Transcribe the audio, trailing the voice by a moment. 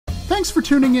Thanks for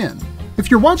tuning in. If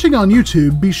you're watching on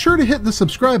YouTube, be sure to hit the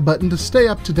subscribe button to stay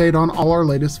up to date on all our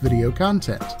latest video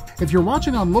content. If you're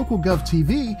watching on LocalGov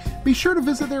TV, be sure to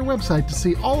visit their website to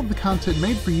see all of the content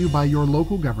made for you by your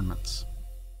local governments.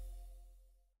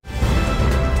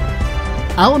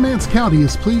 Alamance County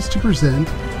is pleased to present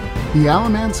the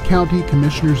Alamance County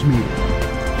Commissioners Meeting.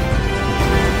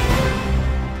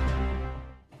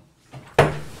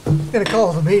 I'm going to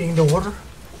call the meeting to order.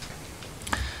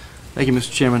 Thank you, Mr.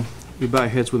 Chairman. You bow your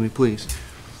heads with me, please.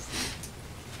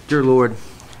 Dear Lord,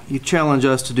 you challenge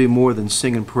us to do more than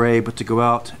sing and pray, but to go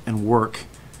out and work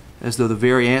as though the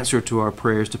very answer to our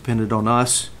prayers depended on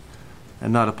us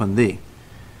and not upon Thee.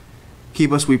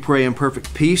 Keep us, we pray, in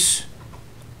perfect peace.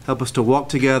 Help us to walk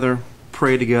together,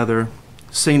 pray together,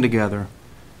 sing together,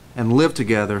 and live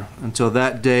together until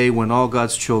that day when all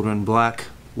God's children, black,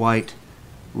 white,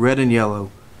 red, and yellow,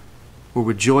 will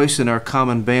rejoice in our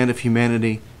common band of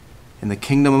humanity. In the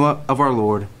kingdom of our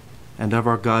Lord and of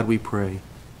our God we pray.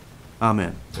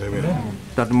 Amen. Amen.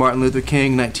 Dr. Martin Luther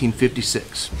King,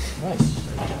 1956. Nice.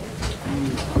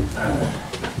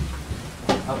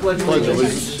 I pledge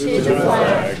allegiance to the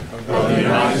flag of the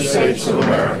United States of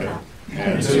America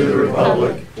and to the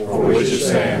republic for which it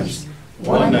stands,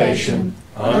 one nation,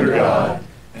 under God,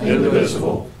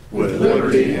 indivisible, with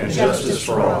liberty and justice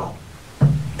for all.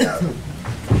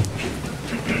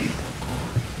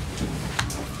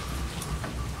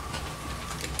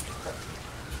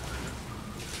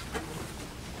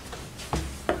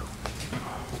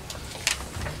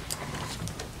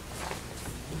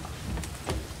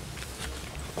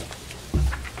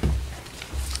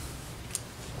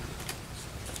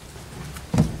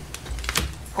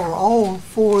 Are all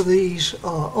four of these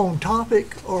on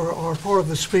topic or are part of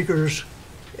the speakers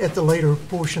at the later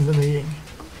portion of the meeting?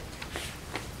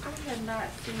 I have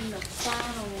not seen the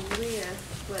final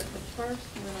list, but the first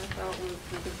one I thought was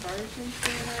the diversion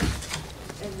center,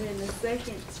 and then the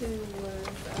second two was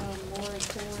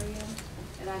moratorium,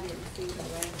 and I didn't see the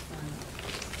last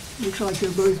one. Looks like they're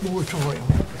both moratorium.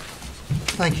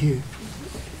 Thank you.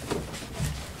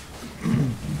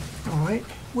 All right,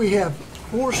 we have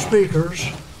four speakers.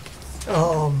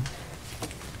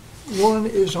 One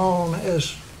is on,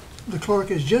 as the clerk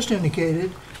has just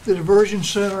indicated, the diversion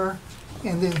center,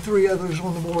 and then three others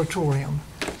on the moratorium.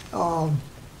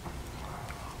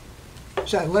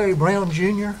 Is that Larry Brown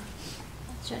Jr.?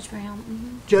 Judge Brown.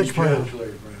 Mm-hmm. Judge Brown.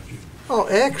 Larry Brown Jr. Oh,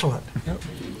 excellent. Yep.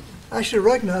 I should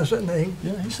recognize that name.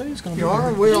 Yeah, he said he's going to You be are?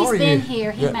 here. Where He's are been you?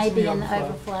 here. He Yeah. may be in the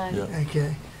overflow. Yeah.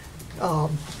 Okay.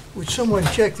 Would someone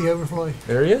check the overflow?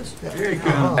 There he is. There you go.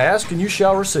 Ask and you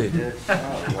shall receive.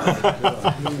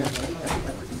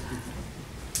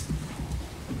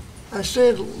 I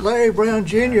said Larry Brown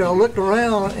Jr. I looked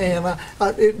around and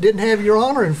it didn't have your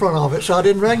honor in front of it, so I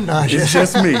didn't recognize you. It's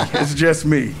just me. It's just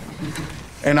me.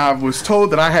 And I was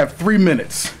told that I have 3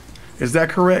 minutes. Is that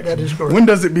correct? That is correct. When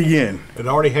does it begin? It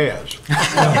already has.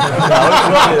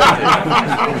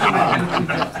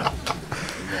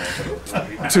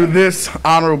 To this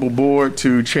honorable board,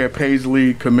 to Chair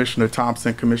Paisley, Commissioner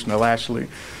Thompson, Commissioner Lashley,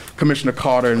 Commissioner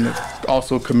Carter, and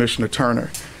also Commissioner Turner,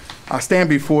 I stand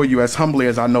before you as humbly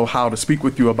as I know how to speak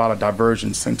with you about a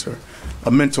diversion center,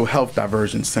 a mental health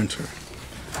diversion center.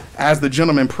 As the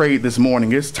gentleman prayed this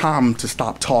morning, it's time to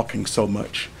stop talking so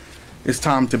much. It's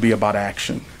time to be about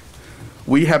action.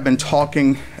 We have been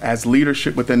talking as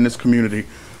leadership within this community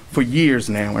for years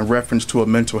now in reference to a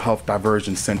mental health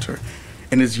diversion center,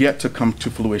 and is yet to come to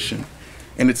fruition.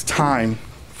 And it's time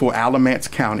for Alamance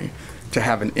County to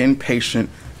have an inpatient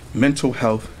mental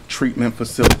health treatment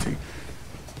facility.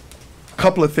 A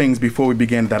couple of things before we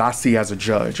begin that I see as a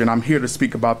judge, and I'm here to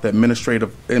speak about the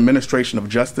administration of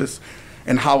justice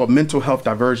and how a mental health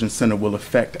diversion center will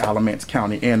affect Alamance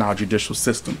County and our judicial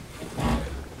system.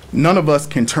 None of us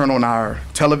can turn on our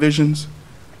televisions.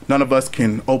 None of us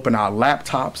can open our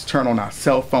laptops, turn on our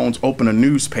cell phones, open a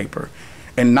newspaper,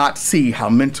 and not see how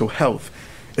mental health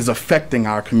is affecting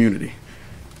our community.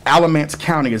 Alamance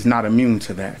County is not immune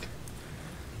to that.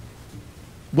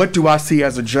 What do I see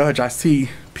as a judge? I see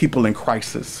people in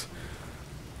crisis.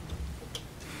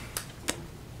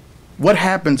 What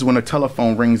happens when a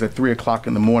telephone rings at 3 o'clock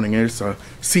in the morning and it's a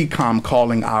CCOM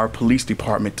calling our police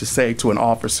department to say to an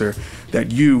officer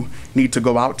that you need to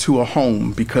go out to a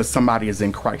home because somebody is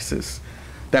in crisis?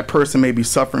 That person may be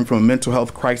suffering from a mental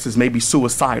health crisis, may be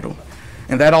suicidal.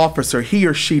 And that officer, he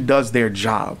or she does their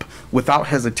job without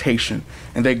hesitation,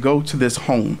 and they go to this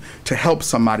home to help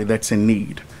somebody that's in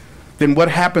need. Then what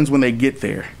happens when they get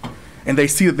there? and they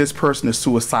see that this person is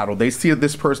suicidal. They see that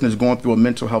this person is going through a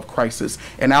mental health crisis.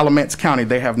 In Alamance County,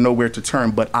 they have nowhere to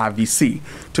turn but IVC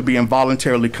to be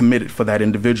involuntarily committed for that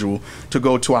individual to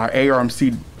go to our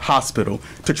ARMC hospital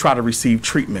to try to receive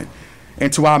treatment.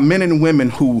 And to our men and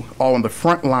women who are on the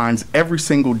front lines every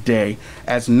single day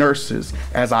as nurses,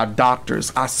 as our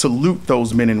doctors, I salute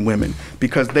those men and women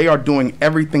because they are doing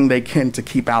everything they can to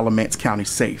keep Alamance County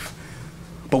safe.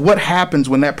 But what happens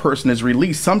when that person is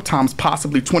released, sometimes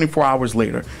possibly 24 hours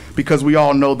later, because we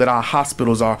all know that our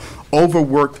hospitals are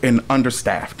overworked and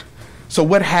understaffed. So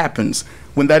what happens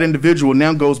when that individual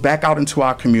now goes back out into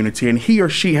our community and he or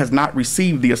she has not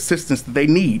received the assistance that they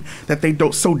need, that they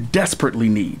don't so desperately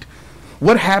need?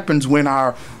 What happens when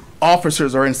our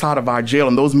officers are inside of our jail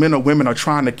and those men or women are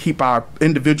trying to keep our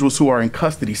individuals who are in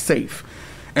custody safe?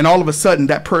 And all of a sudden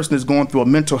that person is going through a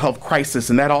mental health crisis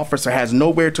and that officer has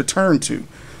nowhere to turn to.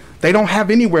 They don't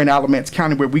have anywhere in Alamance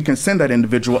County where we can send that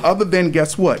individual other than,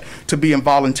 guess what, to be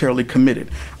involuntarily committed.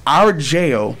 Our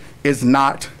jail is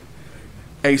not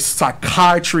a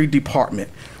psychiatry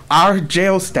department. Our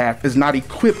jail staff is not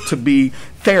equipped to be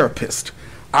therapists.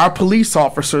 Our police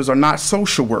officers are not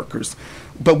social workers,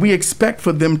 but we expect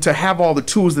for them to have all the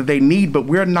tools that they need, but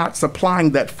we're not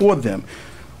supplying that for them.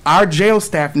 Our jail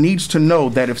staff needs to know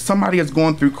that if somebody is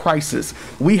going through crisis,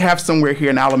 we have somewhere here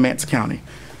in Alamance County.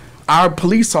 Our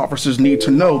police officers need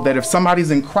to know that if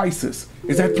somebody's in crisis,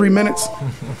 is that 3 minutes?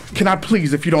 Can I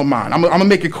please, if you don't mind, I'm gonna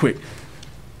make it quick.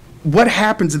 What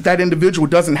happens if that individual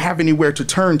doesn't have anywhere to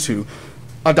turn to?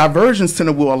 A diversion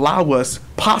center will allow us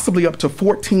possibly up to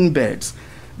 14 beds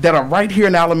that are right here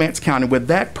in Alamance County where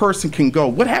that person can go.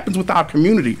 What happens with our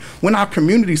community when our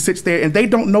community sits there and they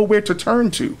don't know where to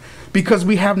turn to because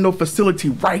we have no facility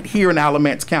right here in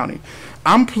Alamance County?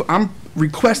 I'm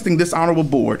requesting this honorable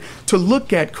board to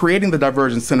look at creating the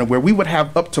diversion center where we would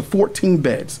have up to 14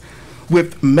 beds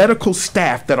with medical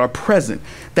staff that are present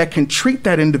that can treat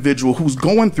that individual who's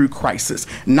going through crisis,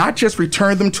 not just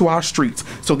return them to our streets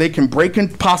so they can break in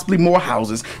possibly more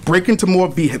houses, break into more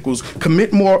vehicles,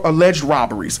 commit more alleged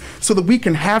robberies, so that we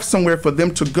can have somewhere for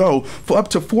them to go for up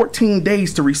to 14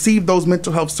 days to receive those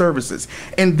mental health services.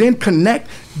 And then connect,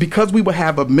 because we would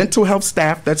have a mental health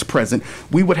staff that's present,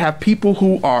 we would have people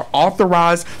who are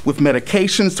authorized with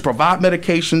medications to provide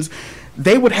medications.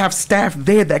 They would have staff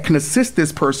there that can assist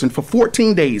this person for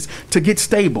 14 days to get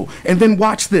stable. And then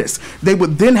watch this. They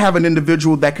would then have an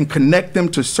individual that can connect them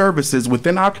to services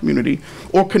within our community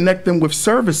or connect them with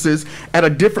services at a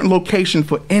different location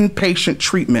for inpatient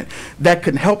treatment that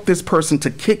can help this person to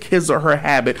kick his or her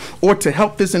habit or to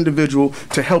help this individual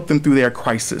to help them through their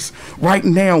crisis. Right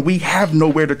now, we have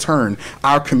nowhere to turn.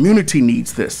 Our community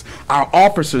needs this. Our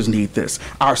officers need this.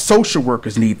 Our social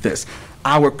workers need this.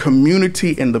 Our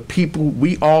community and the people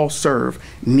we all serve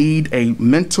need a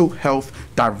mental health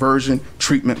diversion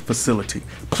treatment facility.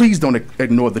 Please don't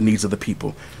ignore the needs of the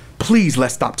people. Please,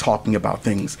 let's stop talking about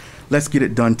things. Let's get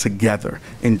it done together.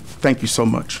 And thank you so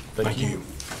much. Thank you.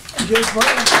 Judge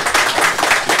Brown.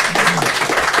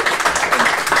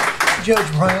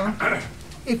 Judge Brown,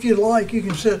 if you'd like, you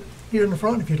can sit here in the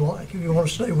front if you'd like, if you want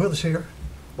to stay with us here.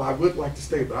 Well, I would like to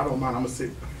stay, but I don't mind. I'm going to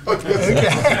sit. Okay,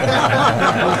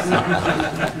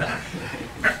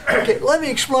 let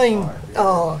me explain.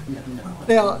 Now,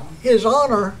 His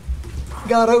Honor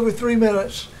got over 3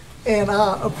 minutes, and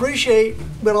I appreciate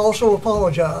but also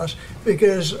apologize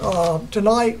because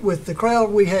tonight with the crowd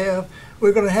we have,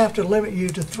 we're going to have to limit you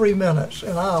to 3 minutes,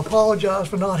 and I apologize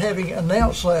for not having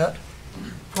announced that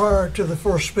prior to the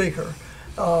first speaker.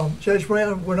 Judge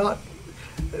Brown, we're not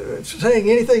saying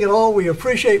anything at all. We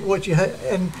appreciate what you have,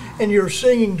 and you're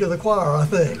singing to the choir, I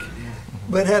think.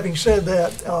 But having said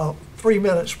that, 3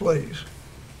 minutes, please.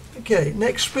 Okay,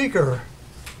 next speaker,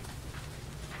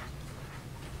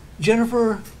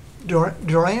 Jennifer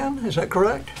Duran, is that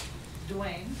correct?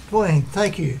 Dwayne,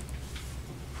 thank you.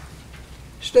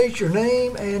 State your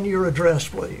name and your address,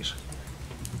 please.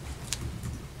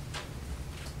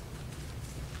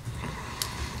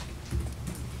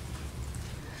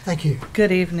 Thank you.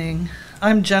 Good evening.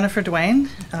 I'm Jennifer Duane,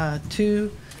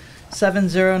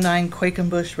 2709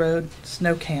 Quakenbush Road,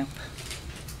 Snow Camp.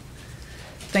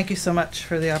 Thank you so much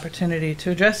for the opportunity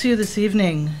to address you this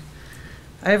evening.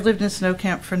 I have lived in Snow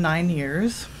Camp for 9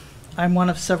 years. I'm one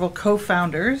of several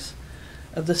co-founders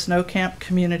of the Snow Camp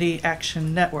Community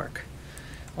Action Network,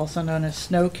 also known as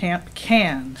Snow Camp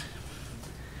CAN.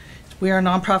 We are a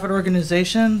nonprofit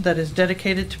organization that is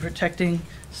dedicated to protecting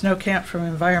Snow Camp from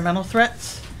environmental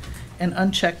threats and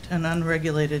unchecked and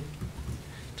unregulated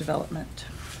development.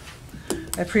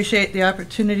 I appreciate the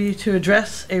opportunity to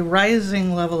address a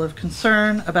rising level of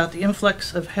concern about the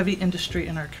influx of heavy industry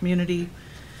in our community.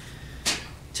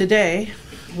 Today,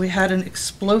 we had an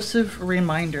explosive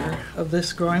reminder of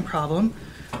this growing problem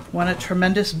when a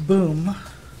tremendous boom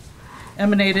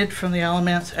emanated from the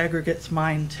Alamance aggregates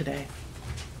mine today.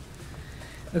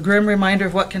 A grim reminder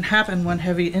of what can happen when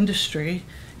heavy industry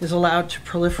is allowed to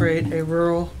proliferate a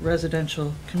rural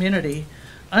residential community,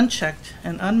 unchecked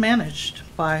and unmanaged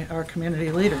by our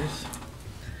community leaders.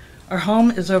 Our home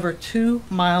is over 2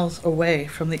 miles away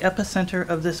from the epicenter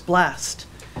of this blast,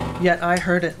 yet I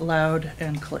heard it loud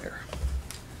and clear.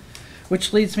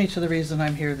 Which leads me to the reason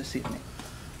I'm here this evening.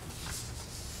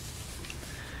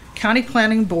 County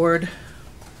Planning Board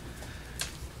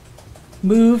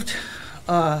moved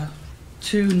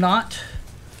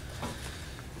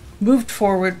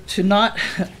forward to not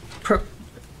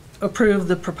approve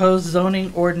the proposed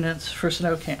zoning ordinance for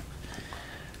snow camp.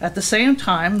 At the same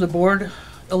time, the board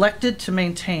elected to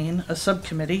maintain a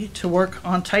subcommittee to work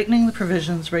on tightening the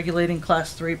provisions regulating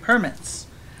Class 3 permits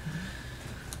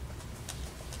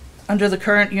under the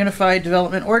current Unified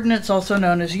Development Ordinance, also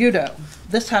known as UDO.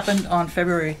 This happened on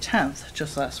February 10th,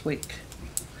 just last week.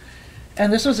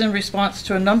 And this was in response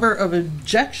to a number of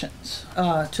objections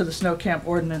to the snow camp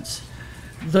ordinance.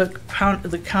 The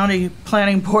county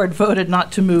planning board voted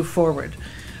not to move forward.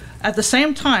 At the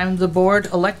same time, the board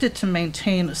elected to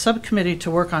maintain a subcommittee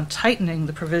to work on tightening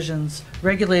the provisions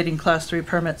regulating Class 3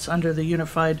 permits under the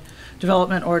Unified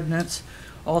Development Ordinance,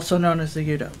 also known as the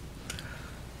UDO.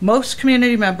 Most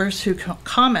community members who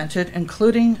commented,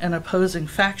 including an opposing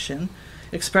faction,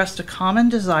 expressed a common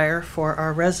desire for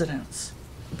our residents,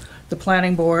 the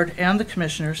planning board, and the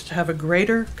commissioners to have a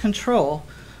greater control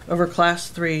over Class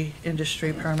 3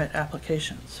 industry permit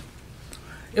applications.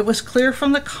 It was clear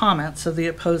from the comments of the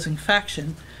opposing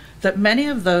faction that many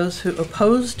of those who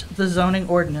opposed the zoning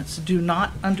ordinance do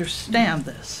not understand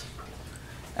this.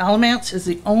 Alamance is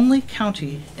the only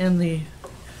county in the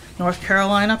North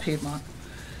Carolina Piedmont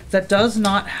that does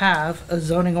not have a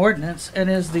zoning ordinance and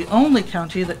is the only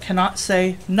county that cannot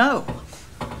say no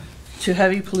to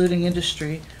heavy polluting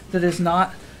industry that is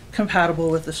not compatible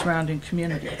with the surrounding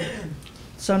community.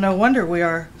 So no wonder we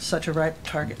are such a ripe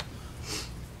target.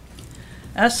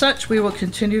 As such, we will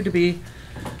continue to be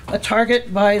a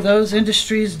target by those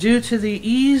industries due to the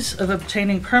ease of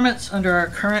obtaining permits under our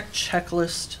current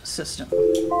checklist system.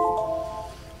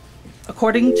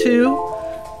 According to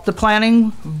the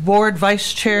Planning Board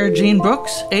Vice Chair Jean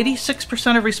Brooks,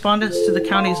 86% of respondents to the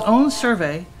county's own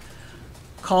survey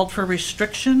called for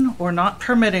restriction or not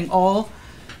permitting all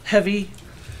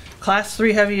Class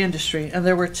 3 heavy industry, and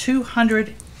there were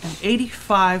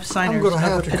 285 signers of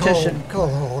the petition. I'm going to have to call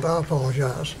a halt. I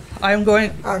apologize.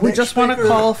 We just want to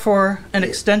call for an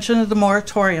extension of the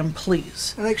moratorium,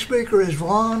 please. The next speaker is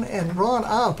Ron, and Ron,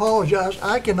 I apologize.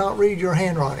 I cannot read your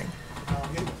handwriting.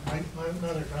 My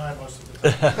mother and I most of the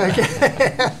time. Okay.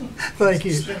 Thank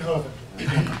you. Spinhoven.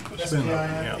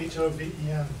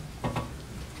 S-P-I-N-H-O-V-E-N.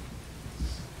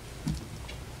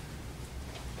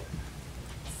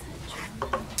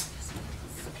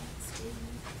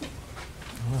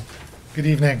 Good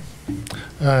evening.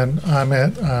 I'm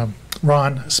at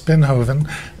Ron Spinhoven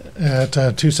at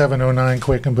 2709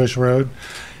 Quakenbush Road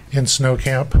in Snow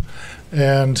Camp,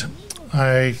 and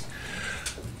I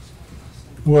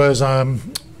was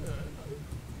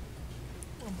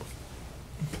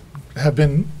have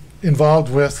been involved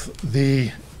with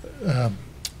the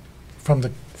from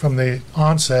the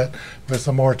onset with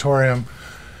the moratorium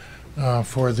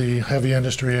for the heavy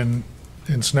industry in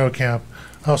Snow Camp.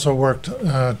 I also worked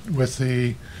on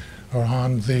the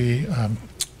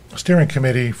steering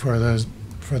committee for the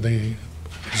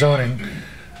zoning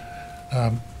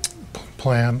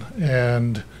plan,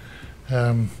 and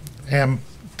am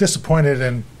disappointed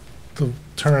in the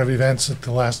turn of events at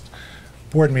the last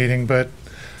board meeting. But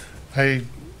I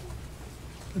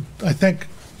think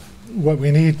what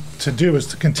we need to do is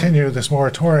to continue this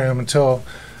moratorium until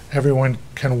everyone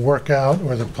can work out,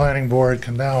 or the planning board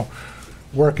can now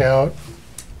work out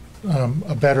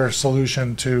a better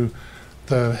solution to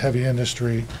the heavy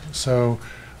industry. So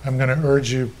I'm going to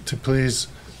urge you to please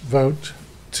vote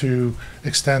to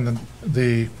extend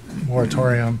the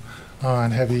moratorium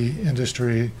on heavy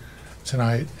industry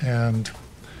tonight, and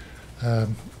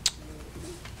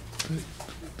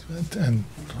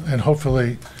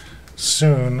hopefully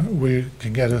soon we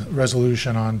can get a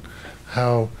resolution on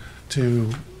how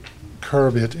to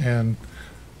curb it in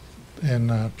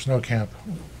Snow Camp.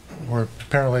 We're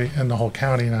apparently in the whole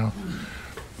county now.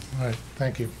 All right,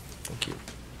 thank you. Thank you.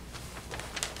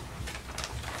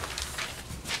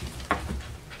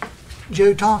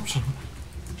 Joe Thompson.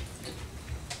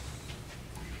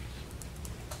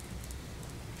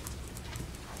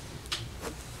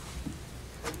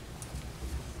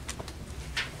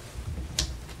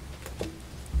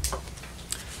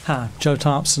 Hi, Joe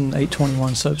Thompson,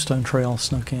 821 Soapstone Trail,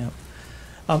 Snow Camp.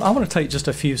 I want to take just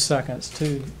a few seconds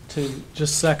to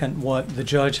just second what the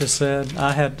judge has said.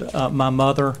 I had my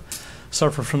mother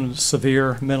suffer from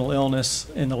severe mental illness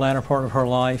in the latter part of her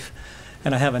life,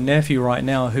 and I have a nephew right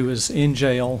now who is in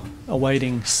jail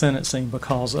awaiting sentencing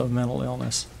because of mental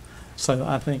illness. So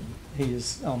I think he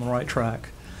is on the right track.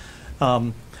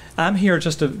 I'm here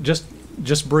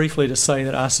just briefly to say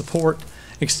that I support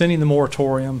extending the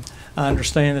moratorium. I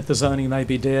understand that the zoning may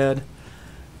be dead.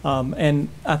 And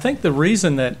I think the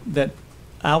reason that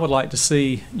I would like to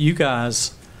see you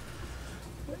guys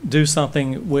do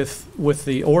something with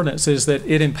the ordinance is that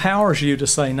it empowers you to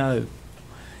say no.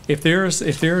 If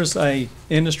there's a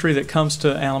industry that comes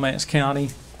to Alamance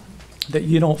County that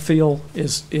you don't feel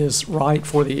is right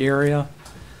for the area,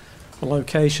 the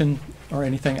location, or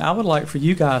anything, I would like for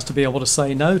you guys to be able to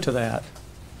say no to that.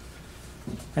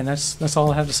 And that's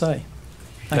all I have to say.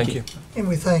 Thank you. And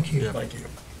we thank you. Yeah. Thank you.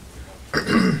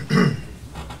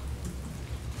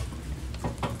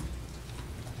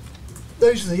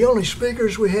 Those are the only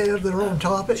speakers we have that are on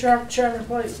topic. Chairman,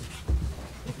 please.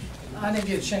 I didn't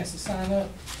get a chance to sign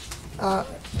up.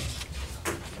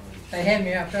 They had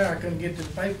me out there. I couldn't get to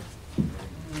the paper.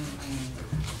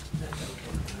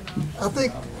 I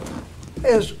think,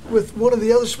 as with one of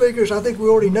the other speakers, I think we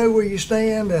already know where you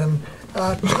stand, and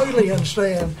I totally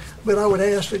understand, but I would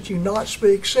ask that you not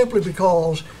speak simply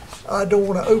because I don't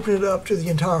want to open it up to the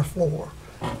entire floor.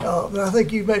 But I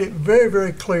think you've made it very,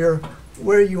 very clear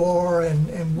where you are,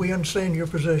 and we understand your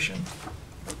position.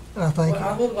 And I thank you.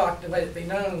 I would like to let it be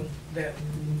known that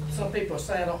some people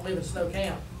say I don't live in Snow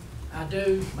Camp. I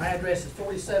do. My address is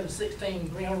 4716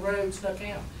 Greenhill Road, Snow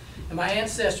Camp. And my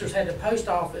ancestors had the post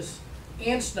office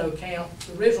in Snow Camp,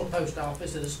 the original post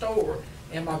office at a store.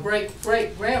 And my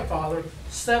great-great-grandfather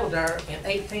settled there in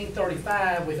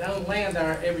 1835. We've owned land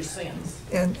there ever since.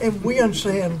 And we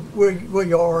understand where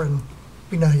you are, and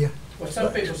we know you. Well,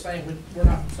 some people are saying we're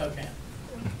not from Snow Camp.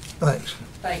 Thanks.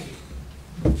 Thank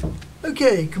you.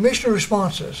 Okay, commissioner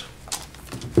responses.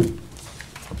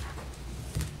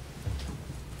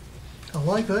 I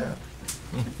like that.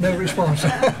 No response.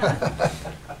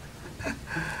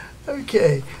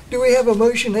 Okay, do we have a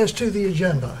motion as to the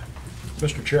agenda?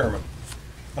 Mr. Chairman,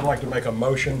 I'd like to make a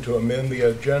motion to amend the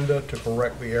agenda to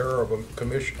correct the error of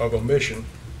omission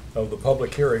of the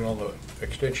public hearing on the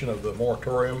extension of the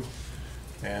moratorium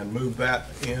and move that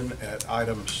in at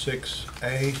item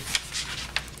 6A.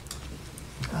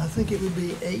 I think it would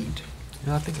be 8.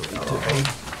 No, I think it would be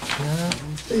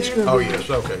 8. It's gonna Oh, be yes,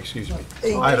 okay, excuse me.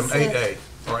 8. Item 8A,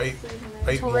 or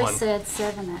 8.1. Tori said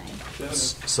 7A.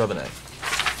 7A.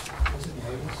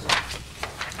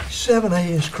 7A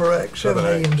is correct.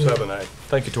 7A indeed. 7A.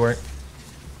 Thank you, Tori.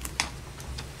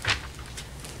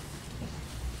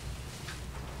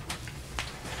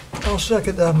 I'll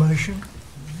second that motion.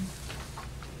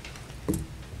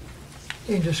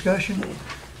 Any discussion?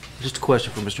 Just a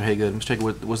question for Mr. Haygood. Mr.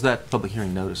 Haygood, was that public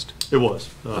hearing noticed? It was,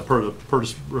 per the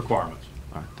requirements.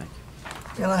 All right, thank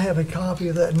you. And I have a copy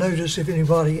of that notice if any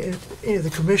of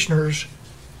the commissioners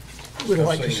would I've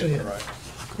like to seen see it. right.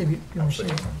 If you want to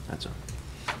see it. That's all.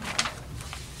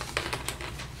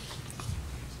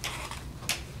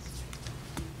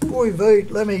 Before we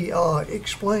vote, let me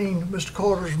explain Mr.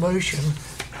 Carter's motion.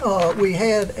 We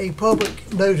had a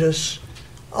public notice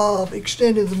of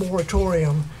extending the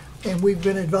moratorium, and we've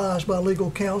been advised by legal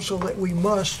counsel that we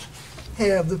must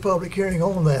have the public hearing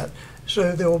on that.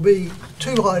 So there will be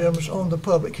 2 items on the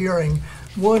public hearing.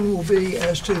 One will be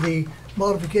as to the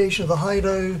modification of the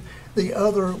HIDO. The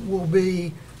other will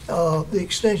be the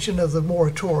extension of the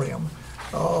moratorium.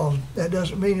 That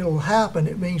doesn't mean it'll happen.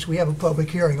 It means we have a public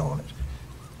hearing on it.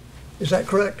 Is that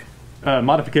correct?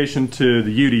 Modification to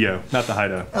the UDO, not the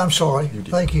HIDO. I'm sorry.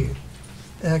 Thank you.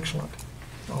 Excellent.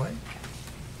 All right.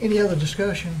 Any other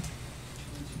discussion?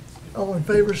 All in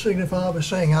favor signify by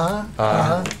saying aye.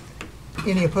 Aye.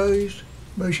 Any opposed?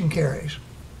 Motion carries.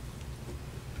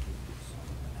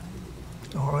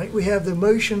 All right, we have the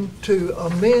motion to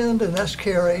amend, and that's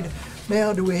carried.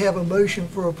 Now, do we have a motion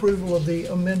for approval of the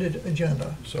amended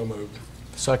agenda? So moved.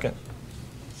 Second.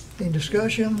 Any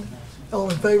discussion? All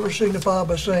in favor signify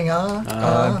by saying aye.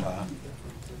 Aye.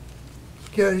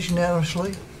 Carries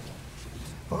unanimously.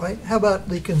 All right, how about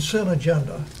the consent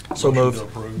agenda? So moved.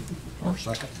 Motion to approve. Or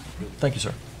second. Thank you,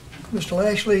 sir. Mr.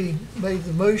 Lashley made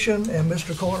the motion and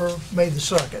Mr. Carter made the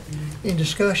second. In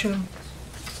discussion,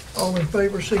 all in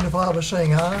favor signify by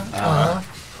saying aye. Aye.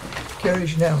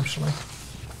 Carries unanimously.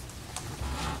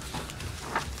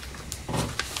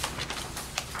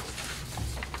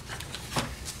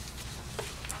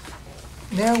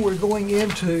 Now we're going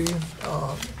into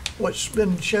what's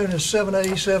been shown as 7A,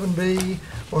 7B,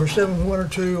 or 7.1 or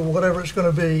 2, or whatever it's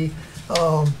going to be.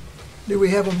 Do we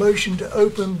have a motion to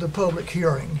open the public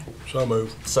hearing? So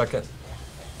moved. Second.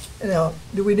 Now,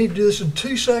 do we need to do this in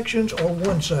 2 sections or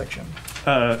 1 section?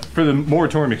 For the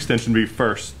moratorium extension be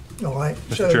first, All right.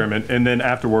 Mr. Chairman, and then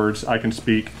afterwards I can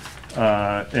speak,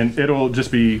 and it'll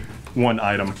just be one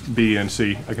item, B and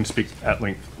C. I can speak at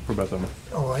length for both of them.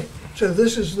 All right. So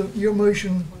this is your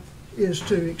motion is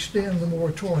to extend the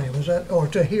moratorium, is that, or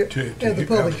to hear, have the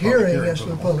public hearing, yes, to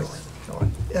the public. All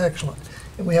right. Excellent.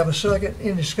 And we have a second.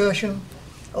 In discussion,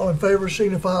 all in favor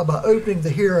signify by opening the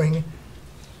hearing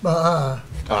by aye.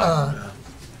 Aye.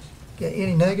 Okay,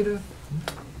 any negative?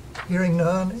 Hearing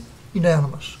none,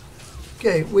 unanimous.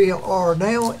 Okay, we are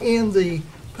now in the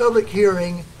public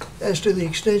hearing as to the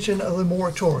extension of the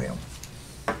moratorium.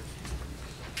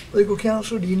 Legal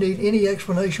counsel, do you need any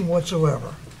explanation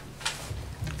whatsoever?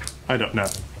 I don't know.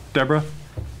 Deborah,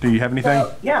 do you have anything?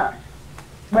 Well, yeah.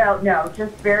 Well, no,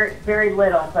 just very, very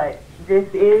little, but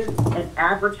this is an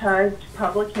advertised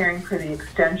public hearing for the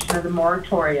extension of the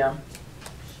moratorium.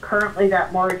 Currently,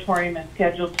 that moratorium is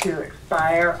scheduled to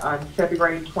expire on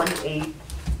February 28,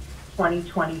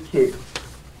 2022.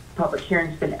 Public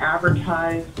hearing's been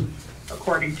advertised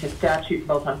according to statute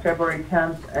both on February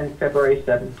 10th and February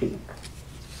 17th.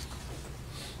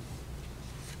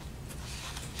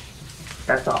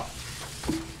 That's all.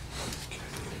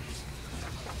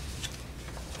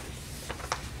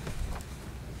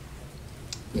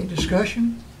 Any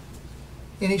discussion?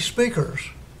 Any speakers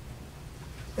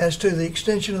as to the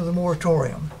extension of the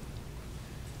moratorium?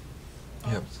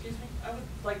 Excuse me, I would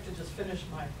like to just finish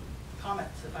my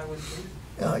comments if I would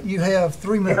please. You have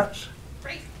 3 minutes.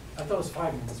 Great. I thought it was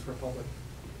 5 minutes for a public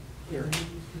hearing.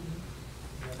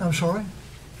 I'm sorry?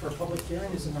 For a public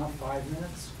hearing, is it not 5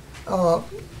 minutes?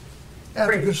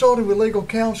 After consulting with legal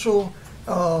counsel,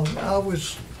 I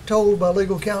was told by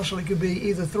legal counsel it could be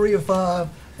either 3 or 5,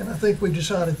 and I think we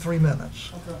decided 3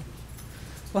 minutes. Okay.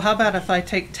 Well, how about if I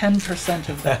take 10%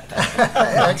 of that?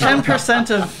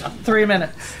 10% of 3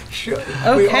 minutes. Sure.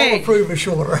 Okay. We all approve of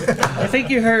shorter. I think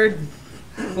you heard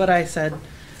what I said.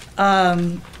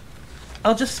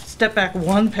 I'll just step back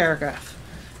 1 paragraph.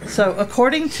 So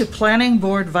according to Planning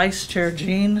Board Vice Chair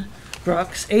Jean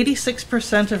Brooks,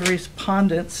 86% of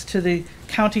respondents to the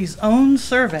county's own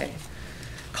survey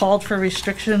called for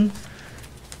restriction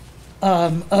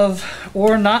of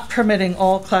or not permitting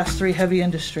all Class 3 heavy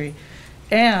industry.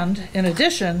 And in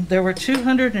addition, there were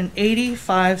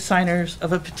 285 signers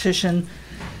of a petition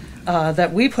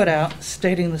that we put out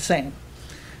stating the same.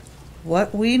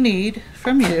 What we need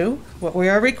from you, what we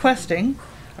are requesting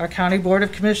our County Board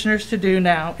of Commissioners to do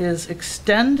now is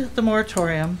extend the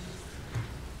moratorium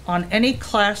on any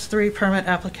Class 3 permit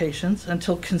applications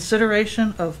until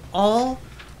consideration of all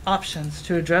options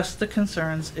to address the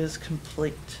concerns is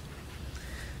complete.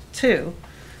 2,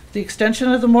 the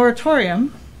extension of the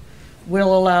moratorium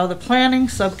will allow the Planning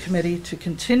Subcommittee to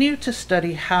continue to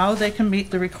study how they can meet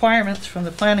the requirements from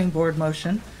the Planning Board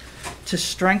motion to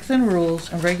strengthen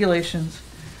rules and regulations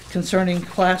concerning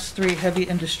Class 3 heavy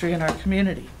industry in our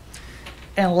community.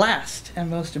 And last, and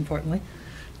most importantly,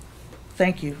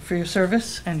 thank you for your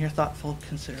service and your thoughtful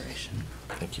consideration.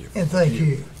 Thank you. And thank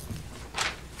you.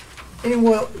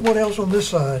 Anyone what else on this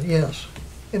side? Yes,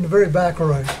 in the very back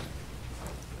row.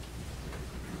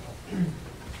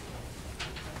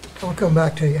 I'll come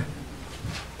back to you.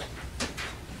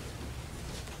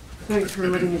 Thanks for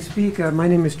letting me speak. My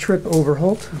name is Trip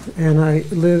Overholt, and I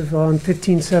live on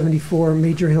 1574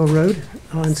 Major Hill Road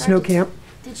on Snow Camp.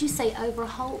 Did you say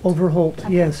Overholt? Overholt,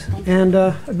 Okay, yes. thank you. And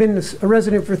I've been a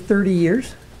resident for 30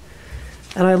 years,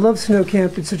 and I love Snow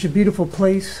Camp. It's such a beautiful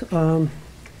place,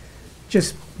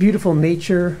 just beautiful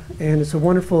nature, and it's a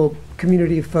wonderful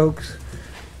community of folks,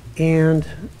 and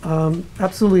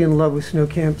absolutely in love with Snow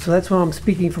Camp. So that's why I'm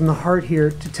speaking from the heart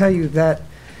here to tell you that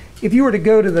if you were to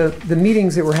go to the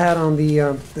meetings that were had on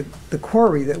the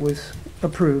quarry that was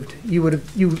approved,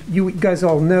 you guys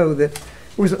all know that there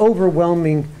was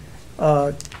overwhelming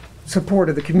support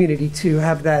of the community to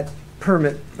have that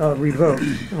permit revoked.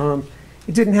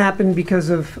 It didn't happen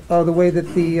because of the way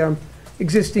that the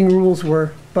existing rules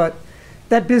were, but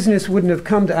that business wouldn't have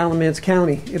come to Alamance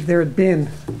County if there had been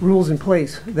rules in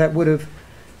place that would have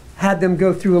had them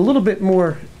go through a little bit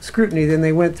more scrutiny than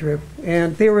they went through.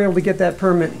 And they were able to get that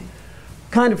permit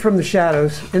kind of from the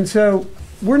shadows. And so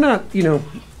we're not,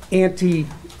 anti,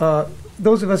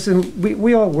 those of us,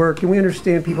 we all work and we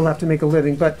understand people have to make a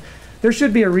living, but there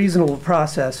should be a reasonable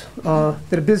process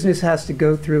that a business has to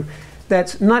go through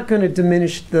that's not going to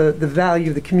diminish the value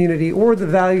of the community or the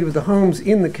value of the homes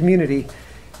in the community.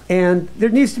 And there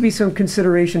needs to be some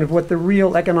consideration of what the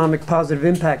real economic positive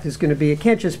impact is going to be. It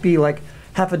can't just be like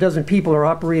half a dozen people are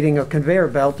operating a conveyor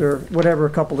belt or whatever, a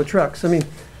couple of trucks. I mean,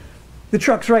 the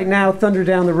trucks right now thunder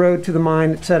down the road to the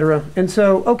mine, et cetera. And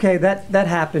so, okay, that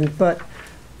happened. But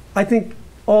I think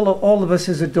all of us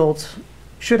as adults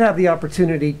should have the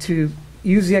opportunity to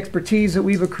use the expertise that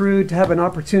we've accrued, to have an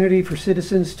opportunity for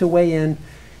citizens to weigh in,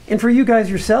 and for you guys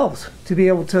yourselves to be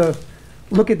able to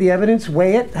look at the evidence,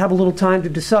 weigh it, have a little time to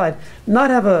decide. Not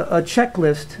have a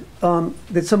checklist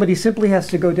that somebody simply has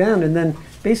to go down, and then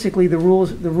basically the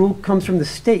rule comes from the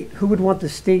state. Who would want the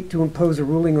state to impose a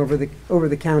ruling over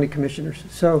the county commissioners?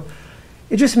 So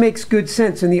it just makes good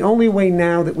sense, and the only way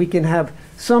now that we can have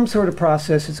some sort of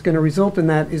process that's going to result in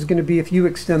that is going to be if you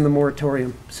extend the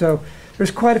moratorium. So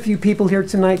there's quite a few people here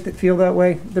tonight that feel that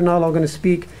way. They're not all going to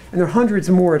speak, and there are hundreds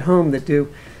more at home that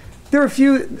do. There are a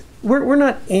few. We're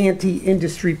not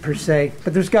anti-industry per se,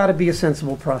 but there's got to be a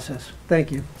sensible process.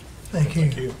 Thank you. Thank you.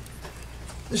 Thank you.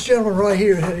 This gentleman right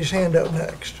here had his hand up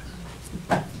next.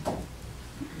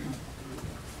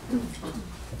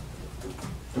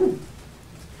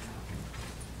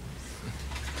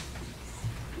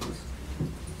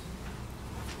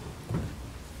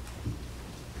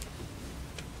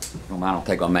 I don't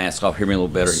take my mask off. Hear me a little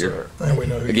better here.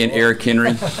 Again, Eric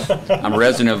Henry. I'm a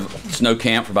resident of Snow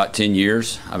Camp for about 10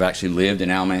 years. I've actually lived in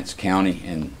Alamance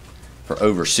County for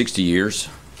over 60 years.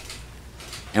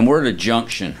 And we're at a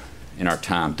junction in our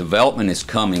time. Development is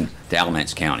coming to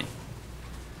Alamance County.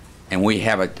 And we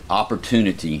have an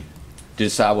opportunity to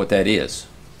decide what that is.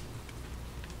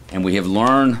 And we have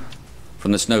learned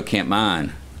from the Snow Camp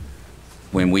mine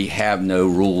when we have no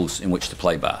rules in which to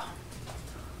play by.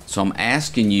 So I'm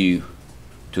asking you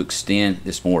to extend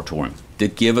this moratorium, to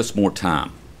give us more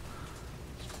time.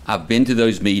 I've been to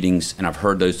those meetings and I've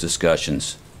heard those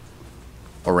discussions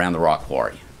around the rock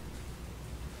quarry.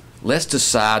 Let's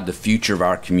decide the future of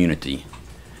our community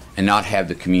and not have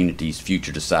the community's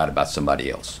future decided by somebody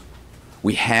else.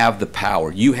 We have the power.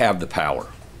 You have the power.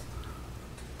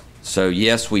 So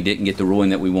yes, we didn't get the ruling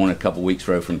that we wanted a couple weeks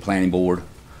ago from the planning board,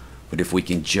 but if we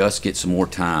can just get some more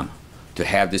time to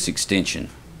have this extension,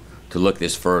 to look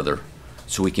this further,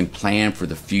 so we can plan for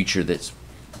the future that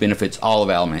benefits all of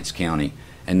Alamance County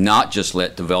and not just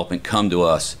let development come to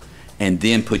us and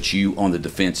then put you on the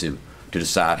defensive to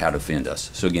decide how to defend us.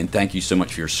 So again, thank you so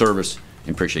much for your service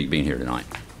and appreciate you being here tonight.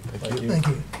 Thank you. Thank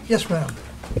you. Yes, ma'am.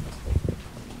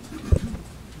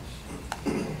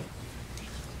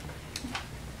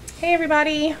 Hey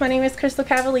everybody, my name is Crystal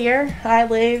Cavalier. I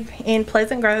live in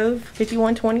Pleasant Grove,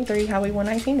 5123 Highway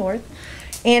 119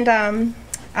 North. And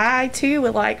I too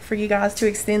would like for you guys to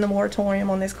extend the moratorium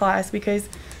on this class because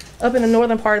up in the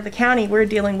northern part of the county, we're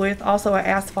dealing with also an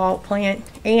asphalt plant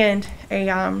and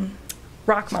a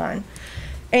rock mine.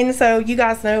 And so you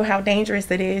guys know how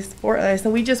dangerous it is for us.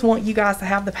 And we just want you guys to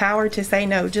have the power to say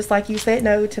no, just like you said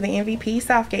no to the MVP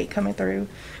Southgate coming through.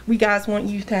 We guys want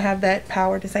you to have that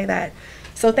power to say that.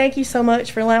 So thank you so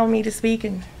much for allowing me to speak,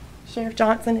 and Sheriff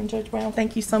Johnson and Judge Brown,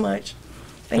 thank you so much.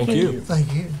 Thank you.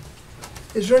 Thank you.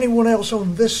 Is there anyone else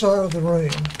on this side of the room?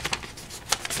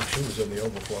 She was in the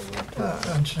overflow room. I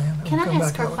understand. Can I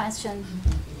ask her a question?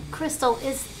 Crystal,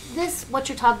 is this what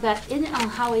you're talking about? Isn't it on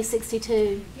Highway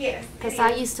 62? Yes. Because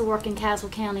I used to work in Caswell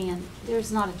County and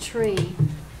there's not a tree.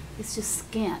 It's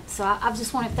just skint. So I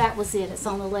just wondered if that was it. It's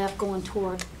on the left going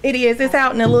toward. It is. It's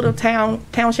out in a little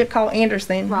township called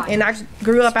Anderson. Right. And I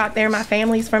grew up out there. My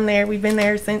family's from there. We've been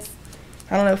there since,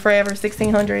 I don't know, forever,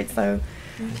 1600. So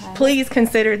please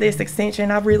consider this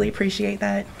extension. I really appreciate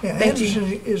that. Yeah, Thank Anderson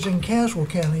you. is in Caswell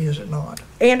County, is it not?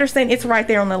 Anderson, it's right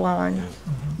there on the line.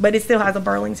 But it still has a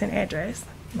Burlington address.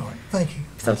 All right. Thank you.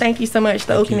 So thank you so much.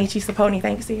 The Okinichi Saponi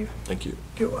thanks you. Thank you.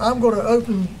 I'm going to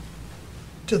open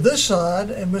to this side,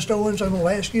 and Mr. Owens, I'm going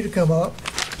to ask you to come up.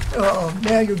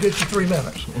 Now you'll get your 3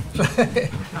 minutes.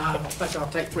 I don't think I'll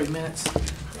take 3 minutes.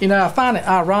 You know, I find it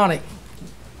ironic,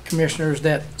 Commissioners,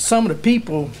 that some of the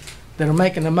people that are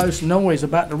making the most noise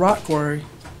about the rock quarry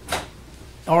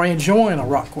are enjoying a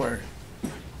rock quarry.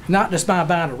 Not just by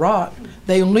buying a rock.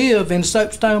 They live in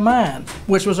Soapstone Mine,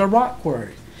 which was a rock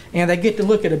quarry. And they get to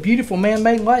look at a beautiful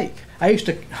man-made lake. I used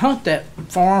to hunt that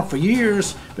farm for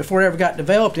years before it ever got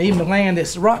developed, and even the land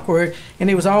that's the rock quarry, and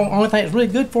it was the only thing it was really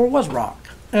good for was rock.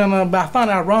 And I find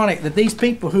it ironic that these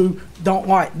people who don't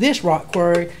like this rock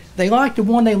quarry, they like the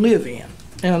one they live in,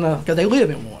 and because they live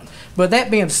in one. But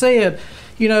that being said,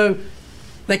 you know,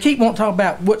 they keep wanting to talk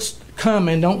about what's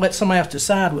coming. Don't let somebody else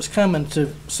decide what's coming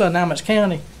to Southern Alamance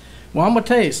County. Well, I'm going to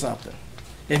tell you something.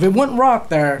 If it wasn't rock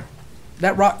there,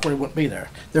 that rock quarry wouldn't be there.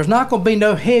 There's not going to be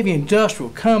no heavy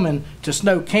industrial coming to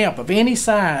Snow Camp of any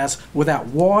size without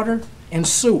water and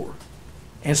sewer.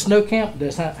 And Snow Camp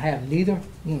does not have neither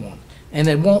one. And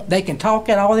they can talk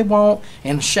it all they want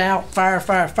and shout fire,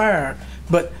 fire, fire,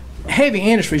 but heavy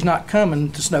industry is not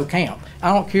coming to Snow Camp.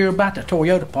 I don't care about the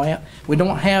Toyota plant. We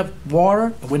don't have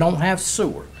water, we don't have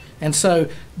sewer. And so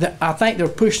I think they're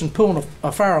pushing and pulling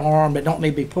a fire alarm that don't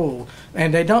need to be pulled.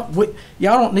 And y'all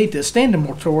don't need to extend the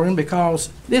moratorium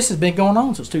because this has been going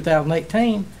on since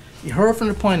 2018. You heard from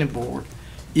the planning board.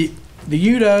 The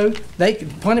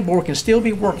UDO, planning board can still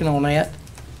be working on that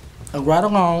right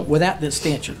along without the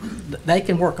extension. They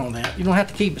can work on that. You don't have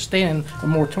to keep extending the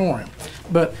moratorium.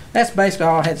 But that's basically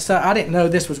all I had to say. I didn't know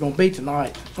this was going to be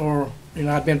tonight, or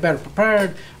I'd been better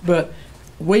prepared. But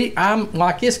I'm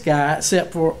like this guy,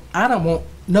 except for I don't want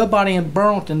nobody in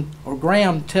Burlington or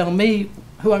Graham telling me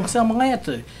who I can sell my land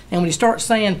to. And when you start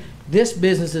saying this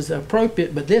business is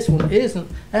appropriate, but this one isn't,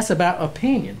 that's about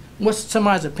opinion.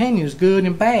 Somebody's opinion is good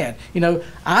and bad.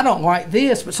 I don't like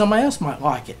this, but somebody else might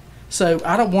like it. So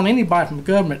I don't want anybody from the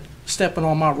government stepping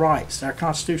on my rights, our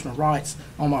constitutional rights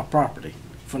on my property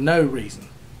for no reason.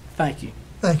 Thank you.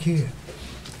 Thank you.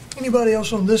 Anybody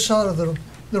else on this side of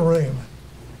the room?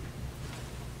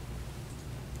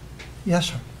 Yes,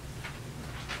 sir.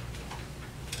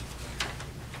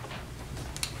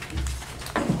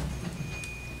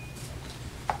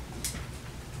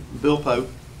 Bill Pope.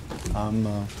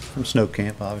 I'm from Snow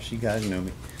Camp. Obviously, you guys know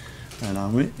me, and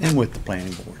I'm with the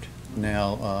planning board.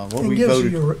 Now, what we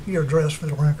voted. Give us your address for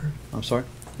the record. I'm sorry.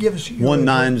 Give us your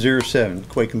 1907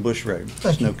 Quakenbush Road,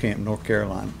 Thank Snow you. Camp, North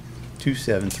Carolina,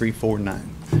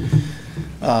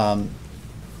 27349.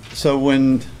 So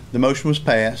when the motion was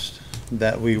passed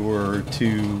that we were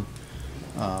to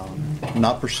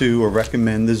not pursue or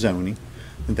recommend the zoning,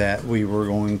 that we were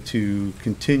going to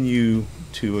continue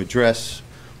to address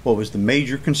what was the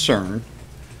major concern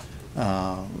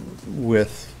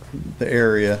with the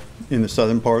area in the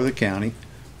southern part of the county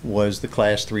was the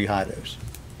Class 3 high dose.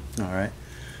 All right.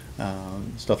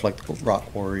 Stuff like the rock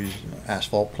quarries,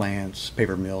 asphalt plants,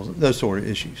 paper mills, those sort of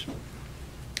issues.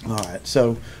 All right.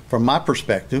 So from my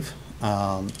perspective,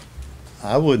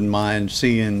 I wouldn't mind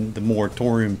seeing the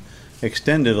moratorium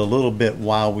extended a little bit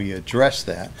while we address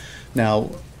that. Now,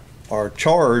 our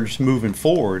charge moving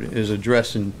forward is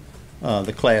addressing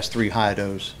the Class 3 high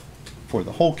dose for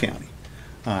the whole county.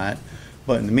 All right.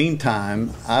 But in the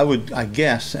meantime, I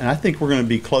guess, and I think we're going to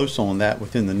be close on that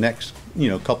within the next,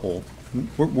 couple.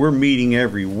 We're meeting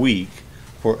every week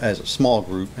as a small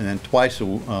group, and then twice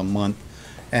a month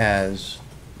as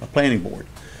a planning board.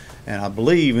 And I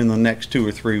believe in the next 2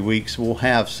 or 3 weeks we'll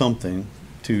have something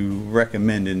to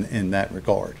recommend in that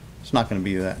regard. It's not going to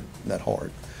be that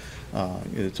hard.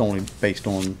 It's only based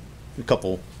on a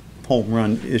couple home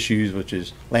run issues, which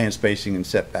is land spacing and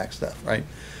setback stuff, right?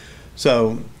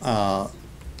 So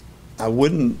I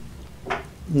wouldn't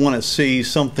want to see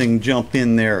something jump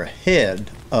in there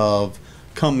ahead of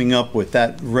coming up with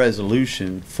that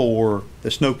resolution for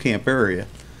the Snow Camp area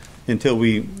until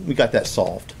we got that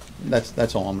solved.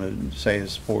 That's all I'm going to say in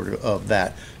support of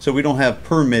that. So we don't have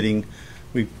permitting.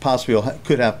 We possibly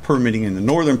could have permitting in the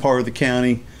northern part of the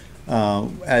county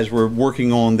as we're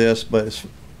working on this, but it's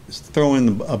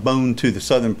throwing a bone to the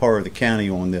southern part of the county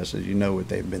on this, as you know what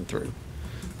they've been through.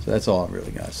 So that's all I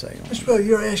really got to say on Mr. Bell,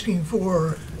 you're asking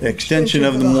for extension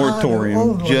of the moratorium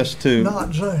only, just to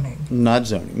not zoning. Not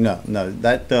zoning. No.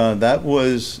 That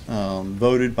was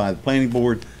voted by the planning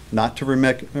board not to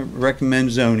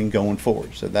recommend zoning going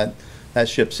forward. So that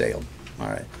ship sailed. All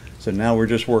right. So now we're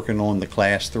just working on the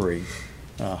Class 3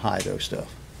 high dose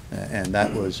stuff, and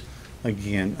that was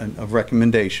again a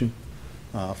recommendation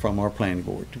from our planning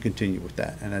board to continue with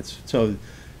that. And that's so.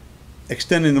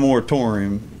 Extending the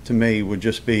moratorium to me would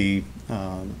just be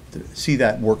to see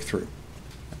that work through.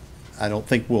 I don't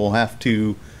think we'll have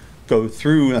to go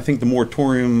through. I think the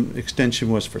moratorium extension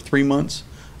was for 3 months.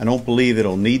 I don't believe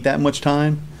it'll need that much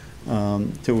time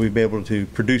till we be able to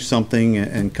produce something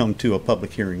and come to a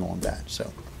public hearing on that.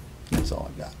 So that's all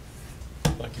I've got.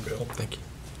 Thank you, Bill. Thank you.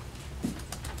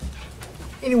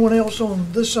 Anyone else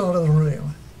on this side of the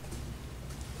room?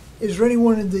 Is there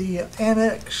anyone in the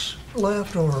annex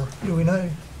left, or do we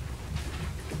know?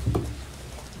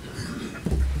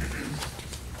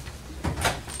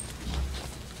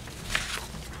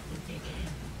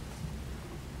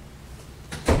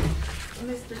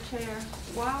 Mr. Chair,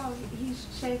 while he's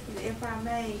checking, if I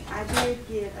may, I did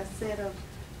get a set of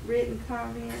written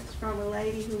comments from a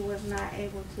lady who was not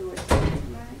able to attend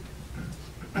tonight.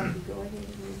 I can go ahead and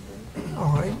read them.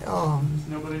 All right. There's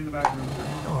nobody in the back room.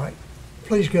 All right.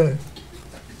 Please go.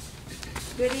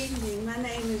 Good evening. My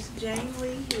name is Jane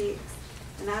Lee Hicks,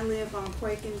 and I live on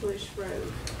Quakenbush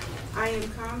Road. I am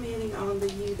commenting on the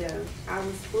UDO. I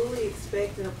was fully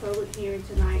expecting a public hearing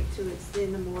tonight to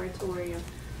extend the moratorium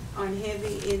on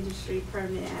heavy industry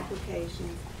permit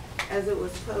applications as it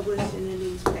was published in the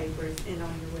newspapers and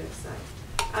on your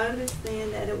website. I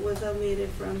understand that it was omitted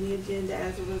from the agenda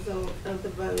as a result of the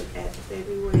vote at the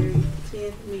February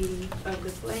 10th meeting of the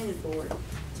Planning Board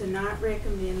to not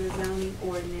recommend the zoning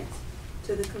ordinance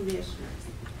to the commissioners,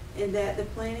 and that the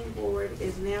Planning Board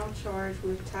is now charged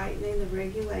with tightening the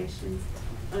regulations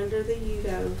under the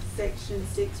UDO Section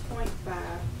 6.5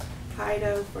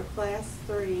 HIDO for Class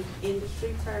 3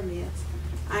 industry permits.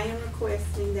 I am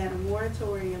requesting that a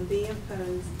moratorium be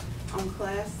imposed on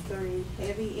Class 3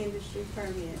 heavy industry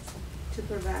permits to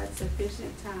provide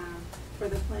sufficient time for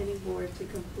the Planning Board to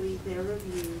complete their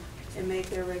review and make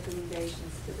their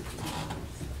recommendations to the commissioners.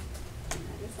 And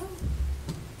that is all.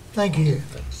 Thank you.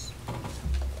 Thanks.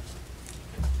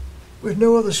 With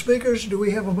no other speakers, do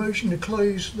we have a motion to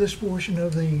close this portion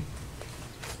of the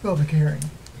public hearing?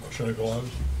 Motion to close.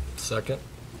 Second.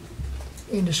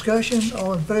 In discussion,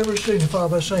 all in favor signify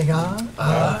by saying aye.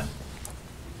 Aye.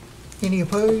 Any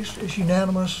opposed? It's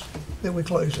unanimous that we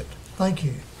close it. Thank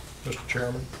you. Mr.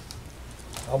 Chairman,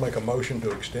 I'll make a motion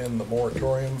to extend the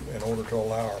moratorium in order to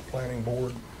allow our planning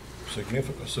board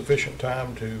sufficient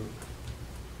time to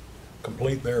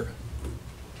complete their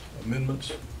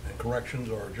amendments and corrections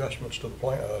or adjustments to the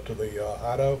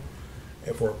HIDO,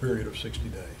 and for a period of 60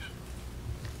 days.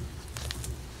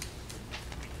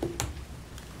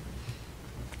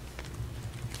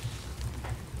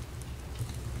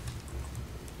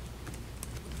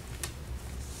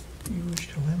 You wish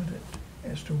to limit it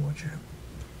as to what your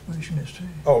motion is to?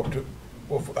 Oh,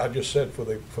 well, I just said for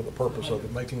the purpose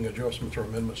of making adjustments or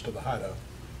amendments to the HIDO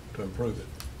to improve it.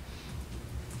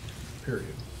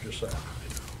 Period. Just that.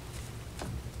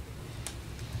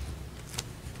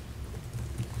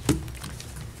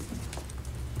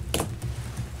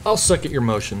 I'll second your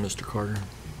motion, Mr. Carter,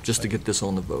 just to get this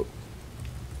on the vote.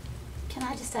 Can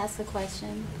I just ask a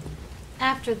question?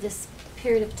 After this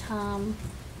period of time,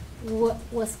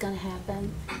 what's going to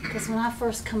happen? Because when I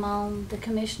first come on, the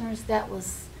commissioners,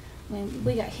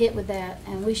 we got hit with that,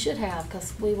 and we should have,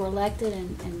 because we were elected,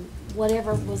 and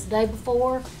whatever was the day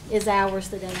before is ours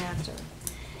the day after.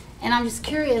 And I'm just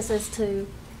curious as to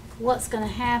what's going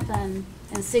to happen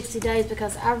in 60 days,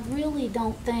 because I really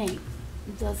don't think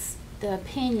the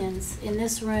opinions in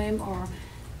this room or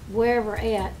wherever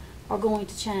at are going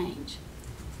to change.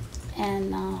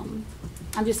 And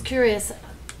I'm just curious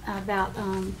about,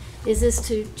 is this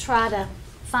to try to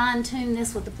fine-tune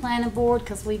this with the planning board?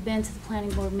 Because we've been to the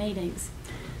planning board meetings,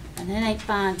 and it ain't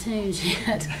fine-tuned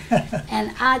yet.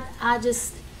 And I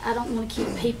don't want to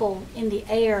keep people in the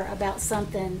air about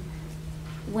something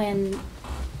when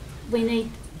we need.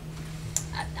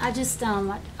 I just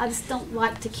don't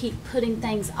like to keep putting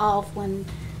things off when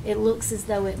it looks as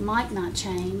though it might not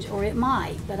change, or it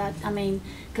might. But I mean,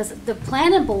 because the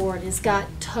planning board has got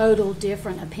total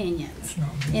different opinions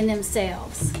in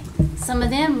themselves. Some of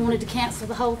them wanted to cancel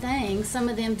the whole thing, some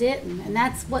of them didn't, and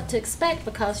that's what to expect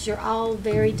because you're all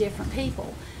very different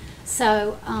people.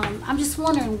 So I'm just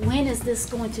wondering, when is this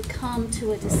going to come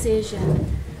to a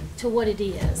decision to what it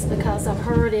is? Because I've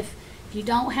heard if you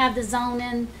don't have the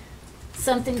zoning,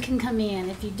 something can come in.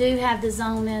 If you do have the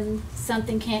zoning,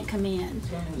 something can't come in.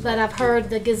 But I've heard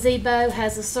the gazebo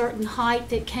has a certain height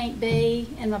that can't be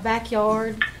in my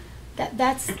backyard.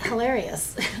 That's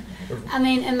hilarious. I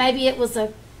mean, and maybe it was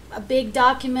a big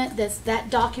document that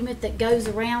document that goes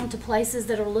around to places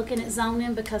that are looking at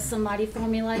zoning because somebody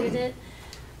formulated it.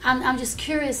 I'm just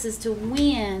curious as to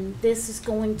when this is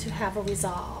going to have a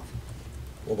resolve.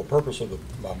 Well, the purpose of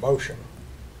my motion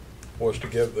was to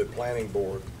give the planning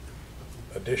board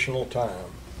additional time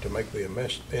to make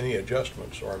any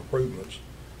adjustments or improvements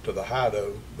to the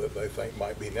HIDO that they think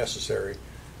might be necessary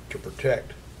to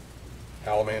protect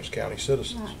Alamance County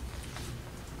citizens. Right.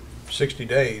 60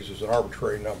 days is an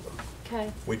arbitrary number.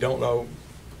 Okay. We don't know.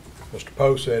 Mr.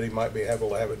 Poe said he might be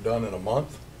able to have it done in a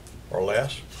month or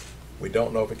less. We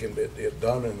don't know if it can be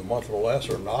done in the month or less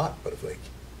or not, but if they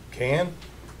can,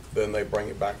 then they bring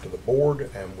it back to the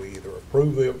board and we either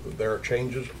approve their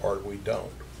changes or we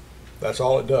don't. That's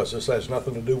all it does. This has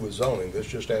nothing to do with zoning. This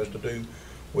just has to do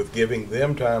with giving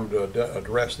them time to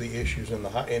address the issues in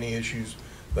any issues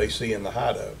they see in the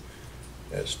HIDO.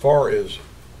 As far as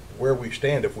where we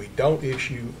stand, if we don't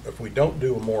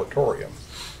do a moratorium,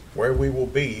 where we will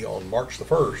be on March the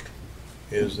 1st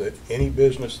is that any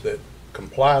business that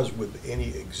complies with any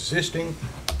existing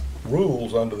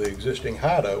rules under the existing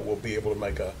HIDO will be able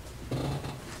to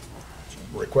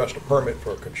request a permit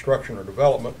for construction or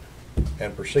development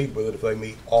and proceed with it if they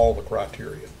meet all the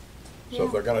criteria. So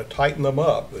if they're gonna tighten them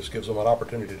up, this gives them an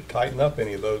opportunity to tighten up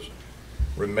any of those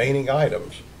remaining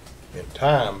items in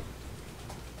time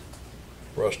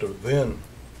for us to then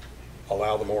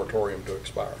allow the moratorium to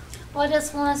expire. Well, I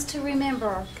just want us to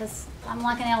remember, because I'm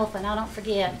like an elephant, I don't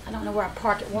forget. I don't know where I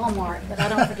park at Walmart, but I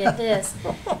don't forget this,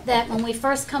 that when we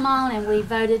first come on and we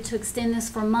voted to extend this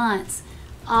for months,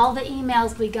 all the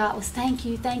emails we got was thank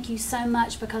you so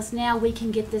much, because now we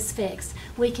can get this fixed.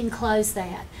 We can close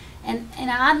that. And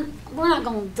we're not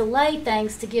going to delay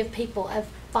things to give people a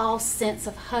false sense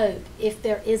of hope if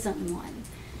there isn't one.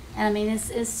 And I mean, this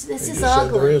is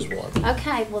ugly. There is one.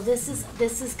 Okay, well, this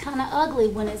is kind of ugly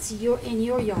when it's in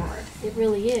your yard. It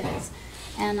really is.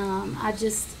 And I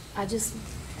just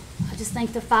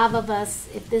think the five of us,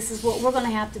 if this is what we're going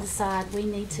to have to decide, we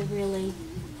need to really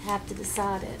have to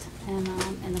decide it. And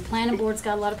the planning board's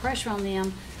got a lot of pressure on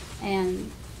them,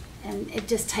 and it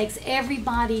just takes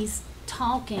everybody's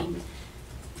talking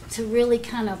to really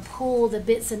kind of pull the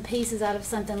bits and pieces out of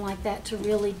something like that to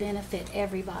really benefit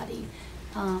everybody.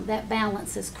 That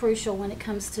balance is crucial when it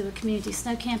comes to a community.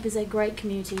 Snow Camp is a great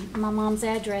community. My mom's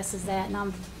address is that, and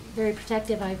I'm very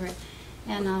protective over it.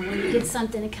 And when you get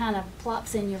something that kind of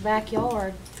plops in your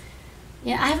backyard, I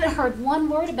haven't heard one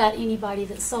word about anybody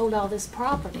that sold all this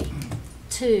property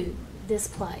to this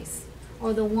place,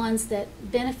 or the ones that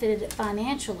benefited it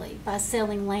financially by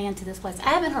selling land to this place. I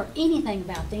haven't heard anything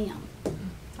about them.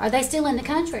 Are they still in the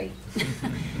country?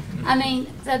 I mean,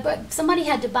 somebody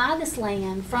had to buy this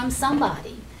land from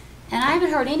somebody, and I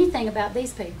haven't heard anything about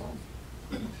these people.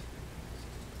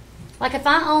 Like, if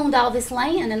I owned all this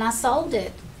land and I sold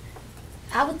it,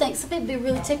 I would think some people would be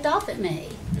really ticked off at me.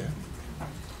 Yeah.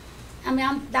 I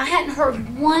mean, I hadn't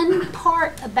heard one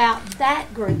part about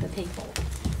that group of people.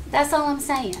 That's all I'm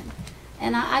saying.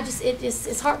 And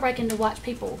it's heartbreaking to watch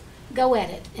people go at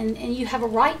it, and you have a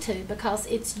right to, because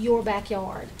it's your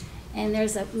backyard. And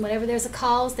whenever there's a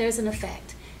cause, there's an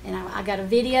effect. And I got a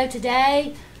video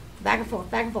today, back and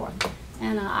forth.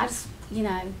 And I just,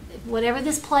 whatever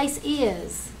this place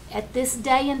is at this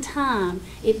day and time,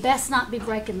 it best not be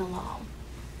breaking the law.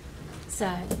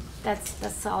 So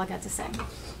that's all I got to say.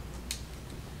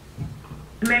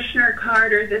 Commissioner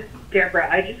Carter, this is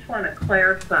Deborah. I just want to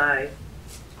clarify.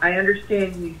 I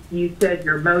understand you said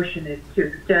your motion is to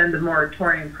extend the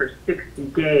moratorium for 60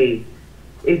 days.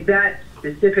 Is that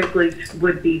specifically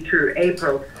would be through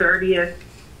April 30th,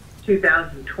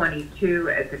 2022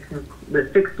 at the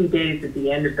 60 days at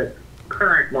the end of the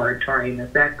current moratorium?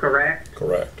 Is that correct?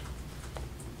 Correct.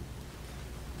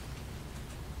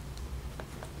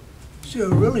 So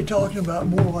we're really talking about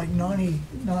more like 90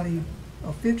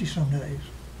 or 50 some days.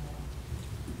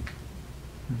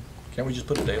 Can't we just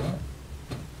put a date on it?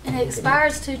 And it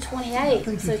expires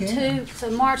 2/28,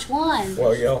 so March 1.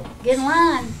 Well, yeah. Get in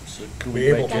line. So could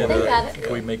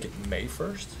we make it May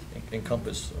 1st?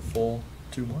 Encompass a full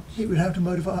 2 months? He would have to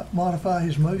modify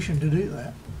his motion to do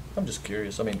that. I'm just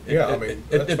curious. I mean,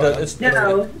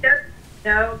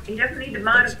 No, he doesn't need to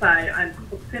modify it. I'm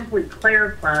simply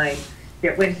clarifying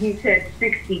that when he said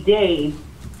 60 days,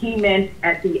 he meant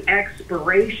at the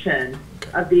expiration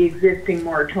of the existing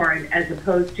moratorium as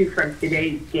opposed to from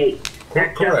today's date.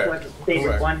 That just wasn't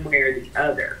stated one way or the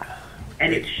other.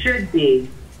 And it should be,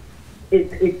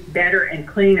 it's better and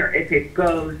cleaner if it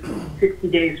goes 60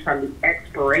 days from the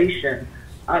expiration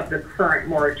of the current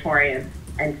moratorium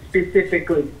and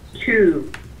specifically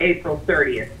to April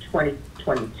 30th,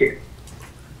 2022.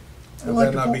 Would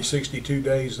that not be 62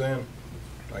 days then,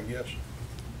 I guess?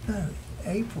 No,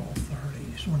 April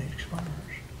 30 is when it expires.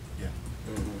 Yeah.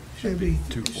 So it'd be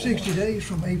 60 days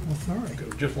from April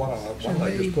 30. Just why don't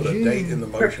I just put a date in the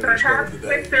motion instead Perhaps of the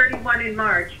with date? 31 in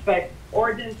March, but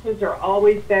ordinances are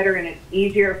always better and it's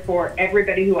easier for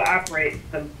everybody who operates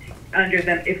them under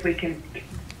them if we can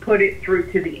put it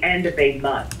through to the end of a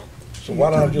month. So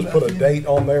why don't I just put a date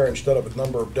on there instead of a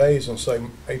number of days and say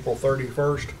April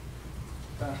 31st?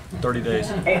 30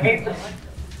 days. April,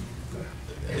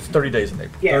 It's 30 days in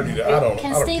April. yeah. 30 days. I don't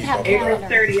Can keep Steve up have with April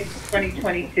that. 30th,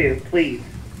 2022, please.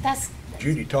 That's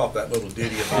Judy taught that little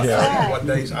ditty about Yeah. what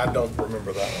days. I don't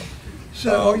remember that one.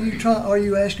 So are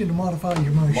you asking to modify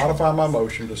your motion? Modify my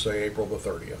motion to say April the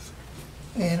 30th.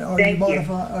 And Thank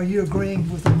you. are you agreeing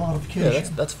with the modification? Yeah,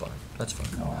 that's fine. That's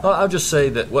fine. I'll just say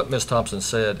that what Ms. Thompson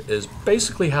said is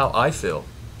basically how I feel,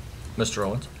 Mr.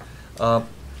 Owens.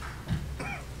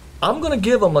 I'm going to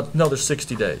give them another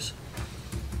 60 days.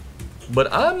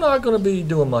 But I'm not going to be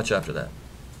doing much after that.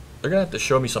 They're going to have to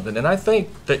show me something. And I think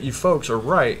that you folks are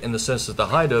right in the sense that the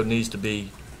HIDO needs to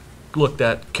be looked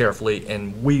at carefully,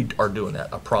 and we are doing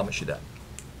that. I promise you that.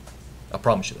 I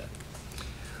promise you that.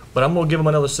 But I'm going to give them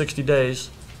another 60 days.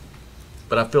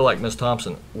 But I feel like, Ms.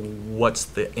 Thompson, what's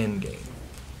the end game?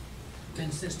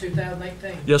 Been since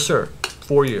 2018. Yes, sir.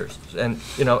 4 years. And,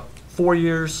 4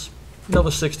 years, another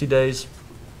 60 days.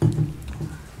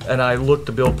 And I look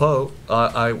to Bill Poe.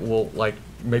 I will,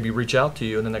 maybe reach out to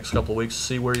you in the next couple of weeks to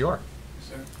see where you are. Yes,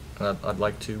 sir. And I'd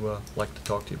like to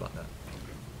talk to you about that.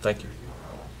 Thank you.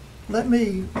 Let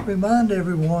me remind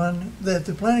everyone that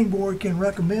the planning board can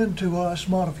recommend to us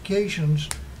modifications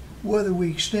whether we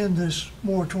extend this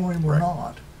moratorium or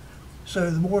not.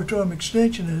 So the moratorium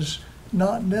extension is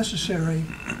not necessary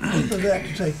for that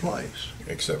to take place.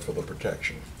 Except for the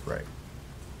protection. Right.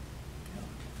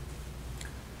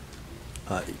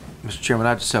 Mr. Chairman,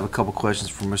 I just have a couple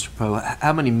questions for Mr. Poe.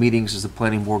 How many meetings is the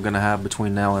planning board going to have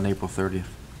between now and April 30th?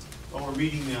 Well, we're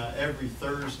meeting every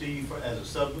Thursday as a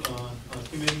subcommittee,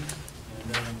 and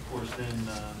then, of course,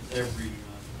 every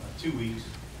 2 weeks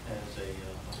as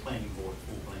a planning board,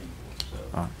 full planning board.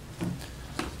 So,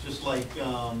 just like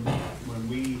when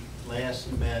we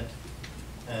last met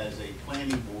as a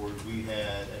planning board, we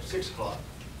had at 6 o'clock,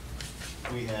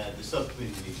 we had the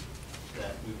subcommittee meeting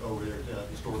that we over there at the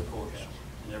historic courthouse,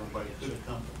 and everybody could have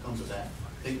come to that.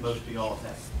 I think most of y'all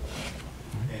have.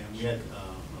 And we had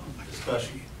a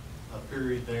discussion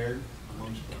period there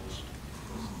amongst the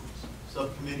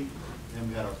subcommittee, and then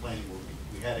we had our planning board meeting.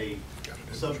 We had a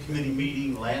subcommittee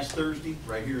meeting last Thursday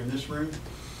right here in this room,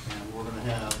 and we're going to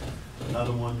have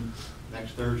another one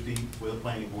next Thursday with a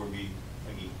planning board meeting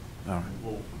again. All right.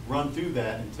 We'll run through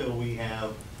that until we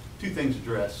have 2 things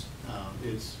addressed.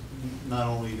 It's not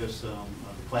only this the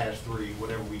class 3,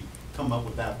 whatever we come up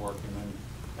with that work, and then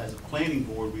as a planning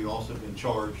board, we've also been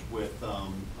charged with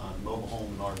mobile home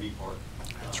and RV park.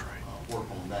 That's right. Work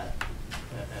on that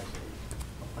as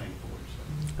a planning board.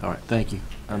 So. All right, thank you.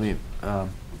 I mean,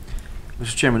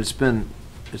 Mr. Chairman, it's been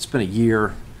a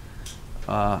year.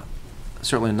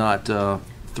 Certainly not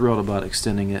thrilled about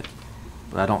extending it,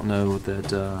 but I don't know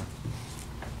that.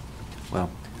 Well,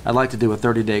 I'd like to do a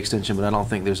 30-day extension, but I don't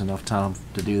think there's enough time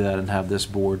to do that and have this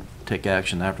board take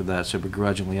action after that. So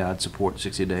begrudgingly, I'd support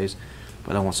 60 days,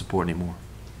 but I won't support anymore.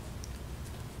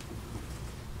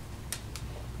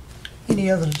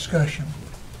 Any other discussion?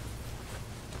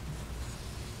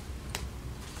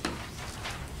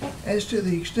 As to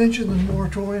the extension of the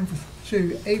moratorium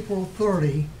to April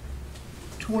 30,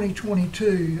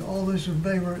 2022, all those in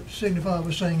favor signify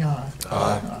by saying aye.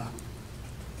 Aye.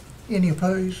 Any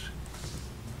opposed?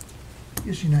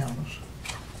 It's unanimous.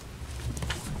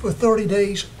 For 30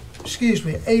 days, excuse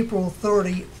me, April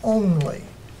 30 only.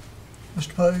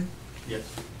 Mr. Poe? Yes.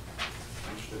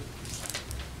 Understood.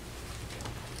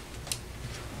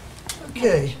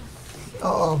 Okay.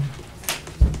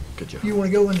 Good job. You want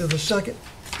to go into the second?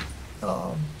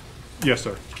 Yes,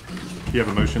 sir. You have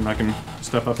a motion, I can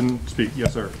step up and speak.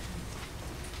 Yes, sir.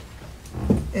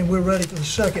 And we're ready for the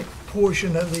second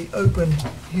portion of the open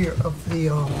here of the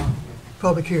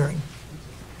public hearing.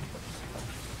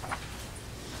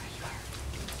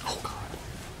 Oh, God.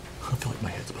 I feel like my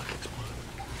head's about to explode.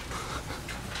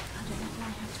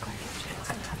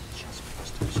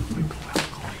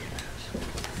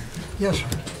 Yes, sir.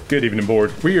 Good evening,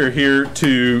 Board. We are here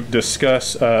to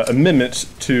discuss amendments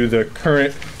to the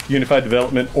current Unified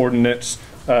Development Ordinance.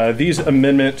 These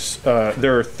amendments,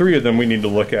 there are 3 of them we need to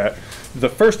look at. The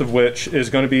first of which is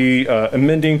going to be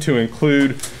amending to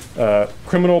include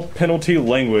criminal penalty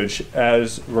language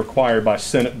as required by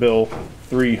Senate Bill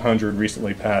 300,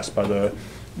 recently passed by the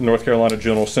North Carolina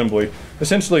General Assembly.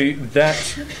 Essentially,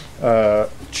 that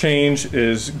change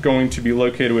is going to be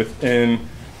located within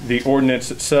the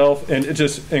ordinance itself, and it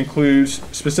just includes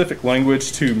specific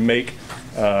language to make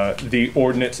the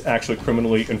ordinance actually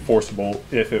criminally enforceable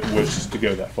if it wishes to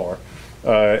go that far.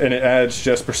 And it adds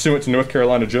just pursuant to North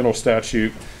Carolina General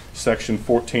Statute, Section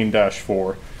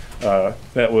 14-4.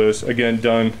 That was, again,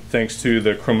 done thanks to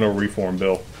the Criminal Reform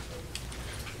Bill.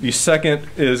 The second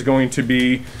is going to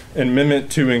be an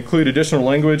amendment to include additional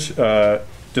language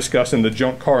discussing the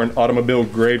junk car and automobile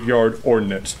graveyard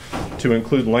ordinance to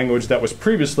include language that was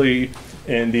previously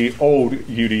in the old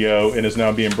UDO and is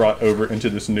now being brought over into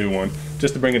this new one.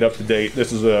 Just to bring it up to date,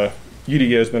 this is a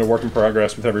UDO has been a work in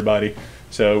progress with everybody,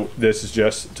 so this is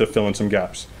just to fill in some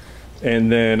gaps.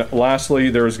 And then lastly,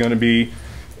 there is going to be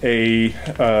a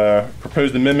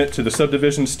proposed amendment to the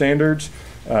subdivision standards.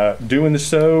 Doing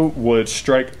so would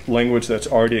strike language that's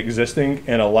already existing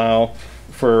and allow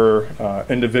for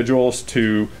individuals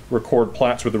to record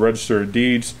plats with the Register of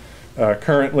Deeds.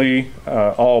 Currently,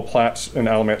 all plats in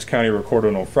Alamance County are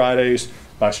recorded on Fridays.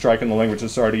 By striking the language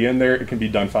that's already in there, it can be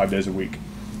done 5 days a week.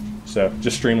 So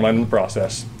just streamlining the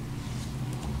process.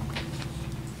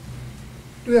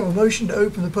 Do we have a motion to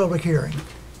open the public hearing?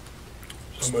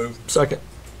 So move. Second.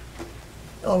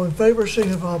 All in favor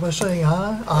signify by saying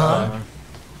aye. Aye.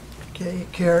 Okay,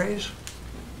 it carries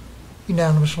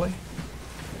unanimously.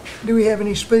 Do we have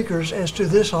any speakers as to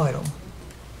this item?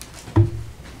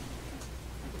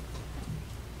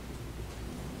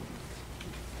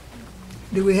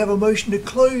 Do we have a motion to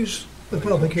close the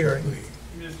public hearing?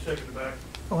 Just check in the back.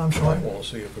 Oh, I'm I sorry. want to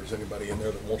see if there's anybody in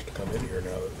there that wants to come in here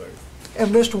now that they.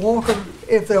 And Mr. Walker,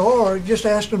 if there are, just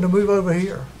ask them to move over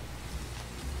here.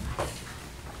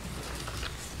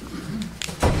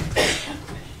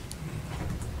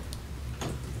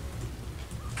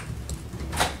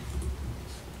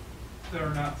 There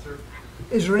are not, sir.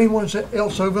 Is there anyone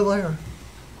else over there?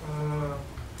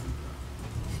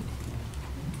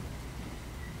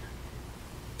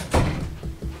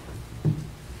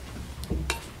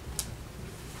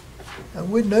 I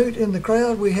would note in the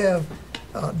crowd, we have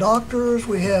doctors,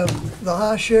 we have the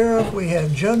high sheriff, we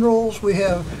have generals, we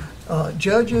have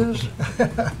judges.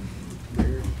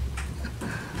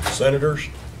 Senators?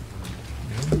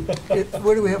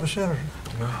 Where do we have a senator?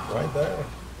 Right there.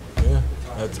 Yeah.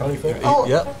 That's Tony Fair. Oh,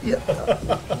 Yep. yeah.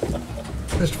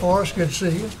 Mr. Forrest, good to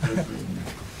see you. I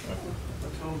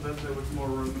told them there was more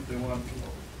room if they wanted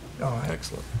to. All right.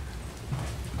 Excellent.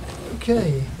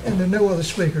 Okay, and there are no other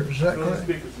speakers, is that No other correct?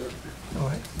 speakers, sir. All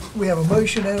right. We have a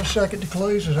motion and a second to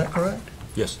close, is that correct?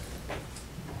 Yes.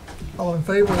 All in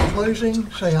favor of closing,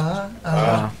 say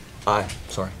aye. Aye.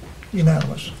 Sorry.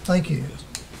 Unanimous. Thank you.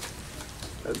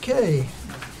 Okay.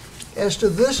 As to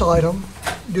this item,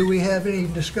 do we have any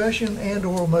discussion and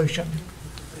or motion?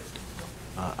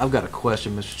 I've got a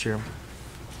question, Mr. Chairman.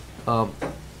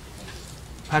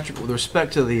 Patrick, with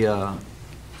respect to the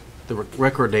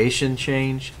recordation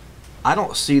change, I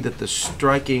don't see that the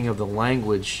striking of the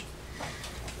language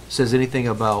says anything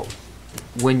about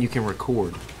when you can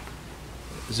record.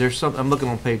 Is there some, I'm looking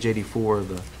on page 84 of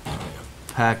the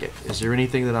packet. Is there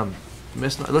anything that I'm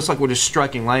missing? It looks like we're just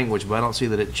striking language, but I don't see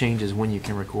that it changes when you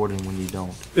can record and when you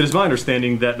don't. It is my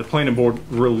understanding that the planning board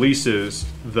releases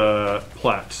the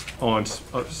plats on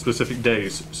specific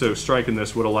days. So striking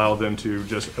this would allow them to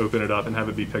just open it up and have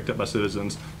it be picked up by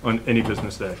citizens on any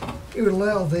business day. It would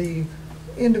allow the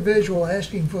individual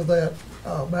asking for that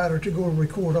matter to go and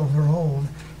record on their own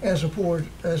as opposed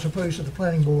to the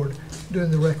planning board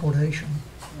doing the recordation.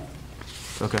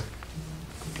 Okay.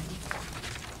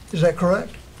 Is that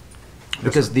correct?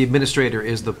 Because the administrator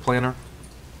is the planner?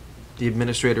 The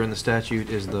administrator in the statute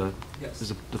is the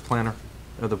planner,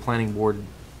 or the planning board?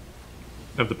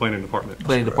 Of the planning department.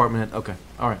 Planning department, okay,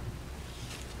 all right.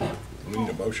 We need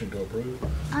a motion to approve.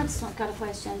 I just got a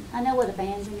question. I know what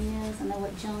abandon is, I know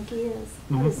what junk is.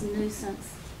 What is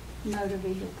nuisance motor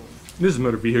vehicles? This is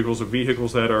motor vehicles or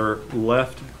vehicles that are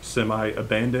left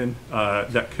semi-abandoned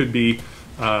that could be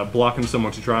blocking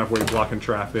someone's driveway, blocking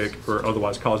traffic, or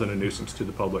otherwise causing a nuisance to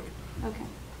the public. Okay.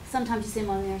 Sometimes you see them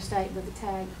on the interstate with a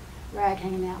tag rag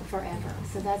hanging out forever,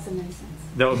 so that's a nuisance.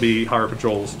 That would be Highway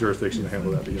Patrol's jurisdiction to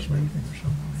handle that, yes, ma'am.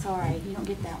 Sorry, you don't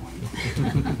get that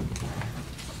one.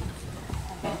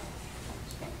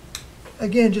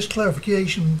 Again, just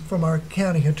clarification from our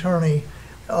county attorney.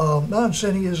 My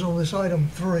understanding is on this item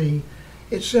 3,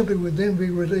 it simply would then be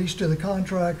released to the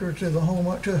contractor, to the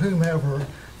home, to whomever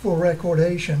for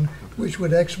recordation, which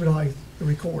would expedite the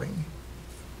recording.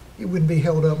 It wouldn't be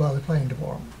held up by the planning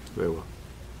department. Very well.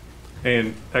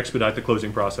 And expedite the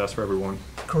closing process for everyone.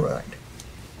 Correct.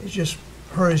 It just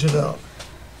hurries it up.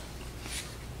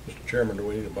 Mr. Chairman, do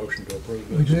we need a motion to approve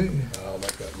this? We do. I'll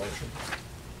make that motion.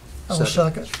 I'll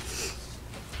second.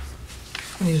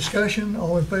 Any discussion?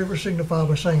 All in favor signify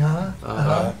by saying aye.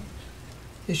 Aye.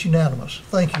 It's unanimous.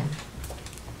 Thank you.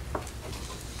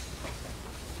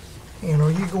 And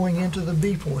are you going into the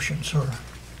B portion, sir?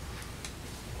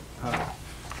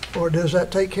 Or does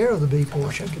that take care of the B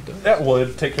portion? That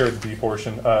would take care of the B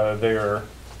portion. They are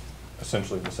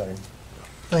essentially the same.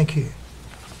 Thank you.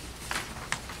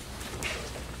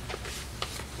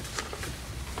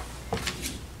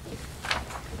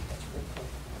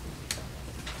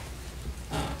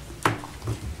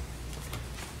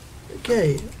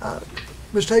 Okay,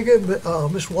 Ms. Hagan,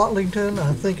 Ms. Watlington,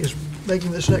 I think, is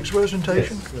making this next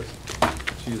presentation. Yes.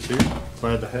 She is here.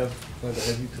 Glad to have you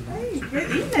today. Hey,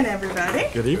 good evening, everybody.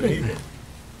 Good evening.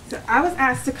 So I was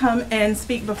asked to come and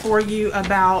speak before you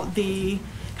about the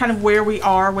kind of where we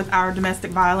are with our domestic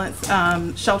violence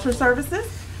shelter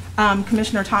services.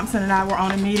 Commissioner Thompson and I were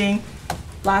on a meeting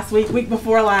last week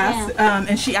before last,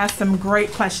 and she asked some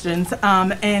great questions,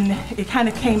 and it kind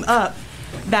of came up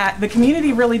that the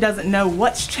community really doesn't know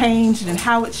what's changed and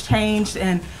how it's changed,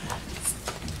 and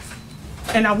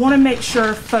I want to make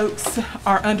sure folks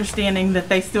are understanding that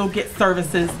they still get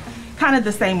services kind of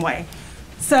the same way.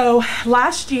 So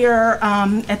last year,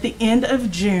 at the end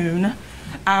of June,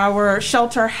 our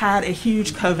shelter had a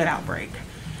huge COVID outbreak,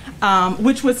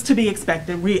 which was to be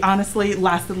expected. We honestly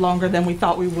lasted longer than we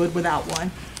thought we would without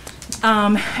one.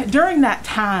 During that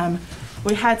time,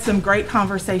 we had some great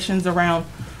conversations around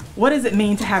what does it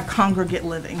mean to have congregate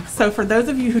living. So for those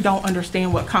of you who don't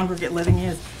understand what congregate living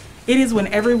is, it is when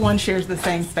everyone shares the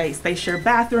same space. They share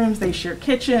bathrooms, they share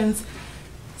kitchens,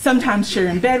 sometimes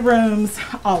sharing bedrooms,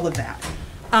 all of that.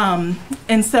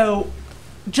 And so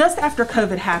just after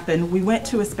COVID happened, we went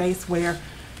to a space where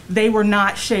they were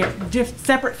not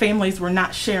separate families were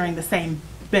not sharing the same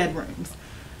bedrooms,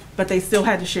 but they still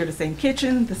had to share the same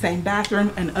kitchen, the same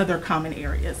bathroom, and other common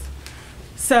areas.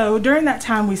 So during that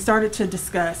time, we started to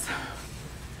discuss,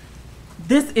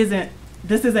 this isn't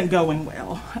going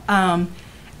well.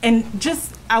 And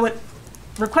just, I would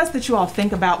request that you all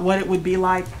think about what it would be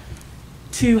like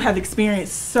to have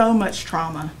experienced so much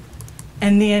trauma.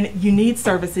 And then you need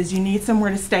services, you need somewhere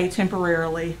to stay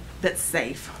temporarily that's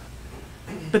safe.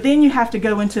 But then you have to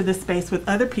go into this space with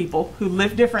other people who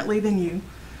live differently than you,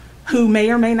 who may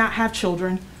or may not have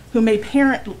children, who may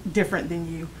parent different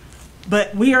than you.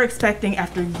 But we are expecting,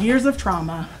 after years of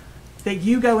trauma, that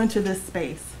you go into this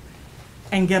space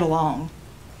and get along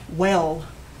well.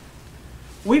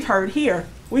 We've heard here,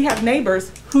 we have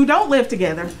neighbors who don't live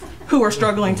together who are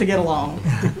struggling to get along.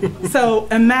 So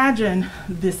imagine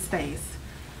this space.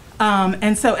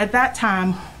 And so at that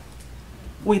time,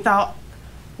 we thought,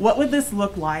 what would this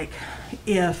look like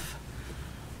if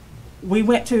we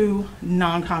went to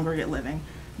non-congregate living?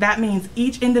 That means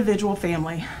each individual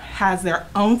family has their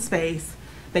own space.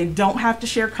 They don't have to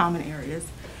share common areas.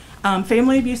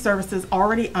 Family Abuse Services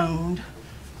already owned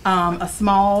a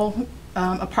small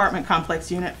apartment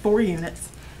complex unit, 4 units.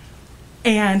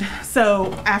 And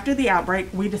so after the outbreak,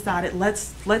 we decided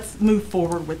let's move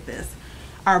forward with this.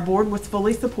 Our board was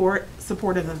fully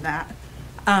supportive of that.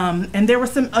 And there were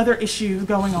some other issues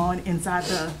going on inside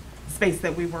the space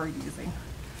that we were using.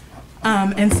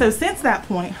 And so since that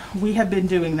point, we have been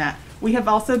doing that. We have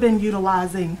also been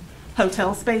utilizing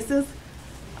hotel spaces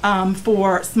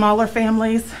for smaller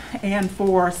families and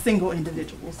for single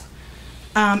individuals.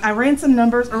 I ran some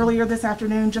numbers earlier this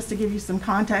afternoon just to give you some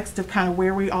context of kind of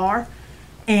where we are.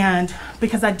 And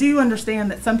because I do understand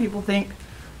that some people think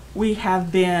we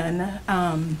have been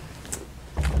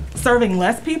serving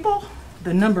less people,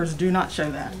 the numbers do not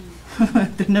show that.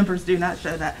 The numbers do not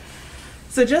show that.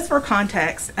 So just for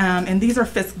context, and these are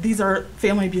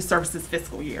Family Abuse Services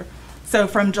fiscal year. So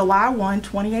from July 1,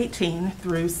 2018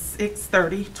 through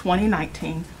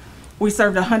 6/30/2019, we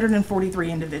served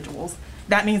 143 individuals.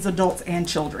 That means adults and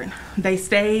children. They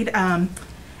stayed an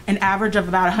average of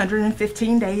about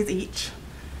 115 days each.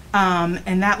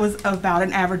 And that was about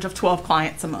an average of 12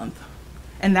 clients a month.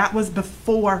 And that was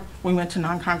before we went to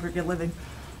non-congregate living,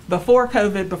 before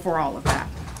COVID, before all of that.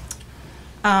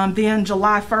 Then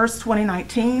July 1st,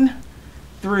 2019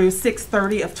 through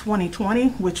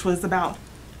 6/30/2020, which was about,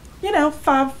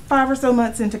 five or so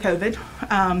months into COVID,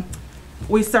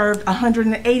 we served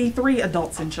 183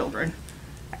 adults and children,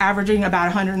 averaging about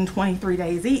 123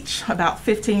 days each, about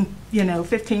 15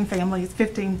 families,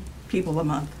 15 people a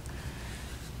month.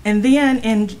 And then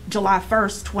in July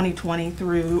 1st, 2020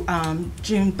 through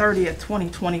June 30th,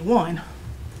 2021,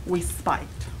 we spiked.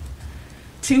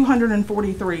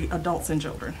 243 adults and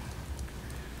children,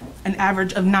 an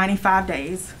average of 95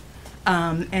 days,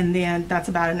 and then that's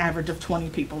about an average of 20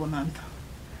 people a month.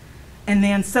 And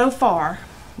then so far,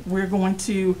 we're going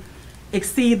to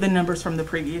exceed the numbers from the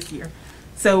previous year.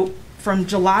 So from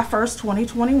July 1st,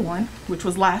 2021, which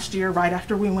was last year, right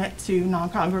after we went to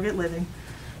non-congregate living,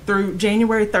 through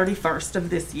January 31st of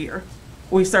this year,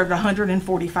 we served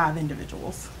 145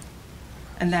 individuals.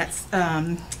 And that's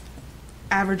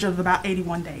average of about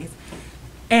 81 days.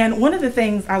 And one of the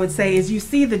things I would say is you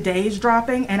see the days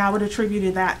dropping, and I would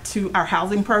attribute that to our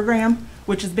housing program,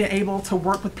 which has been able to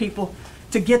work with people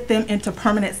to get them into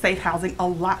permanent safe housing a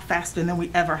lot faster than we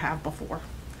ever have before.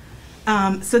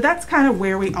 So that's kind of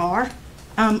where we are.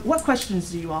 What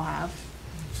questions do you all have?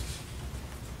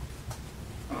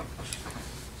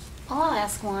 I'll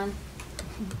ask one.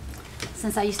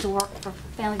 Since I used to work for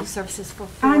Family Abuse Services for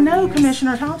 4 years. I know,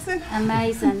 Commissioner Thompson.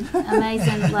 Amazing,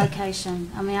 amazing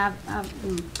location. I mean,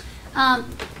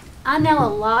 I know a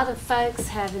lot of folks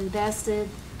have invested.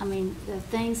 I mean, the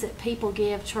things that people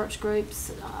give, church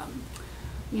groups,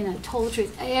 toiletries,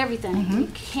 everything. You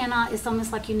cannot. It's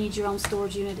almost like you need your own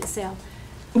storage unit itself.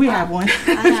 We have one.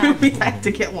 I know. We have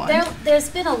to get one. There's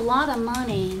been a lot of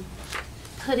money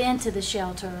put into the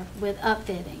shelter with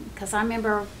upfitting, because I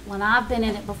remember when I've been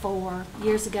in it before,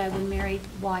 years ago when Mary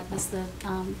White was the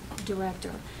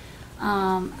director,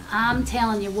 I'm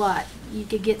telling you what, you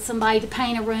could get somebody to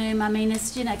paint a room. I mean,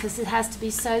 it's, you know, because it has to be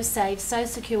so safe, so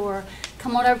secure.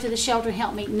 Come on over to the shelter and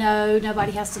help me. No,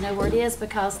 nobody has to know where it is,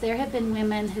 because there have been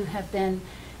women who have been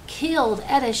killed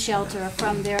at a shelter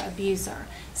from their abuser.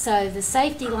 So the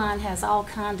safety line has all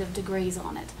kind of degrees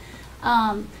on it.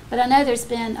 But I know there's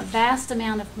been a vast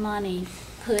amount of money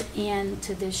put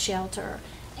into this shelter,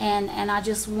 and I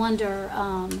just wonder,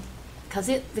 because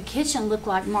the kitchen looked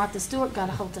like Martha Stewart got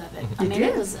a hold of it. I mean,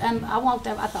 it was. I walked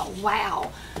up, I thought,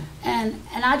 wow, and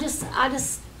I just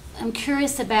am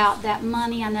curious about that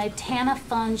money. I know TANF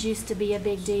funds used to be a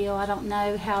big deal. I don't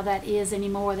know how that is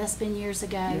anymore. That's been years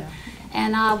ago. Yeah.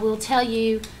 And I will tell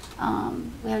you,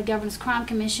 we had a Governor's Crime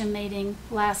Commission meeting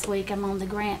last week. I'm on the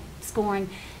grant scoring,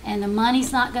 and the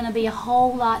money's not going to be a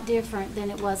whole lot different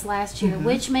than it was last year,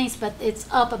 which means, but it's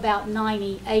up about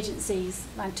 90 agencies,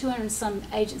 like 200 and some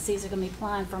agencies are going to be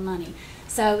applying for money.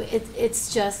 So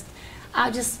it's just, I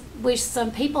just wish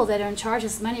some people that are in charge of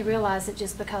this money realize that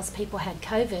just because people had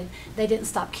COVID, they didn't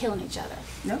stop killing each other.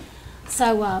 No.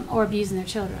 So, or abusing their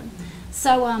children.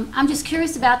 So I'm just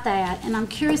curious about that, and I'm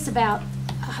curious about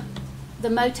the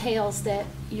motels that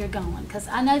you're going, because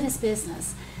I know this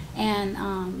business, and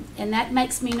that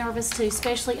makes me nervous too,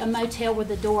 especially a motel where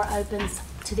the door opens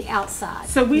to the outside.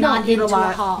 So we not don't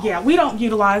utilize. Into a hall. Yeah, we don't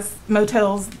utilize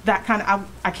motels. That kind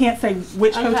of. I can't say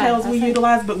which hotels we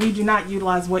utilize, but we do not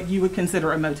utilize what you would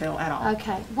consider a motel at all.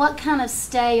 Okay. What kind of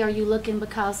stay are you looking?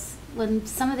 Because when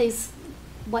some of these,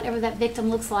 whatever that victim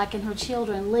looks like, and her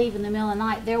children leave in the middle of the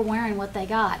night, they're wearing what they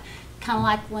got. Kind of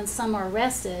like when some are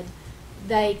arrested,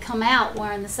 they come out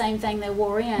wearing the same thing they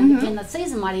wore in, and the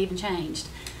season might have even changed.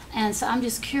 And so I'm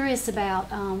just curious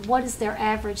about what is their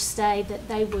average stay that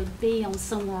they would be on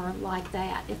somewhere like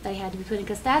that if they had to be put in,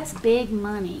 because that's big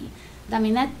money. I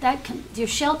mean, your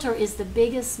shelter is the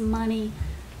biggest money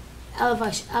of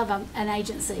an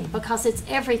agency, because it's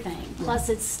everything, plus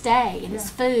it's stay, and it's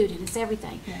food, and it's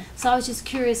everything. So I was just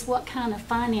curious, what kind of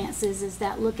finances is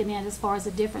that looking at as far as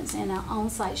the difference in an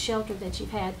on-site shelter that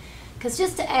you've had? Because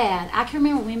just to add, I can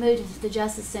remember when we moved into the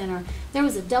Justice Center, there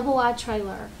was a double-wide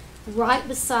trailer right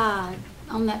beside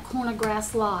on that corner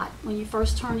grass lot when you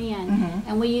first turn in,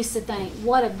 and we used to think,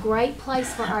 what a great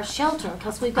place for our shelter,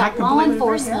 because we've got law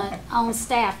enforcement on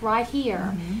staff right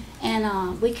here,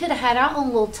 and we could have had our own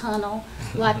little tunnel.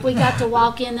 Like we got to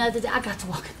walk in the other day. I got to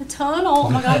walk in the tunnel. Oh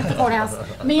my God, at the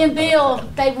courthouse. Me and Bill,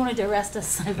 they wanted to arrest us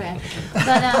so bad.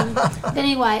 But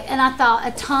anyway, and I thought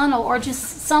a tunnel or just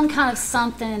some kind of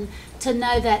something to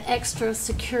know that extra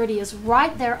security is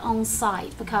right there on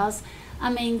site, because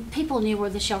I mean, people knew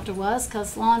where the shelter was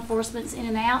because law enforcement's in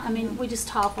and out. I mean, we just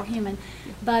talk, we're human.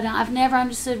 But I've never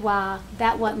understood why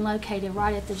that wasn't located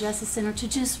right at the Justice Center, to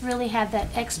just really have that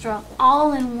extra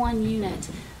all-in-one unit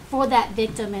for that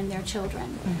victim and their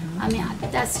children. I mean,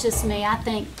 that's just me. I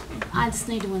think I just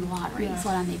need to win the lottery. That's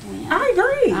what I need to win. I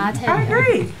agree. I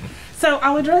agree. So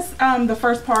I'll address the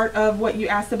first part of what you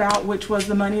asked about, which was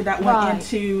the money that went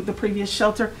into the previous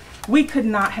shelter. We could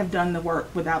not have done the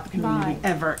work without the community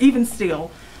ever, even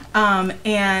still.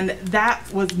 And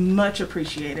that was much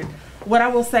appreciated. What I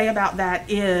will say about that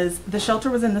is the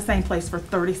shelter was in the same place for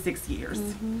 36 years.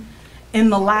 In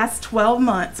the last 12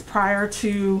 months prior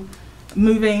to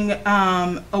moving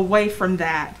away from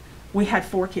that, we had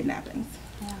 4 kidnappings.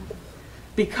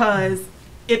 Because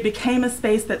it became a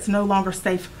space that's no longer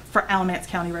safe for Alamance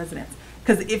County residents.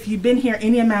 Because if you've been here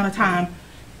any amount of time,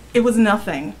 it was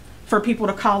nothing for people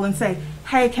to call and say,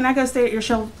 hey, can I go stay at your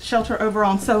shelter over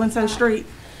on so-and-so street?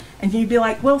 And you'd be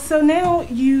like, well, so now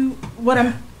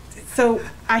so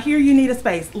I hear you need a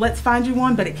space. Let's find you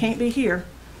one, but it can't be here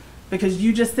because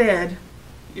you just said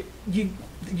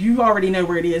you already know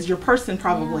where it is. Your person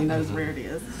probably knows where it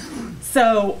is.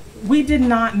 So we did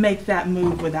not make that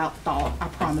move without thought, I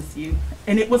promise you.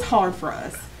 And it was hard for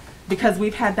us because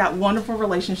we've had that wonderful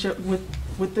relationship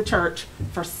with the church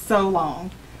for so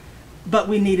long. But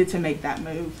we needed to make that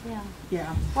move.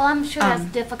 Yeah. Well, I'm sure that's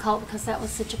difficult because that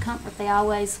was such a comfort. They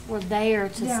always were there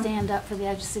to stand up for the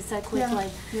agency so quickly.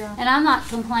 And I'm not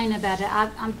complaining about it.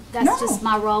 That's just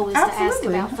my role is to ask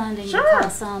about funding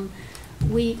because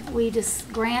we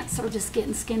just grants are just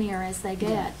getting skinnier as they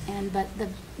get, but the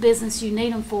business you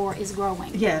need them for is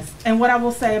growing. Yes. And what I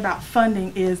will say about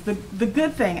funding is the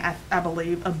good thing I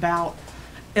believe about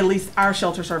at least our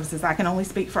shelter services. I can only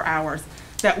speak for ours.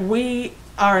 That we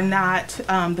are not,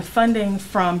 the funding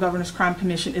from Governor's Crime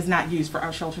Commission is not used for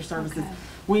our shelter services.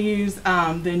 We use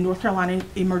the North Carolina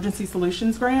Emergency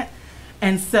Solutions Grant,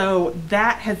 and so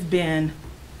that has been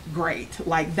great.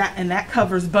 Like that, and that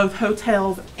covers both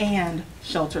hotels and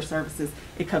shelter services.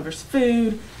 It covers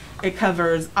food, It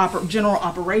covers general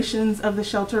operations of the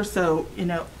shelter, so, you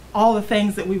know, all the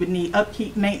things that we would need,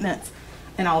 upkeep, maintenance,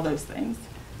 and all those things.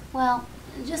 Well,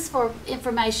 just for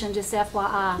information, just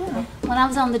FYI, when I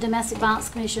was on the Domestic Violence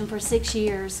Commission for 6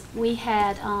 years, we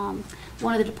had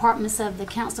one of the departments of the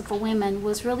Council for Women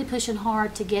was really pushing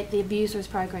hard to get the abusers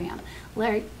program.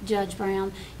 Larry, Judge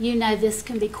Brown, you know this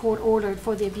can be court ordered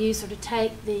for the abuser to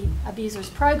take the abusers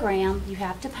program. You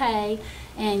have to pay,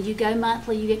 and you go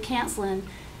monthly, you get counseling.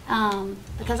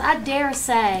 Because I dare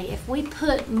say, if we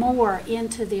put more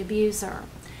into the abuser,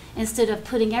 instead of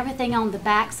putting everything on the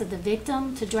backs of the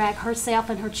victim to drag herself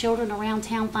and her children around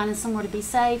town finding somewhere to be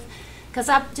safe. Because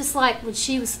I just like when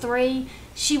she was 3,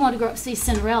 she wanted to grow up to see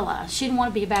Cinderella. She didn't want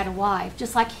to be a battered wife.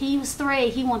 Just like he was 3,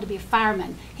 he wanted to be a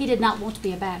fireman. He did not want to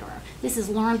be a batterer. This is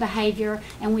learned behavior,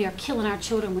 and we are killing our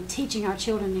children. We're teaching our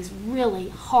children these really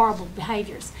horrible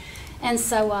behaviors. And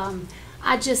so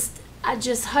I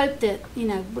just hope that, you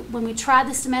know, when we try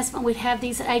this domestic, we'd have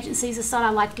these agencies aside.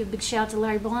 I'd like to give a big shout out to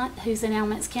Larry Blunt, who's in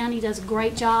Alamance County. He does a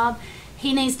great job.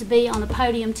 He needs to be on the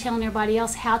podium telling everybody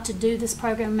else how to do this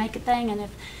program and make a thing.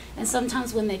 And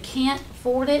sometimes when they can't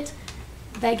afford it,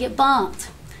 they get bumped.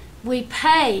 We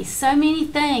pay so many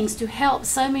things to help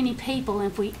so many people,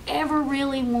 and if we ever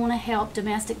really want to help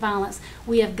domestic violence,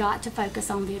 we have got to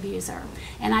focus on the abuser.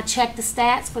 And I checked the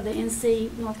stats for the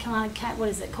NC North Carolina,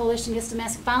 Coalition Against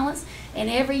Domestic Violence, and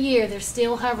every year they're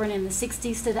still hovering in the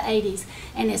 60s to the 80s,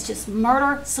 and it's just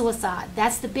murder, suicide.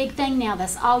 That's the big thing now.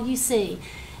 That's all you see.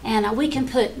 And we can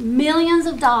put millions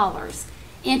of dollars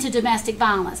into domestic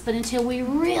violence, but until we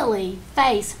really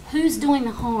face who's doing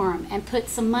the harm and put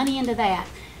some money into that,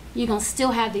 you're going to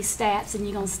still have these stats, and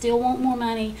you're going to still want more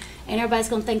money, and everybody's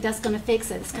going to think that's going to fix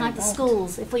it. It's kind of like the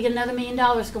schools. If we get another $1 million,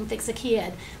 it's going to fix a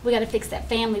kid. We got to fix that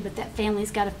family, but that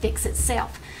family's got to fix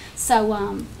itself.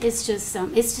 So it's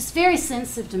just very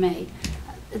sensitive to me.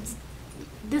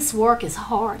 This work is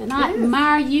hard, and I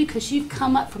admire you because you've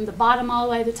come up from the bottom all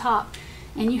the way to the top,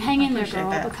 and you hang in there,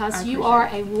 girl, because you are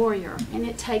a warrior, and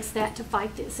it takes that to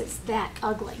fight this. It's that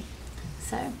ugly.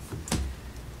 So.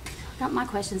 Got my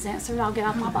questions answered. I'll get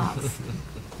out of my box.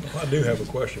 I do have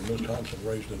a question. Ms. Thompson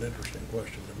raised an interesting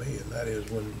question to me, and that is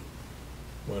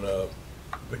when a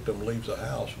victim leaves a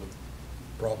house with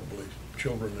probably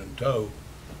children in tow,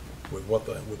 with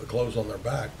the clothes on their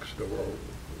backs,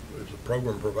 is the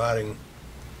program providing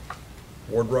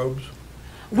wardrobes?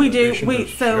 We do.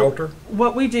 Shelter?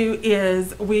 What we do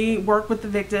is we work with the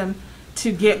victim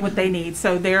to get what they need.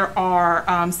 So there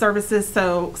are services.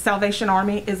 So Salvation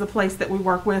Army is a place that we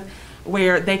work with,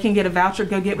 where they can get a voucher,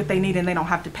 go get what they need, and they don't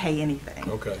have to pay anything.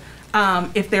 Okay.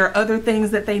 If there are other things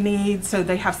that they need, so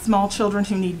they have small children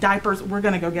who need diapers, we're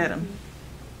going to go get them.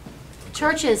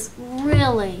 Churches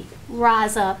really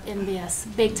rise up in this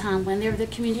big time. Whenever the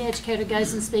community educator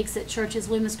goes and speaks at churches,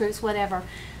 women's groups, whatever,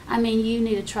 I mean, you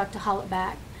need a truck to haul it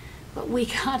back. But we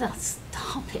got to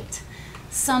stop it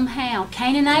somehow.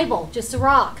 Cain and Abel, just a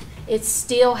rock. It's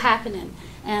still happening.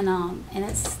 And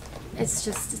it's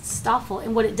awful.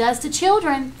 And what it does to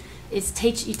children is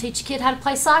you teach a kid how to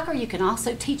play soccer. You can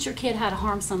also teach your kid how to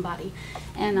harm somebody.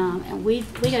 And we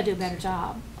got to do a better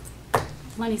job.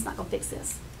 Money's not going to fix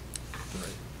this.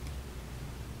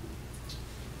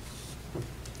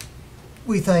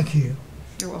 We thank you.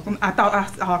 You're welcome. I thought I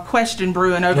saw a question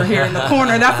brewing over here in the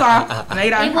corner. That's why I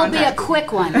made eye contact. It will be a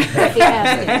quick one if you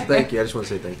have to. Thank you. I just want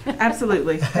to say thank you.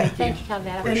 Absolutely. Thank you. Thank you,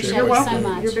 Calvin. I appreciate You're it welcome. so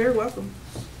much. You're very welcome.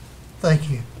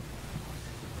 Thank you.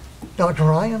 Dr.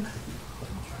 Ryan?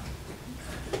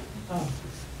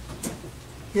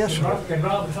 Yes, sir. Can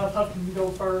Robin Huffman go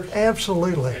first?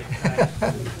 Absolutely.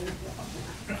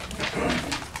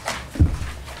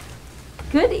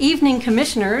 Good evening,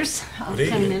 Commissioners. Good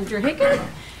evening. Manager Hicken,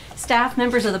 staff,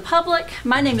 members of the public.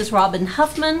 My name is Robin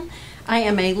Huffman. I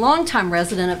am a longtime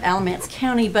resident of Alamance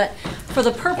County, but for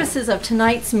the purposes of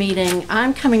tonight's meeting,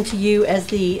 I'm coming to you as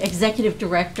the Executive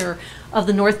Director of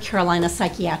the North Carolina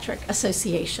Psychiatric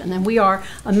Association, and we are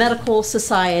a medical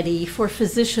society for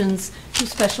physicians who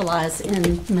specialize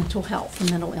in mental health and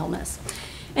mental illness.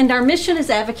 And our mission is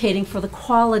advocating for the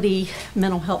quality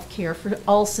mental health care for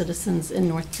all citizens in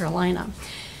North Carolina.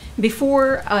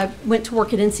 Before I went to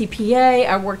work at NCPA,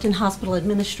 I worked in hospital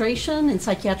administration in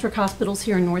psychiatric hospitals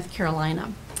here in North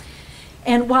Carolina.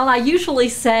 And while I usually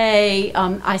say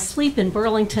I sleep in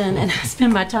Burlington and I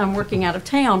spend my time working out of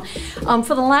town,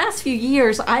 for the last few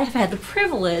years I have had the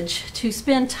privilege to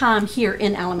spend time here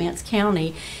in Alamance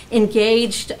County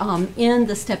engaged in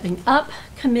the Stepping Up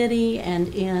Committee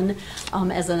and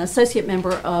as an associate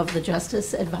member of the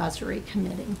Justice Advisory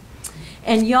Committee.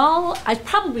 And y'all, I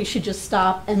probably should just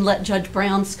stop and let Judge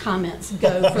Brown's comments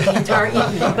go for the entire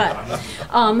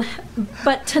evening.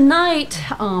 But tonight,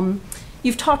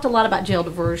 you've talked a lot about jail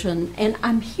diversion, and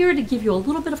I'm here to give you a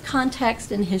little bit of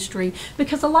context and history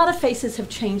because a lot of faces have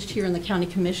changed here in the County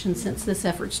Commission since this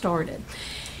effort started.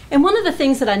 And one of the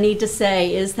things that I need to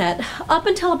say is that up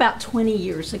until about 20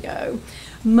 years ago,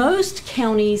 most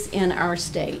counties in our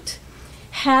state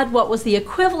had what was the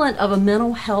equivalent of a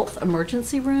mental health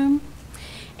emergency room,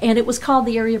 and it was called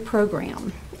the area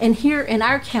program. And here in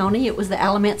our county, it was the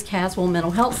Alamance Caswell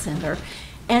Mental Health Center,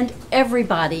 and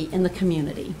everybody in the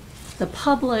community, the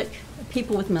public,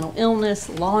 people with mental illness,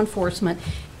 law enforcement,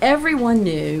 everyone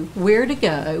knew where to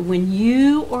go when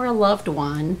you or a loved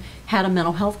one had a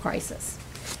mental health crisis.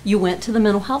 You went to the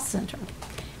mental health center,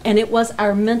 and it was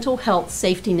our mental health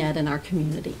safety net in our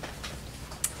community.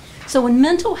 So when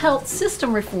mental health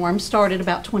system reform started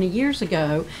about 20 years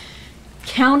ago,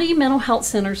 county mental health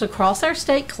centers across our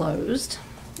state closed,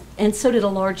 and so did a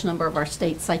large number of our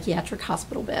state psychiatric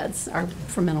hospital beds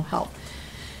for mental health.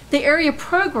 The area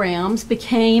programs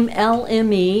became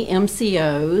LME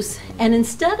MCOs, and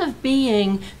instead of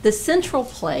being the central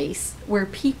place where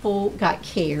people got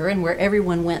care and where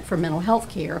everyone went for mental health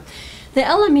care, the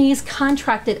LMEs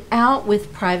contracted out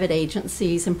with private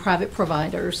agencies and private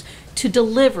providers to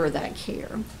deliver that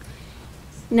care.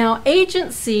 Now,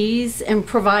 agencies and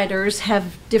providers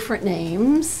have different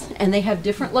names, and they have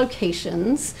different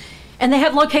locations, and they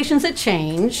have locations that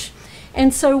change.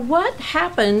 And so what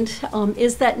happened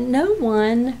is that no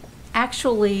one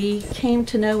actually came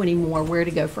to know anymore where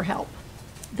to go for help.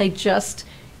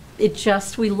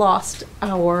 We lost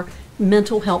our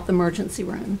mental health emergency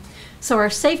room. So our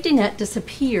safety net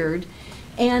disappeared,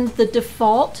 and the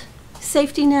default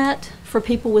safety net for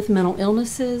people with mental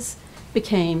illnesses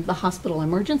became the hospital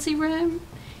emergency room,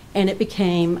 and it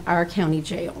became our county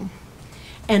jail.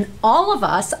 And all of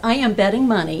us, I am betting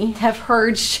money, have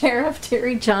heard Sheriff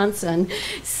Terry Johnson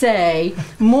say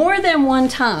more than one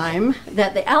time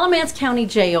that the Alamance County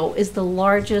Jail is the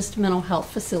largest mental health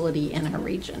facility in our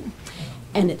region.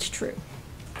 And it's true.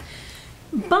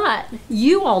 But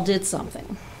you all did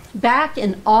something. Back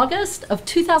in August of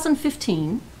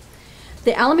 2015,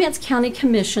 the Alamance County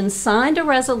Commission signed a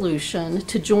resolution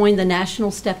to join the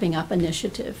National Stepping Up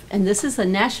Initiative. And this is a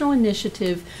national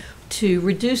initiative to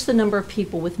reduce the number of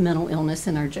people with mental illness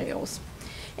in our jails.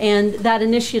 And that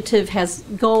initiative has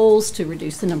goals to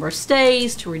reduce the number of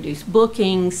stays, to reduce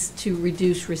bookings, to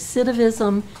reduce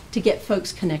recidivism, to get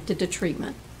folks connected to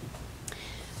treatment.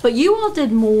 But you all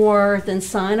did more than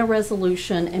sign a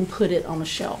resolution and put it on a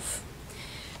shelf.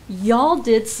 Y'all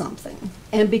did something.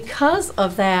 And because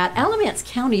of that, Alamance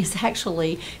County is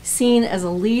actually seen as a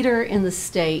leader in the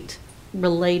state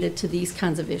related to these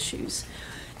kinds of issues.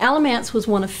 Alamance was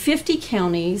one of 50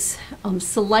 counties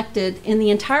selected in the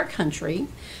entire country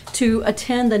to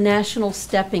attend the National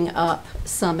Stepping Up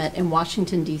Summit in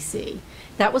Washington, D.C.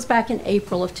 That was back in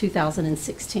April of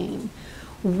 2016.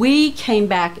 We came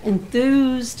back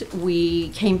enthused. We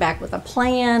came back with a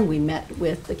plan. We met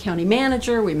with the county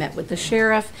manager. We met with the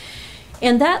sheriff.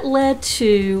 And that led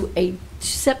to a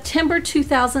September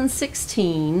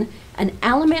 2016, an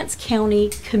Alamance County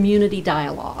community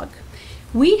dialogue.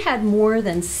 We had more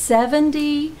than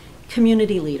 70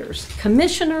 community leaders,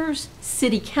 commissioners,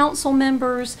 city council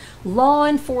members, law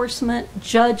enforcement,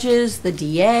 judges, the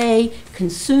DA,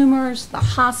 consumers, the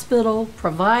hospital,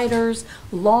 providers,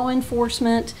 law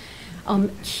enforcement.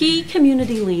 Key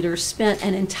community leaders spent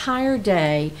an entire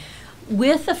day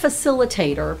with a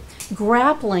facilitator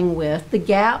grappling with the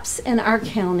gaps in our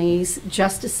county's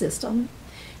justice system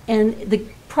and the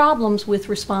problems with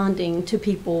responding to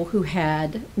people who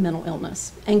had mental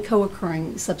illness and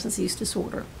co-occurring substance use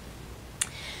disorder.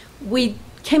 We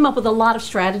came up with a lot of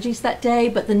strategies that day,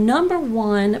 but the number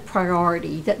one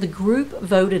priority that the group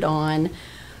voted on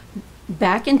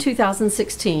back in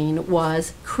 2016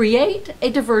 was create a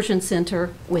diversion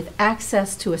center with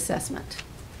access to assessment.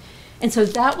 And so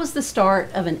that was the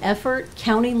start of an effort.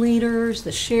 County leaders,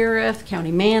 the sheriff,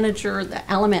 county manager, the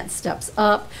Alamance Steps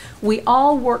Up, we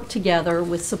all worked together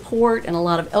with support and a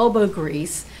lot of elbow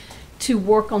grease to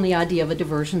work on the idea of a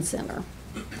diversion center.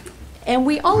 And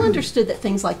we all understood that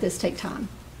things like this take time.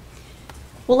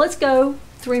 Well, let's go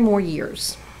 3 more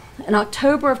years. In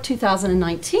October of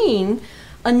 2019,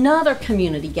 another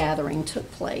community gathering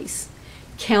took place.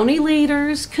 County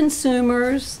leaders,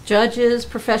 consumers, judges,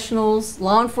 professionals,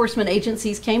 law enforcement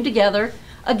agencies came together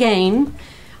again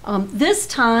This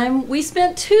time, we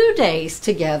spent 2 days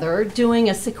together doing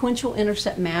a sequential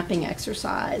intercept mapping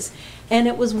exercise. And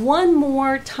it was one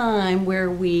more time where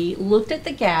we looked at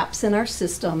the gaps in our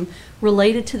system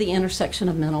related to the intersection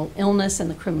of mental illness and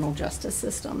the criminal justice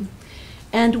system.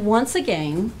 And once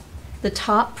again, the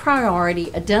top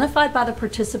priority identified by the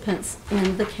participants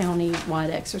in the county-wide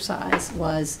exercise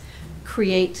was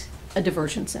create a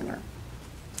diversion center.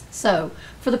 So,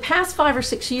 for the past 5 or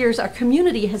 6 years, our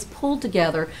community has pulled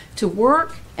together to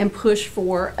work and push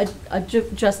for a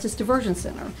justice diversion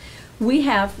center. We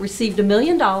have received $1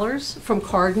 million from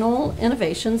Cardinal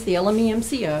Innovations, the LME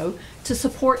MCO, to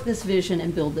support this vision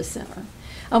and build this center.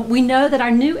 We know that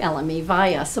our new LME,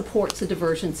 VIA, supports a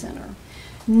diversion center.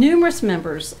 Numerous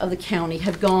members of the county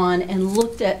have gone and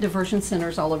looked at diversion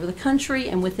centers all over the country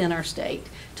and within our state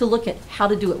to look at how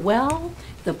to do it well,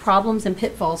 the problems and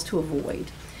pitfalls to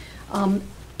avoid.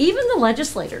 Even the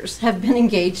legislators have been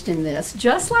engaged in this.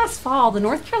 Just last fall, the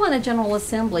North Carolina General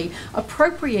Assembly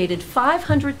appropriated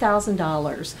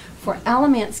 $500,000 for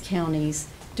Alamance County's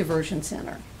diversion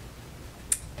center.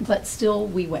 But still,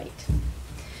 we wait.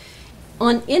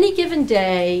 On any given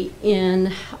day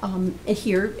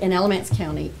here in Alamance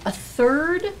County, a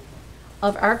third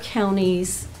of our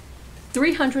county's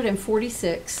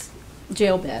 346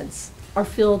 jail beds are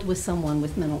filled with someone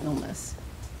with mental illness.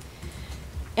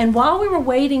 And while we were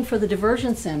waiting for the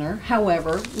diversion center,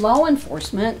 however, law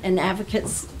enforcement and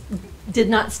advocates did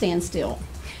not stand still.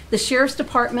 The Sheriff's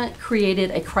Department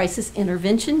created a crisis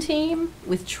intervention team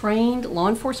with trained law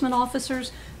enforcement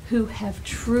officers who have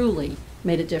truly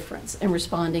made a difference in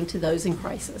responding to those in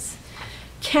crisis.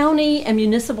 County and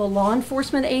municipal law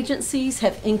enforcement agencies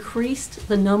have increased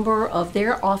the number of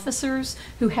their officers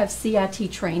who have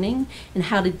CIT training in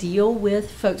how to deal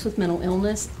with folks with mental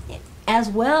illness, as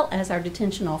well as our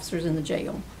detention officers in the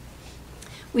jail.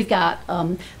 We've got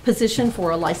position for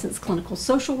a licensed clinical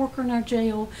social worker in our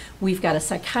jail. We've got a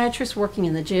psychiatrist working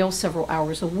in the jail several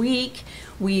hours a week.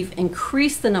 We've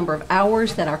increased the number of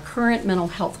hours that our current mental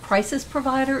health crisis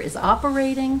provider is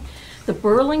operating. The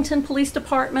Burlington Police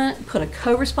Department put a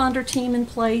co-responder team in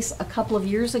place a couple of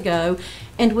years ago,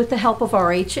 and with the help of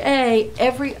RHA,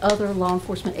 every other law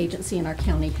enforcement agency in our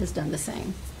county has done the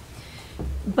same.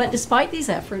 But despite these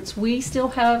efforts, we still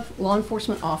have law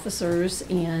enforcement officers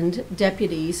and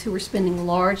deputies who are spending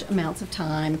large amounts of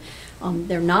time.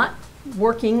 They're not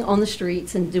working on the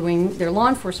streets and doing their law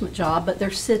enforcement job, but they're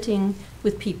sitting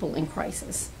with people in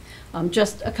crisis.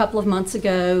 Just a couple of months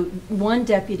ago, one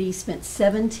deputy spent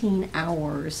 17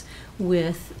 hours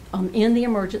in the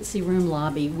emergency room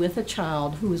lobby with a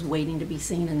child who was waiting to be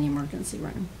seen in the emergency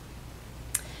room.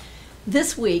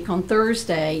 This week, on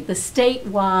Thursday, the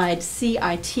statewide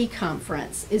CIT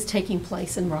conference is taking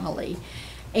place in Raleigh.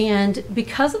 And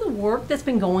because of the work that's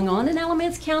been going on in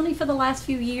Alamance County for the last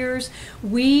few years,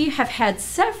 we have had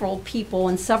several people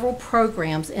and several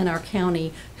programs in our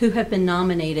county who have been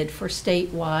nominated for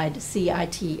statewide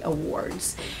CIT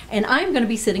awards. And I'm going to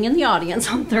be sitting in the audience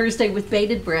on Thursday with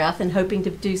bated breath and hoping to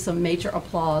do some major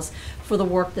applause for the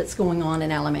work that's going on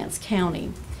in Alamance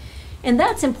County. And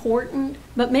that's important,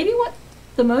 but maybe what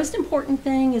the most important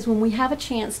thing is when we have a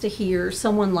chance to hear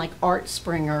someone like Art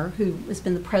Springer, who has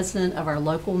been the president of our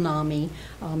local NAMI,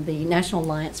 the National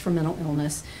Alliance for Mental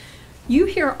Illness. You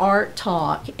hear Art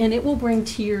talk, and it will bring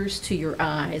tears to your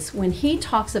eyes when he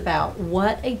talks about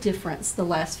what a difference the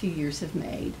last few years have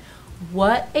made.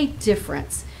 What a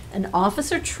difference an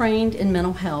officer trained in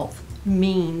mental health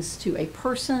means to a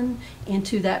person and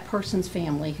to that person's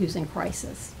family who's in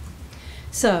crisis.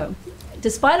 So,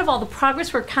 despite of all the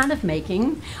progress we're kind of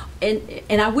making,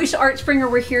 and I wish Art Springer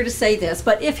were here to say this,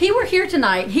 but if he were here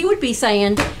tonight, he would be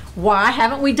saying, why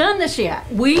haven't we done this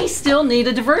yet? We still need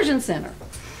a diversion center.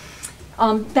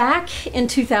 Back in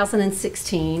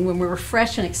 2016, when we were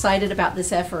fresh and excited about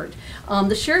this effort,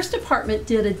 the Sheriff's Department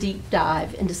did a deep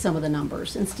dive into some of the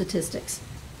numbers and statistics.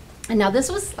 And now this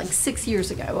was like 6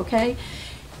 years ago, okay?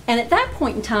 And at that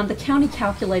point in time, the county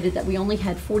calculated that we only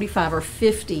had 45 or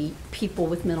 50 people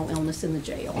with mental illness in the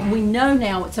jail. And we know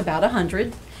now it's about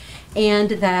 100,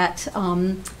 and that,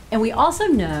 and we also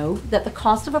know that the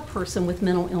cost of a person with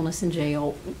mental illness in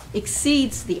jail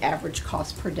exceeds the average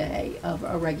cost per day of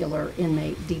a regular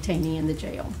inmate detainee in the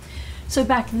jail. So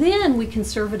back then, we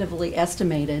conservatively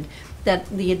estimated that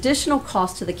the additional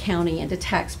cost to the county and to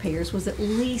taxpayers was at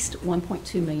least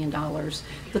 $1.2 million,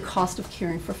 the cost of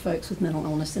caring for folks with mental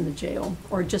illness in the jail,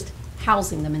 or just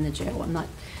housing them in the jail.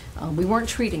 We weren't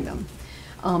treating them.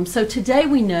 So today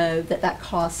we know that that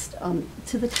cost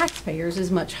to the taxpayers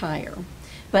is much higher.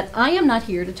 But I am not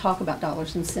here to talk about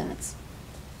dollars and cents.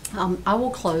 I will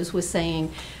close with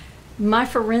saying my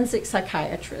forensic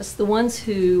psychiatrists, the ones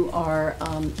who are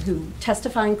who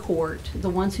testify in court, the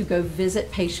ones who go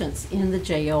visit patients in the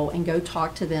jail and go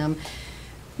talk to them,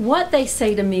 what they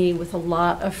say to me with a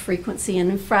lot of frequency,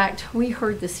 and in fact, we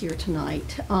heard this here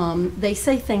tonight, they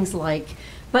say things like,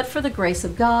 "But for the grace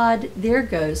of God, there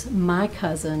goes my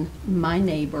cousin, my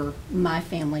neighbor, my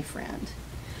family friend."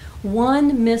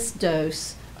 One missed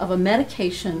dose of a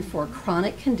medication for a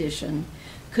chronic condition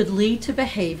could lead to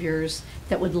behaviors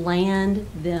that would land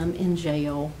them in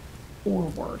jail or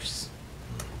worse.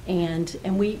 And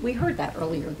we heard that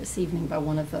earlier this evening by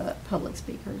one of the public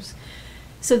speakers.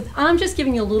 So I'm just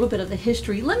giving you a little bit of the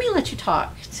history. Let me let you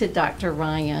talk to Dr.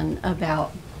 Ryan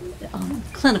about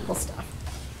clinical stuff.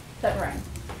 Dr. Ryan.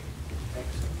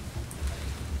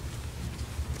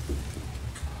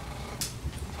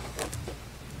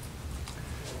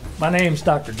 My name's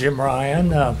Dr. Jim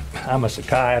Ryan. I'm a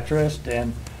psychiatrist,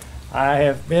 and I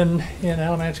have been in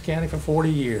Alamance County for 40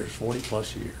 years, 40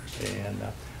 plus years. And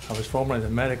I was formerly the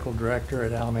medical director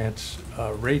at Alamance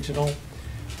Regional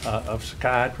of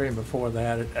Psychiatry, and before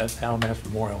that at Alamance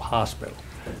Memorial Hospital.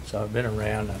 So I've been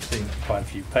around, I've seen quite a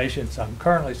few patients. I'm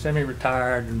currently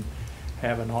semi-retired and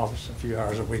have an office a few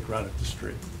hours a week right up the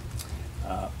street.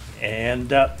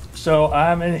 So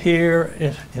I'm in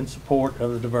here in support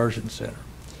of the Diversion Center.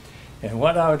 And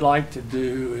what I would like to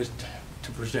do is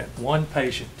to present one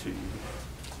patient to you,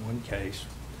 one case,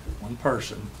 one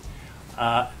person.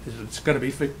 It's going to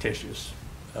be fictitious,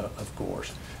 of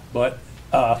course, but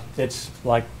it's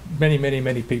like many, many,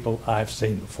 many people I've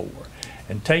seen before,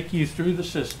 and take you through the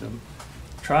system,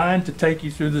 trying to take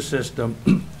you through the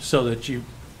system so that you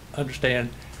understand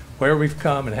where we've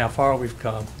come and how far we've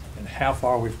come and how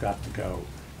far we've got to go,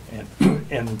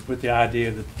 and with the idea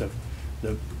that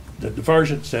the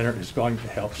Diversion Center is going to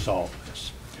help solve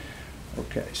this.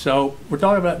 Okay, so we're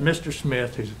talking about Mr.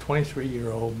 Smith, who's a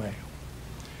 23-year-old male.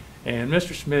 And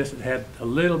Mr. Smith had a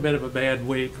little bit of a bad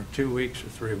week, or 2 weeks, or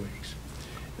 3 weeks.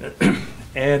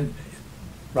 And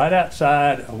right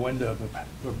outside a window of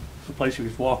the place he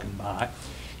was walking by,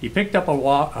 he picked up a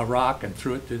rock and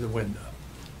threw it through the window.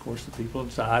 Of course, the people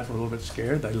inside were a little bit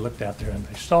scared. They looked out there and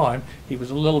they saw him. He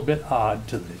was a little bit odd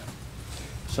to them.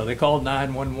 So they called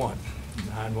 911.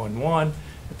 911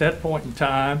 at that point in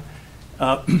time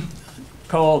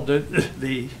called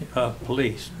the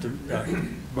police,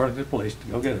 Burlington police, to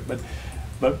go get it.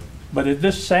 But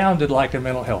this sounded like a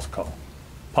mental health call,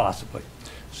 possibly.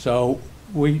 So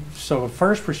a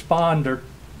first responder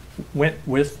went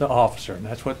with the officer, and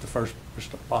that's what the first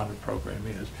responder program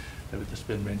is that's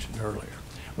been mentioned earlier.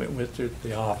 Went with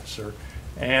the officer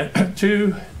and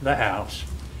to the house.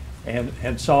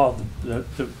 And saw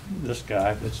this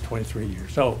guy that's 23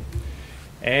 years old.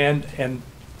 And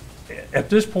at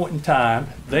this point in time,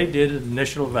 they did an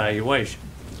initial evaluation.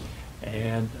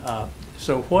 And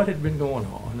so what had been going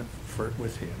on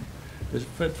with him is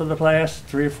for the last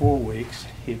 3 or 4 weeks,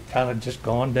 he'd kind of just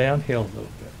gone downhill a little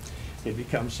bit. He'd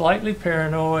become slightly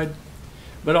paranoid,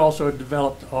 but also had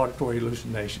developed auditory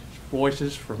hallucinations,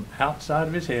 voices from outside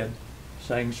of his head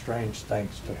saying strange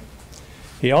things to him.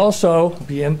 He also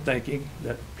began thinking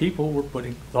that people were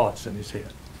putting thoughts in his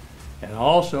head, and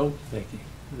also thinking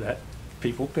that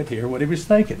people could hear what he was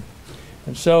thinking.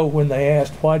 And so when they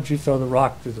asked, "Why'd you throw the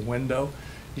rock through the window?"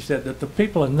 he said that the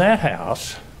people in that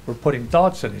house were putting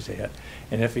thoughts in his head,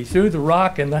 and if he threw the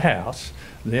rock in the house,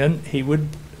 then he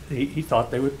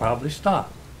thought they would probably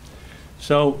stop.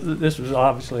 So this was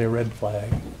obviously a red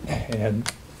flag,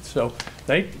 and so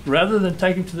they, rather than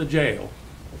take him to the jail,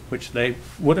 which they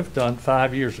would have done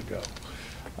 5 years ago,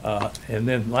 and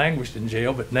then languished in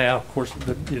jail. But now, of course,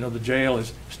 the jail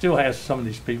still has some of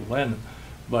these people in them,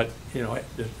 but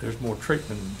there's more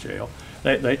treatment in jail.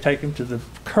 They take him to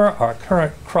our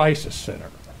current crisis center,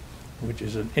 which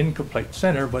is an incomplete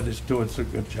center, but it's doing a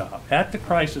good job. At the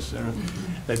crisis center,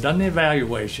 they've done the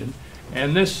evaluation,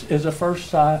 and this is a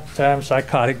first-time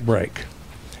psychotic break,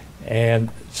 and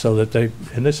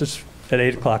this is at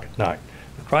 8 o'clock at night.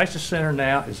 The crisis center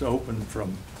now is open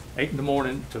from 8 in the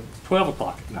morning to 12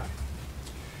 o'clock at night.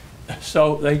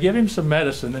 So they give him some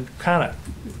medicine and kind of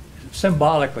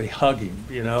symbolically hug him.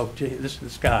 Gee,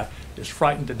 this guy is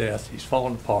frightened to death. He's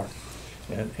falling apart,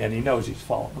 and he knows he's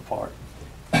falling apart.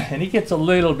 And he gets a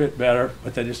little bit better,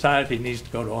 but they decide he needs to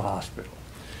go to a hospital.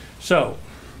 So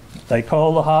they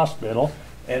call the hospital,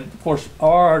 and of course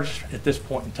ours at this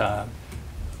point in time,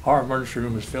 our emergency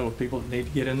room is filled with people that need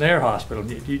to get in their hospital.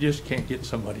 You just can't get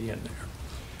somebody in there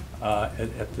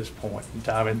at this point in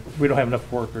time. And we don't have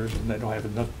enough workers, and they don't have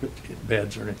enough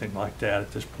beds or anything like that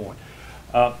at this point.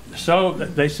 So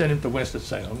they sent him to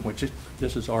Winston-Salem,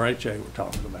 this is RHA we're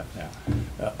talking about now,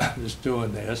 is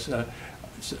doing this.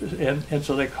 and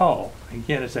so they call.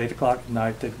 Again, it's 8 o'clock at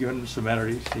night. They've given him some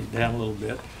Cimetterix. He's down a little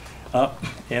bit.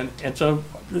 And so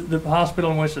the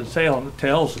hospital in Winston-Salem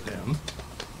tells them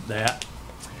that,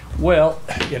 well,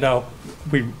 you know,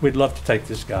 we'd love to take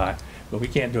this guy, but we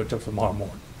can't do it till tomorrow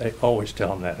morning. They always tell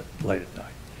them that late at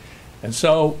night. And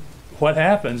so what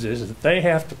happens is that they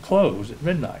have to close at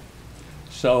midnight.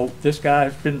 So this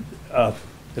guy's been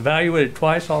evaluated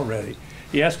twice already.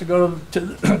 He has to go to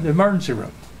the emergency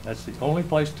room. That's the only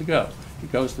place to go. He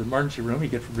goes to the emergency room, he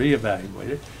gets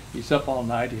reevaluated. He's up all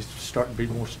night, he's starting to be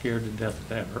more scared to death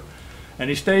than ever. And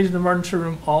he stays in the emergency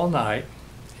room all night,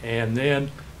 and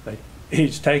then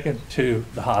he's taken to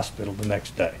the hospital the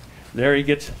next day. There he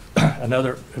gets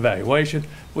another evaluation,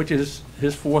 which is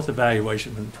his fourth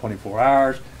evaluation in 24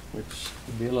 hours, which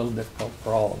would be a little difficult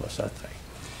for all of us, I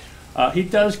think. He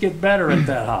does get better at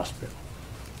that hospital,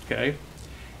 okay?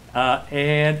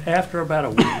 And after about a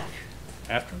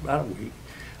week,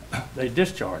 they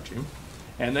discharge him,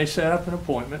 and they set up an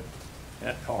appointment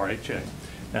at RHA.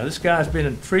 Now, this guy's been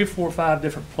in 3, 4, 5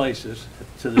 different places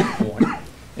to this point,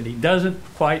 and he doesn't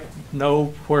quite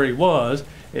know where he was,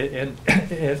 and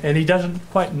he doesn't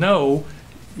quite know,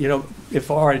 you know, if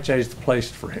RHA is the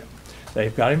place for him.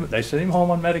 They've got him. They sent him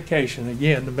home on medication.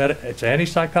 Again, it's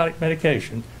antipsychotic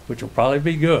medication, which will probably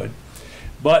be good.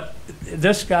 But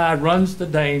this guy runs the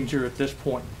danger at this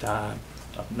point in time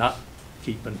of not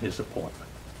keeping his appointment.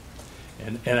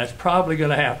 And that's probably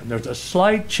going to happen. There's a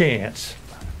slight chance,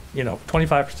 you know,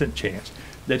 25% chance,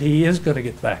 that he is going to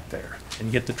get back there and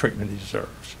get the treatment he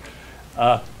deserves.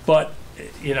 But,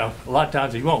 you know, a lot of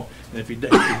times he won't. And if he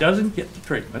doesn't get the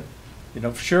treatment, you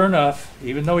know, sure enough,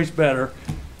 even though he's better,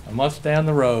 a month down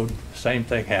the road, the same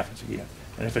thing happens again.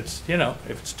 And if it's, you know,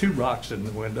 if it's 2 rocks in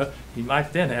the window, he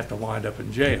might then have to wind up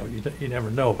in jail. You never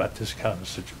know about this kind of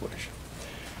situation.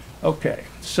 Okay,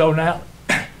 so now,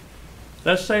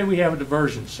 let's say we have a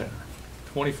diversion center,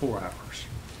 24 hours.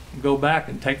 Go back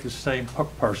and take the same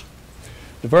person.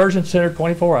 Diversion center,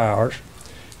 24 hours.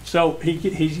 So he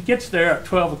gets there at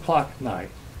 12 o'clock at night,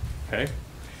 okay?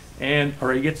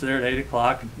 Or he gets there at 8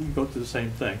 o'clock, and we go through the same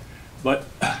thing. But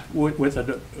with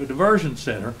a diversion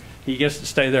center, he gets to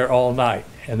stay there all night.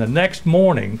 And the next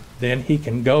morning, then he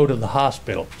can go to the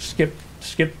hospital, skip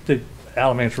the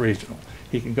Alamance Regional.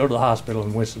 He can go to the hospital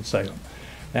in Winston-Salem.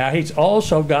 Now, he's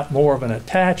also got more of an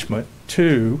attachment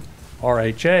to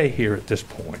RHA here at this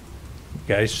point.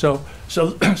 Okay, so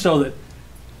that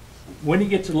when he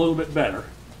gets a little bit better,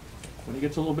 in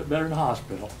the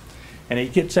hospital, and he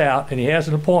gets out and he has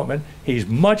an appointment, he's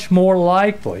much more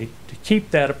likely to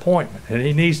keep that appointment. And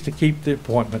he needs to keep the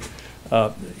appointment,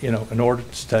 you know, in order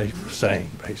to stay sane,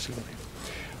 basically.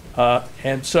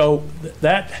 And so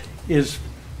that is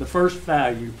the first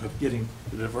value of getting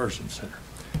the diversion center.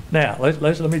 Now, let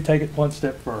me take it one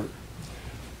step further.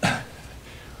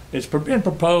 It's been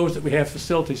proposed that we have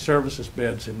facility services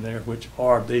beds in there, which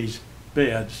are these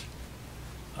beds,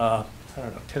 I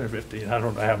don't know, 10 or 15, I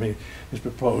don't know how many is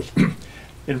proposed,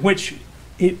 in which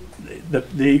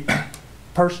the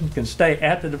person can stay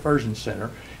at the diversion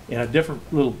center in a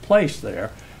different little place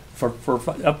there for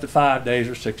up to 5 days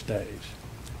or 6 days.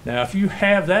 Now, if you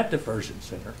have that diversion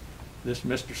center, this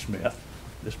Mr. Smith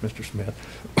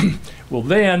will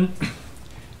then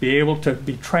be able to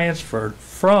be transferred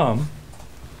from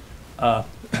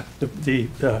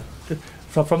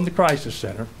from the crisis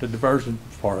center, the diversion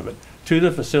part of it, to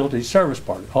the facility service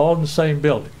part, all in the same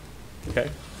building.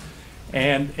 Okay,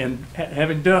 and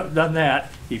having done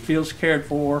that, he feels cared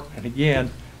for, and again,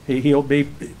 he'll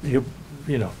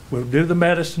you know, we'll do the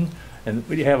medicine, and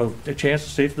we have a chance to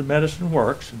see if the medicine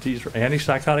works. And these are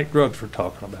antipsychotic drugs we're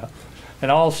talking about.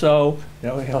 And also, you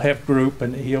know, he'll have group,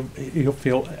 and he'll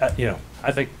feel, you know,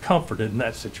 I think, comforted in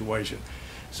that situation.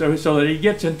 So that he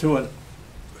gets into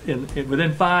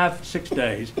within 5-6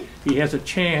 days, he has a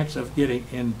chance of getting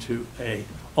into a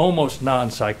almost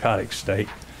non-psychotic state,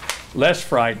 less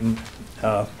frightened,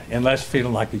 and less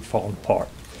feeling like he's falling apart.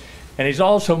 And he's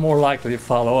also more likely to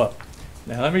follow up.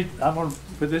 Now,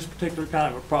 with this particular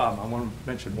kind of a problem, I want to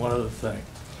mention one other thing.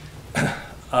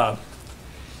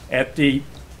 At the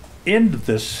end of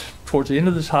this, towards the end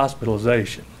of this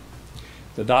hospitalization,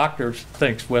 the doctor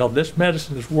thinks, well, this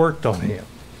medicine has worked on him,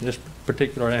 this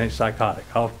particular antipsychotic.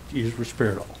 I'll use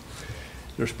risperidol.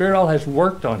 The risperidol has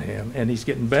worked on him, and he's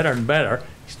getting better and better.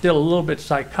 He's still a little bit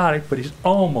psychotic, but he's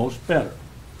almost better.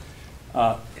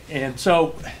 And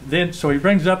so he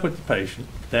brings up with the patient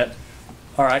that,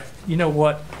 all right, you know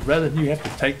what, rather than you have to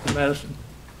take the medicine,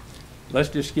 let's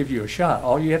just give you a shot.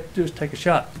 All you have to do is take a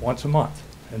shot once a month,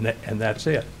 and that's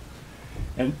it.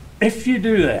 And if you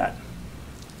do that,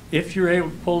 if you're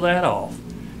able to pull that off,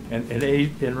 And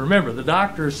remember, the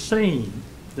doctor's seen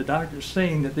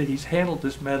that he's handled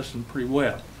this medicine pretty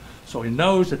well. So he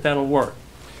knows that that'll work.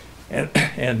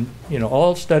 And you know,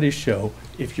 all studies show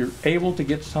if you're able to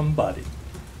get somebody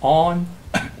on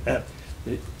the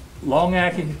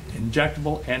long-acting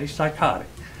injectable antipsychotic,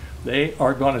 they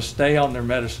are going to stay on their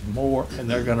medicine more, and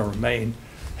they're going to remain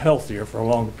healthier for a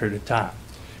longer period of time.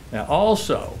 Now,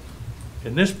 also,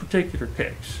 in this particular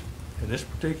case,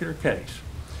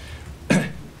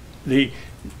 the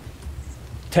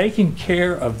taking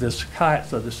care of the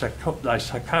psychosis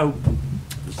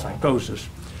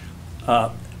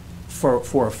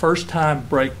for a first-time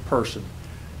break person,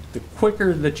 the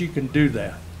quicker that you can do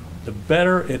that, the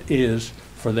better it is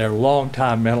for their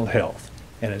long-time mental health,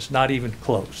 and it's not even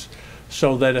close.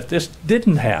 So that if this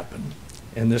didn't happen,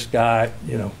 and this guy,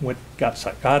 you know, got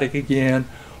psychotic again,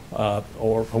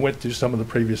 or went through some of the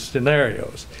previous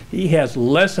scenarios, he has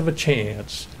less of a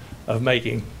chance of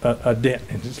making a dent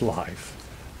in his life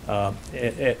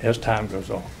as time goes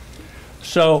on.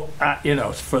 So, you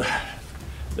know,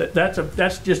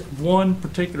 that's just one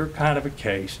particular kind of a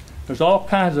case. There's all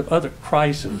kinds of other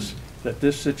crises that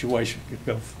this situation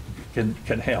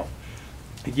can help.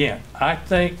 Again, I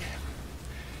think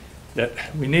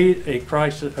that we need a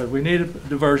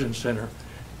diversion center.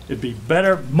 It'd be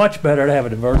better, much better to have a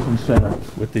diversion center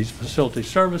with these facility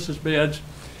services beds.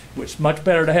 It's much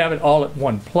better to have it all at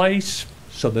one place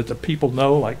so that the people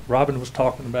know, like Robin was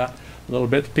talking about a little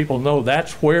bit, the people know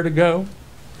that's where to go.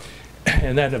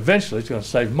 And then eventually it's going to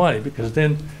save money, because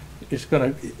then it's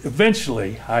going to,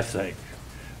 eventually, I think,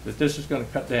 that this is going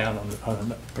to cut down on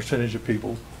the percentage of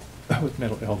people with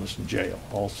mental illness in jail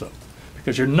also,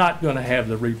 because you're not going to have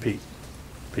the repeat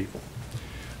people.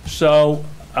 So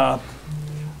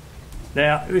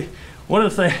now, one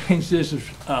of the things is,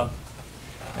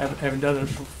 having done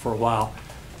this for a while,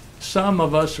 some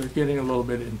of us are getting a little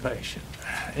bit impatient,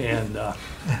 and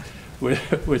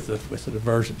with the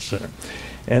diversion center.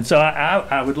 And so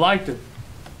I would like to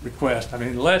request, I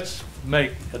mean, let's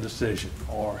make a decision,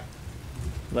 or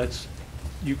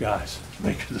you guys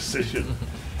make a decision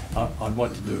on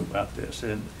what to do about this,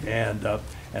 and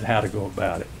how to go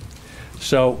about it.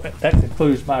 So that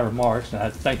concludes my remarks, and I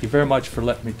thank you very much for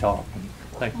letting me talk. And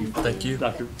thank you,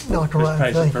 Dr.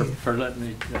 Ryan, thank you. for letting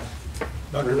me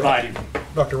Ryan,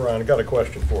 Dr. Ryan, I got a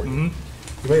question for you.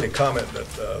 You made a comment that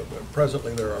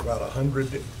presently there are about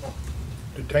 100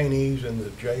 detainees in the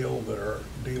jail that are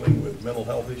dealing with mental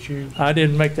health issues. I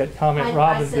didn't make that comment.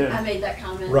 Robin did. I made that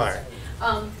comment. Right.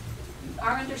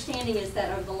 Our understanding is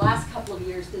that over the last couple of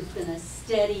years, there's been a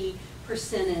steady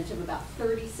percentage of about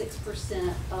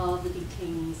 36% of the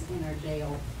detainees in our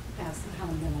jail have some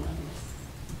kind of mental illness.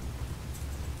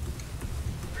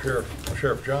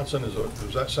 Sheriff Johnson,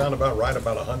 does that sound about right,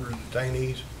 about 100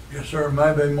 detainees? Yes, sir,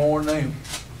 maybe more than them.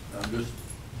 I'm just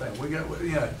saying, we got,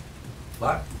 you know,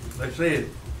 like they said,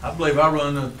 I believe I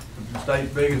run the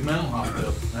state's biggest mental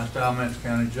hospital, and that's the Alamance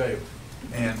County Jail.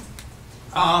 And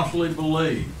I honestly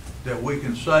believe that we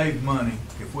can save money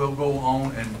if we'll go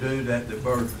on and do that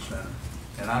diversion center.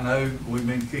 And I know we've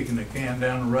been kicking the can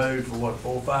down the road for what,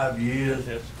 4 or 5 years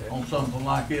on something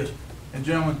like this. And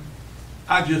gentlemen,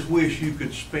 I just wish you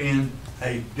could spend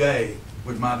a day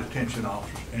with my detention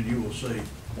officers, and you will see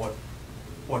what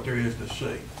there is to see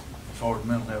as far as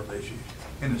mental health issues.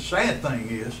 And the sad thing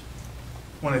is,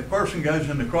 when a person goes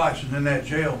into crisis in that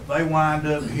jail, they wind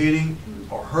up hitting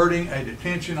or hurting a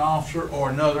detention officer or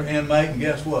another inmate, and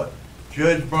guess what?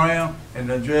 Judge Brown and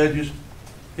the judges,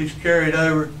 he's carried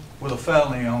over with a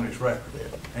felony on his record,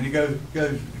 and he goes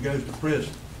to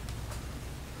prison.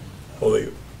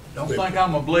 Well, don't think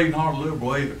I'm a bleeding heart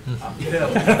liberal either. I'm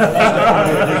telling you.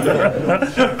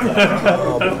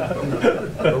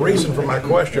 The reason for my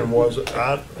question was,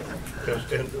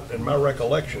 in my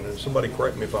recollection, and somebody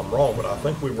correct me if I'm wrong, but I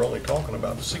think we were only talking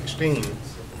about 16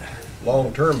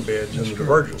 long-term beds in the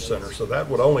diversion center, so that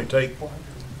would only take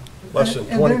less than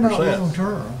 20%. And they're not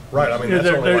long-term. Right. I mean, that's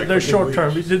only like they're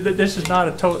short-term. weeks. This is not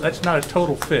a total. That's not a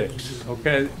total fix.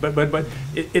 Okay, but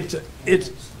it's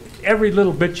every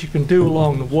little bit you can do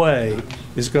along the way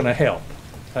is going to help.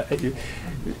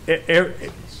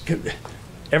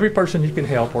 Every person you can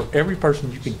help, or every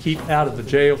person you can keep out of the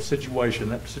jail situation,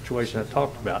 that situation I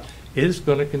talked about, is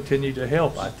going to continue to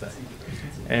help, I think.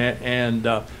 And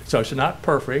so it's not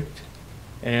perfect.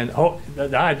 And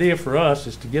the idea for us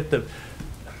is to get the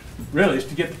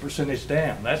percentage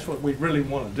down. That's what we really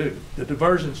want to do. The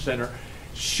diversion center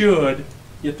should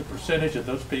get the percentage of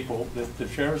those people that the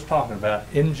sheriff's talking about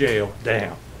in jail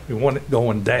down. We want it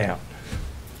going down.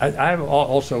 I'm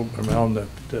also on the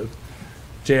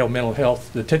jail mental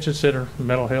health, detention center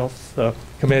mental health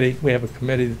committee. We have a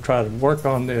committee to try to work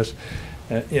on this,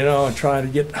 you know, and try to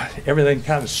get everything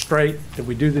kind of straight, that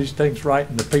we do these things right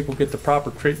and the people get the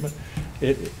proper treatment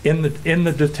in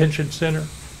the detention center.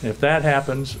 And if that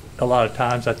happens, a lot of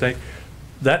times, I think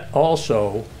that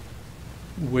also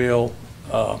will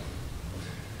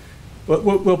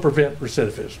prevent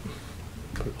recidivism,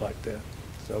 put it like that.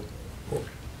 So,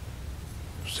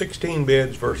 16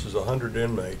 beds versus 100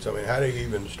 inmates. I mean, how do you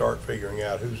even start figuring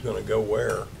out who's going to go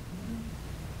where?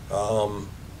 Are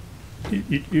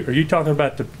you talking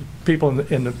about the people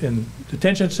in the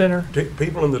detention center?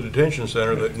 People in the detention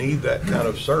center that need that kind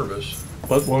of service.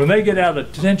 But when they get out of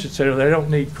the detention center, they don't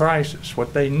need crisis.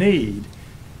 What they need,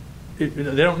 they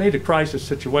don't need a crisis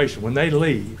situation. When they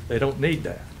leave, they don't need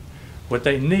that. What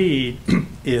they need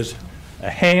is a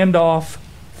handoff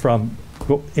from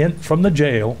the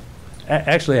jail,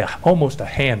 actually almost a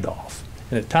handoff.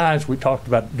 And at times we talked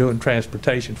about doing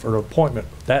transportation for an appointment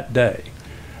that day.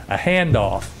 A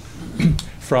handoff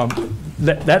from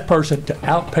that person to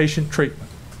outpatient treatment.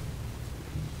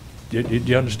 Do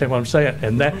you understand what I'm saying?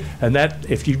 And that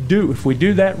if we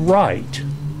do that right,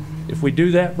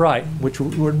 which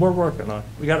we're working on,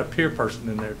 we got a peer person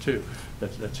in there too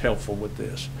that's helpful with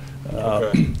this.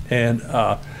 Okay. And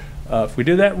if we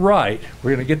do that right,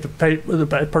 we're going to get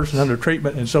the person under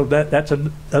treatment, and so that's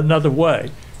another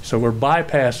way. So we're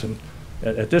bypassing,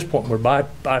 at this point, we're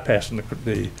bypassing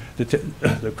the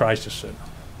crisis center.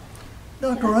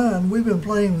 Dr. Ryan, we've been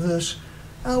playing this.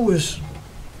 I was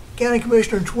county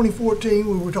commissioner in 2014.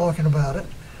 We were talking about it.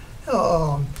 We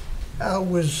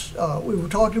were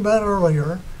talking about it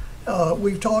earlier.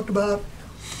 We've talked about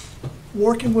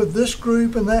working with this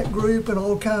group and that group and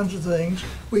all kinds of things.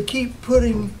 We keep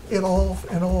putting it off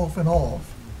and off and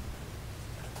off.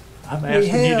 I'm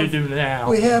asking you to do now.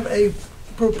 We have a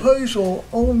proposal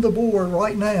on the board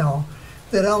right now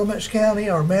that Alamance County,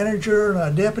 our manager and our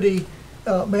deputy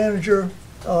manager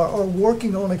are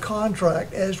working on a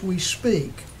contract as we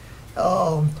speak.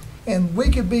 And we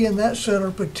could be in that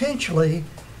center potentially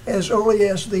as early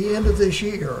as the end of this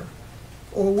year.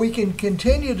 Or we can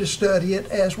continue to study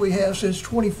it as we have since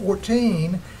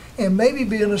 2014 and maybe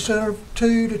be in a center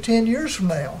 2 to 10 years from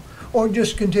now, or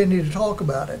just continue to talk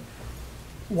about it.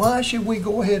 Why should we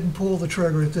go ahead and pull the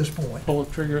trigger at this point? Pull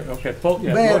the trigger, okay.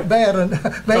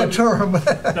 Bad term.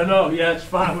 No, yeah, it's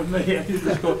fine with me.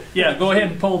 Go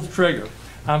ahead and pull the trigger.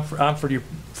 I'm for you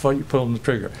pulling the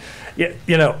trigger. Yeah,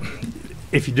 you know,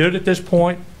 if you do it at this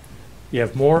point, you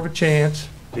have more of a chance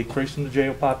decreasing the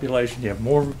jail population. You have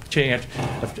more of a chance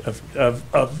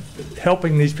of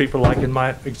helping these people, like in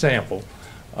my example,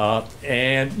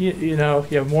 and you know,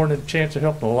 you have more than a chance of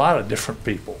helping a lot of different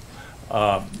people.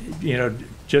 You know,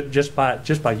 just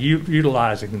by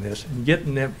utilizing this and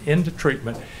getting them into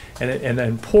treatment, and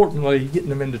importantly, getting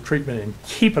them into treatment and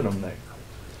keeping them there.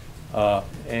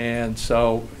 And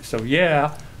so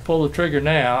yeah, pull the trigger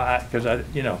now, because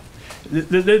you know,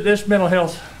 this mental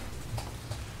health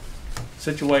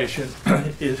situation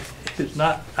is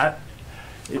not. I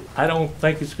don't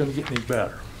think it's going to get any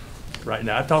better right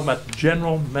now. I'm talking about the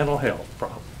general mental health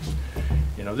problems.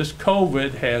 You know, this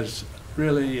COVID has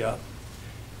really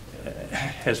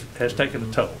has taken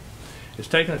a toll. It's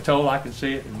taken a toll. I can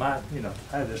see it in my, you know,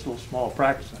 I have this little small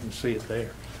practice. I can see it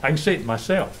there. I can see it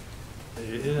myself.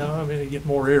 You know, I mean, I get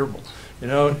more irritable. You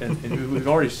know, and we've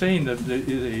already seen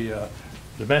the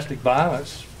domestic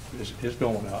violence is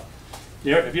going up.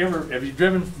 Have you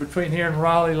driven between here and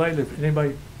Raleigh lately? If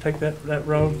anybody take that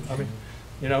road? I mean,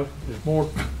 you know, there's more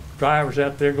drivers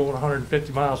out there going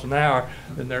 150 miles an hour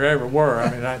than there ever were. I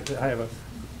mean, I have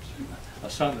a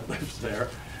son that lives there,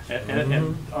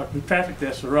 and the traffic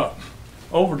deaths are up.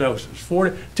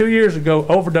 Overdoses. 2 years ago,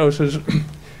 overdoses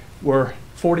were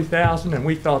 40,000, and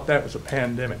we thought that was a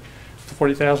pandemic.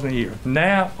 40,000 a year.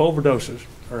 Now overdoses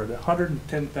are at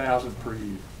 110,000 per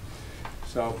year.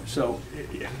 So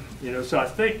you know, so I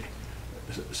think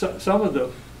some of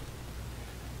the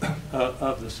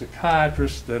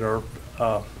psychiatrists that are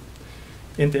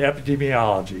into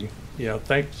epidemiology, you know,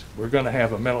 think we're going to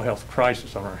have a mental health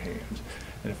crisis on our hands,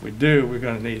 and if we do, we're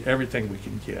going to need everything we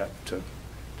can get to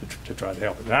try to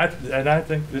help it. And I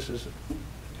think this is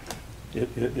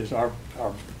our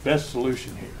best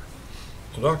solution here.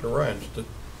 Well, Dr. Ryan,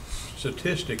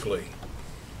 statistically,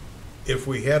 if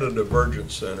we had a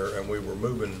divergence center and we were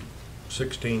moving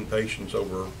 16 patients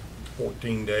over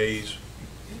 14 days,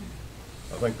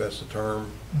 I think that's the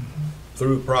term,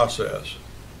 through the process,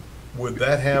 would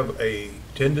that have a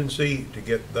tendency to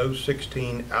get those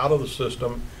 16 out of the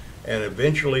system and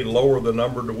eventually lower the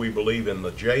number, do we believe, in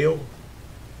the jail?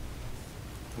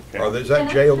 Or is that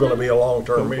jail going to be a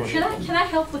long-term issue? Can I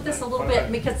help with this a little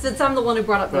bit? Because since I'm the one who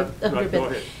brought up the Go bit.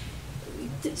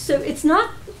 ahead. So it's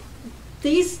not,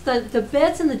 the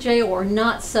beds in the jail are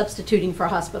not substituting for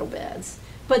hospital beds.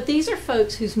 But these are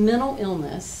folks whose mental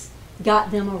illness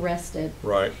got them arrested.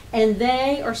 Right. And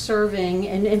they are serving,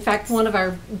 and in fact, one of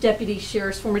our deputy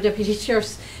sheriffs, former deputy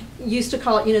sheriffs, used to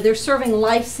call it, they're serving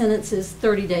life sentences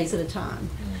 30 days at a time.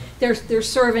 They're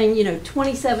serving,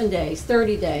 27 days,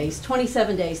 30 days,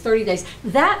 27 days, 30 days.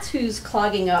 That's who's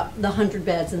clogging up the 100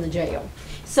 beds in the jail.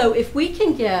 So if we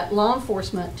can get law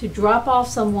enforcement to drop off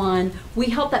someone,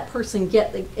 we help that person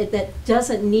get that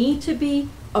doesn't need to be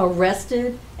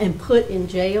arrested and put in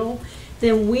jail,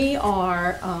 then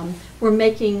we're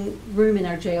making room in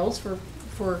our jails for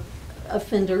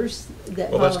offenders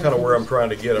that. Well, that's kind of where I'm trying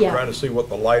to get. I'm Yeah. trying to see what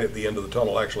the light at the end of the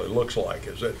tunnel actually looks like.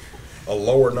 Is it a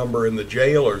lower number in the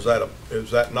jail, or is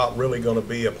that not really going to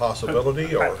be a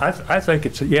possibility? Or I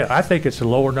think it's a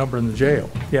lower number in the jail.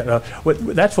 Yeah,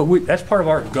 that's part of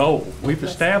our goal. We've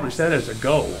established that as a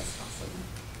goal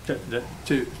to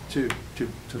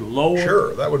lower.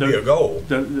 Sure, that would be a goal.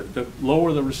 The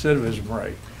lower the recidivism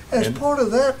rate. As part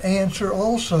of that answer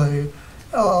also,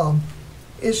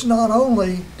 it's not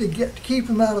only to keep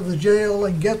them out of the jail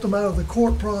and get them out of the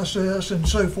court process and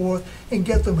so forth and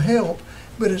get them help,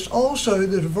 but it's also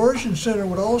the diversion center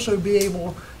would also be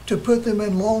able to put them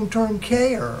in long-term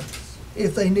care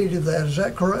if they needed that. Is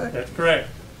that correct? That's correct.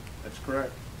 That's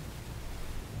correct.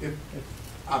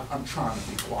 I'm trying to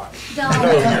be quiet. Don't.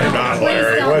 No, you're not,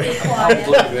 Larry. Don't be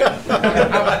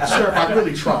quiet. Sheriff, I'm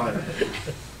really trying.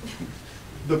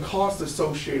 The cost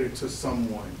associated to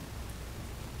someone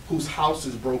whose house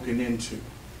is broken into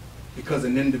because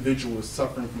an individual is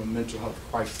suffering from a mental health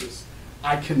crisis,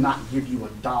 I cannot give you a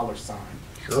dollar sign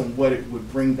on what it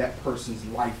would bring that person's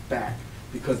life back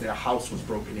because their house was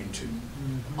broken into.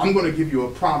 I'm going to give you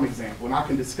a prime example, and I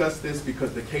can discuss this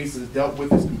because the case is dealt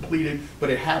with, it's completed, but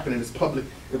it happened and it's public.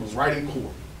 It was right in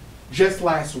court. Just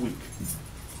last week,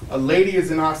 a lady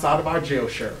is outside of our jail,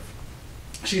 Sheriff.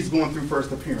 She's going through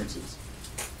first appearances.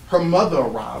 Her mother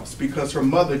arrives because her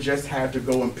mother just had to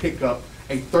go and pick up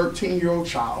a 13-year-old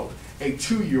child, a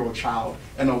 2-year-old child,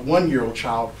 and a 1-year-old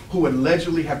child who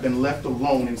allegedly have been left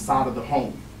alone inside of the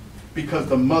home because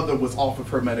the mother was off of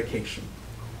her medication.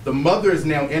 The mother is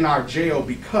now in our jail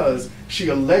because she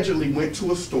allegedly went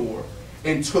to a store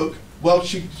and took,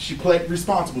 she pled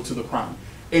responsible to the crime,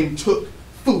 and took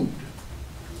food,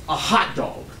 a hot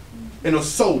dog, and a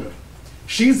soda.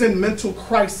 She's in mental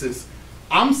crisis.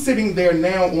 I'm sitting there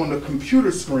now on the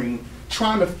computer screen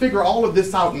trying to figure all of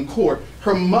this out in court.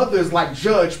 Her mother's like,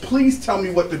 Judge, please tell me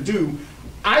what to do.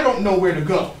 I don't know where to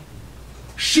go.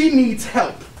 She needs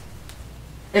help.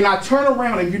 And I turn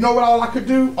around and you know what all I could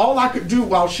do? All I could do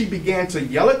while she began to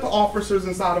yell at the officers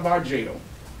inside of our jail.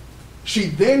 She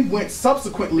then went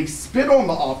subsequently spit on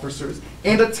the officers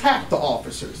and attacked the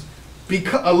officers,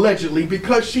 allegedly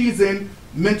because she's in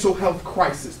mental health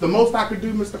crisis. The most I could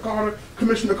do, Mr. Carter,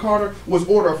 Commissioner Carter, was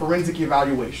order a forensic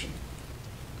evaluation.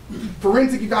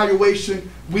 Forensic evaluation,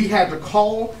 we had to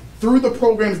call through the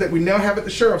programs that we now have at the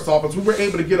Sheriff's Office. We were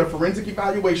able to get a forensic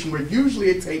evaluation where usually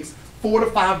it takes 4 to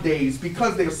 5 days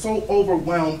because they're so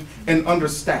overwhelmed and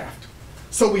understaffed.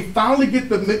 So we finally get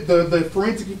the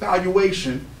forensic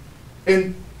evaluation,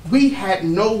 and we had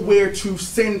nowhere to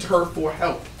send her for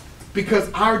help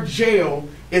because our jail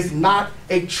is not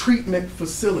a treatment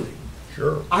facility.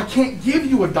 Sure. I can't give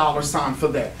you a dollar sign for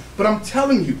that, but I'm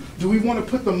telling you, do we want to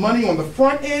put the money on the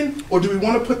front end or do we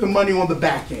want to put the money on the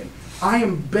back end? I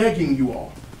am begging you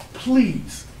all,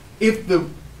 please,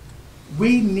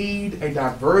 we need a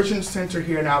diversion center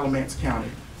here in Alamance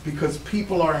County because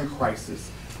people are in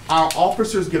crisis. Our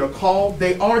officers get a call,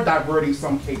 they are diverting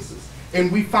some cases,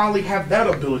 and we finally have that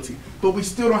ability, but we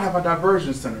still don't have a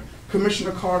diversion center.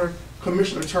 Commissioner Carter,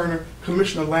 Commissioner Turner,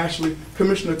 Commissioner Lashley,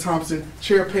 Commissioner Thompson,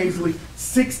 Chair Paisley,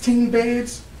 16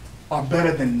 beds are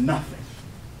better than nothing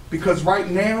because right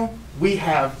now we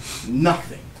have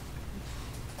nothing.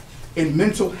 And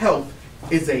mental health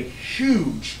is a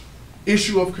huge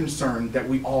issue of concern that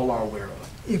we all are aware of.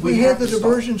 If we had the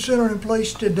diversion center in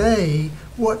place today,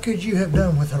 what could you have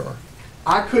done with her?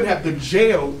 I could have the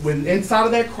jail, when inside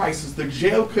of that crisis, the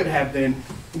jail could have then,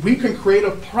 we can create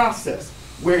a process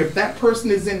where if that person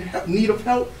is in need of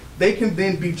help, they can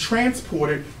then be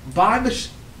transported by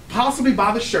possibly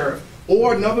by the sheriff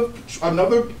or another,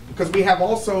 because we have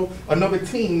also another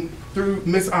team through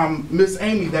Miss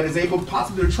Amy that is able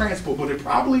possibly to transport, but it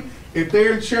probably, if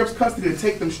they're in sheriff's custody, to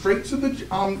take them straight to the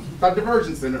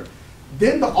diversion center.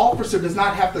 Then the officer does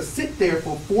not have to sit there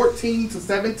for 14 to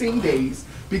 17 days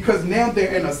because now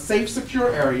they're in a safe,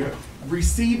 secure area,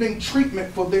 receiving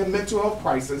treatment for their mental health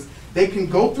crisis. They can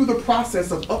go through the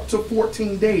process of up to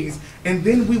 14 days, and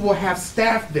then we will have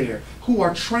staff there who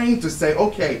are trained to say,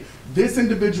 okay, this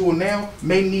individual now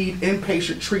may need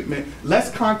inpatient treatment. Let's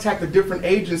contact the different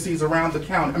agencies around the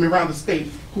county, around the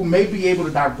state, who may be able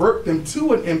to divert them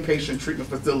to an inpatient treatment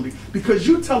facility. Because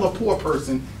you tell a poor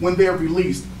person when they're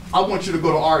released, I want you to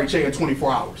go to RHA in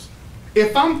 24 hours.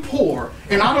 If I'm poor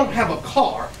and I don't have a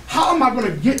car, how am I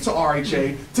going to get to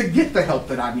RHA to get the help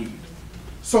that I need?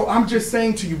 So I'm just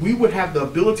saying to you, we would have the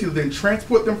ability to then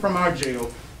transport them from our jail,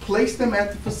 place them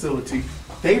at the facility,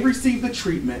 they receive the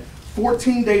treatment,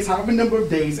 14 days, however number of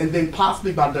days, and then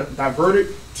possibly diverted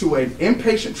to an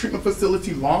inpatient treatment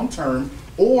facility long-term,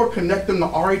 or connect them to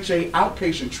RHA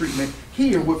outpatient treatment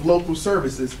here with local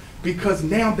services, because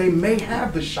now they may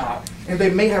have the shot and they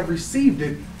may have received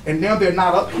it, and now they're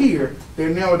not up here, they're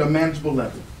now at a manageable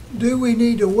level. Do we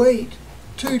need to wait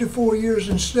 2 to 4 years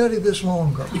and study this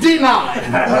longer? Denied.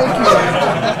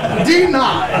 Thank you.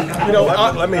 Denied. You know,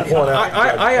 let me point out.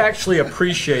 I actually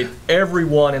appreciate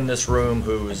everyone in this room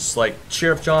who is like,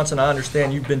 Sheriff Johnson, I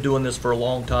understand you've been doing this for a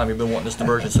long time. You've been wanting this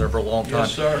diversion center for a long time.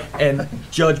 Yes, sir. And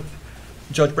Judge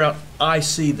Brown, I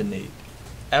see the need.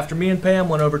 After me and Pam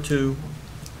went over to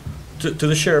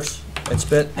the sheriff's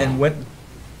and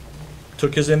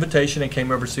took his invitation and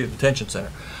came over to see the detention center.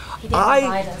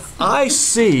 I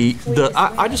see the.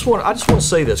 I just want to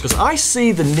say this because I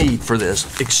see the need for this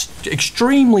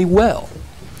extremely well.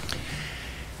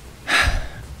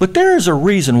 But there is a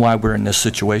reason why we're in this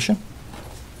situation.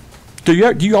 Do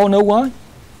you all know why?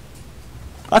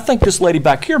 I think this lady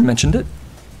back here mentioned it.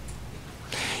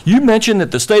 You mentioned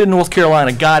that the state of North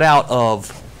Carolina got out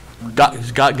of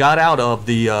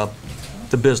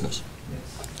the business.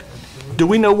 Do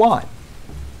we know why?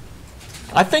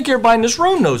 I think everybody in this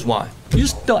room knows why. You're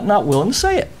just not willing to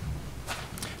say it.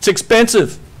 It's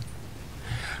expensive.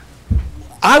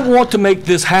 I want to make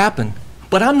this happen,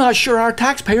 but I'm not sure our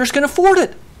taxpayers can afford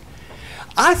it.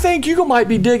 I think you might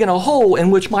be digging a hole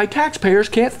in which my taxpayers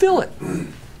can't fill it.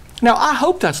 Now, I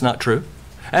hope that's not true.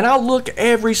 And I'll look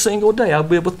every single day. I'll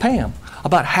be with Pam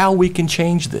about how we can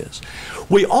change this.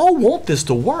 We all want this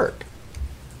to work.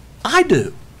 I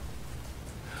do.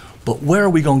 But where are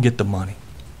we going to get the money?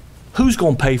 Who's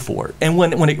going to pay for it? And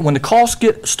when the cost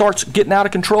starts getting out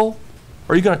of control,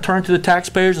 are you going to turn to the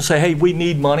taxpayers and say, hey, we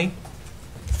need money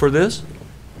for this?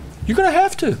 You're going to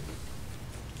have to.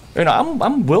 And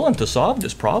I'm willing to solve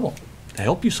this problem, to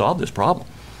help you solve this problem.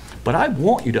 But I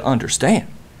want you to understand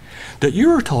that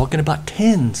you're talking about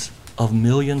tens of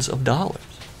millions of dollars.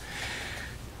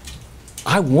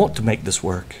 I want to make this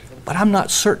work, but I'm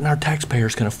not certain our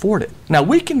taxpayers can afford it. Now,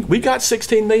 we got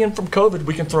 $16 million from COVID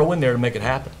we can throw in there to make it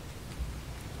happen.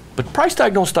 But the price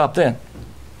tag don't stop then.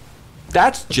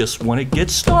 That's just when it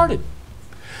gets started.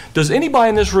 Does anybody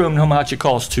in this room know how much it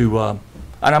costs to, and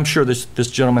I'm sure this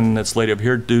gentleman and this lady up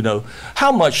here do know,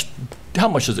 how much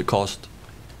does it cost?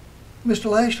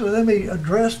 Mr. Lashley, let me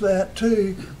address that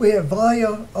too. We have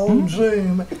VIA on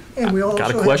Zoom, and we also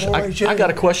have RHA. I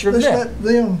got a question for them. Let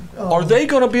them. Are they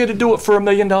going to be able to do it for $1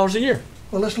 million a year?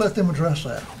 Well, let's let them address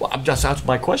that. Well, that's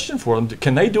my question for them.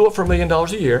 Can they do it for $1 million a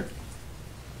year?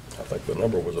 I think the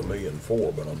number was $1.4 million,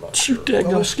 but I'm not sure.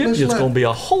 It's going to be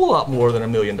a whole lot more than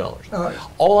 $1 million.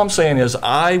 All I'm saying is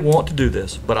I want to do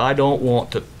this, but I don't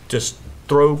want to just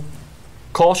throw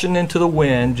caution into the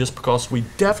wind just because we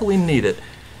definitely need it.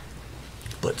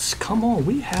 But come on,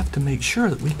 we have to make sure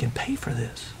that we can pay for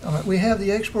this. All right, we have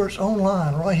the experts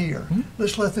online right here.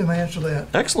 Let's let them answer that.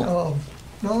 Excellent.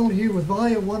 Not only you with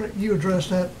VIA, why don't you address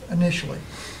that initially?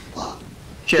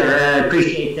 Sure, I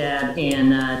appreciate that,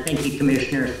 and thank you,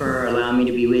 commissioners, for allowing me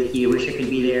to be with you. Wish I could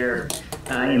be there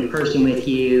in person with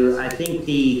you. I think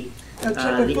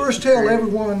first tell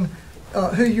everyone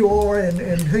who you are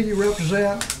and who you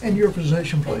represent and your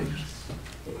position, please.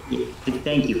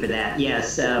 Thank you for that.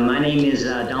 Yes, my name is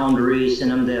Donald Roos,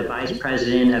 and I'm the Vice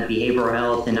President of Behavioral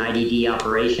Health and IDD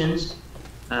Operations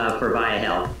for VIA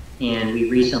Health. And we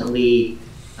recently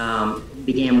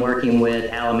began working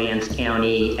with Alamance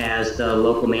County as the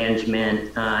local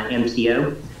management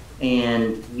MCO.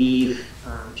 And we've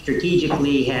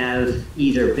strategically have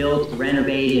either built,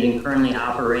 renovated, and currently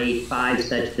operate 5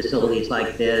 such facilities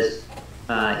like this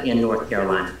in North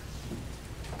Carolina.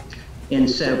 And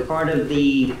so part of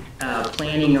the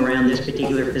planning around this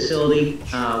particular facility,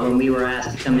 when we were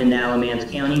asked to come into Alamance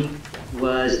County,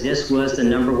 this was the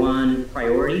 #1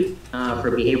 priority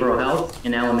for behavioral health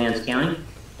in Alamance County.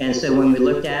 And so when we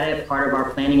looked at it, part of our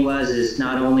planning is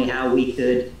not only how we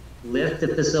could lift the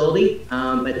facility,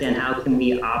 but then how can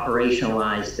we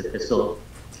operationalize the facility.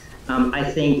 I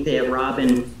think that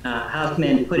Robin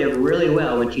Huffman put it really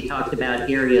well when she talked about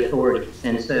area authorities.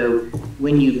 And so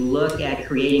when you look at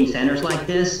creating centers like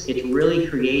this, it's really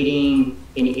creating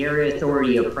an area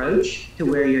authority approach to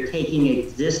where you're taking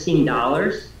existing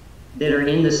dollars that are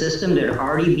in the system that are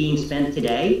already being spent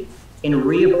today and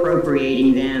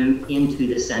reappropriating them into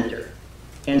the center.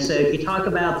 And so if you talk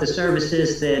about the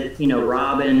services that, you know,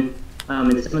 Robin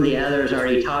and some of the others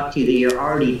already talked to that you're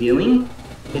already doing,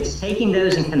 it's taking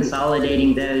those and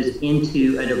consolidating those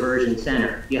into a diversion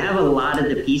center. You have a lot of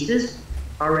the pieces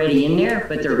already in there,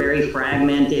 but they're very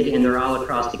fragmented and they're all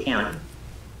across the county.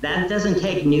 That doesn't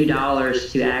take new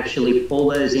dollars to actually pull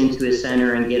those into a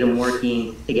center and get them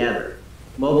working together.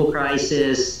 Mobile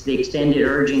crisis, the extended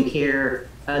urgent care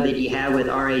that you have with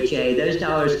RHA, those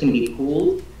dollars can be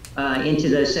pooled into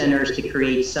those centers to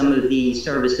create some of the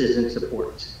services and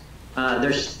supports.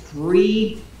 There's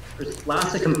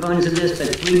lots of components of this,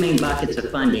 but 3 main buckets of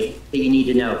funding that you need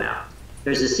to know about.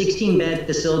 There's a 16-bed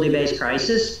facility-based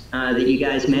crisis that you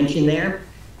guys mentioned there.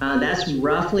 That's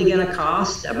roughly going to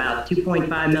cost about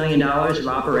 $2.5 million of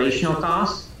operational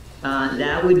costs.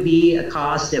 That would be a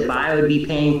cost that BIO would be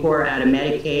paying for out of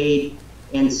Medicaid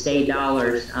and state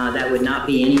dollars. That would not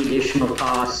be any additional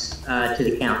costs to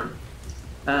the county.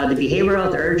 The behavioral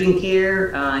health urgent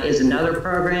care is another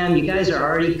program. You guys are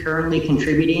already currently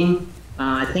contributing,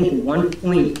 I think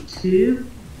 1.2,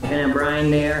 and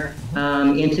Brian there,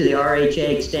 into the RHA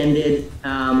extended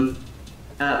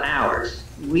hours.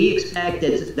 We expect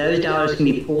that those dollars can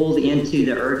be pulled into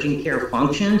the urgent care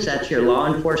functions. That's your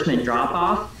law enforcement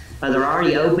drop-off. They're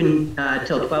already open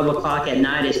till 12 o'clock at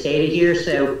night as stated here,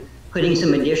 so putting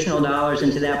some additional dollars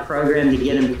into that program to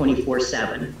get them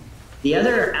 24/7. The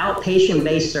other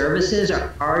outpatient-based services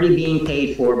are already being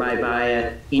paid for by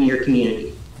VIA in your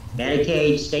community.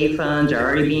 Medicaid, state funds are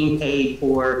already being paid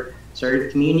for certain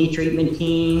community treatment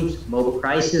teams, mobile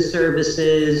crisis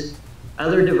services,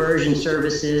 other diversion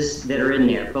services that are in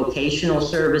there. Vocational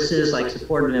services like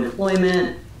supportive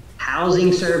employment,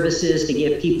 housing services to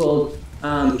get people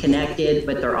connected,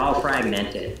 but they're all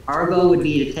fragmented. Our goal would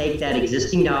be to take that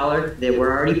existing dollar that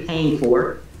we're already paying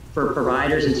for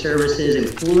providers and services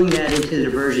and pooling that into the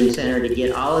diversion center to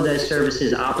get all of those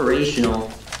services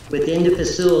operational within the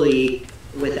facility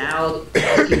without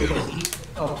asking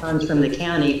for funds from the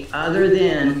county other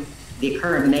than the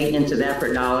current maintenance of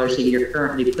effort dollars that you're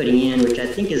currently putting in, which I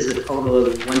think is a total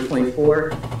of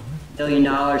 $1.4 billion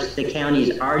the county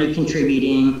is already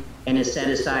contributing and is set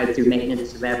aside through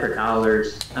maintenance of effort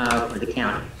dollars for the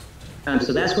county.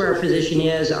 So that's where our position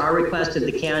is. Our request of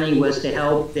the county was to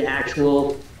help the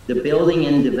building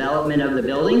and development of the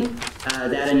building.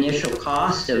 That initial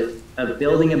cost of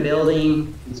building a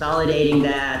building, consolidating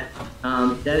that,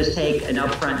 those take an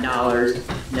upfront dollars.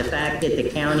 The fact that the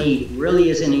county really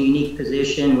is in a unique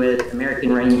position with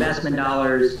American Reinvestment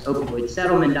dollars, opioid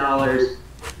settlement dollars,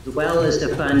 as well as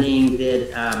the funding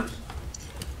that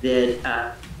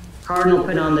Cardinal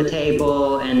put on the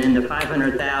table, and then the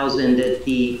 $500,000 that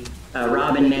the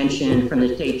Robin mentioned from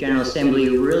the State General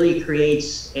Assembly really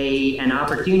creates an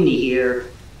opportunity here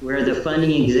where the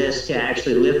funding exists to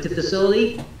actually lift the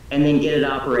facility and then get it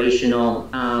operational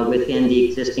within the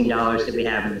existing dollars that we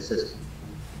have in the system.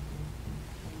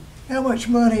 How much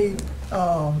money,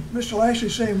 Mr.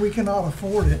 Lashley's saying we cannot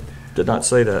afford it. Did not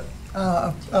say that.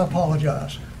 I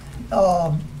apologize.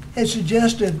 It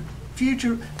suggested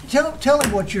future, tell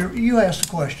him what you asked the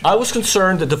question. I was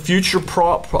concerned that the future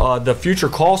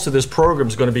cost of this program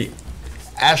is going to be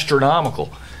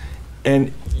astronomical,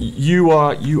 and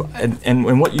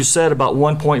and what you said about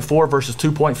 1.4 versus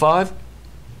 2.5,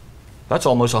 that's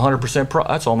almost 100%.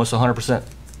 That's almost 100%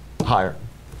 higher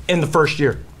in the first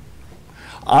year.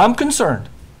 I'm concerned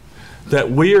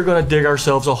that we are going to dig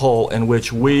ourselves a hole in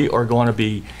which we are going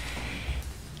to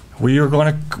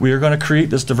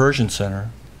create this diversion center,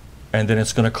 and then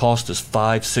it's going to cost us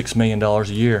 $5-6 million a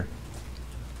year.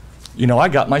 You know, I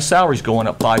got my salaries going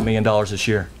up $5 million this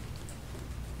year.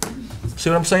 See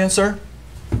what I'm saying, sir?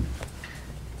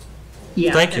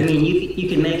 Yeah, Thank you. I mean, you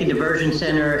can make a diversion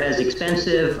center as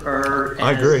expensive or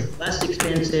I agree. less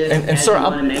expensive And as sir, you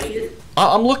want to make it.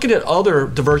 I'm looking at other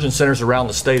diversion centers around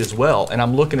the state as well, and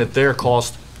I'm looking at their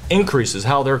cost increases,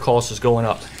 how their cost is going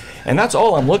up. And that's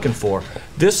all I'm looking for.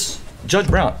 This, Judge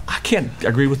Brown, I can't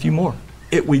agree with you more.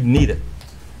 We need it.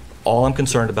 All I'm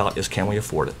concerned about is, can we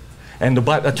afford it? And a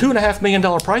 $2.5 million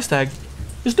price tag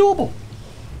is doable.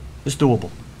 It's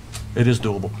doable. It is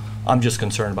doable. I'm just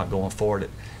concerned about going forward,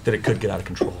 that it could get out of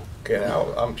control. Okay,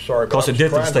 now, I'm sorry. Because it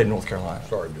did for the state of North Carolina.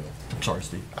 Sorry, Bill. I'm sorry,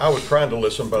 Steve. I was trying to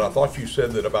listen, but I thought you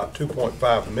said that about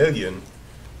 2.5 million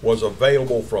was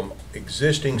available from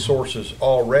existing sources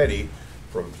already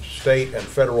from state and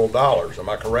federal dollars. Am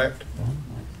I correct?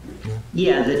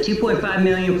 Yeah, the 2.5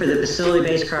 million for the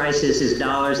facility-based crisis is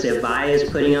dollars that VIA is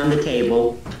putting on the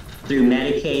table through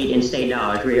Medicaid and state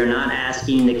dollars. We are not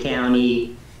asking the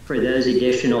county for those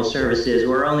additional services.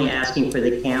 We're only asking for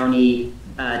the county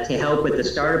to help with the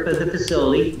startup of the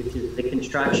facility, which is the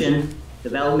construction,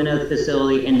 development of the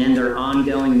facility, and then their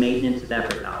ongoing maintenance of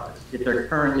effort dollars that they're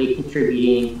currently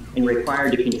contributing and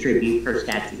required to contribute per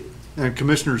statute. And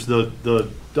Commissioners, the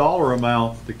dollar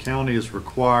amount the county is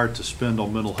required to spend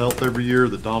on mental health every year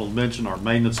that Donald mentioned, our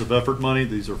maintenance of effort money,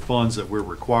 these are funds that we're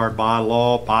required by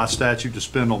law, by statute to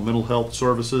spend on mental health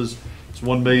services. It's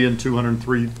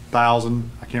 $1,203,000.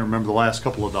 I can't remember the last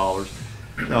couple of dollars.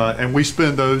 And we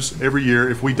spend those every year.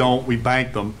 If we don't, we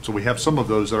bank them. So we have some of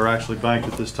those that are actually banked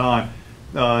at this time.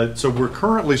 So we're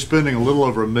currently spending a little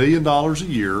over $1 million a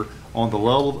year on the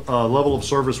level of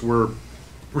service we're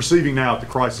receiving now at the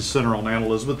Crisis Center on Ann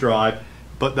Elizabeth Drive.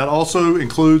 But that also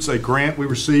includes a grant we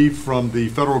received from the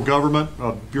federal government,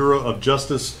 a Bureau of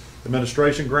Justice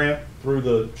Administration grant through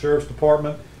the Sheriff's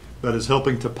Department that is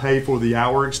helping to pay for the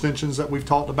hour extensions that we've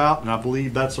talked about. And I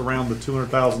believe that's around the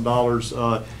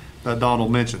 $200,000 that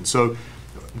Donald mentioned. So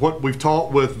what we've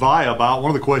talked with VIA about,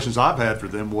 one of the questions I've had for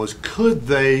them was, could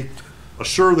they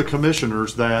assure the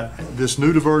commissioners that this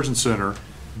new diversion center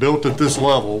built at this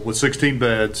level with 16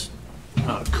 beds,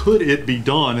 could it be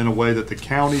done in a way that the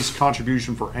county's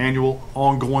contribution for annual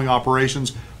ongoing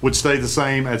operations would stay the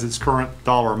same as its current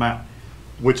dollar amount,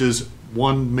 which is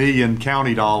 $1 million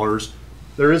county dollars.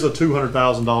 There is a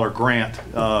 $200,000 grant,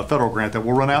 federal grant, that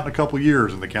will run out in a couple of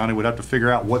years, and the county would have to figure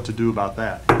out what to do about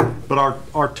that. But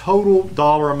our total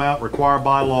dollar amount required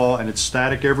by law, and it's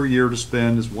static every year to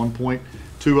spend, is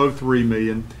 $1.203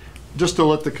 million. Just to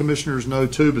let the commissioners know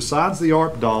too, besides the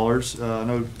ARP dollars, I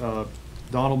know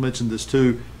Donald mentioned this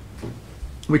too,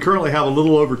 we currently have a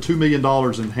little over $2 million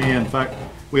in hand. In fact,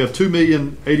 we have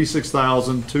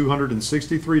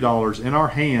 $2,086,263 in our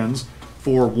hands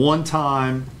for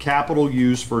one-time capital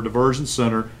use for a diversion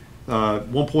center.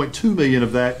 1.2 million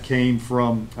of that came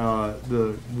from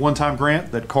the one-time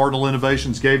grant that Cardinal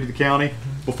Innovations gave to the county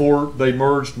before they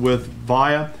merged with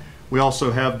VIA. We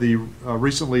also have the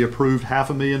recently approved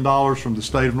 $500,000 from the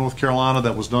state of North Carolina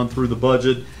that was done through the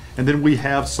budget. And then we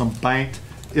have some banked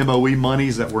MOE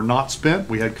monies that were not spent.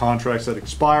 We had contracts that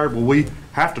expired. Well, we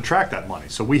have to track that money.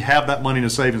 So we have that money in a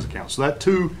savings account. So that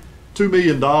 $2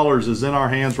 million is in our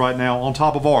hands right now on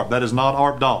top of ARP. That is not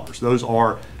ARP dollars. Those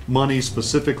are money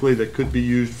specifically that could be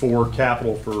used for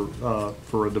capital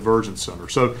for a diversion center.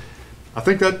 So I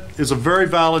think that is a very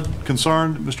valid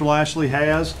concern that Mr. Lashley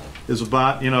has, is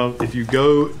about, if you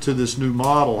go to this new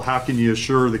model, how can you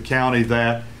assure the county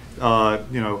that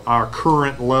our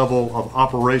current level of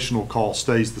operational cost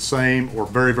stays the same or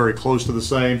very, very close to the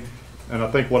same. And I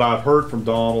think what I've heard from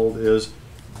Donald is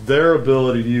their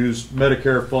ability to use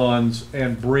Medicare funds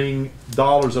and bring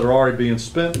dollars that are already being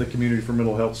spent in the community for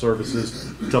mental health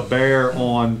services to bear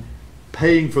on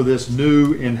paying for this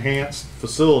new enhanced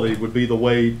facility would be the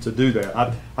way to do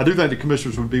that. I do think the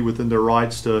commissioners would be within their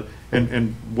rights to,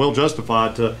 and well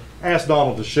justified, to ask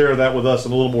Donald to share that with us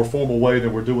in a little more formal way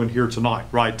than we're doing here tonight,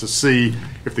 right? To see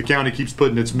if the county keeps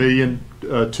putting its $1.2 million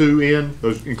in,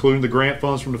 those, including the grant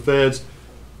funds from the feds,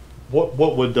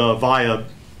 what would VIA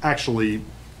actually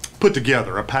put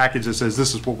together, a package that says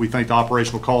this is what we think the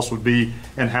operational costs would be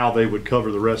and how they would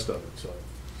cover the rest of it. So.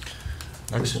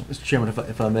 Mr. Chairman,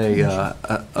 if I may,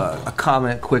 a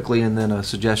comment quickly and then a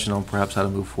suggestion on perhaps how to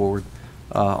move forward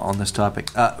on this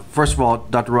topic. First of all,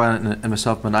 Dr. Ryan and Ms.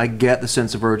 Huffman, I get the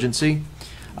sense of urgency.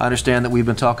 I understand that we've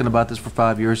been talking about this for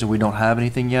 5 years and we don't have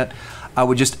anything yet. I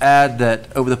would just add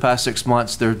that over the past 6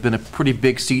 months, there's been a pretty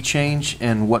big sea change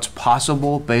in what's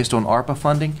possible based on ARPA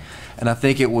funding. And I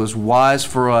think it was wise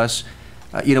for us,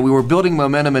 we were building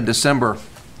momentum in December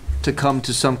to come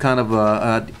to some kind of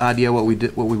idea what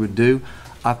we would do.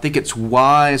 I think it's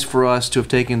wise for us to have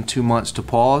taken 2 months to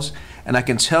pause, and I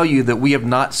can tell you that we have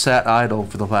not sat idle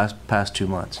for the past 2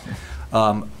 months.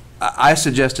 I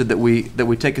suggested that we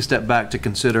take a step back to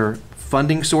consider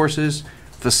funding sources,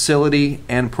 facility,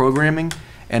 and programming.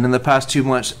 And in the past 2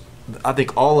 months, I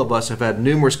think all of us have had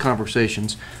numerous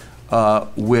conversations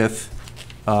with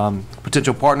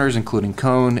potential partners, including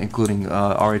Cone, including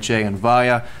RHA and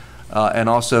VIA. And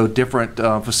also different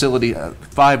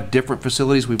 5 different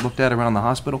facilities we've looked at around the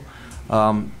hospital,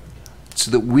 so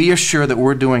that we assure that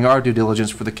we're doing our due diligence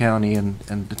for the county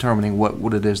and determining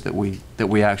what it is that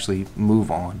we actually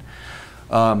move on.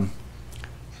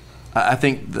 I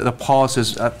think the pause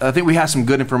is, I think we have some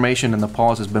good information and the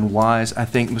pause has been wise. I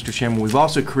think, Mr. Chairman, we've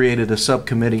also created a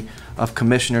subcommittee of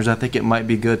commissioners. I think it might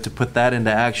be good to put that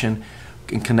into action,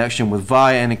 in connection with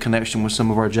VIA and in connection with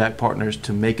some of our JAC partners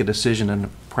to make a decision and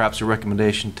perhaps a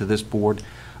recommendation to this board.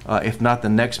 If not the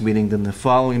next meeting, then the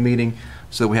following meeting,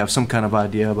 so that we have some kind of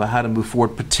idea about how to move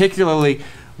forward, particularly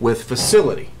with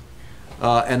facility.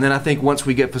 And then I think once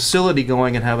we get facility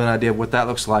going and have an idea of what that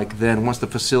looks like, then once the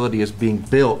facility is being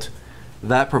built,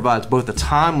 that provides both a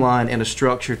timeline and a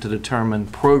structure to determine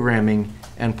programming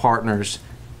and partners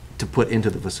to put into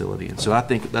the facility. And so I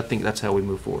think that's how we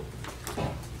move forward.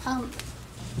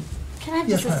 Can I have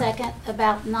just a second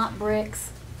about not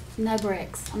bricks? No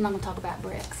bricks. I'm not going to talk about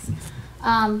bricks.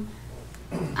 I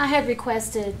had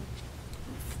requested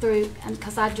through,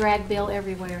 because I drag Bill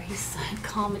everywhere. He's so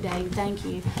accommodating, thank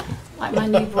you. Like my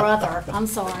new brother, I'm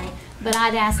sorry. But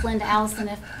I'd asked Linda Allison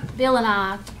if Bill and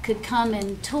I could come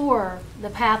and tour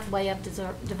the pathway of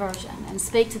diversion and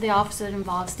speak to the officer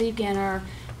involved, Steve Ginner,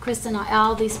 Kristen,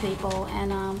 all these people,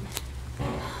 and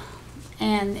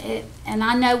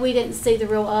I know we didn't see the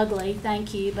real ugly,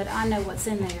 thank you, but I know what's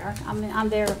in there. I mean, I'm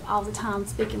there all the time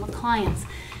speaking with clients.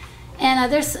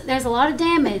 And there's a lot of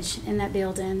damage in that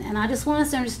building, and I just want us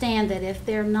to understand that if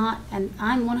they're not, and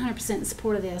I'm 100% in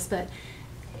support of this, but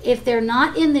if they're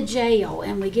not in the jail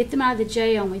and we get them out of the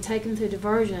jail and we take them through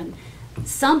diversion,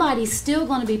 somebody's still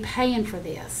going to be paying for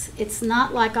this. It's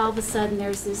not like all of a sudden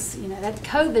there's this, that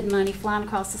COVID money flying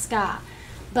across the sky.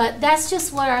 But that's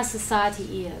just what our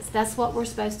society is. That's what we're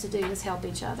supposed to do, is help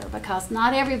each other, because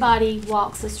not everybody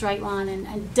walks a straight line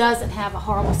and doesn't have a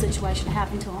horrible situation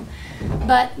happen to them.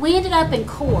 But we ended up in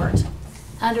court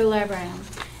under Larry Brown,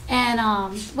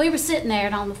 and we were sitting there,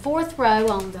 and on the fourth row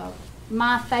on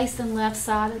my facing left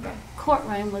side of the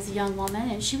courtroom was a young woman,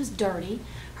 and she was dirty.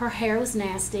 Her hair was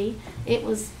nasty. It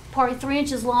was probably 3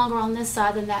 inches longer on this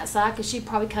side than that side, because she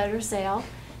probably cut it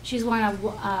herself. She was wearing a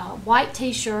white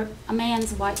t-shirt, a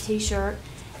man's white t-shirt,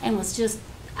 and was just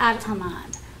out of her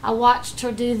mind. I watched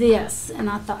her do this, and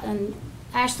I thought, and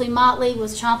Ashley Motley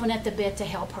was chomping at the bit to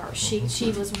help her. She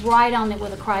was right on it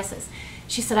with a crisis.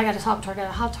 She said, I got to talk to her, I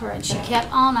got to talk to her, and she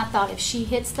kept on. I thought, if she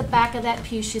hits the back of that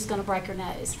pew, she's going to break her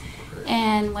nose.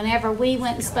 And whenever we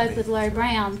went and spoke with Larry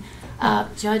Brown,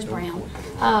 Judge Brown,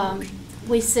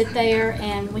 we sit there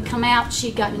and we come out,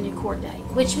 she'd gotten a new court date,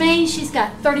 which means she's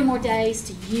got 30 more days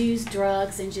to use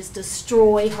drugs and just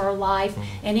destroy her life.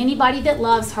 And anybody that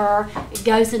loves her, it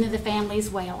goes into the family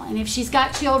as well. And if she's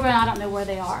got children, I don't know where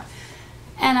they are.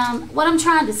 And what I'm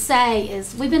trying to say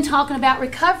is, we've been talking about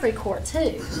recovery court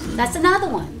too. That's another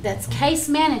one. That's case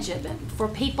management for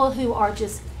people who are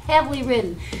just heavily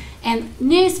ridden. And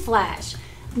newsflash,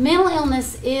 mental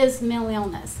illness is mental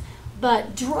illness.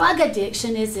 But drug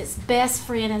addiction is its best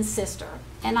friend and sister.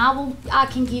 And I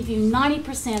can give you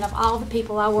 90% of all the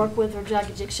people I work with with drug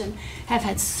addiction have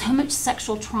had so much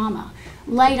sexual trauma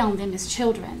laid on them as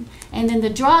children. And then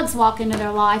the drugs walk into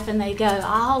their life and they go,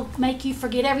 I'll make you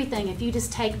forget everything if you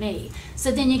just take me.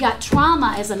 So then you got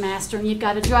trauma as a master and you've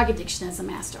got a drug addiction as a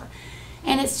master.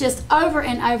 And it's just over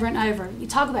and over and over. You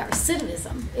talk about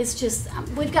recidivism. It's just,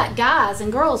 we've got guys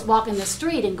and girls walking the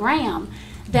street in Graham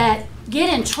that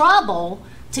get in trouble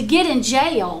to get in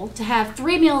jail, to have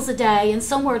 3 meals a day and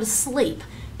somewhere to sleep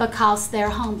because they're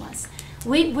homeless.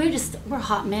 We're a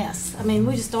hot mess. I mean,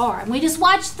 we just are. And we just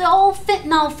watch the old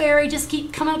fentanyl ferry just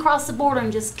keep coming across the border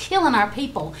and just killing our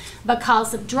people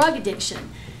because of drug addiction.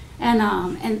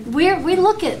 And we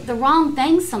look at the wrong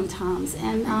things sometimes.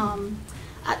 And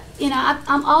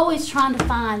I'm always trying to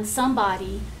find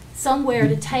somebody somewhere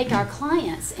to take our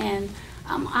clients. And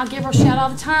I give her a shout all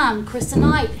the time. Krista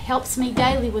Knight helps me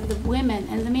daily with the women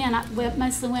and the men,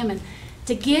 mostly women,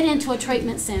 to get into a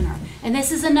treatment center. And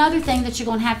this is another thing that you're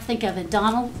going to have to think of. And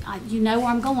Donald, you know where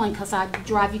I'm going because I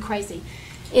drive you crazy,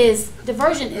 is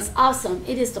diversion is awesome.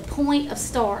 It is the point of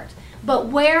start. But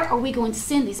where are we going to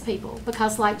send these people?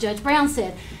 Because like Judge Brown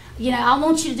said, I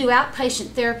want you to do outpatient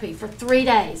therapy for 3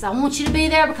 days. I want you to be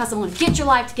there because I want to get your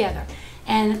life together.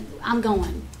 And I'm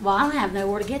going, well, I don't have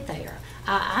nowhere to get there.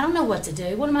 I don't know what to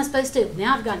do. What am I supposed to do?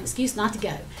 Now I've got an excuse not to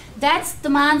go. That's the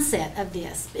mindset of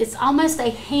this. It's almost a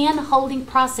hand-holding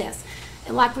process.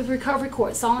 Like with recovery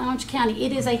court, it's all in Orange County.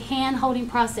 It is a hand-holding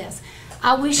process.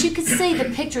 I wish you could see the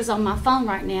pictures on my phone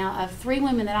right now of 3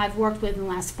 women that I've worked with in the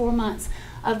last 4 months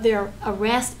of their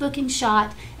arrest booking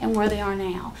shot and where they are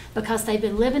now, because they've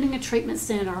been living in a treatment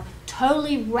center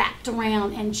totally wrapped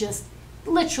around and just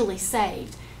literally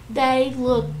saved. They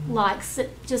look like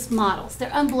just models.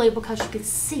 They're unbelievable because you can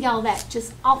see all that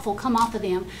just awful come off of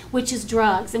them, which is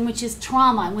drugs and which is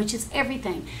trauma and which is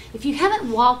everything. If you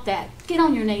haven't walked that, get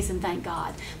on your knees and thank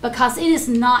God, because it is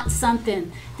not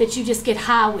something that you just get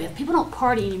high with. People don't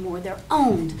party anymore. They're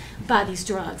owned by these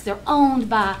drugs. They're owned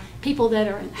by people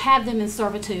that have them in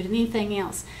servitude and anything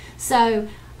else. So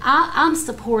I'm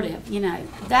supportive, you know.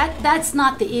 That's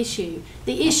not the issue.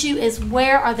 The issue is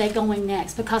where are they going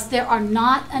next? Because there are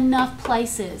not enough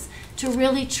places to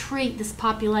really treat this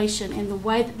population in the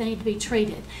way that they need to be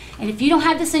treated. And if you don't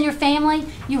have this in your family,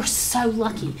 you are so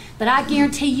lucky. But I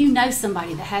guarantee you know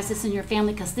somebody that has this in your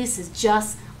family, because this is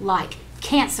just like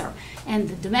cancer. And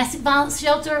the domestic violence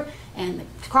shelter and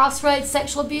the Crossroads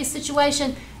sexual abuse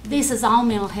situation, this is all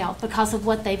mental health because of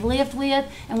what they've lived with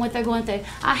and what they're going through.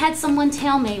 I had someone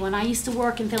tell me when I used to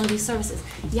work in family abuse services,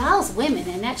 y'all's women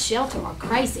in that shelter are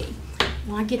crazy.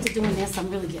 When I get to doing this,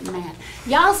 I'm really getting mad.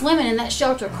 Y'all's women in that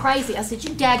shelter are crazy. I said, you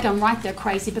daggone right they're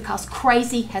crazy, because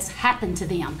crazy has happened to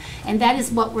them. And that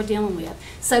is what we're dealing with.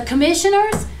 So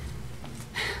commissioners,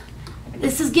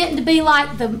 this is getting to be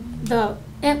like the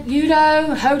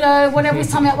Udo, Hodo, whatever we was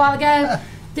talking about a while ago.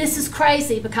 This is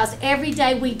crazy, because every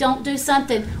day we don't do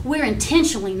something, we're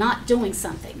intentionally not doing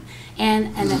something.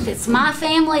 And if it's my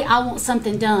family, I want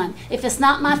something done. If it's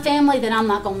not my family, then I'm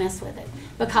not going to mess with it,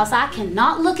 because I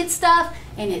cannot look at stuff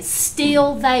and it's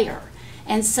still there.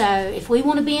 And so if we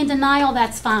want to be in denial,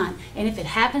 that's fine. And if it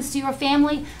happens to your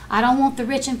family, I don't want the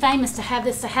rich and famous to have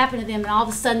this to happen to them, and all of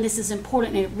a sudden this is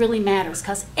important and it really matters,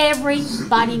 because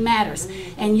everybody matters.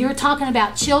 And you're talking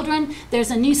about children.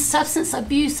 There's a new substance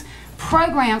abuse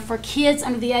program for kids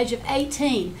under the age of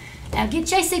 18. Now get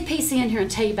JCPC in here and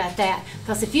tell you about that,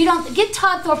 because if you don't, get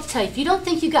Todd Thorpe to tell you, if you don't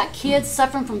think you got kids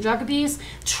suffering from drug abuse,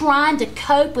 trying to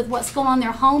cope with what's going on in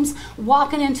their homes,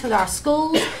 walking into our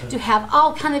schools to have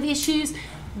all kind of issues,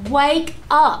 wake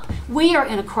up. We are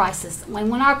in a crisis.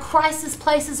 When our crisis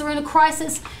places are in a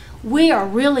crisis, we are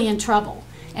really in trouble.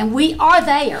 And we are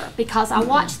there, because I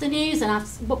watched the news and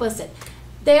what was it?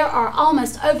 There are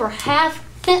almost over half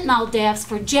fentanyl deaths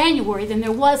for January than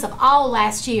there was of all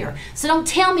last year. So don't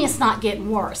tell me it's not getting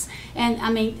worse. And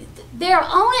I mean, they're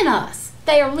owning us.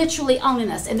 They are literally owning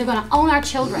us, and they're going to own our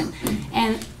children.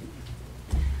 And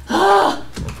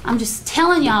I'm just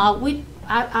telling y'all,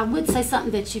 I would say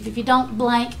something that if you don't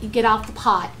blink, you get off the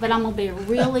pot. But I'm going to be a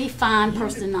really fine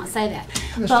person and not say that.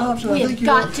 Ms. But Thompson, we have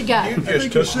got to go. You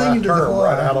just took my term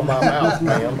right out of my mouth,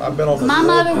 ma'am. I've been on this My board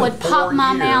mother for would pop 4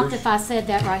 my years. mouth if I said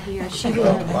that right here. She would.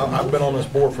 I've been on this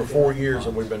board for 4 years,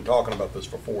 and we've been talking about this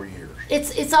for 4 years.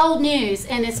 It's old news,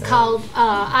 and it's called,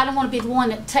 I don't want to be the one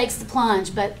that takes the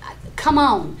plunge, but come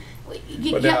on.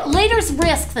 Leaders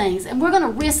risk things, and we're going to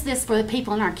risk this for the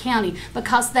people in our county,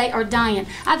 because they are dying.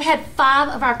 I've had 5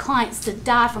 of our clients to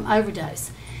die from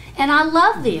overdose, and I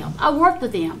love them. I worked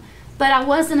with them, but I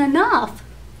wasn't enough,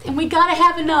 and we got to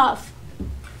have enough.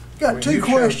 Got 2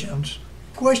 questions.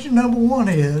 Question number 1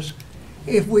 is,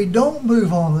 if we don't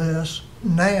move on this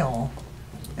now,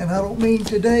 and I don't mean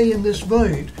today in this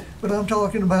vote, but I'm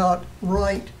talking about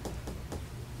right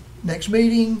next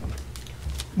meeting,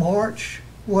 March,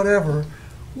 whatever,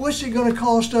 what's it going to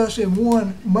cost us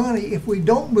in money if we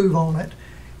don't move on it?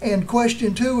 And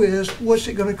question 2 is, what's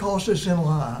it going to cost us in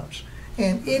lives?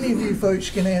 And any of you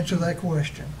folks can answer that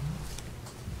question.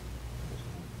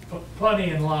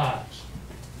 Plenty in lives.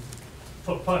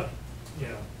 Plenty, you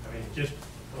know, I mean, just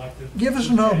like the. Give us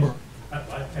a number. I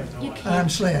have no idea. I'm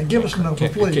saying, give us a number,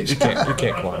 please. You can't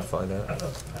quantify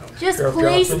that. Just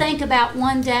please think about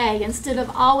one day, instead of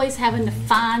always having to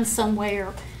find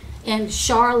somewhere in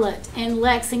Charlotte, in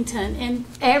Lexington, in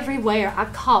everywhere. I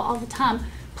call all the time.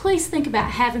 Please think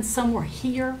about having somewhere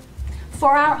here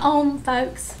for our own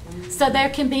folks, so they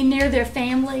can be near their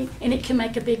family, and it can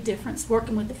make a big difference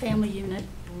working with the family unit.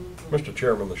 Mr.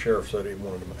 Chairman, the sheriff said he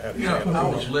wanted to add his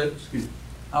hand.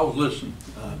 I was listening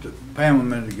to Pam a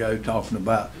minute ago talking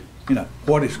about,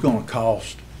 what it's going to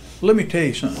cost. Let me tell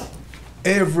you something.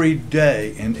 Every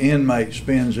day an inmate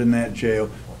spends in that jail,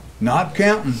 not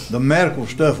counting the medical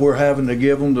stuff we're having to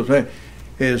give them,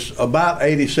 is about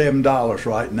 $87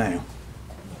 right now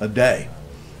a day.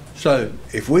 So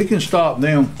if we can stop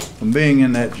them from being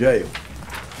in that jail,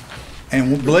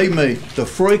 and believe me, the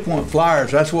frequent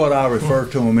flyers, that's what I refer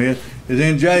to them is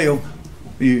in jail.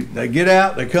 They get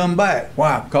out, they come back.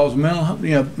 Why? Because of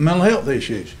mental health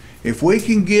issues. If we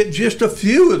can get just a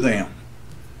few of them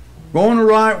going the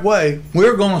right way,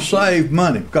 we're going to save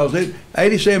money, because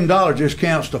 $87 just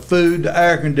counts the food, the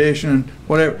air conditioning,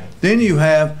 whatever. Then you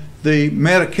have the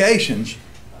medications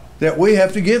that we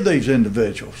have to give these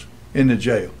individuals in the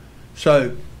jail.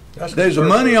 So there's a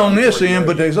money on this end,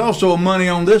 but there's also a money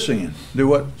on this end. Do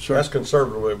what, sir? That's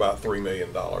conservatively about $3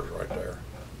 million right there.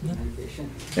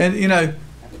 And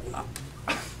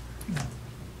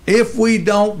if we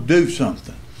don't do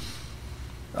something,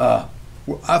 I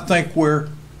think we're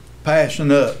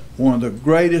passing up one of the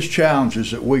greatest challenges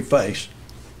that we face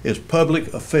is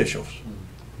public officials.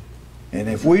 And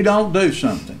if we don't do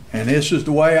something, and this is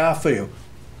the way I feel,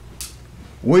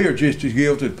 we are just as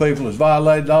guilty as people that's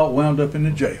violated the law wound up in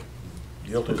the jail.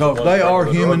 Because they are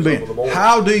human beings.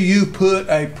 How do you put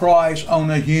a price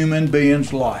on a human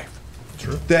being's life?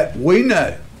 Sure. That we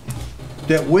know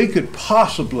that we could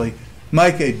possibly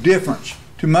make a difference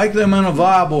to make them a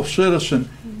viable citizen,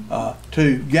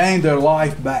 to gain their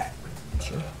life back.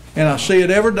 Sure. And I see it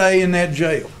every day in that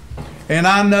jail. And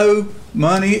I know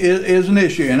money is an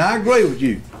issue, and I agree with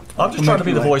you. I'm just trying to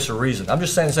be the voice of reason. I'm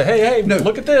just saying, hey, no.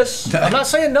 Look at this. I'm not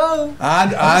saying no. I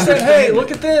just saying, hey,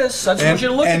 look at this. I just want you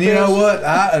to look at this. And you know what?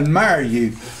 I admire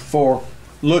you for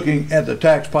looking at the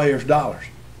taxpayers' dollars,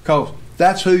 because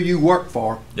that's who you work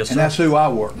for, yes, and that's who I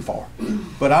work for.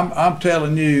 But I'm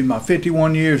telling you, my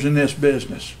 51 years in this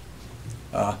business,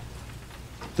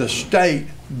 the state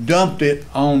dumped it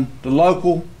on the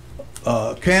local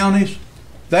counties.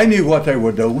 They knew what they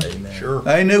were doing. Amen. Sure.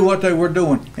 They knew what they were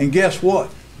doing. And guess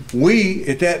what? We,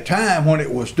 at that time when it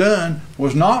was done,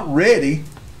 was not ready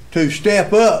to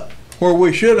step up where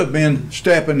we should have been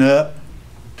stepping up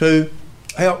to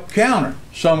help counter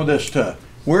some of this stuff.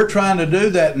 We're trying to do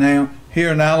that now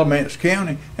here in Alamance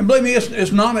County. And believe me,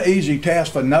 it's not an easy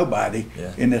task for nobody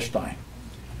in this thing.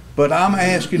 But I'm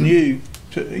asking you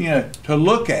to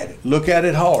look at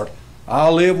it hard.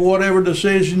 I'll live whatever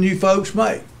decision you folks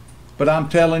make. But I'm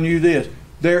telling you this,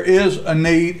 there is a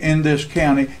need in this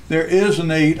county. There is a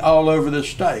need all over the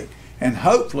state. And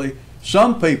hopefully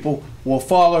some people will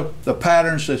follow the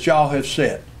patterns that y'all have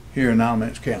set here in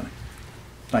Alamance County.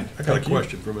 Thank you. I got a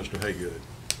question for Mr. Haygood.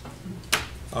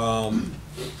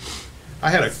 I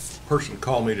had a person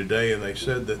call me today and they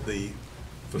said that the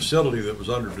facility that was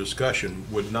under discussion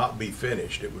would not be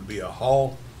finished. It would be a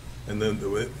hall, and then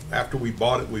after we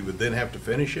bought it, we would then have to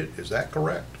finish it. Is that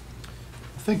correct?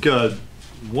 I think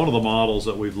one of the models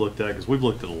that we've looked at, because we've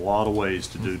looked at a lot of ways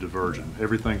to do diversion.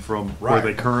 Everything from where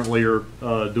they currently are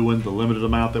doing the limited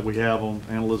amount that we have on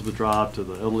Ann Elizabeth Drive to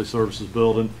the Elderly Services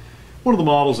Building. One of the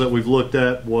models that we've looked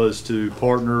at was to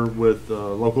partner with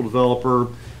a local developer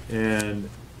and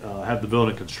have the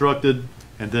building constructed,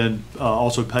 and then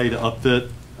also pay to upfit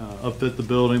the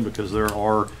building, because there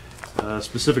are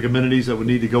specific amenities that would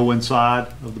need to go inside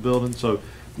of the building. So,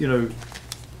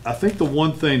 I think the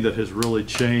one thing that has really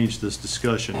changed this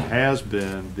discussion has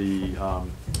been the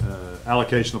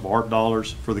allocation of ARP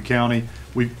dollars for the county.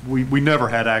 We never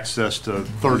had access to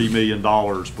 $30 million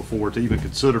before to even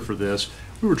consider for this.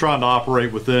 We were trying to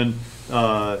operate within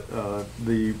the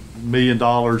 $1 million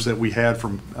that we had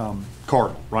from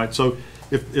Cardinal, right? So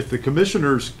if the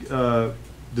commissioners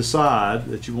decide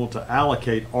that you want to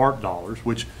allocate ARP dollars,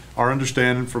 which our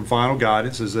understanding from final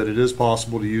guidance is that it is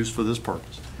possible to use for this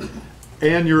purpose,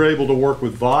 and you're able to work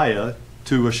with VIA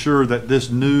to assure that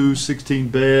this new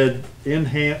 16-bed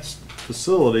enhanced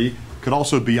facility could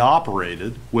also be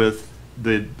operated with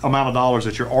the amount of dollars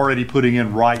that you're already putting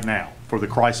in right now for the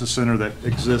crisis center that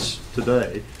exists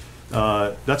today.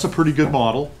 That's a pretty good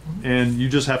model, and you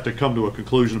just have to come to a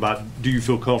conclusion about, do you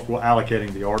feel comfortable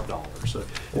allocating the ARP dollars? So,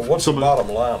 well, what's the bottom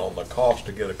line on the cost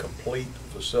to get a complete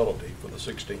facility for the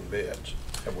 16 beds?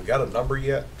 Have we got a number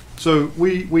yet? So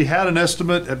we had an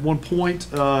estimate at one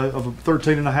point of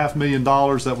 $13.5 million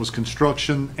that was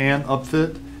construction and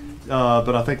upfit,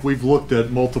 but I think we've looked at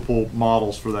multiple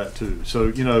models for that too. So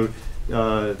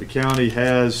the county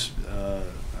has a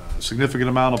significant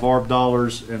amount of ARP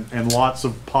dollars and lots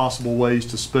of possible ways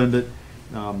to spend it.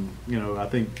 I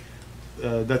think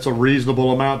that's a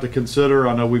reasonable amount to consider.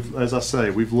 I know as I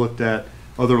say, we've looked at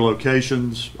other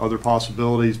locations, other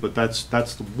possibilities, but that's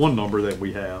the one number that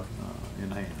we have in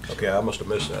hand. Okay, I must have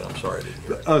missed that. I'm sorry I didn't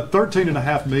hear it.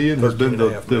 $13.5 million has been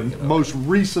the most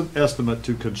recent estimate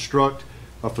to construct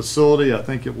a facility. I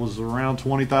think it was around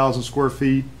 20,000 square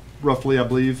feet, roughly, I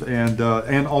believe, and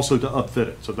also to upfit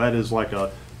it. So that is like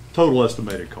a total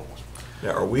estimated cost.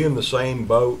 Now, are we in the same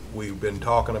boat we've been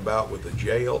talking about with the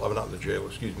jail? I mean, not the jail,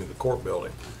 excuse me, the court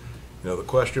building. The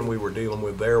question we were dealing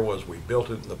with there was we built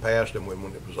it in the past, and when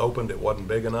it was opened, it wasn't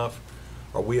big enough.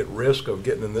 Are we at risk of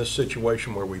getting in this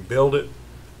situation where we build it,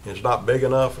 and it's not big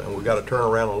enough, and we've got to turn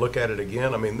around and look at it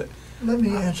again? I mean, let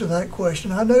me answer that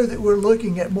question. I know that we're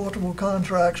looking at multiple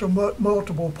contracts or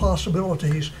multiple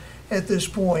possibilities at this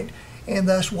point, and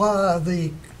that's why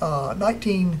the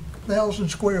 19,000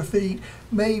 square feet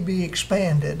may be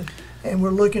expanded, and we're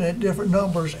looking at different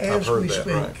numbers as we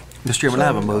speak. Right. Mr. Chairman, I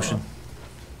have a motion.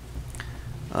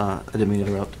 I didn't mean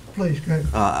to interrupt. Please, Greg.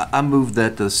 I move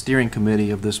that the steering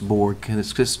committee of this board,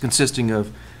 consisting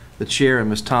of the chair and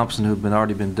Ms. Thompson, who have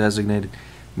already been designated,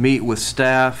 meet with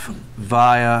staff,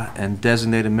 VIA, and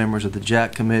designated members of the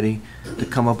JAC committee to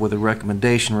come up with a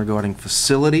recommendation regarding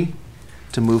facility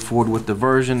to move forward with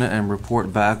diversion, and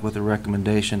report back with a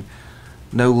recommendation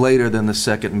no later than the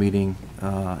second meeting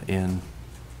in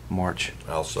March.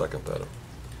 I'll second that.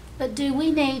 But do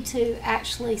we need to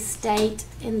actually state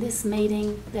in this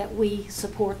meeting that we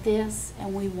support this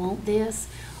and we want this?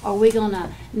 Or are we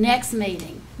gonna, next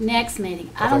meeting?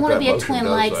 I don't wanna be at Twin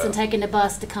Lakes and taking the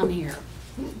bus to come here.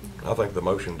 I think the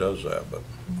motion does that, but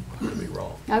I could be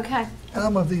wrong. Okay.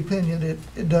 I'm of the opinion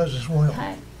it does as well.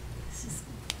 Okay.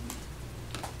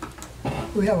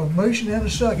 We have a motion and a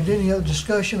second. Any other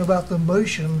discussion about the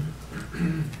motion?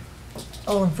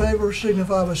 All in favor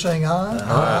signify by saying aye.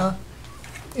 Aye.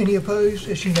 Any opposed?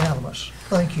 It's unanimous.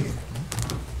 Thank you.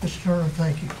 Mr. Turner,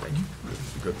 thank you.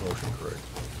 Good motion, Craig.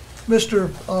 Mr.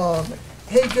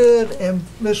 Haygood and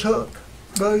Ms. Hook,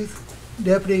 both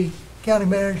Deputy County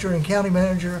Manager and County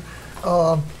Manager,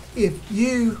 if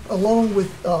you, along with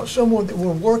someone that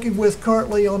we're working with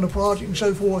currently on the project and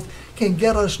so forth, can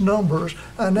get us numbers.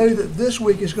 I know that this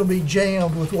week is going to be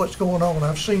jammed with what's going on.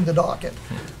 I've seen the docket.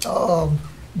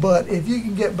 But if you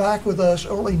can get back with us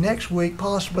early next week,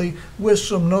 possibly with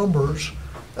some numbers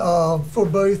for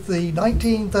both the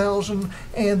 19,000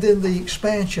 and then the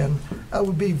expansion, I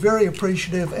would be very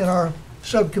appreciative, and our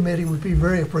subcommittee would be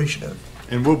very appreciative.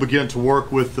 And we'll begin to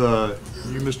work with you,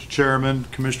 Mr. Chairman,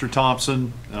 Commissioner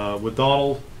Thompson, with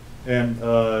Donald, and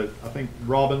I think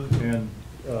Robin and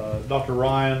Dr.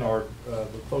 Ryan are the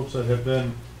folks that have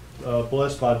been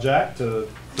blessed by Jack to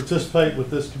participate with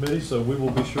this committee. So we will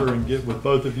be sure and get with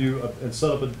both of you and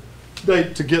set up a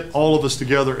date to get all of us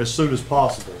together as soon as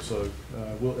possible. So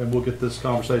we'll get this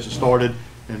conversation started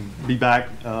and be back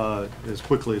as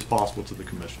quickly as possible to the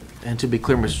commission. And to be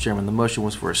clear, Mr. Chairman, the motion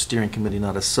was for a steering committee,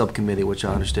 not a subcommittee, which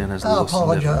I understand has I little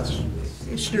apologize.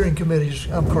 It's steering committees,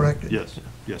 I'm corrected. Yes,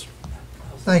 yes.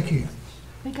 Thank you.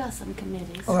 We got some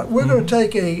committees. All right, we're going to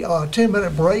take a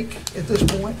 10-minute break at this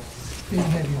point. You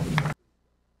can have your-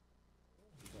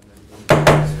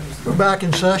 We're back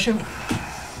in session.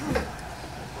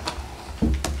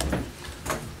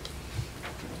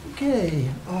 Okay,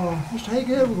 Mr.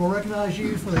 Haygood, we're going to recognize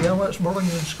you for the Alamance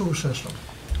Burlington School System.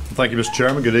 Thank you, Mr.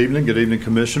 Chairman. Good evening. Good evening,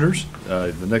 Commissioners.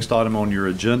 The next item on your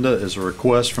agenda is a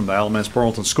request from the Alamance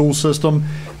Burlington School System.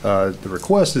 The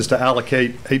request is to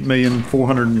allocate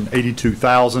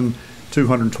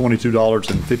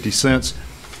 $8,482,222.50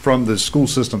 from the school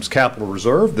system's capital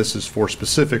reserve. This is for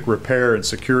specific repair and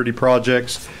security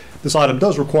projects. This item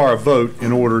does require a vote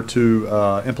in order to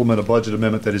implement a budget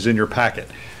amendment that is in your packet.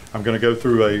 I'm going to go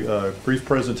through a brief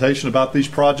presentation about these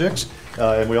projects,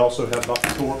 and we also have Dr.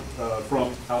 Thorpe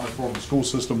from Alamance Burlington School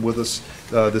System with us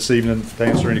this evening to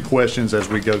answer any questions as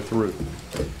we go through.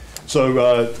 So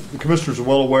the commissioners are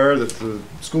well aware that the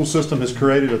school system has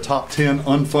created a top 10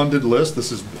 unfunded list.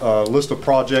 This is a list of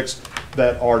projects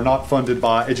that are not funded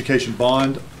by education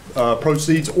bond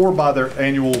proceeds or by their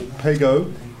annual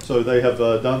pay-go. So they have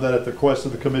done that at the request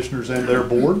of the commissioners and their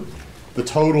board. The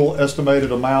total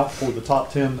estimated amount for the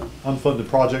top 10 unfunded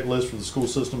project list for the school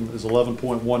system is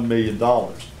 $11.1 million.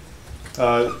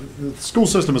 The school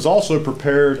system has also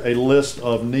prepared a list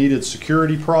of needed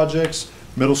security projects,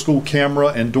 middle school camera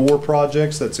and door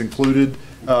projects that's included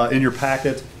in your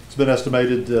packet. It's been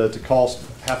estimated to cost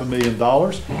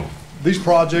 $500,000. These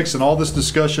projects and all this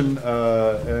discussion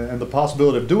and the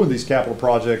possibility of doing these capital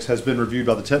projects has been reviewed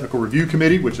by the Technical Review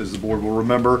Committee, which, as the board will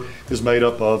remember, is made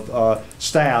up of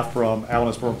staff from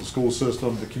Alamance Burlington School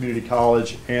System, the community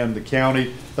college, and the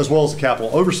county, as well as the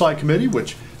Capital Oversight Committee,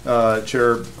 which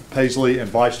Chair Paisley and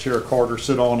Vice Chair Carter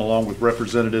sit on, along with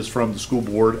representatives from the school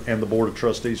board and the Board of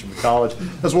Trustees from the college,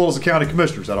 as well as the county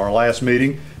commissioners. At our last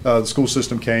meeting, the school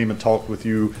system came and talked with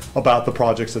you about the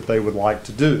projects that they would like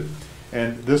to do.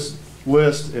 And this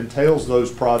list entails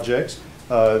those projects.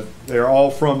 They're all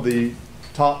from the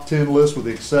top 10 list with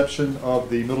the exception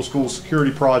of the middle school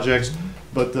security projects,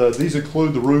 but these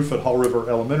include the roof at Hall River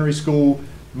Elementary School,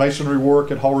 masonry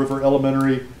work at Hall River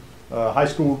Elementary, high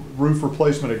school roof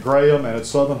replacement at Graham and at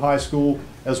Southern High School,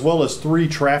 as well as 3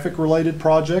 traffic-related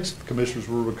projects. The commissioners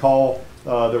will recall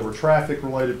there were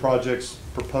traffic-related projects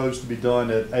proposed to be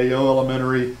done at AO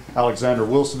Elementary, Alexander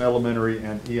Wilson Elementary,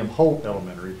 and E.M. Holt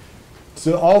Elementary.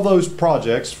 So all those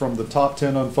projects from the top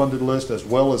 10 unfunded list, as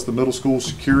well as the middle school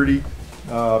security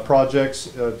projects,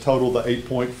 total the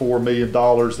 $8.4 million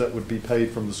that would be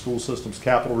paid from the school system's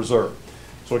capital reserve.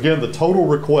 So again, the total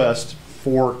request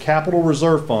for capital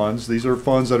reserve funds, these are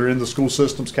funds that are in the school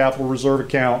system's capital reserve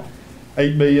account,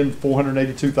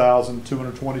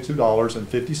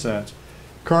 $8,482,222.50.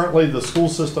 Currently, the school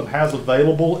system has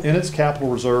available in its capital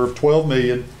reserve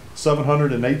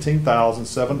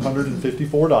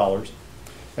 $12,718,754.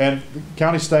 And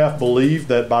county staff believe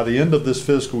that by the end of this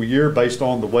fiscal year, based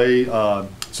on the way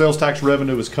sales tax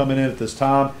revenue is coming in at this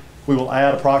time, We will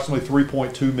add approximately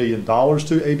 $3.2 million to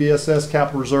ABSS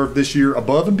capital reserve this year,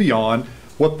 above and beyond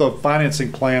what the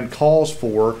financing plan calls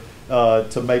for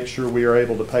to make sure we are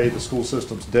able to pay the school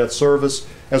system's debt service,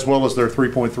 as well as their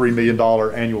 $3.3 million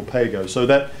annual pay-go. So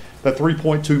that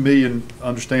 3.2 million,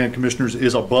 understand, commissioners,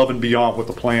 is above and beyond what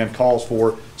the plan calls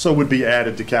for, so would be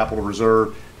added to capital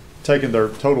reserve, taking their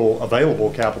total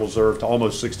available capital reserve to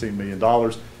almost $16 million.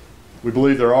 We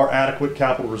believe there are adequate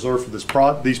capital reserve for these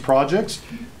projects.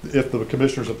 If the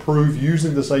commissioners approve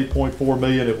using this $8.4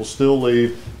 million, it will still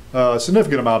leave a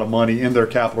significant amount of money in their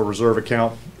capital reserve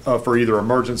account for either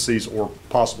emergencies or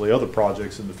possibly other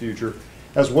projects in the future,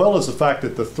 as well as the fact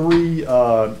that the 3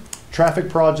 traffic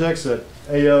projects at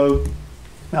AO,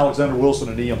 Alexander Wilson,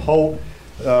 and E.M. Holt,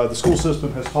 the school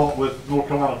system has talked with North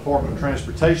Carolina Department of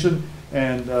Transportation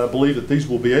and believe that these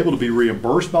will be able to be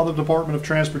reimbursed by the Department of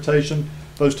Transportation.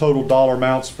 Those total dollar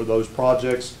amounts for those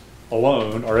projects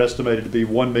alone are estimated to be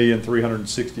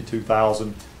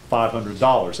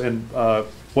 $1,362,500. And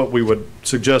what we would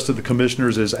suggest to the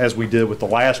commissioners is, as we did with the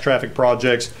last traffic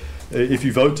projects, if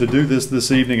you vote to do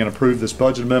this evening and approve this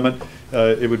budget amendment,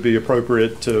 it would be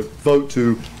appropriate to vote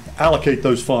to allocate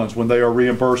those funds when they are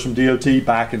reimbursed from DOT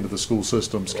back into the school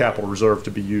system's capital reserve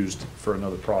to be used for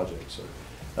another project. So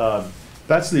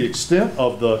that's the extent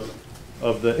of the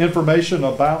information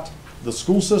about the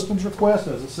school system's request.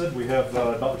 As I said, we have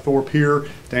Dr. Thorpe here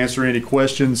to answer any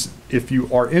questions. If you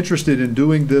are interested in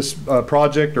doing this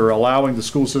project or allowing the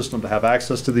school system to have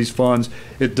access to these funds,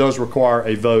 it does require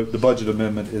a vote. The budget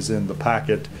amendment is in the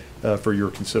packet for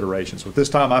your consideration. So at this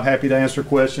time, I'm happy to answer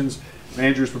questions.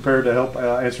 Andrew's prepared to help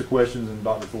answer questions, and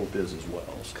Dr. Thorpe is as well.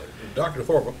 So. Dr.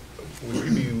 Thorpe,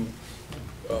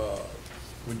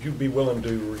 would you be willing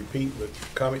to repeat the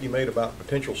comment you made about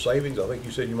potential savings? I think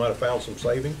you said you might have found some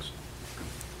savings.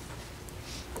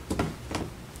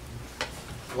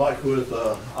 Like with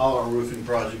all our roofing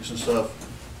projects and stuff,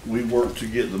 we work to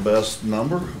get the best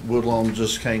number. Woodlawn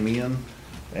just came in,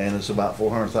 and it's about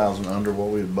 $400,000 under what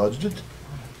we had budgeted.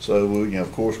 So,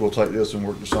 of course, we'll take this and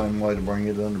work the same way to bring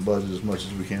it under budget as much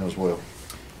as we can as well.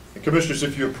 And commissioners,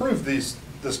 if you approve this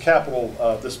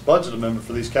budget amendment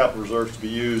for these capital reserves to be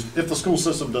used, if the school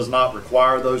system does not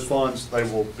require those funds, they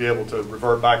will be able to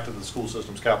revert back to the school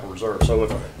system's capital reserve. So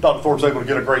if Dr. Thorpe's able to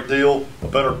get a great deal, a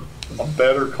better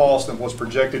cost than what's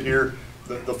projected here,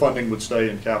 the funding would stay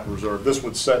in capital reserve. This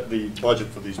would set the budget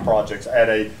for these projects at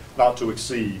a not to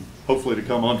exceed, hopefully to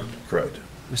come under. Correct.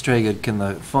 Mr. Hagood, can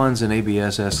the funds in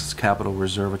ABSS capital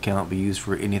reserve account be used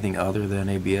for anything other than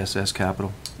ABSS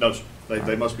capital? No, sir.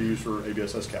 They must be used for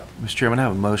ABSS capital. Mr. Chairman, I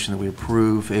have a motion that we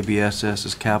approve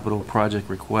ABSS's capital project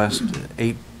request,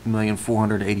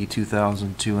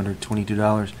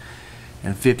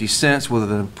 $8,482,222.50 with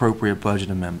an appropriate budget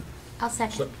amendment. I'll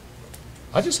second.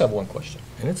 I just have one question,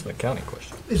 and it's an accounting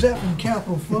question. Is that from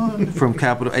capital fund? From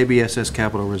capital ABSS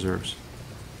capital reserves.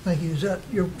 Thank you. Is that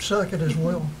your second as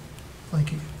well?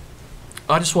 Thank you.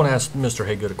 I just want to ask Mr.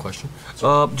 Haygood a question.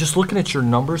 Just looking at your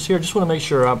numbers here, I just want to make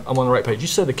sure I'm on the right page. You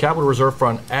said the capital reserve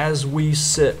fund, as we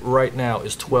sit right now,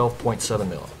 is $12.7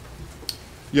 million.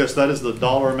 Yes, that is the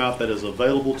dollar amount that is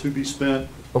available to be spent.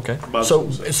 Okay. So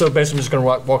basically, I'm just going to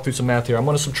walk through some math here. I'm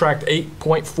going to subtract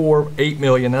 $8.48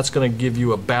 million. That's going to give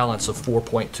you a balance of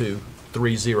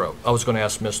 $4.230. I was going to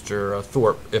ask Mr.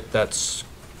 Thorpe if that's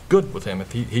good with him,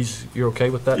 if you're okay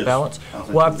with that balance?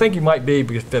 I think you might be,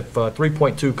 because if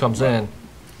 3.2 comes in.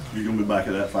 You're going to be back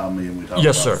at that $5 million we talked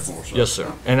yes, about sir. before. So. Yes,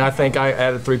 sir. And I think I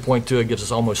added 3.2, it gives us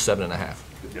almost 7.5.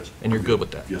 Yes, sir. And you're good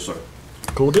with that? Yes, sir.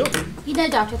 Cool deal. You know,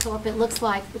 Dr. Thorpe, it looks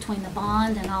like between the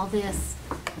bond and all this,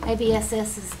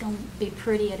 ABSS is going to be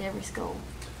pretty at every school.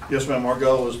 Yes, ma'am. Our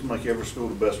goal is to make every school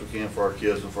the best we can for our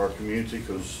kids and for our community,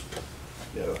 because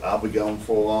I'll be gone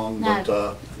for long, but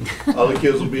all the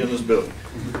kids will be in this building.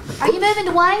 Are you moving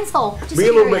to Waynesville? Just be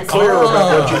a little bit clearer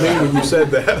about what you mean when you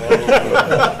said that.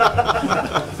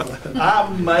 I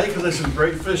may, because there's some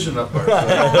great fishing up there.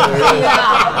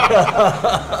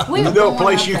 So. You know a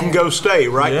place you can go stay,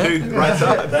 right? Right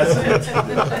there. That's it.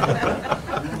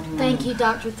 Thank you,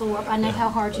 Dr. Thorpe. I know how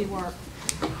hard you work.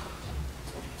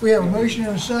 We have a motion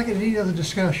and a second. Any other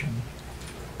discussion?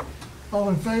 All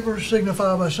in favor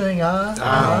signify by saying aye.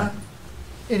 Aye.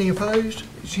 Any opposed?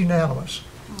 It's unanimous.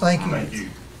 Thank you. Thank you.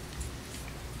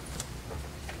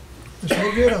 Mr.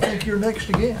 Haygood, I think you're next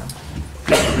again.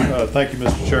 Thank you,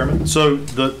 Mr. Chairman. So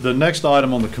the next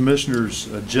item on the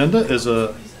Commissioner's agenda is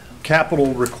a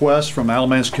capital request from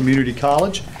Alamance Community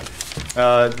College.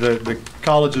 The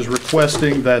college is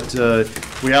requesting that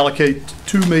we allocate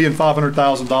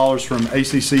 $2,500,000 from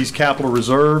ACC's capital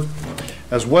reserve,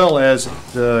 as well as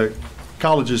the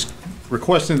college is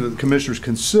requesting that the Commissioners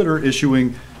consider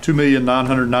issuing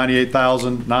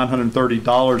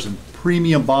 $2,998,930 in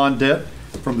premium bond debt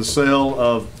from the sale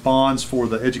of bonds for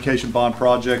the education bond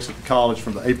projects at the college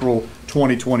from the April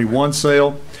 2021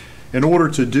 sale. In order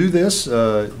to do this,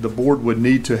 the board would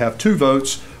need to have two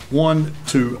votes. One,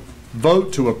 to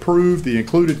vote to approve the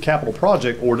included capital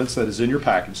project ordinance that is in your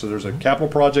package. So there's a capital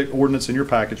project ordinance in your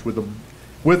package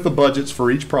with the budgets for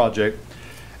each project,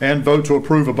 and vote to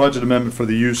approve a budget amendment for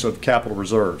the use of capital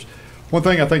reserves. One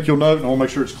thing I think you'll note, and I want to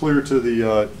make sure it's clear to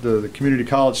the community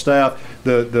college staff,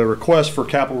 the request for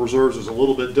capital reserves is a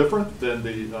little bit different than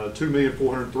the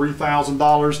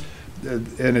 $2,403,000,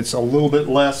 and it's a little bit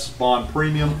less bond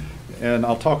premium. And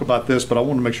I'll talk about this, but I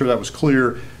want to make sure that was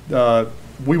clear.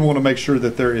 We want to make sure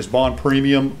that there is bond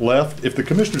premium left. If the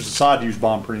commissioners decide to use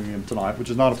bond premium tonight, which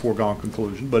is not a foregone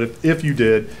conclusion, but if you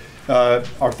did,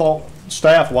 our thought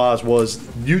staff-wise was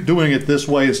you doing it this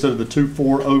way instead of the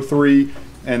 2,403,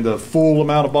 and the full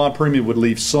amount of bond premium would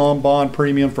leave some bond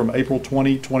premium from April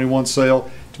 2021 sale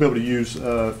to be able to use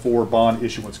for bond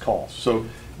issuance costs. So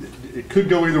it could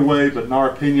go either way, but in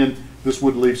our opinion, this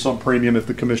would leave some premium if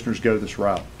the commissioners go this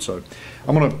route. So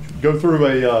I'm going to go through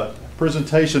a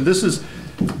presentation.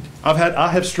 I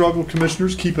have struggled,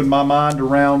 commissioners, keeping my mind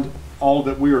around all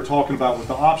that we are talking about with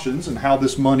the options and how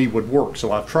this money would work.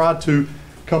 So I've tried to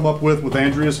come up with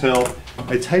Andrea's help,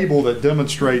 a table that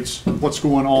demonstrates what's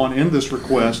going on in this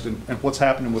request and what's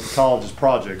happening with the college's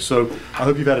projects. So I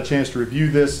hope you've had a chance to review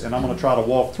this, and I'm going to try to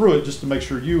walk through it just to make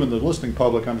sure you and the listening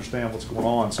public understand what's going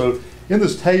on. So in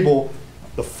this table,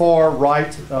 the far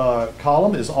right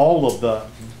column is all of the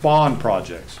bond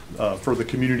projects for the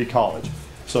community college.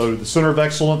 So the Center of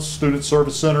Excellence, Student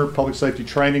Service Center, Public Safety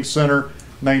Training Center,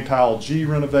 Main Powell G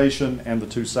renovation, and the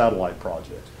two satellite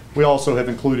projects. We also have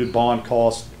included bond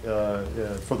costs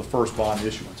for the first bond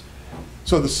issuance.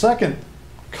 So the second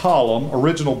column,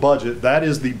 original budget, that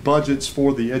is the budgets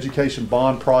for the education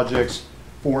bond projects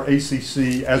for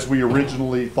ACC as we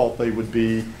originally thought they would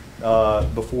be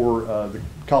before the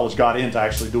college got into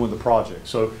actually doing the project.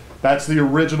 So that's the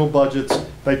original budgets.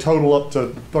 They total up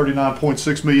to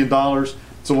 $39.6 million.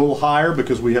 It's a little higher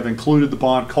because we have included the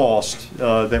bond cost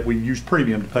that we used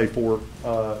premium to pay for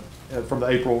from the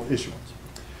April issuance.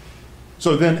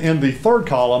 So then in the third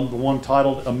column, the one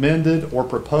titled amended or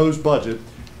proposed budget,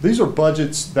 these are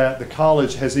budgets that the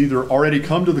college has either already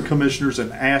come to the commissioners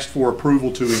and asked for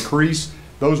approval to increase.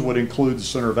 Those would include the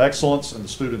Center of Excellence and the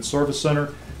Student Service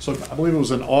Center. So I believe it was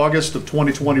in August of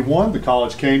 2021, the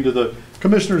college came to the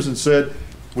commissioners and said,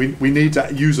 we need to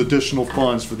use additional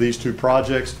funds for these two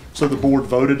projects. So the board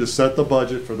voted to set the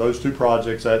budget for those two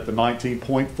projects at the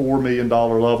 $19.4 million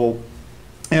level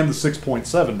and the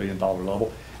 $6.7 million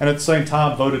level. And at the same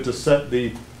time voted to set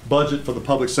the budget for the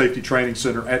Public Safety Training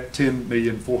Center at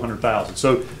 $10,400,000.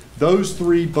 So those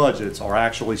three budgets are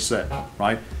actually set,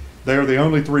 right? They are the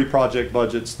only three project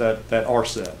budgets that are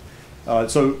set.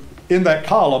 So in that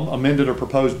column, amended or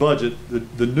proposed budget,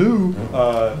 the new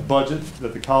budget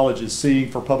that the college is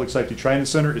seeing for Public Safety Training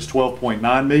Center is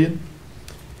 $12.9 million.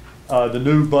 The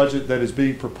new budget that is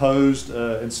being proposed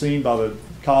and seen by the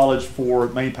college for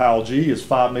Main Powell G is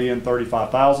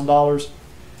 $5,035,000.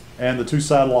 And the two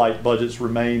satellite budgets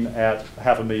remain at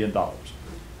 $500,000.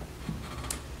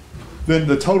 Then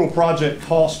the total project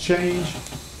cost change.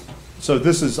 So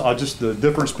this is just the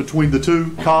difference between the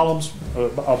two columns,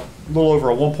 a little over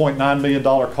a $1.9 million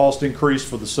cost increase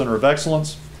for the Center of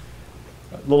Excellence,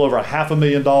 a little over a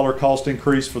 $500,000 cost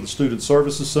increase for the Student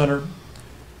Services Center,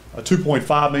 a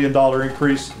 $2.5 million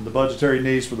increase in the budgetary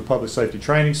needs for the Public Safety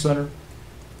Training Center,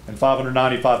 and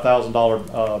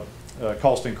 $595,000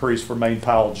 cost increase for Main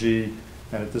Powell G,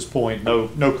 and at this point,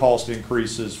 no cost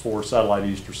increases for Satellite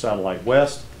East or Satellite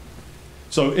West.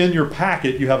 So in your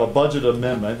packet, you have a budget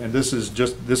amendment, and this is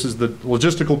the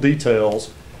logistical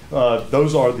details.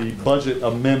 Those are the budget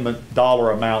amendment dollar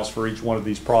amounts for each one of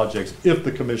these projects if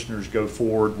the commissioners go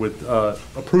forward with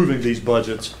approving these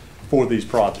budgets for these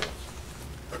projects.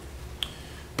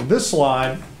 And this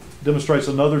slide demonstrates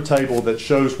another table that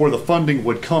shows where the funding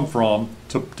would come from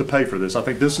to pay for this. I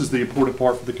think this is the important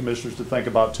part for the commissioners to think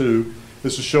about too.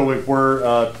 This is showing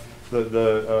where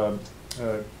the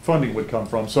funding would come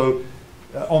from. So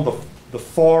on the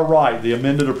far right, the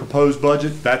amended or proposed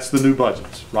budget, that's the new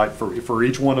budgets, right, for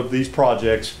each one of these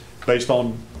projects based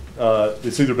on,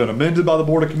 it's either been amended by the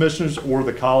Board of Commissioners or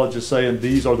the college is saying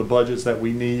these are the budgets that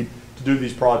we need to do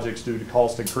these projects due to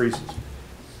cost increases.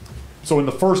 So in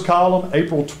the first column,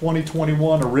 April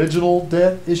 2021 original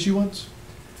debt issuance,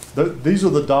 these are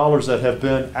the dollars that have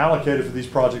been allocated for these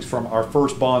projects from our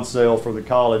first bond sale for the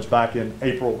college back in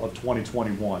April of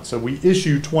 2021. So we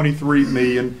issued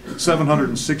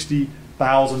 $23,760,000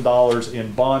 $17,000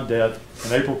 in bond debt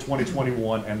in April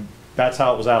 2021, and that's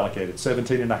how it was allocated.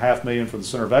 $17.5 million for the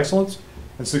Center of Excellence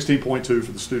and $16.2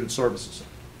 for the Student Services.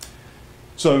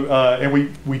 So,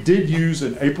 and we did use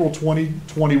in April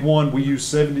 2021, we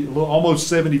used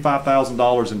almost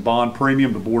 $75,000 in bond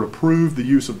premium. The board approved the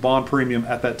use of bond premium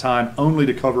at that time only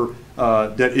to cover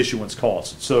debt issuance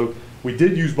costs. So we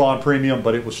did use bond premium,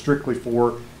 but it was strictly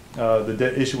for the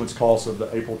debt issuance costs of the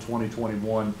April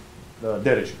 2021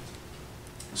 debt issuance.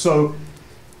 So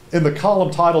in the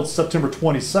column titled September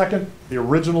 22nd, the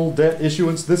original debt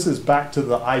issuance, this is back to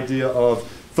the idea of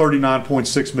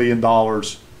 $39.6 million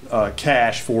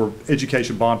cash for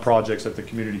education bond projects at the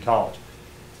community college.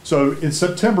 So in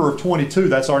September of 22,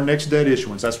 that's our next debt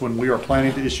issuance. That's when we are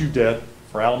planning to issue debt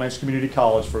for Alamance Community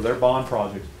College for their bond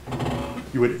projects.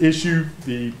 You would issue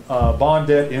the bond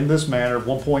debt in this manner: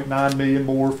 $1.9 million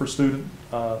more for Student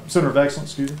Center of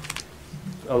Excellence, excuse me,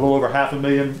 a little over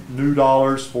 $500,000 new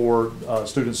dollars for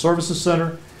Student Services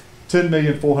Center,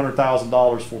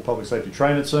 $10,400,000 for Public Safety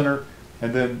Training Center,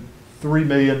 and then a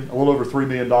little over $3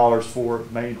 million for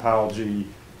Maine Powell G,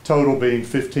 total being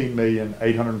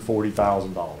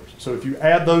 $15,840,000. So if you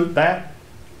add that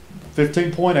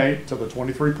 15.8 to the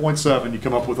 23.7, you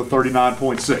come up with a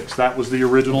 39.6. That was the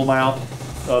original amount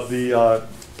of the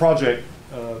project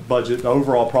budget, the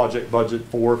overall project budget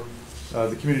for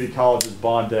the community college's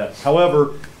bond debt.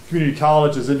 However, community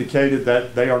college has indicated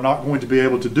that they are not going to be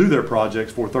able to do their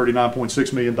projects for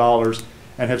 $39.6 million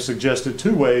and have suggested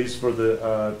two ways for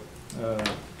the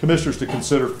commissioners to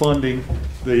consider funding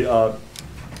the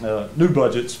new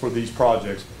budgets for these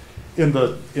projects. In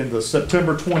the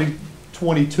September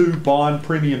 2022 bond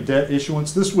premium debt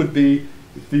issuance, this would be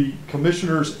the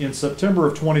commissioners in September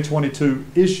of 2022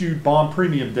 issued bond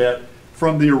premium debt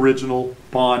from the original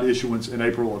bond issuance in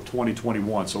April of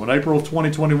 2021. So in April of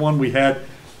 2021, we had, I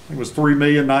think it was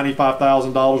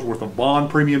 $3,095,000 worth of bond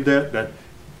premium debt that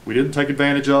we didn't take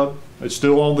advantage of. It's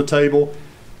still on the table.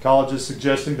 College is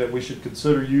suggesting that we should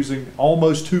consider using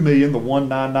almost $2 million, the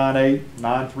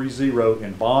 $1,998,930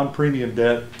 in bond premium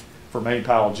debt for Maine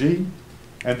Powell G,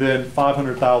 and then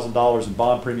 $500,000 in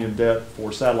bond premium debt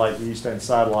for Satellite East and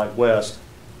Satellite West.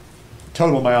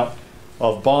 Total amount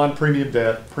of bond premium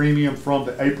debt, premium from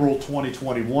the April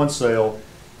 2021 sale,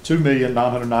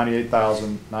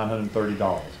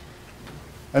 $2,998,930.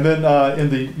 And then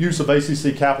in the use of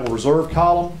ACC capital reserve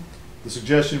column, the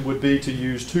suggestion would be to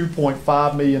use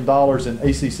 $2.5 million in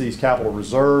ACC's capital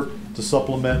reserve to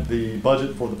supplement the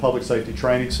budget for the Public Safety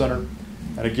Training Center.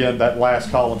 And again, that last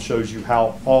column shows you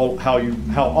how all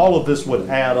of this would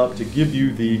add up to give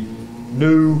you the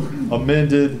new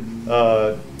amended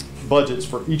budgets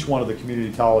for each one of the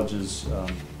community colleges'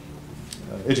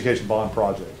 education bond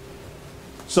project.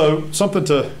 So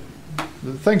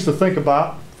things to think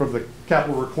about from the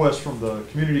capital request from the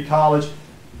community college.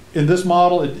 In this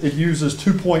model, it uses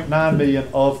 $2.9 million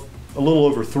of a little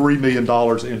over $3 million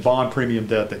in bond premium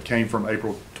debt that came from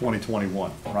April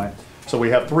 2021, right? So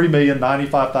we have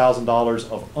 $3,095,000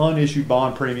 of unissued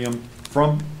bond premium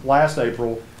from last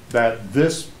April that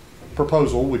this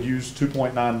proposal would use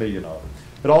 $2.9 million of.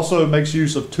 It also makes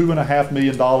use of $2.5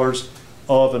 million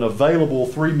of an available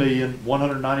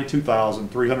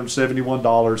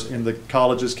 $3,192,371 in the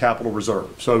college's capital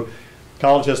reserve. So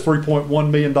college has $3.1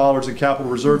 million in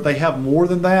capital reserve. They have more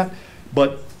than that,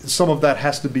 but some of that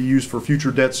has to be used for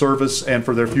future debt service and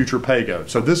for their future pay-go.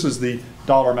 So this is the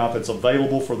dollar amount that's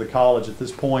available for the college at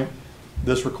this point.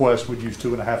 This request would use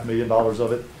 $2.5 million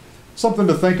of it. Something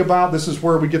to think about. This is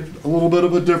where we get a little bit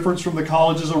of a difference from the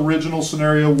college's original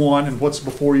scenario one and what's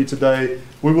before you today.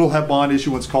 We will have bond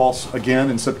issuance costs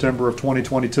again in September of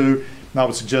 2022. And I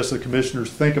would suggest the commissioners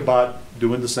think about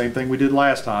doing the same thing we did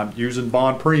last time, using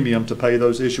bond premium to pay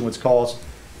those issuance costs.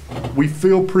 We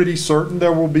feel pretty certain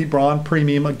there will be bond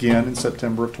premium again in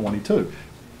September of 22.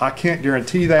 I can't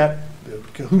guarantee that.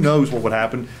 Who knows what would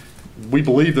happen. We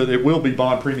believe that it will be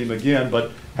bond premium again,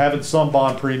 but having some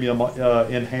bond premium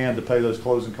in hand to pay those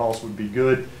closing costs would be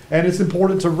good. And it's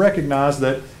important to recognize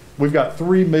that we've got a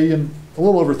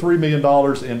little over $3 million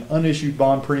in unissued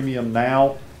bond premium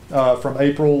now from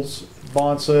April's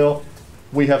bond sale.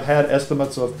 We have had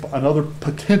estimates of another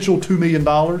potential $2 million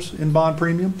in bond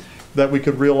premium that we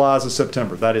could realize in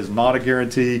September. That is not a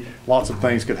guarantee. Lots of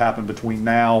things could happen between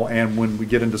now and when we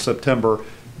get into September,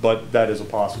 but that is a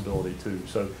possibility too.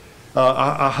 So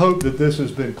I hope that this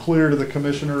has been clear to the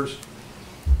commissioners,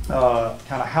 kind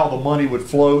of how the money would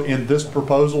flow in this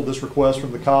proposal, this request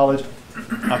from the college.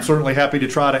 I'm certainly happy to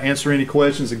try to answer any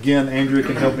questions. Again, Andrea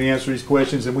can help me answer these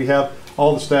questions, and we have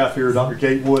all the staff here, Dr.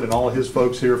 Gatewood and all of his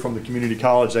folks here from the community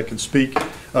college that can speak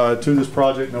to this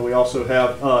project. Now we also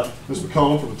have Ms.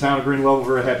 McCollum from the town of Green Level.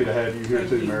 Very happy to have you here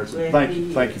too, Mayor. So thank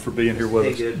you for being here with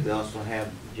us. Good. We also have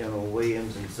General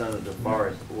Williams and Senator Barr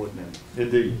as board members.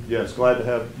 Indeed, yes. Glad to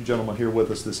have you gentlemen here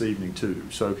with us this evening too.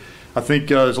 So I think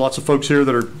there's lots of folks here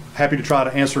that are happy to try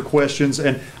to answer questions.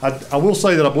 And I will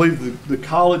say that I believe the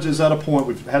college is at a point,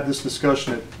 we've had this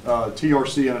discussion at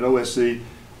TRC and at OSC. I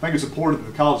think it's important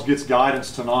that the college gets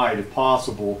guidance tonight, if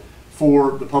possible,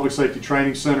 for the Public Safety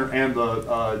Training Center and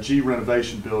the G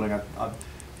renovation building.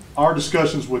 Our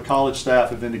discussions with college staff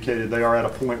have indicated they are at a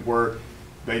point where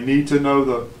they need to know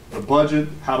the budget,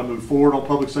 how to move forward on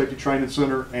Public Safety Training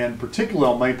Center, and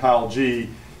particularly on Main Pile G,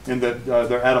 in that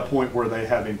they're at a point where they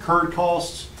have incurred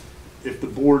costs. If the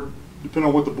board, depending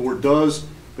on what the board does,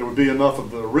 there would be enough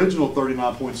of the original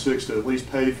 39.6 to at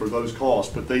least pay for those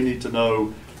costs, but they need to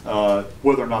know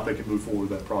whether or not they can move forward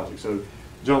with that project. So,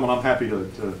 gentlemen, I'm happy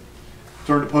to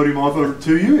turn the podium over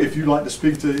to you if you'd like to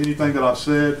speak to anything that I've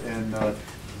said, and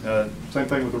same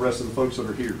thing with the rest of the folks that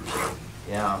are here.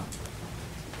 Yeah.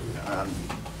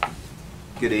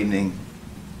 Good evening.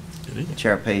 Good evening.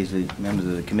 Chair Paisley, members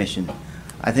of the commission.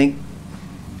 I think,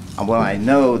 well, I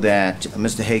know that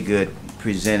Mr. Haygood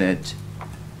presented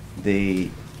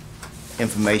the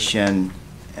information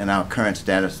and our current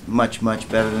status much, much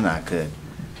better than I could.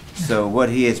 So what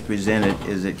he has presented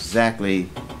is exactly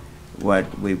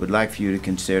what we would like for you to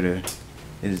consider.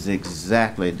 It is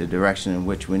exactly the direction in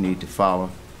which we need to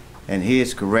follow. And he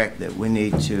is correct that we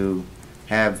need to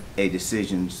have a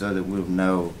decision so that we'll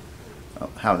know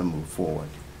how to move forward.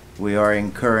 We are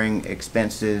incurring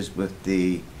expenses with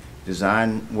the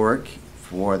design work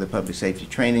for the Public Safety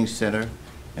Training Center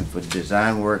and for the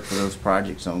design work for those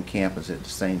projects on campus at the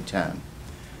same time.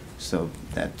 So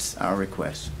that's our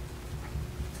request.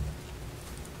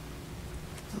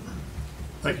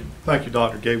 Thank you,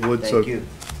 Dr. Gatewood. Thank you.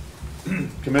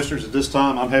 Commissioners, at this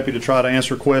time, I'm happy to try to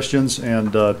answer questions,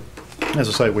 and as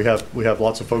I say, we have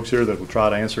lots of folks here that will try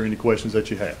to answer any questions that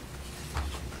you have.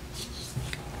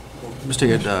 Mr.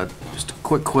 Haygood, just a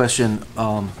quick question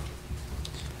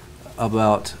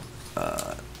about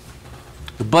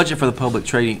the budget for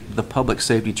the Public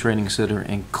Safety Training Center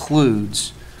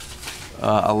includes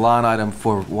a line item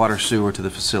for water sewer to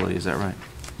the facility. Is that right?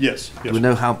 Yes. Do we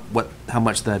know how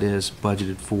much that is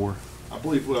budgeted for? I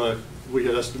believe we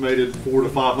had estimated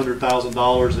 $400,000 to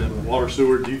 $500,000 in water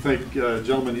sewer. Do you think,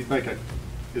 gentlemen, is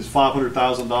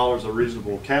 $500,000 a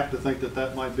reasonable cap to think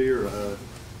that might be, or?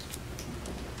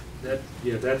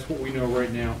 Yeah, that's what we know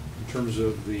right now in terms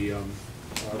of the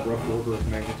rough order of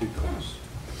magnitude costs.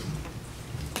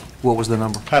 What was the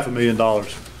number?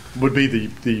 $500,000 would be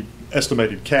the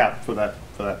estimated cap for that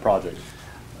project.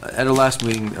 At our last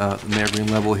meeting, Mayor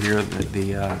Green Level here,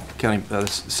 the county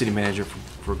city manager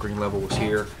for Green Level was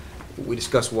here. We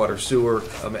discussed water sewer.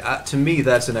 I mean, to me,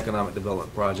 that's an economic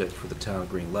development project for the town of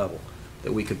Green Level,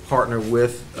 that we could partner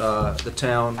with the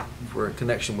town for a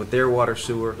connection with their water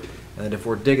sewer, and that if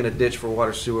we're digging a ditch for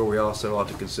water sewer, we also ought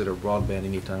to consider broadband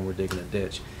anytime we're digging a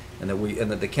ditch, and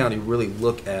that the county really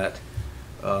look at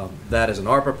that as an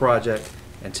ARPA project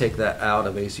and take that out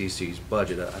of ACC's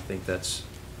budget. I think that's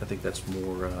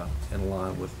more in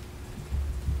line with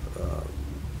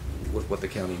what the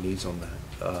county needs on that.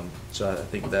 So I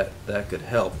think that could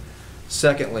help.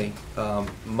 Secondly,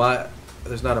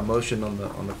 there's not a motion on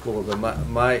the floor, but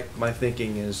my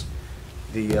thinking is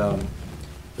the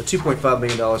 $2.5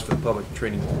 million for the Public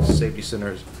Training Safety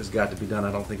Center has got to be done.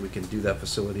 I don't think we can do that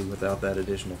facility without that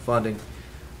additional funding.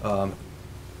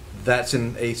 That's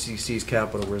in ACC's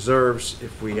capital reserves.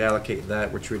 If we allocate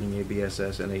that, we're treating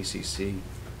ABSS and ACC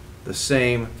the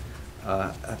same.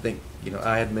 I think,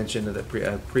 I had mentioned at a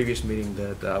previous meeting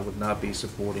that I would not be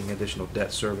supporting additional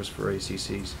debt service for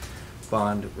ACC's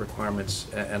bond requirements,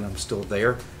 and I'm still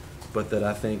there. But that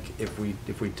I think if we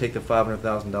take the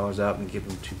 $500,000 out and give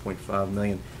them $2.5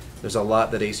 million, there's a lot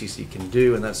that ACC can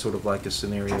do, and that's sort of like a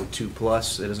scenario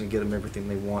 2+. It doesn't get them everything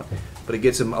they want, but it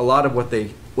gets them a lot of what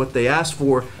they asked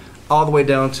for, all the way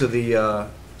down to the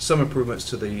some improvements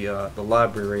to the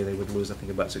library. They would lose, I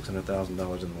think, about $600,000 in the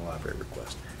library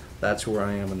request. That's where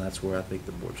I am, and that's where I think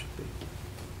the board should be.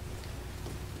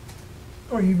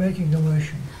 Are you making a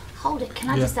motion? Hold it, can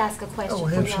I just ask a question Oh,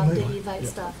 before y'all do absolutely. your vote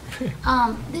stuff?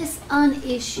 This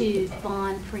unissued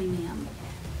bond premium,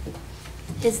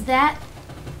 is that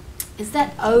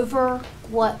over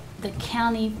what the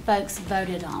county folks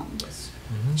voted on?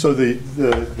 So the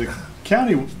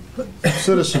county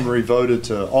citizenry voted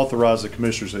to authorize the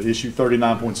commissioners to issue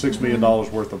 $39.6 million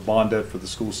worth of bond debt for the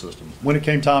school system. When it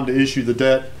came time to issue the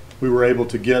debt, we were able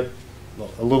to get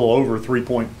a little over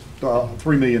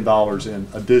 $3 million in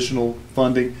additional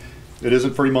funding. It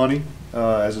isn't free money.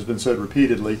 as has been said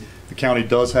repeatedly, the county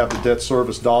does have the debt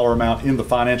service dollar amount in the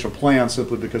financial plan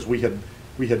simply because we had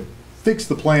fixed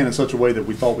the plan in such a way that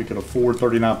we thought we could afford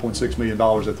 $39.6 million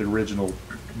at the original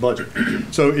budget.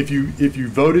 So if you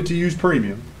voted to use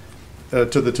premium to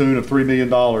the tune of $3 million,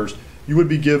 you would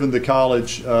be giving the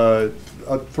college $3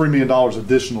 million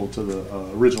additional to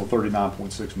the original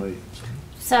 $39.6 million.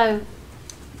 So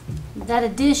that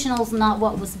additional's not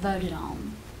what was voted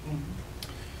on.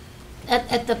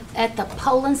 At the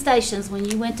polling stations, when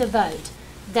you went to vote,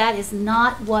 that is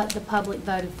not what the public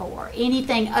voted for.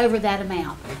 Anything over that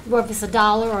amount, or if it's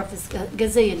 $1 or if it's a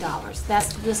gazillion dollars,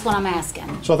 that's just what I'm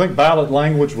asking. So I think ballot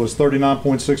language was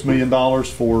 $39.6 million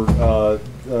for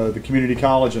the community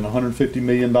college and $150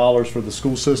 million for the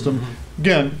school system.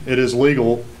 Again, it is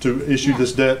legal to issue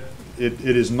this debt. It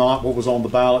is not what was on the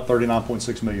ballot.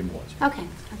 $39.6 million was. Okay,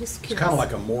 I'm just curious. It's kind of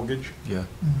like a mortgage. Yeah.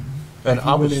 And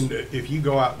if you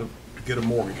go out to get a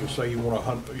mortgage, and say you want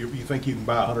you think you can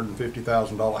buy a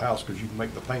 $150,000 house because you can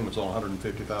make the payments on a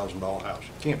 $150,000 house.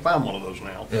 You can't find one of those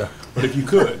now. Yeah. But if you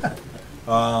could,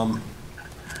 and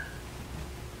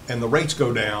the rates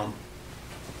go down,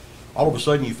 all of a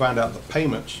sudden you find out the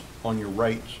payments on your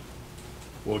rates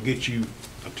will get you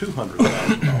a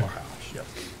 $200,000 house. Yep.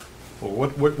 Well,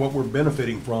 what we're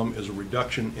benefiting from is a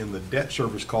reduction in the debt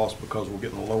service cost because we're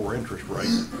getting a lower interest rate.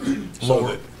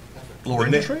 Lower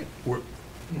interest rate?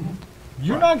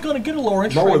 You're not going to get a lower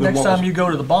interest rate next time you go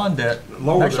to the bond debt.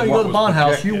 Next time you go to the bond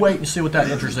house, you wait and see what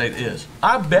that interest rate is.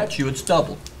 I bet you it's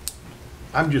doubled.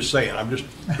 I'm just saying.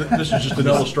 This is just an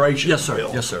illustration. Yes, sir.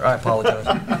 Bill. Yes, sir. I apologize.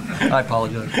 I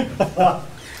apologize.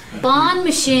 Bond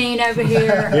machine over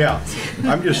here. Yeah,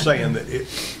 I'm just saying that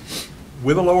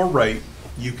with a lower rate,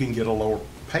 you can get a lower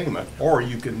payment, or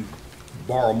you can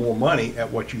borrow more money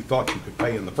at what you thought you could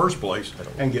pay in the first place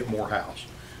and get more house.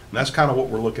 And that's kind of what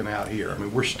we're looking at here. I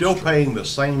mean, we're still paying the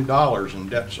same dollars in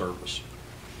debt service,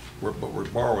 but we're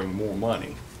borrowing more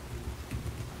money.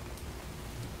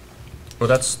 Well,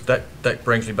 that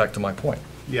brings me back to my point.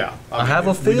 Yeah. I have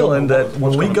a feeling that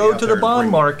when we go to the bond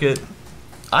market,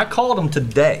 I called them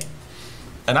today,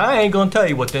 and I ain't going to tell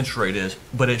you what the interest rate is,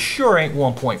 but it sure ain't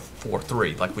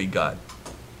 1.43 like we got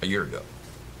a year ago.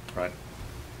 Right.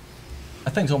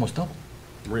 That thing's almost double.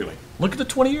 Really? Look at the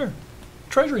 20-year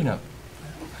Treasury note.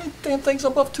 Damn thing's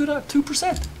above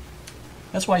 2%.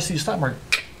 That's why you see the stock market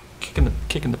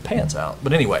kicking the pants out.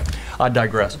 But anyway, I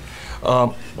digress.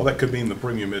 Well, that could mean the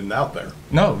premium isn't out there.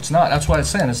 No, it's not. That's what I'm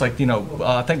saying. It's like,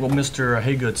 I think what Mr.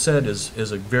 Haygood said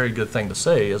is a very good thing to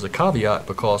say as a caveat,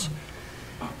 because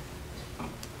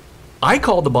I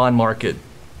called the bond market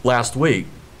last week.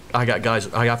 I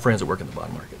got friends that work in the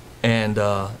bond market, and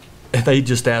they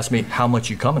just asked me how much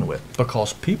you coming with,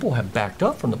 because people have backed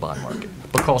up from the bond market.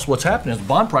 Because what's happening is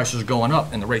bond prices are going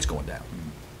up and the rate's going down.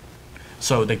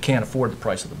 So they can't afford the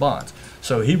price of the bonds.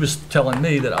 So he was telling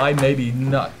me that I maybe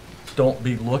don't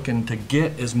be looking to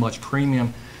get as much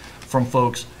premium from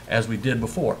folks as we did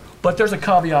before. But there's a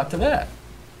caveat to that.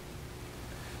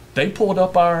 They pulled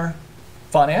up our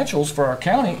financials for our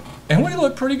county and we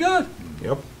look pretty good.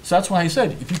 Yep. So that's why he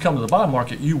said, if you come to the bond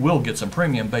market, you will get some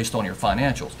premium based on your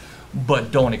financials,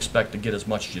 but don't expect to get as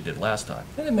much as you did last time.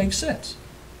 And it makes sense.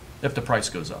 If the price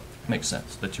goes up, it makes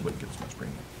sense that you wouldn't get as much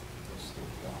premium.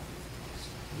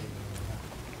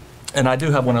 And I do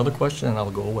have one other question, and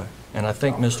I'll go away. And I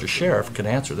think Mr. Sheriff can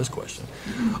answer this question.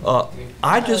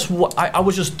 I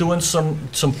was just doing some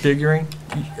figuring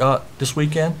this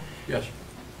weekend. Yes.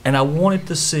 And I wanted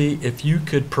to see if you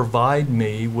could provide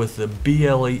me with the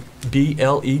BLET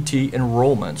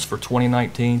enrollments for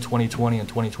 2019, 2020, and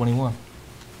 2021.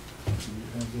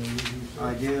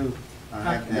 I do. I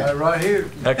have got it right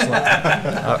here. Excellent.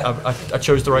 I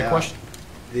chose the right question.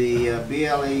 The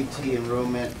BLET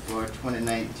enrollment for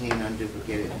 2019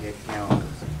 unduplicated head count was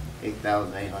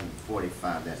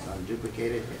 8,845. That's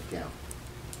unduplicated head count.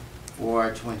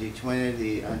 For 2020,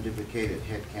 the unduplicated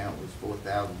head count was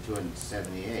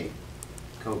 4,278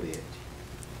 COVID.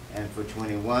 And for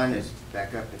 21, it's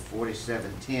back up to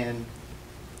 4,710.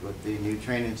 With the new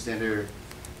training center,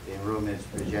 the enrollment is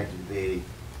projected to be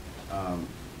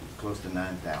close to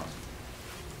 9,000.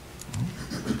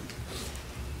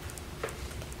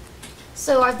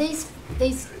 So are these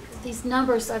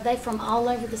numbers, are they from all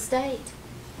over the state?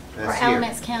 That's or here.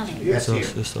 Alamance County? Yes, here.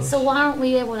 So why aren't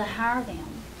we able to hire them?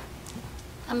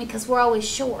 I mean, because we're always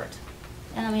short.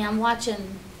 And I mean, I'm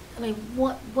watching, I mean,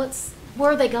 where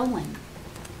are they going?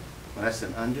 Well, that's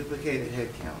an unduplicated head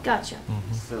count. Gotcha.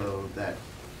 So that,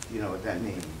 you know what that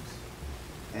means.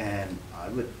 And I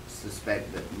would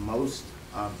suspect that most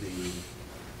of the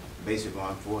basic law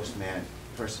enforcement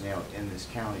personnel in this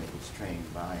county that was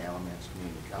trained by Alamance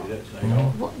Community College.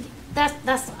 Well,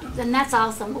 that's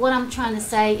awesome. What I'm trying to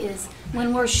say is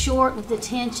when we're short with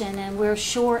detention and we're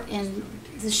short in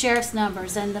the sheriff's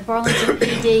numbers and the Burlington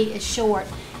PD is short,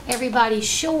 everybody's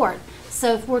short.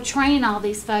 So if we're training all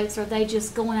these folks, are they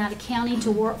just going out of county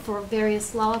to work for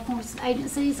various law enforcement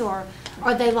agencies, or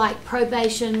are they like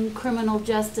probation, criminal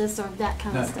justice, or that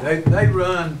kind of stuff? They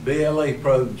run BLE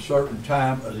programs a certain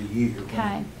time of the year.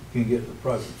 Okay. Can get the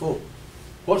program full.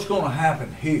 What's going to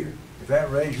happen here, if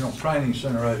that regional training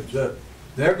center opens up,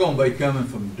 they're going to be coming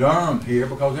from Durham here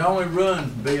because they only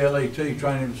run BLET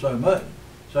training so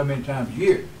many times a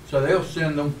year. So they'll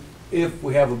send them, if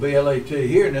we have a BLET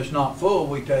here and it's not full,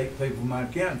 we take people from out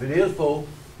of county. If it is full,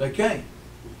 they can't.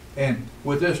 And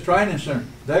with this training center,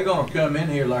 they're going to come in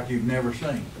here like you've never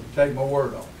seen. Take my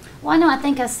word on it. Well, I know, I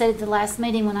think I said at the last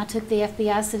meeting when I took the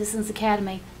FBI Citizens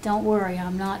Academy, don't worry,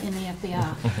 I'm not in the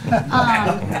FBI.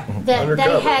 That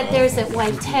they had theirs at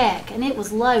Wade Tech, and it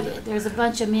was loaded. There's a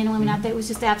bunch of men and women out there. It was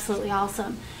just absolutely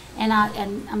awesome. And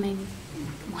I mean,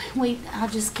 I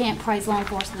just can't praise law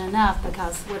enforcement enough,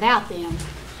 because without them,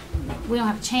 we don't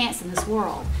have a chance in this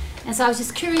world. And so I was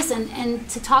just curious, and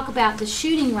to talk about the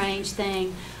shooting range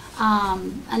thing.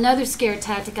 Another scare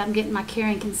tactic, I'm getting my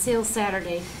carry and conceal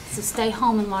Saturday, so stay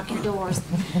home and lock your doors.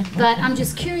 But I'm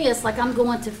just curious, like I'm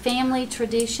going to Family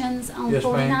Traditions on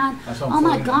 49. Oh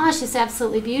my gosh, it's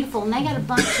absolutely beautiful. And they got a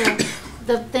bunch of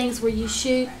the things where you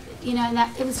shoot, you know, and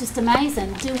it was just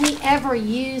amazing. Do we ever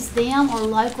use them or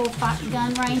local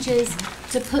gun ranges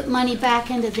to put money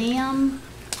back into them?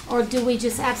 Or do we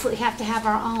just absolutely have to have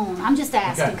our own? I'm just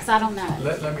asking because I don't know.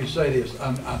 Let me say this.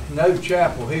 I know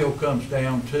Chapel Hill comes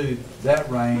down to that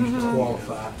range to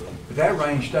qualify, but that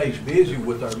range stays busy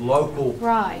with our local,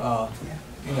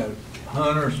 you know,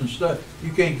 hunters and stuff.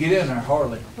 You can't get in there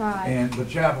hardly. Right. But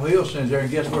Chapel Hill sends there,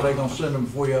 and guess where they're going to send them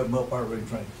before you open up our ring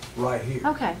train? Right here.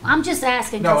 Okay. I'm just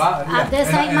asking No, because this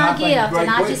ain't my gift, and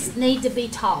I question. just need to be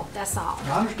taught. That's all.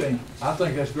 I understand. I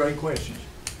think that's great questions.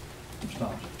 Ms.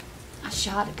 Thompson. I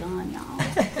shot a gun, y'all.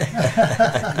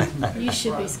 You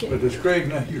should be scared. But does Craig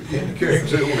know you're getting carrying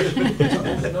to with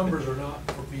The numbers are not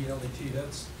for BLET.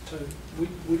 That's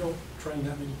we don't train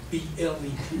that many BLET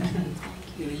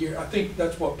in a year. I think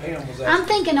that's what Pam was asking. I'm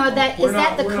thinking, is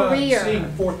that the career? We're not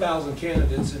seeing 4,000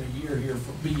 candidates in a year here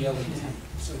for BLET.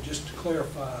 So just to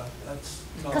clarify, that's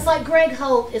not. Because like Greg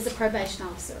Holt is a probation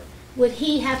officer. Would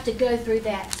he have to go through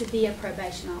that to be a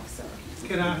probation officer?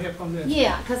 Can I help on this?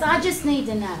 Yeah, because I just need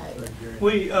to know.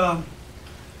 We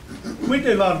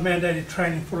do a lot of mandated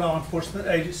training for law enforcement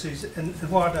agencies, and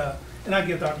I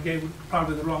give Dr. Gay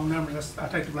probably the wrong numbers. I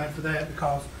take the blame for that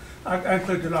because I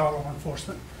include the law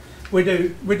enforcement. We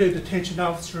do detention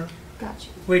officer.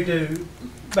 Gotcha. We do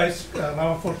basic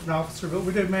law enforcement officer, but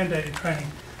we do mandated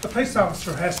training. A police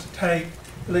officer has to take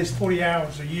at least 40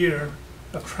 hours a year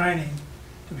of training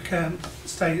to become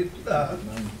state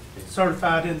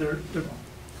certified in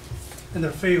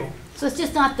their field. So it's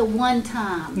just not the one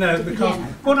time? No, because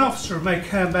one officer may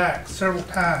come back several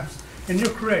times. And you're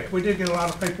correct, we did get a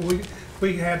lot of people.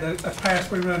 We had a class,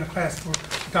 we ran a class for,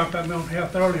 we talked about mental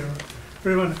health earlier.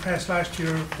 We ran a class last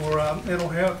year for mental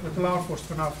health with the law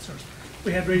enforcement officers.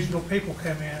 We had regional people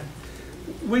come in.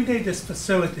 We need this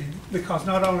facility because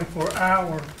not only for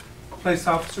our police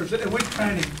officers, and we're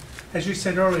training, as you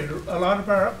said earlier, a lot of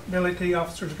our military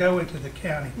officers go into the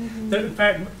county. In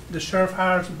fact, the sheriff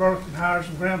hires and Burlington hires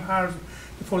and Graham hires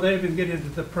before they even get into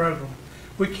the program.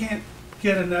 We can't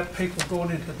get enough people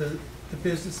going into the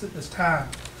business at this time.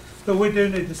 But we do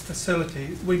need this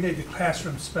facility. We need the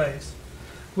classroom space.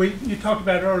 You talked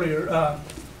about earlier,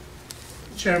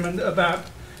 Chairman, about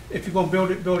if you're going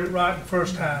to build it right the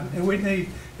first time. And we need,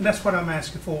 and that's what I'm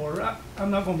asking for.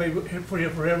 I'm not going to be here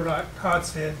forever, like Todd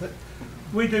said, but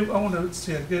we do want to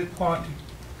see a good quality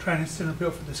training center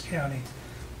built for this county.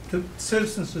 The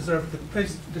citizens deserve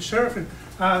it. The sheriff and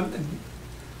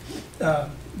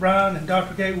Brian and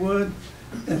Dr. Gatewood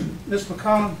and Ms.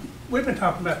 McCollum, we've been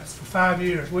talking about this for 5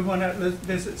 years. We went out to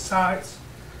visit sites.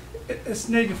 It's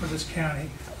needed for this county.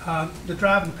 The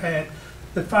driving pad,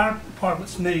 the fire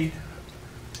departments need,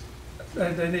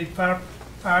 they need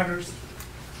firefighters,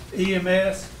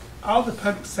 EMS, all the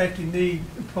public safety need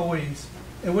employees.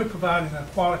 And we're providing a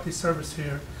quality service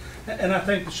here. And I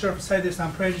think the sheriff will say this,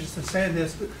 I'm prejudiced in saying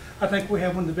this, but I think we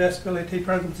have one of the best BLET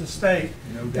programs in the state.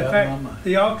 No in doubt in fact, my mind.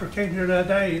 the auditor came here the other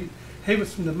day, and he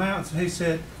was from the mountains, and he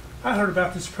said, I heard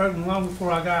about this program long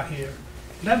before I got here.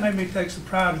 And that made me take some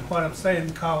pride in what I'm saying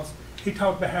because he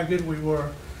talked about how good we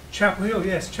were. Chapel Hill,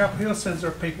 yes, Chapel Hill sends their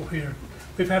people here.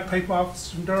 We've had people,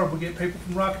 officers from Durham, we get people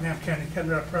from Rockingham County come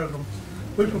to our program.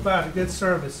 We provide a good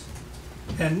service.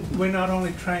 And we not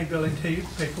only train Billy T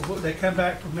people, but they come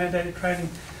back for mandated training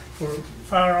for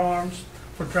firearms,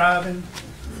 for driving,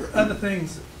 for other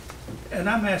things. And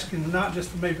I'm asking not just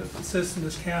for me, but for citizens of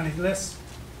this county, let's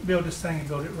build this thing and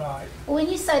build it right. When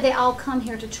you say they all come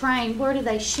here to train, where do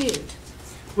they shoot?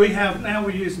 We're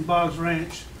using Boggs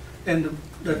Ranch and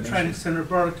the training center of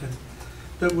Burlington.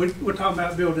 But we're talking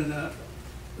about building a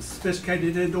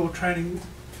sophisticated indoor training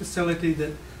facility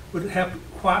that would help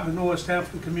quieten the noise down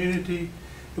for the community.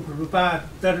 It would provide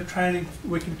better training.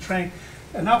 We can train,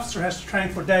 an officer has to train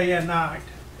for day and night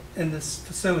in this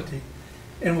facility.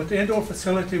 And with the indoor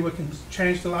facility, we can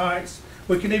change the lights.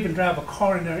 We can even drive a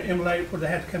car in there and emulate where they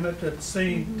had to come up to the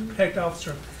scene to protect the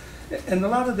officer. And a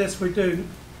lot of this we do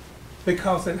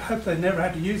because they hope they never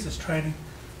have to use this training.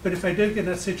 But if they do get in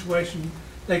that situation,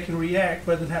 they can react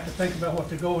rather than have to think about what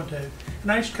they're going to.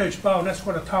 And I used to coach ball, and that's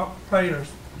what I taught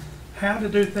players, how to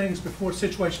do things before a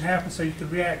situation happens so you can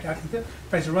react. If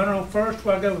there's a runner on first,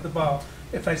 where I go with the ball.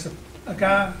 If there's a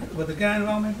guy with a gun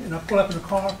on me and I pull up in the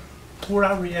car, where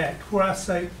I react, where I'm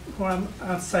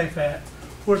safe at,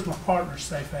 where's my partner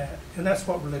safe at, and that's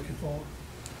what we're looking for.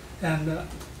 And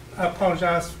I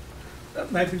apologize,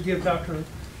 maybe give Dr.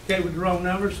 Gatewood the wrong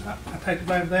numbers. I take the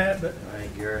blame for that, but. All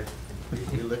right, Gary,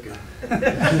 you're looking. Are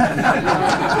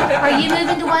you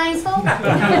moving to Waynesville?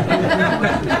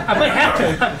 I may have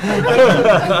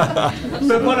to.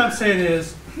 But what I'm saying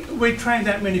is, we train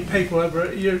that many people over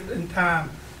a year in time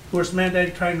where it's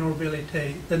mandated training or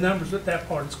ability. The numbers at that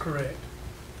part is correct.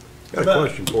 Got a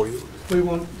question for you. We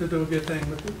want to do a good thing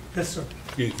with it. Yes, sir.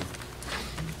 Excuse me.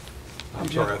 I'm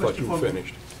sorry, I thought you were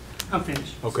finished. I'm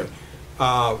finished. Okay.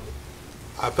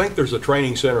 I think there's a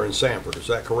training center in Sanford, is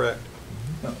that correct?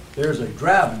 No, there's a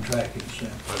driving track in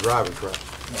Sanford. A driving track.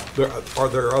 Are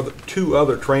there two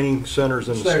other training centers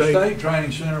in the Their state? state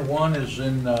training center, one is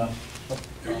in, They're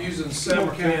using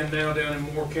Samarkand now down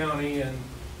in Moore County and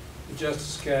the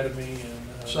Justice Academy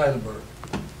and Salenburg.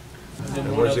 And then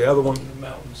And where's the other one? in the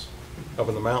mountains. Up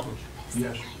in the mountains?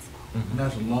 Yes. And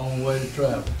that's a long way to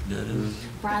travel.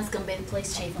 Brian's gonna be the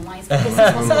police chief in Waynesville. This is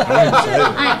what's gonna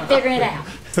happen. I ain't figuring it out.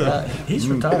 He's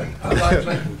retired. I'd like to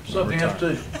say something else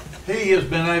too. He has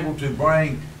been able to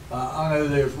bring, I know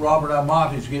there's Robert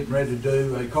Almonte's getting ready to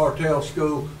do a cartel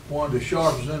school, one of the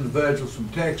sharpest individuals from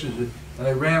Texas, and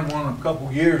they ran one a couple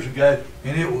years ago,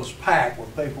 and it was packed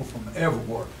with people from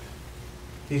everywhere.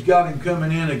 He's got him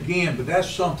coming in again, but that's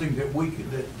something that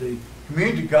that the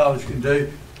community college can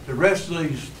do. The rest of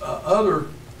these other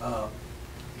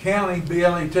county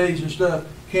BLETs and stuff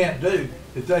can't do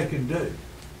that they can do.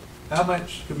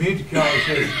 Alamance Community College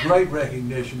has great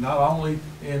recognition, not only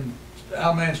in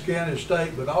Alamance County,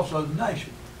 state, but also the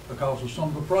nation, because of some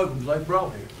of the programs they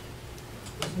brought here.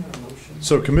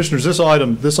 So Commissioners, this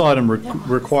item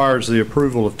requires the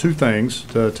approval of two things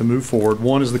to move forward.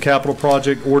 One is the capital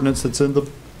project ordinance that's in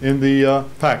the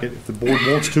packet. If the board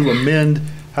wants to amend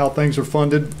how things are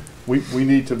funded, we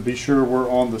need to be sure we're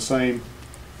on the same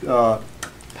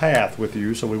path with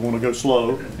you, so we want to go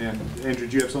slow. And Andrew,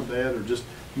 do you have something to add, or just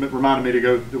reminded me to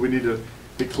go, that we need to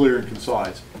be clear and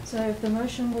concise? So if the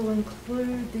motion will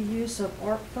include the use of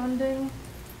ARP funding,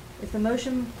 if the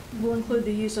motion will include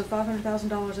the use of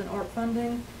 $500,000 in ARP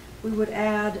funding, we would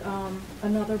add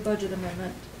another budget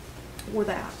amendment for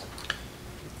that.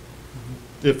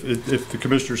 If the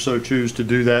commissioners so choose to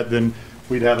do that, then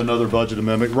we'd have another budget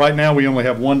amendment. Right now, we only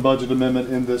have one budget amendment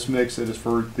in this mix. It is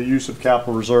for the use of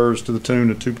capital reserves to the tune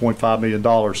of $2.5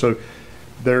 million. So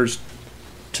there's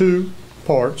two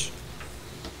parts: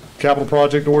 capital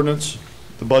project ordinance,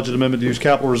 the budget amendment to use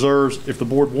capital reserves. If the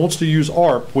board wants to use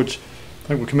ARP, which I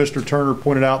think what Commissioner Turner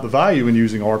pointed out, the value in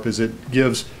using ARP is it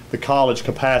gives the college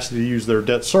capacity to use their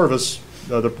debt service,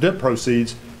 the debt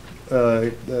proceeds,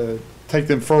 take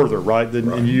them further, right?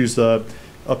 And use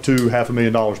up to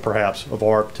 $500,000 perhaps of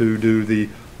ARP to do the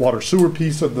water sewer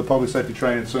piece of the Public Safety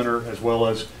Training Center, as well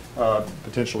as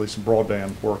potentially some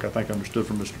broadband work, I think understood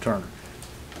from Mr. Turner.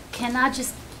 Can I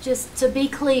just to be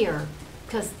clear,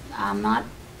 because I'm not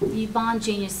you bond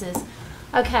geniuses,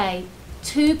 okay,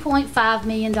 $2.5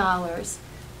 million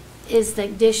is the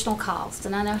additional cost,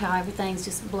 and I know how everything's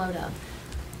just blowed up.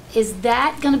 Is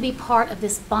that going to be part of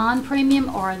this bond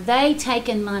premium, or are they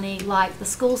taking money like the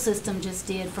school system just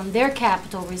did from their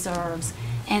capital reserves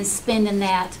and spending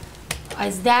that?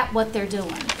 Is that what they're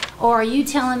doing? Or are you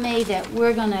telling me that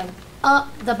we're going to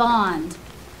up the bond?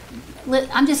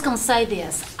 I'm just going to say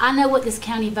this. I know what this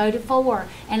county voted for,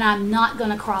 and I'm not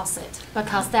going to cross it,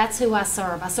 because that's who I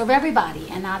serve. I serve everybody,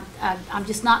 and I'm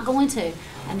just not going to.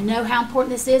 I know how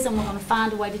important this is, and we're going to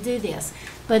find a way to do this.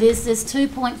 But is this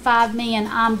 $2.5 million,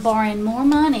 I'm borrowing more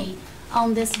money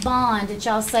on this bond that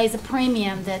y'all say is a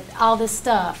premium, that all this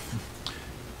stuff?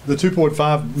 The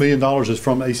 $2.5 million is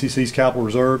from ACC's capital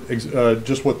reserve,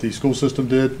 just what the school system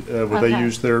did, where they Okay.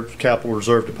 used their capital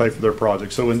reserve to pay for their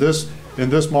project. So in this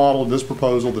model, in this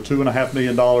proposal, the $2.5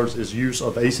 million is use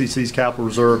of ACC's capital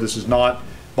reserve. This is not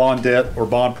bond debt or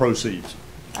bond proceeds.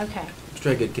 Okay.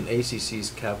 Mr. Haggard, can ACC's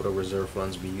capital reserve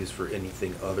funds be used for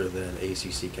anything other than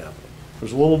ACC capital?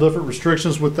 There's a little different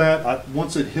restrictions with that.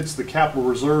 Once it hits the capital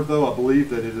reserve, though, I believe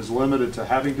that it is limited to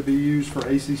having to be used for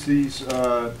ACC's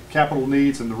capital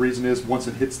needs, and the reason is once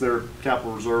it hits their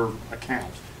capital reserve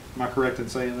account. Am I correct in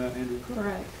saying that, Andrew?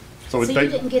 Correct. So So they- you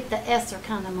didn't get the ESSER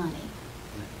kind of money?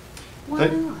 Why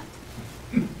They-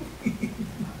 not?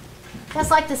 That's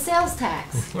like the sales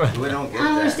tax. We don't I get don't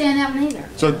that. understand that one either.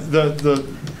 So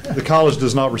the college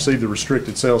does not receive the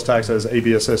restricted sales tax as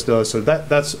ABSS does, so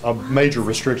that's a major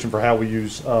restriction for how we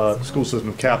use school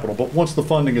system capital. But once the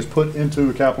funding is put into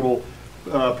a capital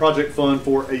project fund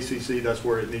for ACC, that's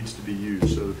where it needs to be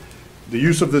used. So the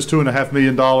use of this $2.5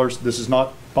 million, this is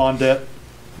not bond debt,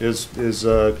 is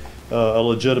a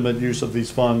legitimate use of these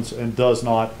funds and does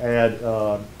not add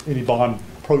any bond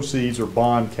proceeds or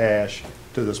bond cash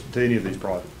to any of these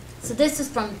projects. So this is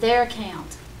from their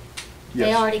account? They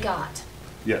Yes. already got?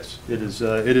 Yes, it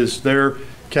is their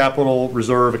capital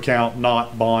reserve account,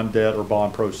 not bond debt or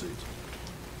bond proceeds.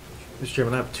 Mr.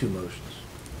 Chairman, I have two motions.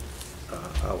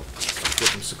 I'll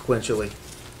get them sequentially.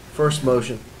 First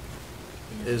motion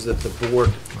is that the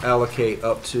board allocate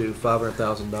up to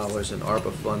 $500,000 in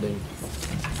ARPA funding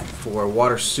for a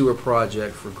water sewer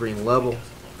project for Green Level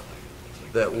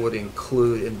that would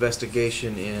include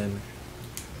investigation in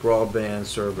broadband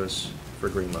service for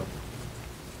Green Level.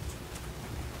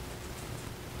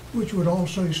 Which would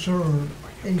also serve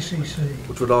ACC.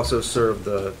 Which would also serve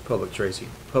the public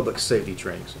safety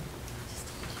training center.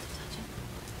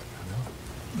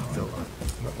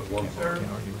 Sir,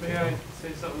 may I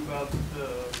say something about the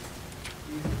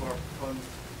use of our funds?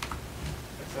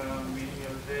 I said on a meeting the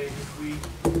other day,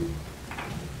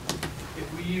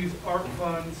 if we use ARP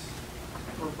funds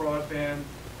for broadband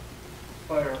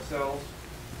by ourselves,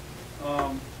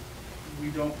 we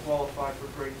don't qualify for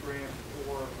Great Grant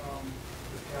or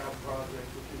the CAB project,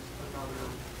 which is another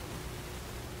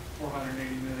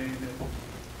 $480 million.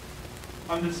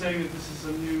 I'm just saying that this is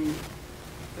a new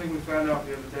thing we found out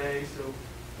the other day, so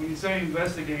when you say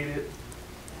investigate it,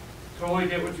 totally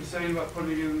get what you're saying about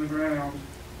putting it in the ground.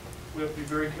 We have to be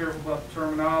very careful about the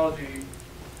terminology,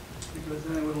 because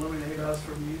then it would eliminate us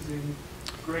from using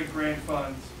great grant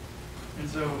funds. And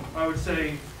so I would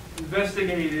say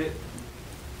investigate it,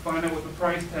 find out what the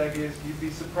price tag is. You'd be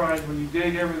surprised when you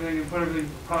dig everything and put everything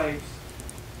for pipes,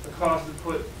 the cost to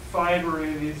put fiber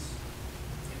in is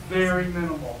very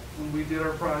minimal. When we did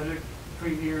our project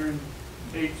between here and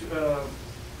the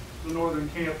northern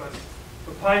campus,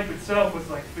 the pipe itself was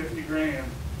like 50 grand.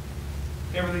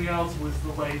 Everything else was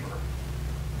the labor.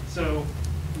 So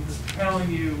I'm just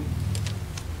telling you,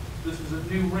 this is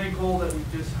a new wrinkle that we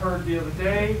just heard the other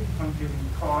day. I'm giving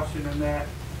you caution in that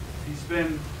if you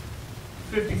spend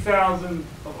 $50,000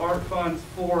 of ARP funds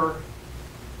for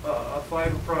a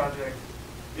fiber project,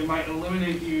 it might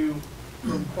eliminate you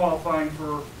from qualifying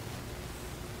for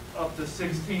up to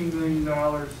 $16 million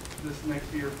this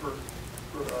next year for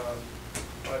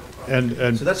fiber projects.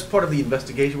 And So that's part of the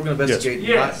investigation. We're going to investigate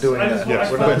Yes. not doing that.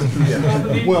 Yes. We're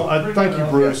not- Well, thank you,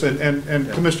 Bruce,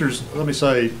 and commissioners, let me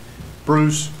say,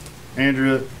 Bruce,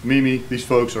 Andrea, Mimi, these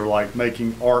folks are like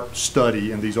making ARP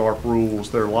study and these ARP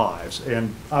rules their lives.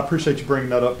 And I appreciate you bringing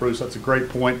that up, Bruce. That's a great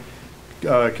point.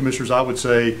 Commissioners, I would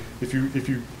say if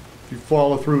you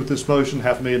follow through with this motion,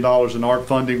 $500,000 in ARP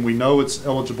funding, we know it's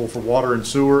eligible for water and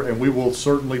sewer, and we will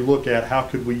certainly look at how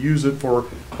could we use it for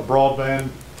a broadband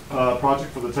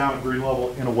project for the town of Green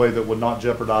Level in a way that would not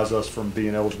jeopardize us from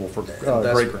being eligible for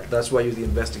great grant. That's why I use the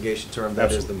investigation term.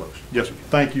 That is the motion. Yes, sir.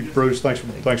 Thank you, Bruce. Thanks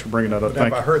for bringing that up. But Thank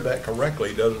if I you. heard that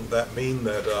correctly, doesn't that mean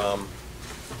that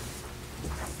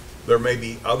there may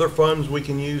be other funds we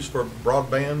can use for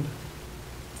broadband?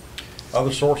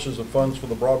 Other sources of funds for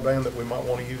the broadband that we might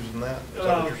want to use in that? Is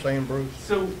that what you're saying, Bruce?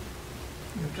 So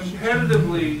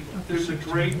competitively, there's a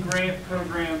great grant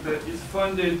program that is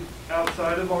funded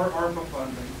outside of our ARPA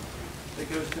funding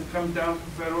that comes down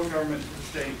from federal government to the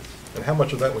states. And how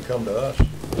much of that would come to us?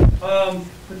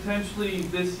 Potentially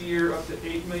this year up to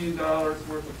 $8 million worth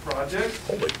of projects.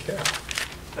 Holy cow.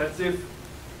 That's if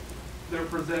they're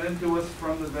presented to us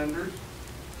from the vendors.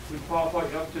 We qualify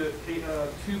up to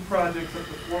 2 projects up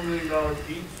to $4 million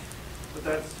each.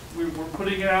 But we're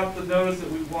putting out the notice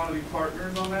that we want to be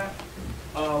partners on that.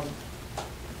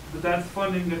 But that's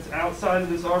funding that's outside of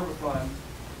this ARPA fund.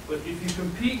 But if you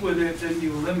compete with it, then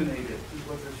you eliminate it, is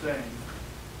what they're saying.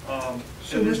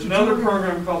 So, And there's Mr. another Jordan,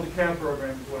 program called the CAP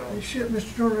program as well.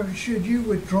 Mr. Jordan, should you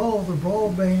withdraw the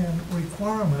broadband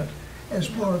requirement as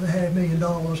part of the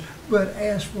 $500,000, but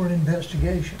ask for an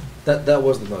investigation? That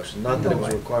was the motion, not that it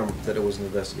was a requirement, that it was an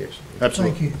investigation.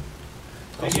 Absolutely.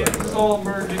 Thank you. Again, it's all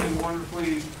merging and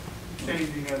wonderfully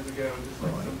changing as we go, just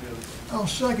like some of the other things. I'll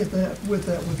second that with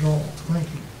that withdrawal. Thank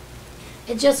you.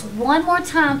 And just one more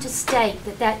time to state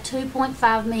that that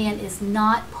 2.5 million is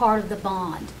not part of the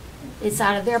bond. It's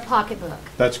out of their pocketbook.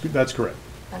 That's correct.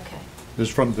 Okay. This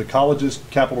is from the college's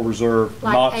capital reserve,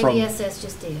 Like not from. ABSS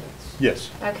just did.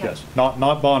 Yes. Okay. Yes. Not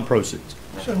bond proceeds.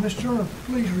 So, Mr. Turner,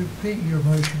 please repeat your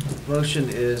motion. Motion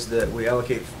is that we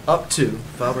allocate up to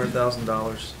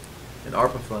 $500,000 in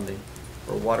ARPA funding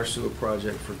for a water sewer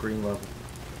project for Green Level,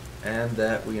 and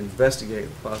that we investigate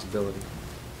the possibility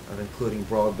of including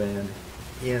broadband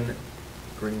in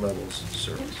Green Level's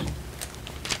service.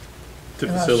 To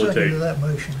And I facilitate. second that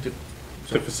motion.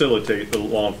 To facilitate the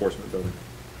law enforcement building.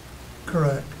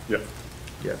 Correct. Yep.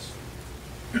 Yes.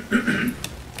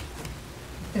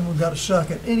 And we've got a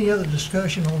second. Any other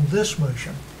discussion on this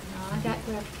motion? No, I got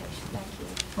clarification. Thank you.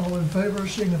 All in favor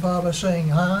signify by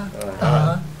saying aye.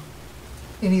 Aye.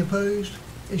 Any opposed?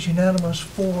 It's unanimous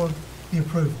for the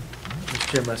approval.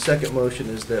 Mr. Chair, my second motion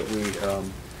is that we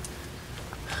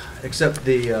accept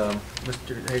the,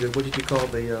 Mr. Hager, what did you call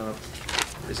the,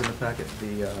 is in the packet,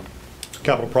 the...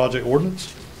 Capital project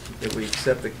ordinance? That we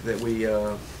accept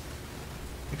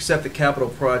the capital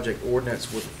project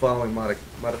ordinance with the following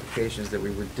modifications: that we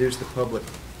reduce the public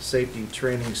safety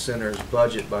training center's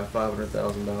budget by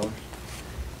 $500,000,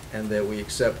 and that we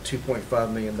accept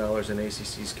 $2.5 million in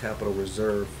ACC's capital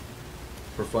reserve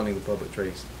for funding the public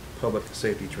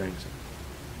safety training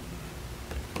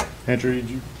center. Andrew,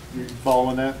 you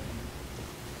following that?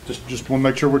 Just want to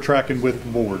make sure we're tracking with the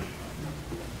board.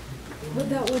 What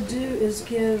that would do is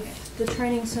give the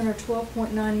training center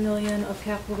 $12.9 million of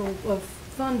capital of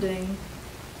funding,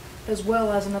 as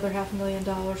well as another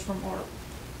 $500,000 from ARP.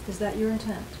 Is that your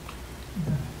intent?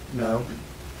 No.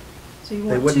 So you They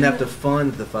want wouldn't two have to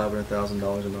fund the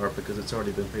 $500,000 in ARP because it's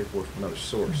already been paid for from another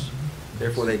source.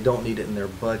 Therefore, they don't need it in their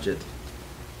budget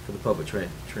for the public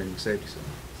training safety center.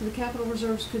 So the capital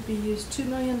reserves could be used $2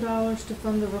 million to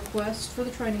fund the request for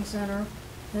the training center,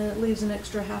 and it leaves an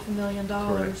extra $500,000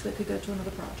 Correct. that could go to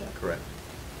another project. Correct.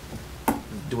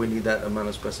 Do we need that amount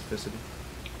of specificity?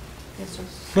 Yes, sir.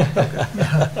 So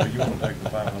you want to take the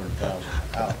 500,000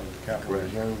 out of the capital Correct.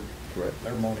 reserve? Correct.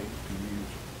 Their money to use.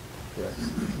 Correct.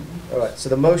 All right, so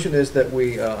the motion is that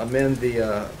we amend the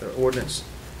ordinance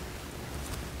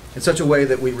in such a way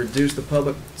that we reduce the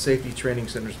public safety training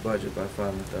center's budget by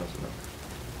 $500,000.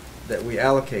 That we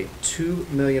allocate $2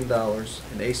 million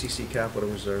in ACC capital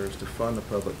reserves to fund the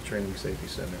public training safety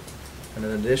center, and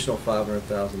an additional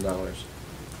 $500,000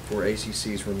 for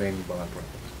ACC's remaining bond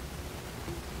projects.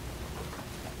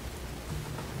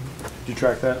 Did you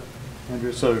track that,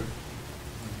 Andrew? So,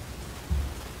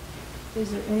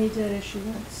 Is there any debt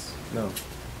issuance No.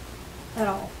 at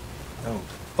all? No.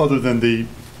 other than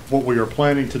what we are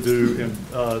planning to do in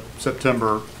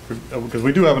September, because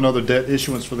we do have another debt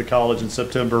issuance for the college in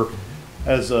September,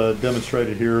 as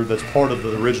demonstrated here, that's part of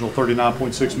the original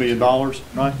 $39.6 million,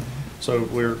 right? So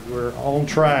we're on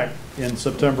track in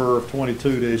September of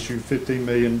 '22 to issue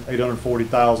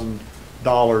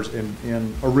 $15,840,000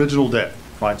 in original debt,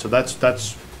 right? So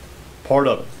that's part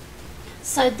of it.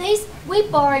 So we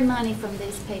borrow money from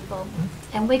these people,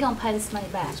 and we're gonna pay this money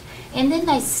back. And then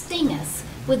they sting us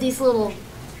with these little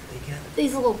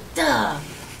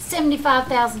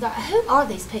 $75,000. Who are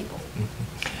these people?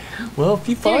 Well, if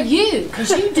you They're find... you, because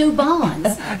you do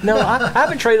bonds. No, I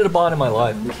haven't traded a bond in my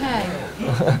life. Okay.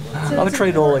 I've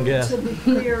traded oil and gas. To be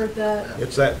clear that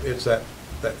It's that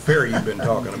ferry you've been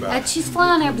talking about. She's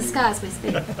flying out of the sky as we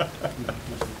speak.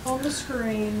 on the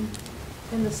screen,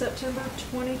 in the September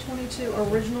 2022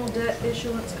 original debt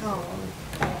issuance column,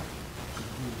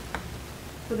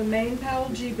 for the main Powell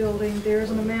G building, there's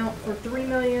an amount for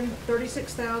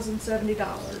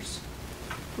 $3,036,070,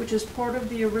 which is part of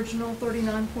the original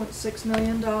 $39.6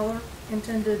 million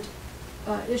intended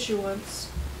issuance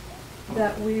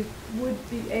that we would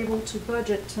be able to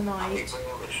budget tonight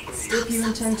if you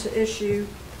intend to issue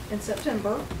in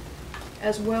September,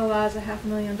 as well as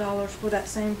 $500,000 for that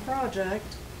same project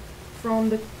from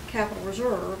the capital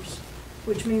reserves,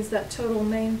 which means that total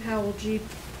main Powell G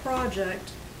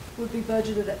project would be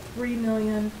budgeted at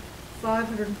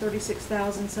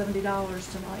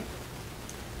 $3,536,070 tonight.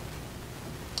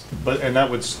 And that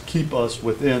would keep us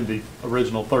within the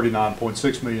original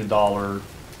 $39.6 million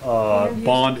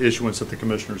bond issuance that the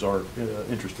commissioners are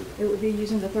interested in. It would be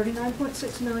using the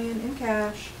 $39.6 million in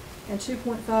cash and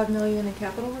 $2.5 million in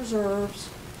capital reserves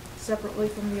separately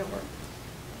from the ARP.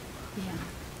 Yeah.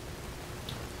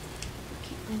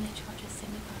 Then they charge us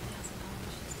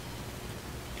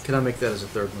 $75,000. Can I make that as a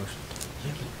third motion?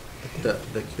 The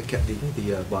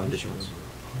bond issuance?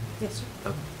 Yes, sir.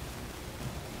 Okay.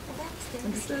 Well, that's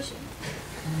their decision.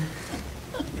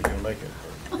 You can make it.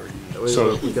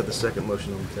 So- We got the second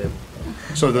motion on the table.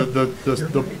 So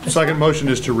the second motion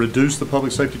is to reduce the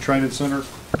Public Safety Training Center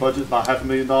budget by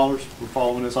 $500,000. We're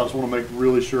following this. I just want to make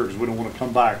really sure because we don't want to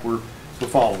come back. We're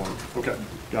following. Okay,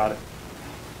 got it.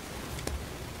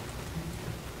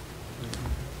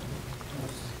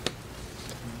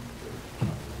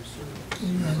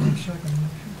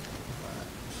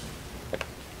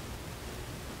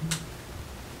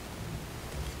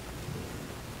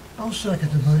 I'll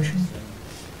second the motion.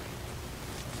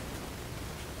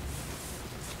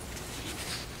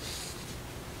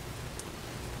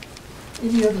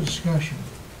 Any other discussion?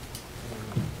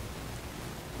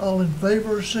 All in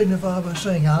favor signify by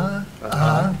saying aye.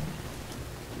 Aye.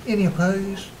 Any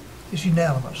opposed? It's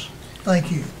unanimous.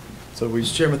 Thank you. So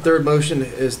Mr. Chairman, third motion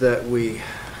is that we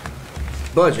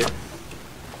budget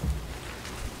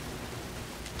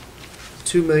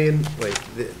 $2 million,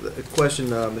 the question,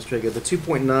 Mr. Hager, the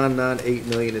 $2.998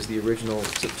 million is the original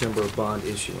September bond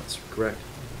issuance, correct?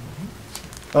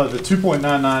 The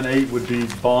 2.998 would be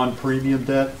bond premium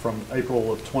debt from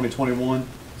April of 2021.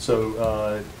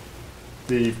 So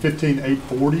the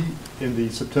 15,840 in the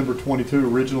September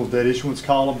 22 original debt issuance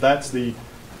column, that's the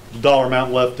dollar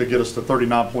amount left to get us to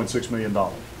 $39.6 million.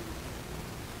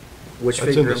 Which That's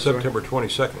figure, in the I'm sorry? September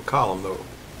 22nd column, though.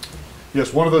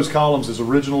 Yes, one of those columns is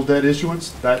original debt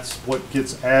issuance. That's what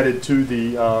gets added to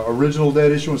the original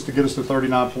debt issuance to get us to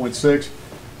 39.6.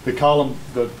 The column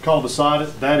beside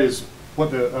it, that is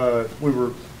what we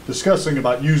were discussing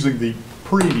about using the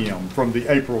premium from the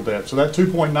April debt. So that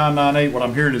 2.998, what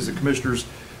I'm hearing is the commissioners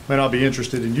may not be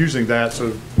interested in using that, so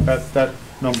that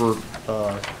number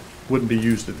wouldn't be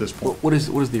used at this point. What is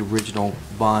the original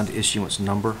bond issuance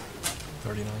number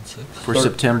 39.6 for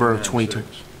September of 22?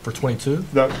 for 22.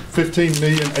 The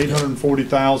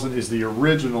 $15,840,000 is the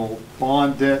original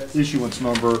bond debt issuance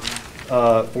number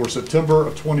for September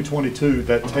of 2022.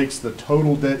 That takes the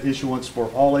total debt issuance for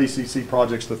all ACC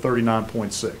projects to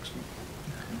 39.6.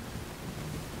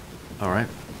 All right.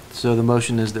 So the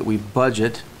motion is that we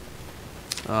budget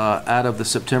out of the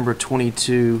September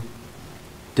 22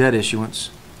 debt issuance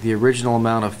the original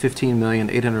amount of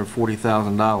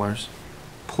 $15,840,000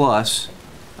 plus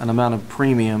an amount of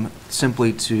premium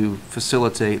simply to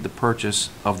facilitate the purchase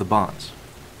of the bonds.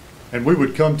 And we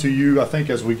would come to you, I think,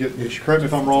 as we get, correct me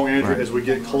if I'm wrong, Andrew, Right. as we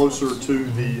get closer to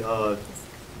the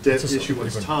debt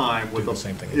issuance time with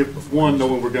if one,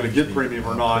 knowing we're going to get premium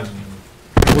or not,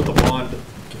 what the bond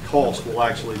cost will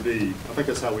actually be. I think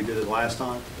that's how we did it last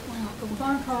time. The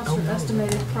bond costs are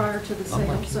estimated prior to the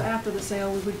sale, so after the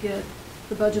sale, we would get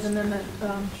the budget amendment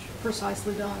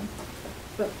precisely done.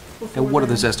 But before And what are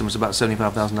then, those estimates, about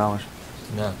 $75,000?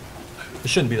 No, it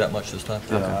shouldn't be that much this time.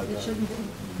 Okay. It shouldn't be.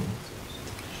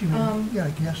 You got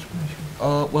a guess,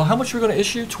 Commissioner? Well, how much are we going to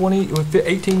issue?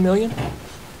 18 million? I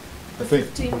think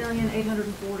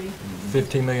 $15,840,000.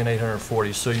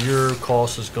 15,840,000. So your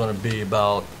cost is going to be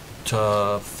about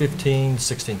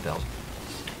 16,000.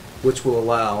 Which will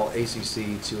allow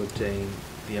ACC to obtain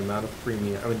the amount of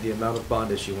premium, the amount of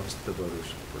bond issuance that the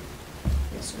voters approve.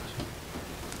 Yes, sir.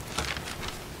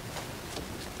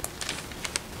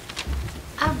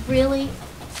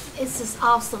 It's just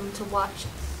awesome to watch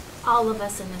all of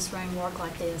us in this room work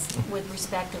like this with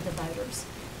respect to the voters,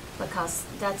 because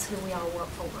that's who we all work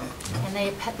for, and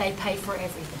they pay for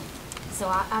everything. So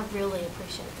I really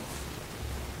appreciate that.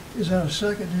 Is that a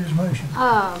second to his motion?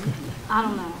 I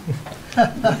don't know. I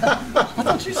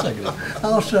thought you seconded it.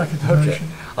 I'll second the Okay. motion.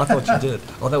 I thought you did.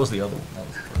 Oh, that was the other one. That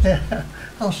was the first. Yeah,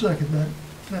 I'll second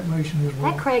that motion as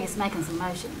well. That Craig is making some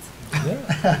motions.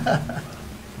 Yeah.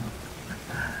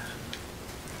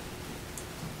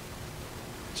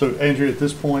 so. Andrea, at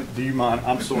this point, do you mind?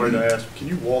 I'm sorry to ask. Can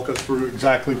you walk us through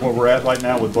exactly where we're at right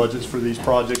now with budgets for these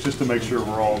projects, just to make sure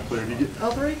we're all clear? Do you get,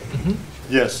 All three?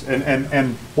 yes,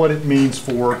 and what it means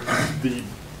for the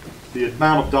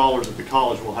amount of dollars that the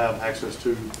college will have access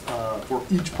to for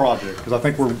each project, because I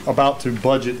think we're about to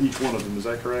budget each one of them. Is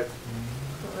that correct?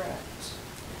 Correct.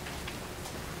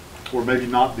 Or maybe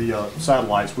not the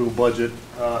satellites. We'll budget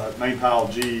main pile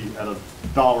G at a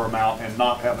dollar amount and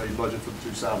not have a budget for the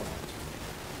two satellites.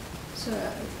 So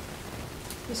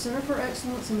the Center for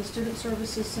Excellence and the Student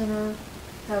Services Center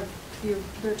have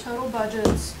Their total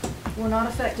budgets were not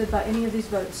affected by any of these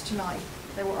votes tonight.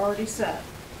 They were already set.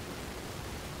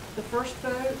 The first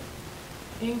vote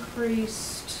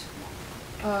increased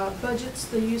budgets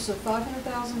the use of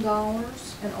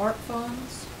 $500,000 in ARP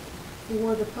funds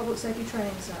for the Public Safety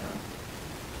Training Center.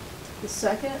 The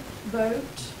second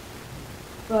vote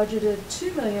budgeted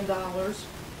 $2 million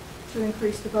to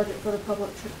increase the budget for the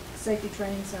Public Safety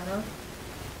Training Center.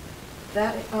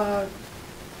 That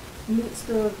meets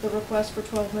the request for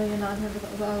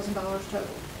 $12,900,000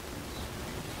 total.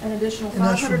 An additional And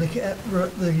that's from the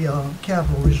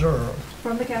capital reserve.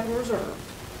 From the capital reserve.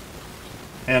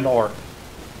 And ARP.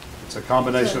 It's a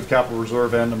combination of capital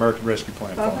reserve and American Rescue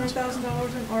Plan funds.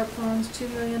 $500,000 in ARP funds, $2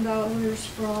 million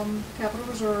from capital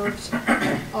reserves,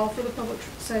 all for the Public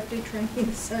Safety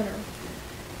Training Center.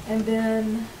 And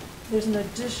then there's an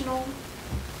additional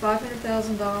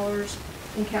 $500,000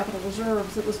 in capital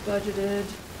reserves that was budgeted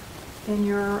in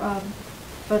your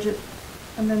budget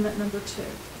amendment number 2.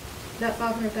 That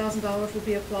 $500,000 will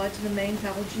be applied to the main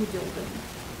Powell G building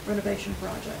renovation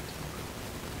project.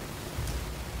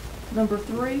 Number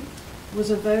 3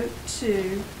 was a vote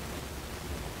to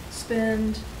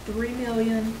spend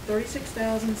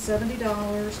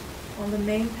 $3,036,070 on the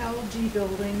main Powell G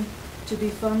building to be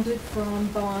funded from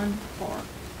bond park.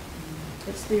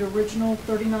 It's the original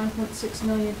 $39.6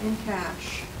 million in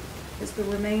cash. It's the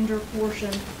remainder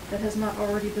portion that has not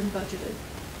already been budgeted.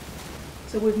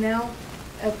 So we've now,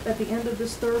 at the end of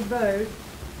this third vote,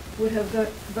 would have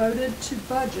voted to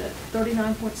budget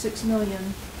 $39.6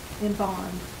 million in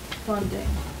bond funding.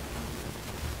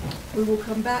 We will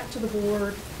come back to the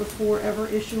board before ever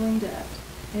issuing debt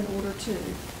in order to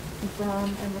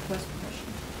confirm and request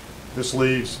permission. This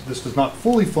does not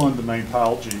fully fund the main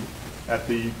Powell G at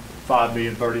the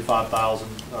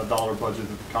 $5,035,000 budget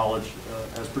that the college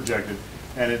has projected,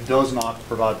 and it does not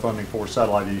provide funding for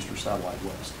Satellite East or Satellite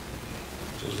West.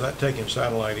 So is that taking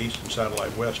Satellite East and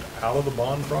Satellite West out of the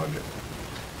bond project?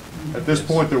 At this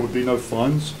point, there would be no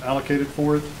funds allocated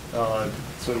for it,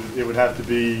 so it would have to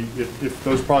be, if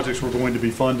those projects were going to be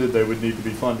funded, they would need to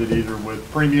be funded either with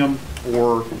premium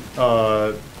or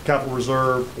capital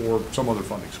reserve or some other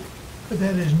funding source. But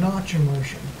that is not your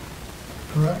motion,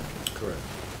 correct? Correct.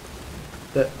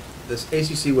 This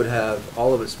ACC would have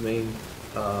all of its main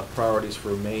priorities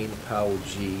for main Powell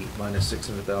G minus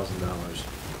 $600,000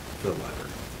 for the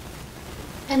library.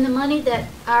 And the money that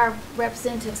our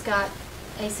representatives got,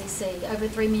 ACC, over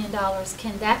 $3 million,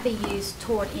 can that be used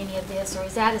toward any of this, or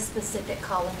is that a specific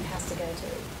column it has to go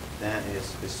to? That is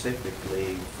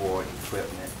specifically for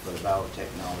equipment for the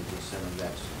Biotechnology Center.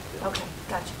 That's okay,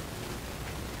 gotcha.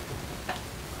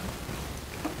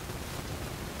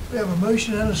 We have a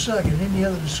motion and a second. Any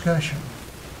other discussion?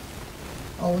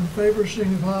 All in favor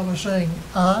signify by saying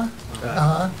aye. Aye.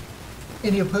 Aye.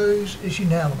 Any opposed? It's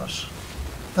unanimous.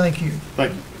 Thank you.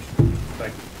 Thank you.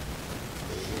 Thank you.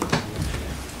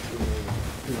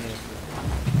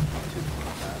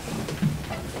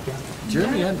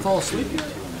 Jeremy hadn't fallen asleep yet.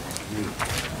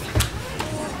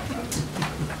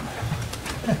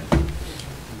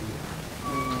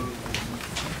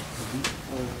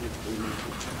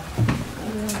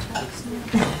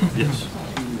 Yes.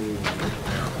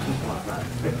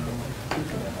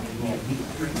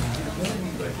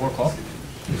 More call?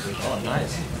 Oh,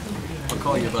 nice. I'll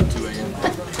call you about 2 a.m.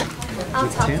 I'll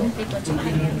talk to the people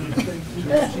tonight.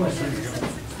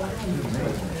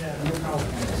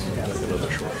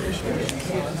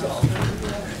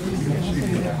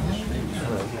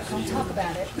 Don't talk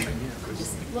about it.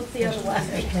 Just look the other way.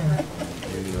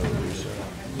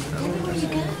 Where you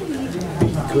go?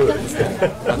 Good.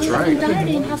 That's right.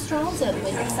 Anxiety and how strong is it?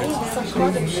 They say it's some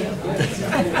cargo ship.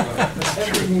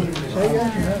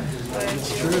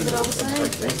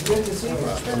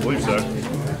 I believe so.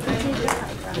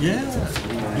 Yeah.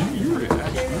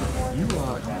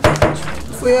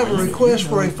 We have a request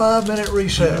for a 5-minute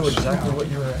recess. I know exactly what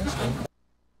you were asking.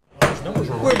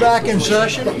 We're back in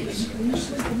session. Good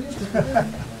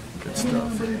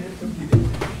stuff.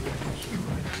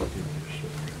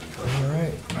 All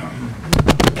right.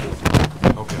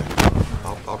 Okay,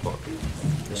 I'll talk.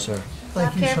 Yes, sir.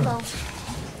 Thank you, sir.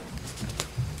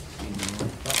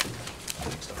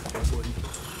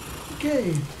 Okay,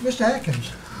 Mr. Atkins.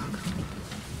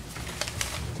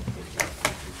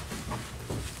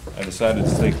 I decided to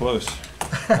stay close.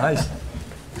 Nice.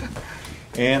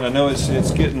 And I know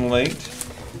it's getting late,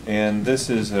 and this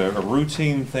is a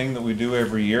routine thing that we do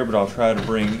every year, but I'll try to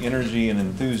bring energy and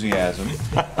enthusiasm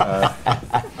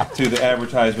to the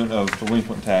advertisement of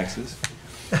delinquent taxes.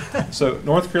 So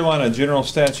North Carolina General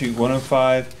Statute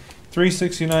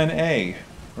 105-369A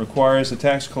requires the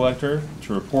tax collector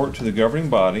to report to the governing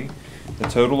body the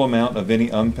total amount of any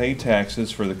unpaid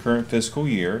taxes for the current fiscal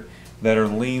year that are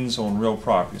liens on real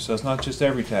property. So it's not just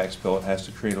every tax bill, it has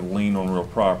to create a lien on real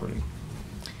property.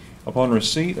 Upon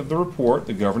receipt of the report,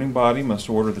 the governing body must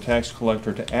order the tax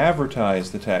collector to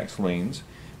advertise the tax liens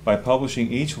by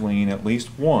publishing each lien at least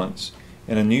once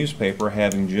in a newspaper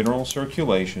having general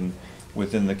circulation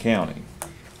within the county.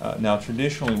 Now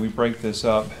traditionally we break this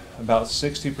up, about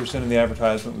 60% of the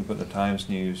advertisement we put in the Times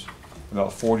News, about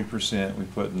 40% we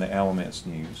put in the Alamance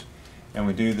News. And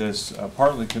we do this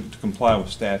partly to comply with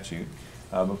statute,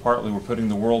 but partly we're putting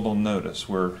the world on notice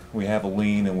where we have a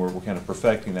lien and we're kind of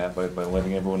perfecting that by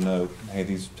letting everyone know, hey,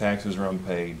 these taxes are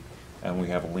unpaid and we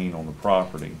have a lien on the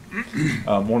property.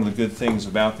 One of the good things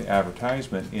about the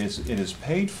advertisement is it is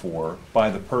paid for by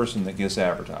the person that gets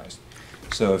advertised.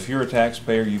 So if you're a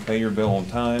taxpayer, you pay your bill on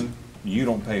time, you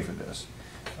don't pay for this.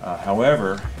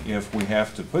 However, if we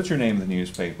have to put your name in the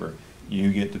newspaper,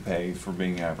 you get to pay for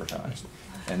being advertised.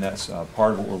 And that's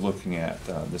part of what we're looking at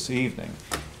this evening.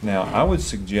 Now, I would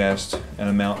suggest an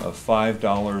amount of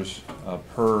 $5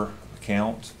 per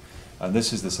account.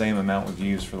 This is the same amount we've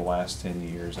used for the last 10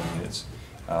 years. I mean,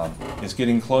 it's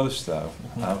getting close, though.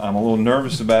 I'm a little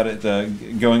nervous about it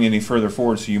going any further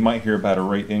forward, so you might hear about a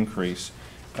rate increase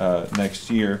next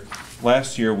year.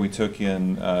 Last year, we took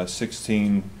in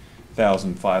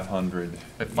 $16,500.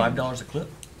 At $5 a clip?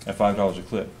 At $5 a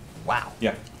clip. Wow.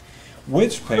 Yeah.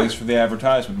 Which pays for the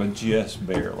advertisement, but just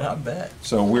barely. I bet.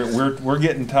 So we're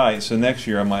getting tight. So next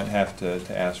year I might have to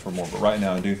ask for more. But right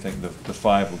now I do think the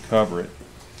 5 would cover it.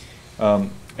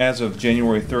 As of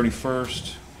January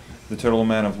 31st, the total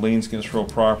amount of liens against real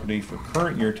property for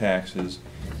current year taxes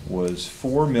was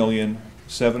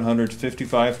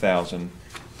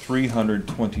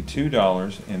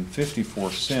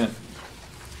 $4,755,322.54.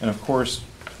 And of course,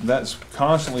 that's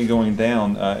constantly going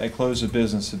down. At close of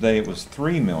business today, it was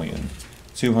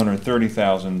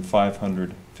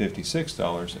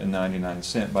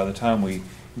 $3,230,556.99. By the time we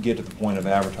get to the point of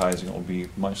advertising, it will be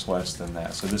much less than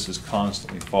that. So this is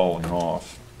constantly falling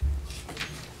off.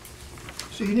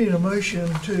 So you need a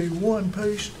motion to, one,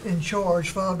 post and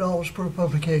charge $5 per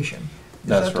publication.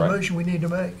 That's Is that right. the motion we need to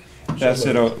make? That's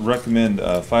it. I would recommend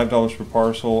 $5 per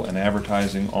parcel and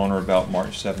advertising on or about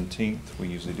March 17th. We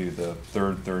usually do the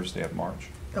third Thursday of March.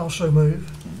 Also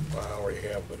move. Well, I already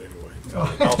have, but anyway,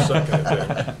 I'll second it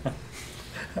then.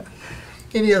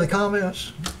 Any other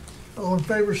comments? All in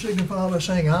favor signify by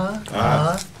saying aye.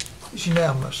 Aye. It's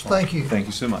unanimous. Thank you. Thank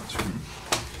you so much.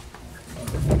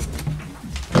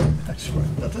 That's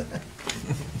right.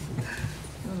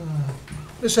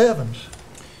 Ms. Evans.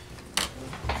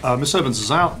 Ms. Evans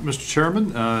is out, Mr.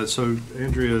 Chairman, so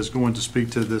Andrea is going to speak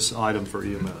to this item for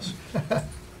EMS.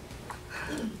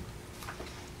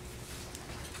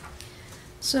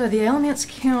 So the Alamance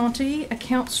County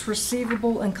Accounts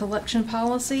Receivable and Collection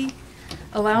Policy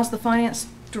allows the finance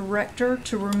director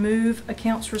to remove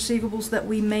accounts receivables that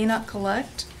we may not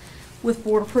collect with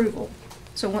board approval.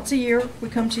 So once a year, we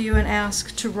come to you and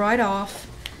ask to write off,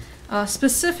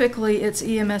 specifically it's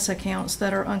EMS accounts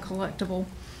that are uncollectible.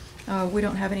 We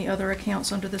don't have any other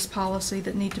accounts under this policy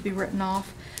that need to be written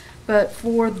off. But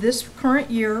for this current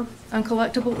year,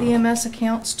 uncollectible EMS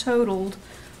accounts totaled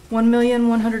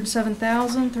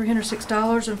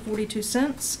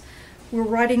 $1,107,306.42. We're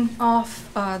writing off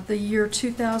the year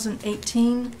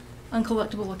 2018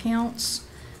 uncollectible accounts.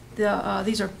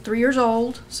 These are 3 years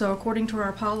old, so according to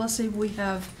our policy, we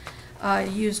have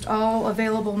used all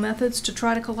available methods to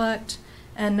try to collect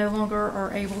and no longer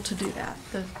are able to do that.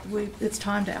 It's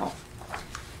timed out.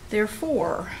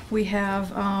 Therefore, we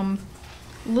have a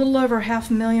little over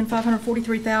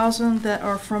 $5,543,000 that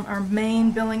are from our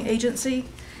main billing agency,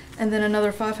 and then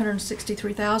another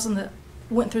 $563,000 that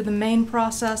went through the main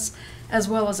process as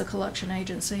well as a collection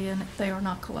agency, and they are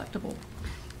not collectible.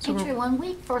 So Andrew, when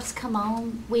we first come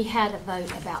on, we had a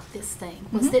vote about this thing.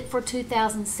 Was it for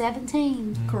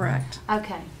 2017? Correct.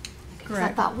 Okay.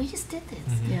 Correct. I thought we just did this.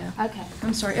 Yeah. Okay.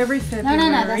 I'm sorry, every February. No,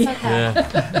 that's okay.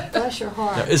 Yeah. Bless your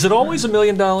heart. Now, is it always $1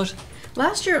 million?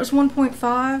 Last year it was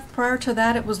 1.5. Prior to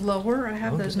that it was lower. I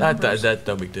have those numbers. That's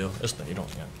no big deal. That's no, you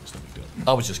don't, yeah, that's no big deal.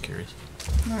 I was just curious.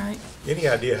 All right. Any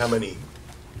idea how many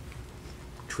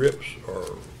trips,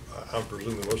 or I'm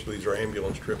presuming most of these are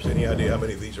ambulance trips, any idea how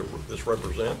many of these this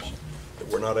represents that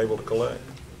we're not able to collect?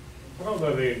 I don't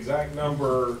know the exact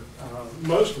number.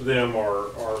 Most of them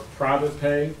are private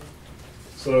pay.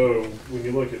 So when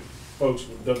you look at folks,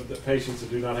 the patients that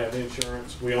do not have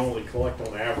insurance, we only collect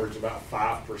on average about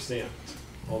 5%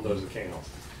 on those accounts.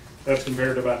 That's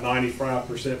compared to about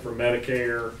 95% for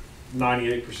Medicare,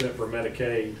 98% for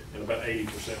Medicaid, and about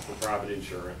 80% for private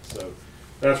insurance. So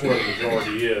That's where the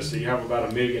majority is. So you have about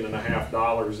 $1.5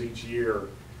 million each year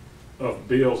of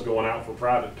bills going out for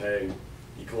private pay.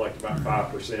 You collect about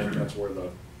 5%. That's where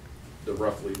the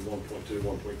roughly 1.2,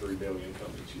 1.3 billion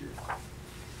comes each year.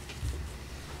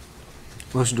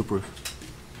 Motion to approve.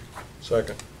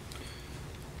 Second.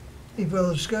 Any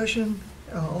further discussion?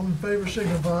 All in favor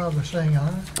signify by saying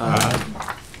aye.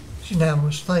 Aye. It's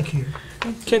unanimous. Thank you.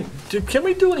 Can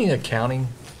we do any accounting?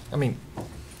 I mean,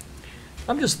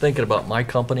 I'm just thinking about my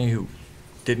company who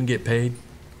didn't get paid,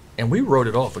 and we wrote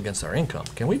it off against our income.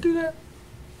 Can we do that?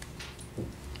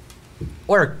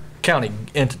 We're a county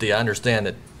entity. I understand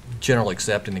that generally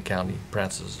accepting accounting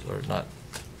practices are not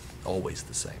always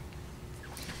the same.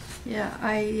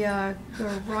 Yeah,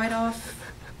 the write-off.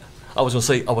 I was going to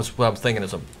say, what I'm thinking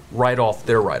is a write-off,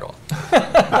 their write-off.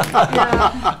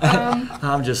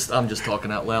 I'm just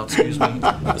talking out loud, excuse me.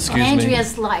 Excuse me.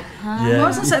 Andrea's like, huh? Yeah. I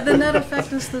was going to say, the net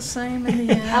effect is the same in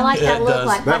the end. I like that It look does.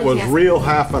 like, That what was did he real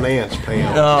half an ants,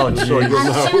 Pam. Oh, So you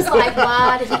ask? She was know. like,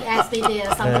 why did he ask me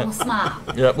this? I'm going to smile.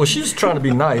 Yeah, well, she's trying to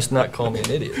be nice, not call me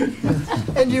an idiot.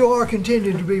 And you are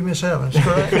continuing to be Miss Evans,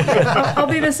 correct? I'll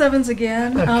be Miss Evans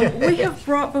again. We have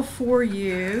brought before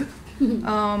you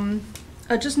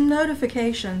just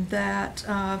notification that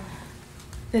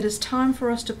it is time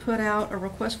for us to put out a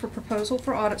request for proposal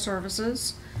for audit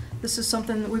services. This is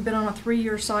something that we've been on a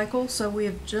 3-year cycle, so we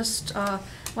have just,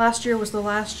 last year was the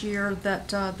last year that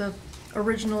the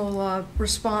original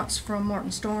response from Martin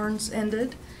Starnes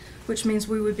ended, which means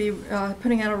we would be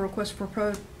putting out a request for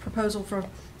proposal for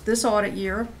this audit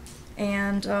year.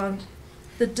 And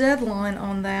the deadline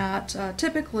on that,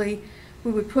 typically,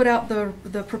 we would put out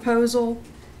the proposal,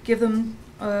 give them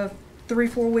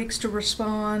 3-4 weeks to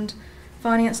respond.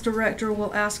 Finance director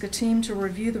will ask a team to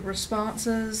review the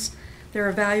responses. They're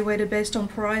evaluated based on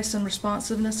price and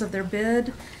responsiveness of their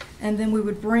bid, and then we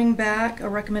would bring back a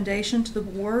recommendation to the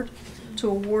board to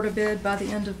award a bid by the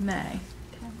end of May.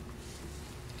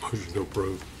 Motion to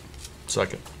approve.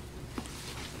 Second.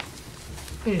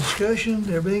 Any discussion?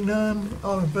 There being none,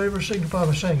 all in favor signify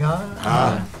by saying aye.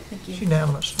 Aye. Thank you. It's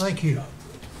unanimous. Thank you.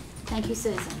 Thank you,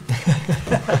 Susan.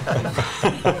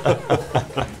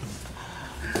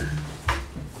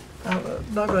 I'm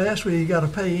not going to ask whether you got a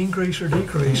pay increase or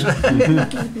decrease.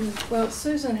 Well,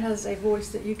 Susan has a voice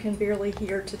that you can barely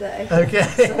hear today. Okay.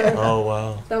 So Oh,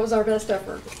 wow. that was our best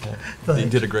effort. You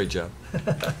did a great job.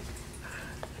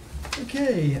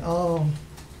 Okay,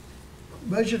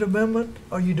 budget amendment,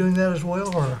 are you doing that as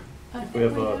well, or? I think We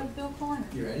have, Bill Kleiner.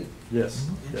 You ready? Yes.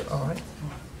 All right.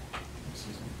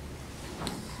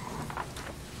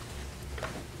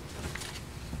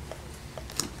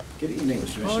 Good evening,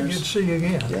 Mr. Oh, good to Commissioners. see you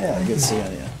again. Yeah, good to see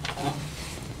you.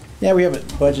 Yeah, we have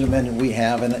a budget amendment we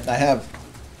have, and I have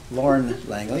Lauren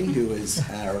Langley, who is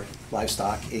our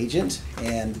livestock agent,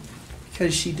 and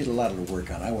because she did a lot of the work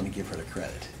on it, I want to give her the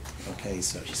credit. Okay,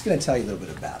 so she's going to tell you a little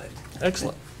bit about it.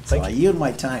 Excellent. So I yield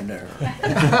my time to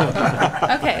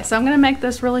her. Okay, so I'm going to make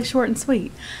this really short and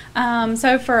sweet.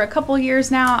 So for a couple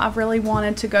years now, I've really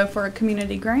wanted to go for a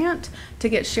community grant to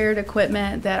get shared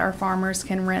equipment that our farmers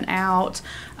can rent out.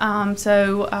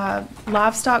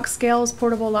 Livestock scales,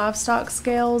 portable livestock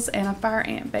scales, and a fire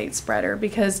ant bait spreader,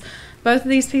 because both of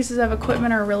these pieces of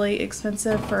equipment are really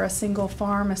expensive for a single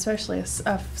farm, especially a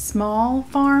small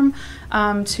farm,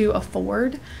 to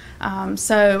afford.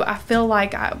 So I feel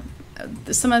like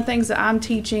some of the things that I'm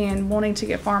teaching and wanting to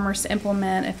get farmers to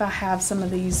implement, if I have some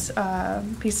of these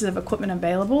pieces of equipment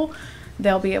available,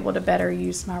 they'll be able to better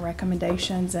use my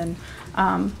recommendations and,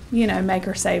 make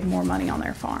or save more money on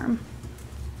their farm.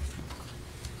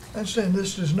 I'm saying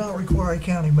this does not require a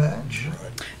county match.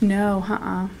 No,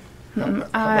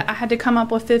 I had to come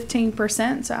up with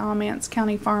 15%, so Alamance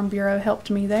County Farm Bureau helped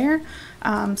me there.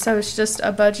 So it's just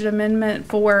a budget amendment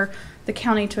for the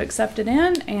county to accept it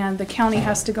in, and the county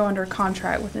has to go under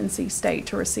contract with NC State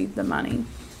to receive the money.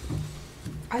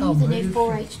 Are you the new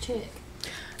 4-H chick?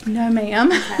 No, ma'am.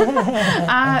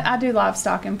 I do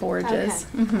livestock and forages.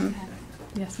 Okay. Mm-hmm. Okay.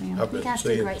 Yes, ma'am. I've You been guys do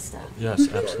seeing- great stuff.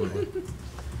 Yes, absolutely.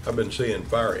 I've been seeing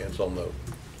fire ants on the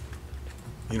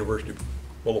University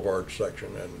Boulevard section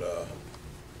and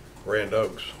Grand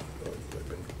Oaks. They've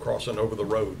been crossing over the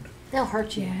road. They'll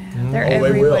hurt you. Yeah, they're Oh, they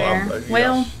will. everywhere.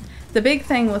 Well, the big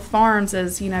thing with farms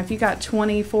is, if you got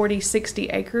 20, 40, 60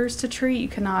 acres to treat, you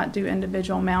cannot do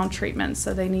individual mound treatments,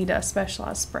 so they need a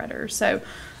specialized spreader. So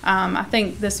I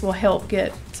think this will help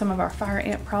get some of our fire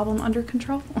ant problem under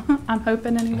control. I'm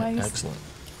hoping anyways. Excellent.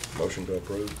 Motion to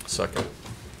approve. Second.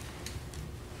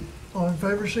 All in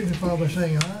favor signify by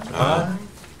saying aye. Aye.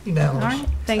 Unanimous. All right,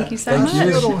 thank you so I much.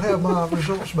 still don't have my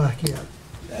results back yet.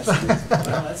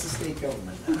 That's the state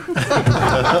government.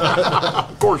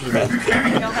 Of course it is.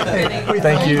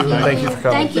 Thank you. Thank you for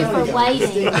coming. Thank you for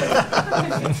waiting.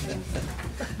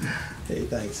 Hey,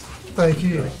 thanks. Thank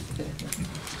you.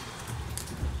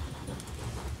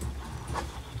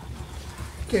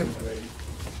 Okay.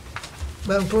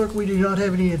 Madam Clerk, we do not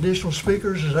have any additional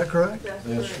speakers, is that correct?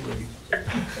 Yes.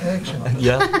 Excellent.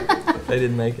 Yeah, they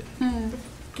didn't make it.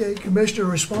 Okay, Commissioner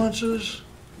responses.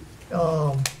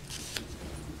 And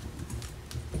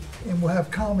we'll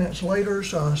have comments later,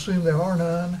 so I assume there are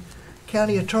none.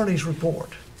 County Attorney's report.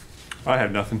 I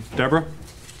have nothing. Deborah?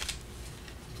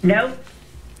 No.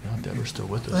 No, Deborah's still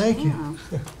with us. Thank you.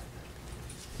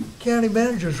 County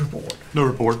Manager's report. No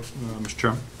report, Mr.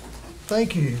 Chairman.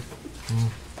 Thank you.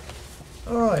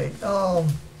 All right.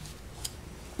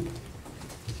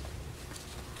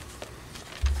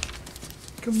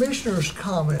 Commissioners'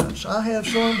 comments. I have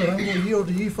some, but I'm going to yield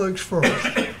to you folks first.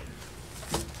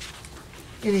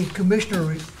 Any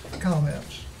commissioner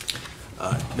comments?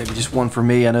 Maybe just one for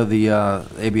me. I know the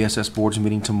ABSS board's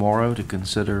meeting tomorrow to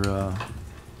consider a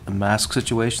mask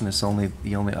situation. That's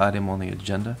the only item on the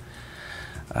agenda.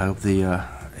 I hope the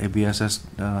ABSS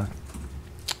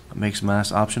makes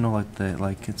masks optional. I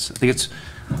think it's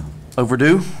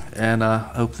overdue, and I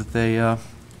hope that they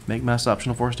make masks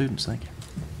optional for our students. Thank you.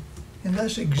 And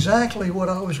that's exactly what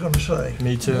I was going to say.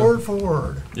 Me too. Word for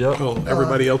word. Yep. Well,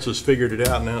 everybody else has figured it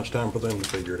out, now it's time for them to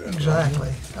figure it out. Exactly.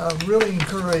 I really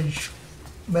encourage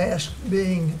masks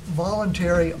being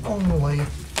voluntary only,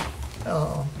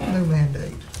 no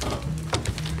mandate.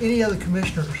 Any other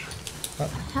commissioners?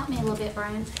 Help me a little bit,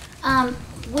 Brian.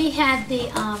 We had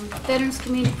the Veterans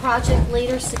Community Project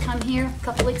leaders to come here a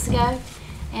couple weeks ago,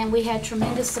 and we had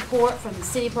tremendous support from the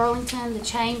City of Burlington, the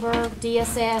Chamber,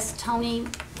 DSS. Tony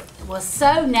was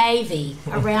so Navy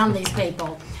around these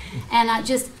people. And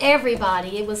just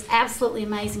everybody, it was absolutely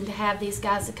amazing to have these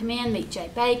guys to come in, meet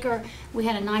Jay Baker. We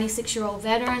had a 96-year-old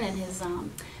veteran and his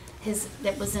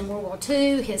that was in World War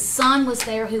II. His son was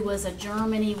there who was a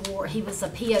Germany war, he was a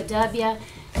POW,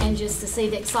 and just to see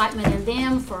the excitement in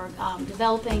them for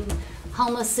developing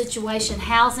homeless situation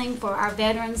housing for our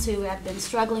veterans who have been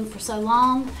struggling for so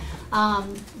long.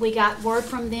 We got word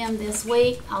from them this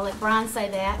week. I'll let Brian say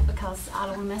that because I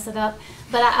don't want to mess it up.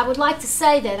 But I would like to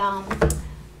say that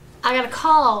I got a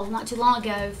call not too long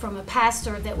ago from a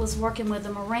pastor that was working with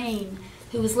a Marine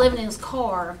who was living in his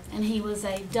car, and he was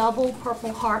a double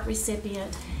Purple Heart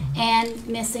recipient and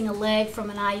missing a leg from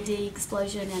an IED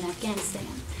explosion in Afghanistan.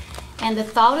 And the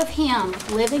thought of him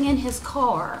living in his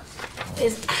car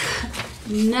is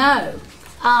no.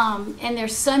 And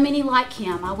there's so many like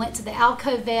him. I went to the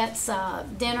Alco Vets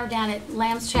dinner down at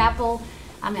Lamb's Chapel.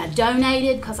 I mean, I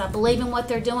donated because I believe in what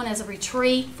they're doing as a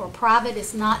retreat for private.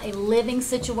 It's not a living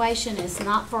situation. It's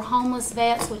not for homeless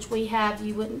vets, which we have.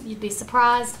 You'd be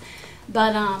surprised.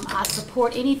 But I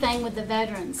support anything with the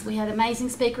veterans. We had amazing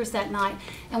speakers that night.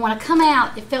 And when I come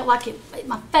out, it felt like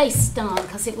my face stung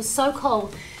because it was so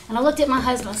cold. And I looked at my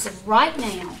husband and I said, right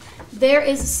now, there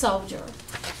is a soldier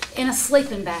in a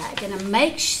sleeping bag in a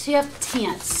makeshift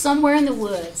tent somewhere in the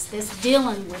woods that's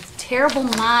dealing with terrible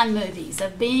mind movies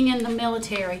of being in the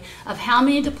military, of how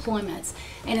many deployments,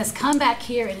 and has come back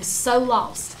here and is so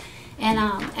lost. And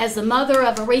as the mother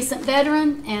of a recent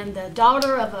veteran and the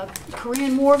daughter of a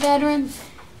Korean War veteran,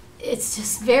 it's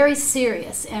just very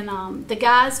serious. And the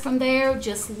guys from there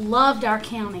just loved our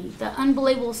county, the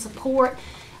unbelievable support.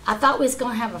 I thought we was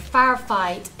going to have a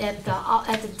firefight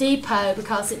at the depot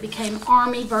because it became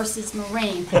Army versus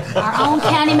Marine. Our own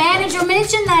county manager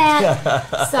mentioned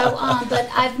that. So, but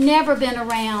I've never been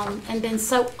around and been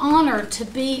so honored to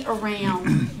be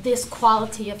around this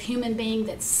quality of human being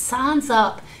that signs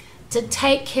up to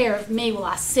take care of me while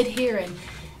I sit here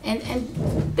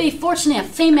and be fortunately a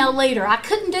female leader. I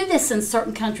couldn't do this in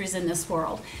certain countries in this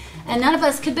world. And none of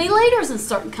us could be leaders in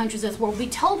certain countries in this world. We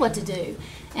told what to do.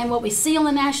 And what we see on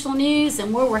the national news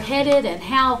and where we're headed and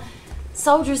how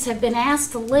soldiers have been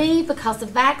asked to leave because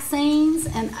of vaccines,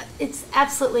 and it's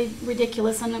absolutely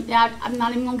ridiculous. And I'm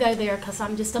not even going to go there because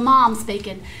I'm just a mom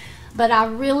speaking. But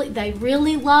they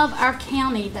really love our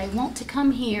county. They want to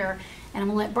come here. And I'm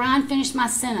going to let Brian finish my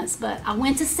sentence. But I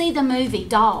went to see the movie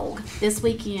Dog this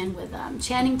weekend with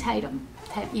Channing Tatum.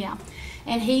 Yeah.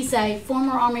 And he's a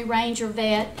former Army Ranger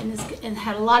vet and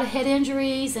had a lot of head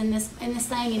injuries and this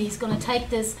thing. And he's going to take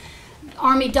this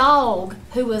Army dog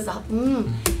who was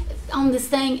on this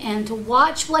thing, and to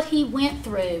watch what he went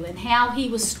through and how he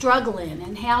was struggling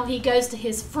and how he goes to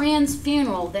his friend's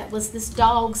funeral that was this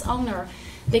dog's owner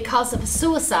because of a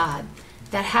suicide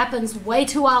that happens way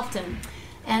too often.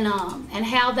 And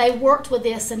how they worked with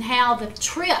this and how the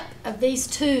trip of these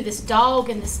two, this dog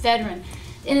and this veteran,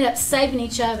 ended up saving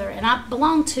each other. And I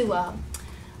belong to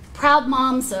Proud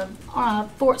Moms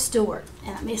of Fort Stewart.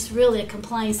 And I mean, it's really a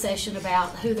complaint session about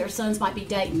who their sons might be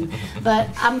dating. But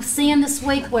I'm seeing this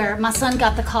week where my son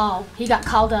got the call. He got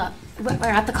called up.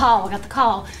 I got the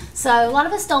call. So a lot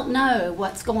of us don't know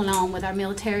what's going on with our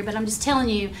military, but I'm just telling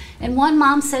you. And one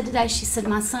mom said today, she said,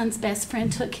 my son's best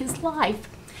friend took his life,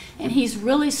 and he's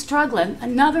really struggling,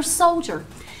 another soldier.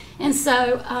 And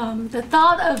so the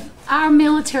thought of our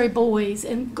military boys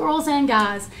and girls and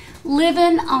guys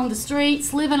living on the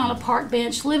streets, living on a park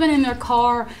bench, living in their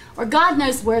car, or God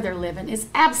knows where they're living, is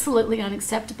absolutely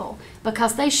unacceptable,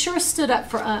 because they sure stood up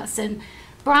for us. And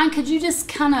Brian, could you just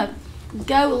kind of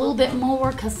go a little bit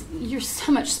more, because you're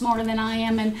so much smarter than I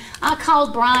am. And I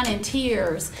called Brian in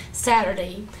tears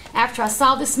Saturday after I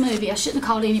saw this movie. I shouldn't have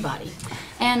called anybody.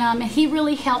 And he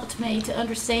really helped me to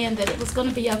understand that it was going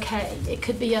to be okay. It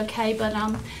could be okay, but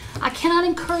I cannot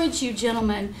encourage you,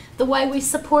 gentlemen, the way we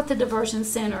support the Diversion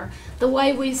Center, the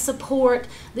way we support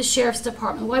the Sheriff's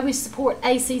Department, the way we support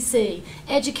ACC,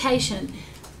 education.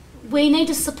 We need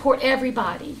to support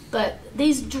everybody, but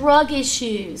these drug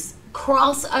issues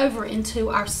cross over into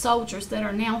our soldiers that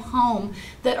are now home,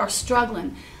 that are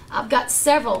struggling. I've got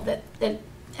several that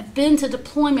have been to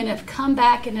deployment, have come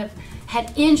back and have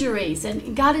had injuries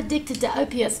and got addicted to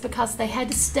opiates because they had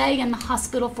to stay in the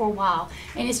hospital for a while.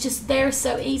 And it's just there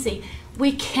so easy.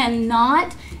 We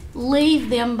cannot leave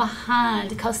them behind,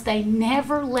 because they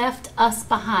never left us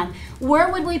behind. Where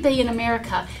would we be in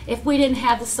America if we didn't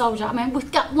have the soldier? I mean,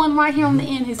 we've got one right here on the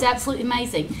end who's absolutely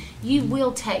amazing. You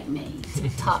will take me to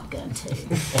Top Gun 2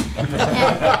 and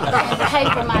pay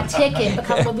for my ticket,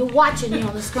 because we'll be watching you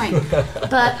on the screen.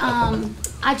 But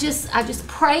I just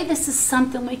pray this is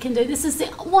something we can do. This is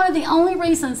one of the only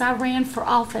reasons I ran for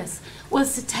office,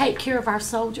 was to take care of our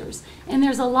soldiers. And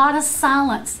there's a lot of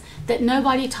silence that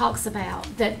nobody talks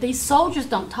about, that these soldiers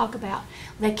don't talk about.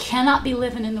 They cannot be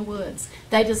living in the woods.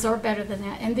 They deserve better than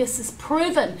that. And this is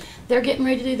proven. They're getting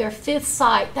ready to do their 5th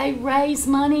site. They raise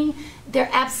money.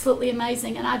 They're absolutely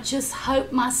amazing. And I just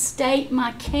hope my state,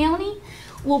 my county,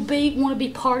 want to be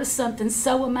part of something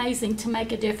so amazing to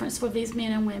make a difference for these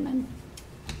men and women.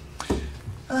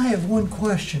 I have one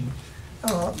question.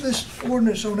 This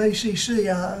ordinance on ACC,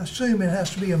 I assume it has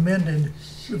to be amended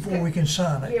before we can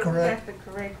sign it, correct? Yeah, we have to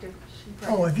correct it.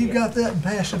 Oh, if you got that and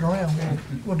pass it around,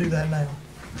 we'll do that now.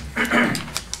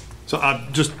 So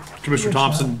Commissioner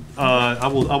Thompson, I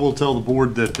will tell the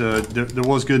board that there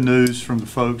was good news from the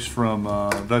folks from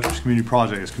Veterans Community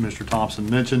Project, as Commissioner Thompson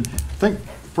mentioned. I think,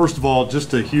 first of all, just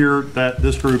to hear that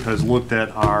this group has looked at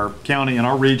our county and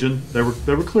our region, they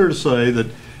were clear to say that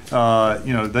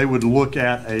they would look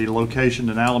at a location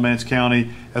in Alamance County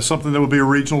as something that would be a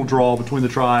regional draw between the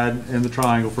Triad and the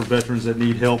Triangle for veterans that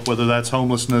need help, whether that's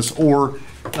homelessness or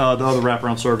the other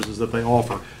wraparound services that they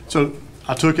offer. So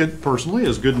I took it personally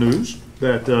as good news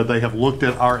that they have looked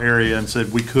at our area and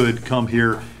said we could come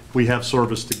here, we have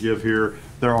service to give here.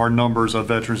 There are numbers of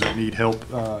veterans that need help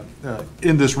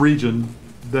in this region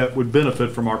that would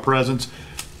benefit from our presence.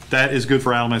 That is good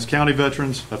for Alamance County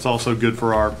veterans. That's also good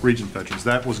for our region veterans.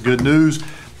 That was good news.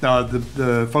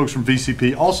 The folks from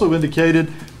VCP also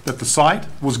indicated that the site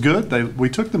was good. We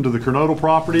took them to the Coronado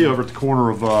property over at the corner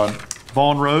of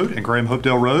Vaughn Road and Graham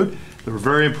Hopedale Road. They were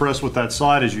very impressed with that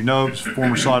site. As you know, it's the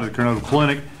former site of the Coronado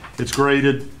Clinic. It's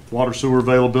graded, water sewer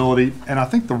availability. And I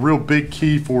think the real big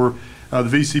key for the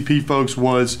VCP folks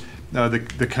was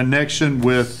the connection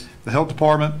with the Health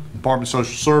Department, Department of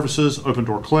Social Services, Open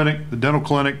Door Clinic, the Dental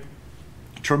Clinic.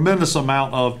 Tremendous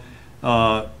amount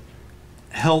of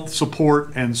health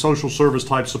support and social service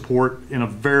type support in a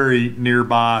very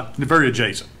nearby, very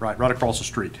adjacent, right across the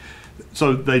street.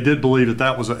 So they did believe that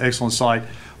that was an excellent site.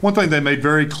 One thing they made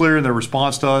very clear in their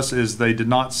response to us is they did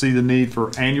not see the need for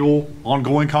annual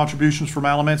ongoing contributions from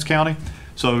Alamance County.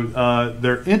 So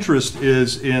their interest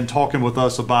is in talking with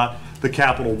us about the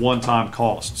capital one-time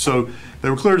cost. So they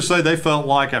were clear to say they felt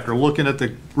like after looking at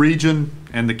the region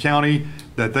and the county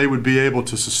that they would be able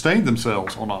to sustain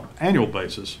themselves on an annual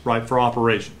basis, right, for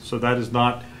operations. So that is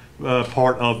not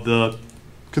part of the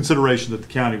consideration that the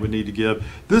county would need to give.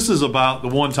 This is about the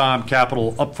one-time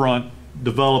capital upfront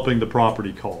developing the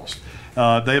property cost.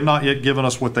 They have not yet given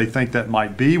us what they think that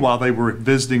might be. While they were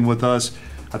visiting with us,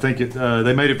 I think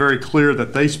they made it very clear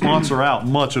that they sponsor out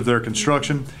much of their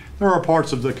construction. There are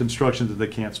parts of the construction that they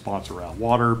can't sponsor out.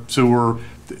 Water, sewer,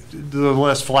 the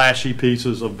less flashy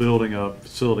pieces of building a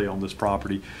facility on this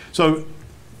property. So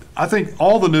I think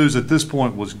all the news at this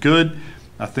point was good.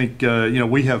 I think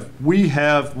we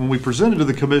have when we presented to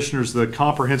the commissioners the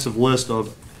comprehensive list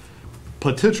of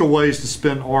potential ways to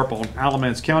spend ARP on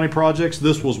Alamance County projects,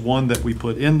 this was one that we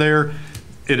put in there.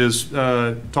 It is,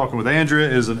 talking with Andrea,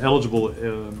 is an eligible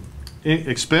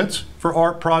expense for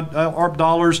ARP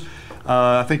dollars.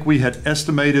 I think we had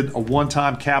estimated a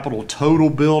one-time capital total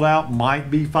build out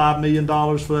might be $5 million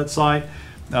for that site.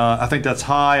 I think that's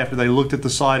high. After they looked at the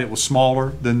site, it was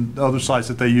smaller than the other sites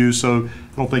that they use, so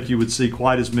I don't think you would see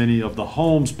quite as many of the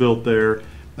homes built there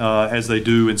as they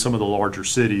do in some of the larger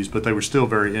cities, but they were still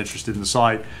very interested in the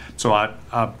site. So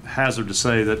I hazard to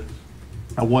say that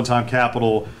a one-time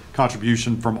capital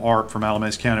contribution from ARP from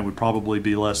Alamance County would probably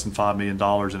be less than $5 million.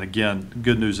 And again,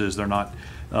 good news is they're not,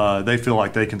 they feel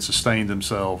like they can sustain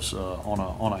themselves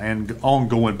on an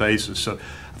ongoing basis. So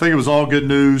I think it was all good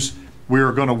news. We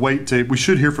are going to wait we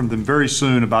should hear from them very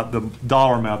soon about the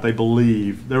dollar amount they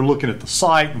believe. They're looking at the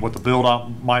site and what the build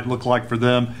out might look like for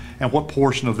them and what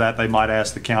portion of that they might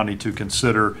ask the county to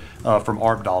consider from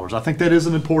ARP dollars. I think that is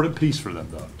an important piece for them,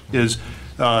 though, is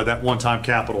that one-time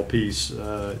capital piece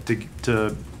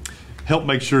to help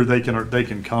make sure they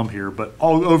can come here. But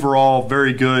overall,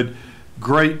 very good,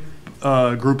 great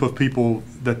group of people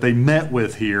that they met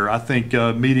with here. I think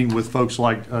meeting with folks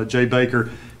like Jay Baker,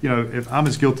 you know, if I'm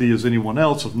as guilty as anyone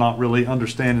else of not really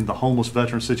understanding the homeless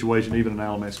veteran situation, even in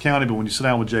Alamance County, but when you sit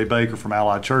down with Jay Baker from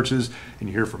Allied Churches and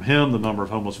you hear from him the number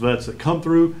of homeless vets that come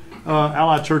through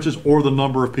Allied Churches or the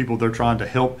number of people they're trying to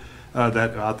help,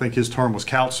 that I think his term was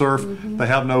couch surf.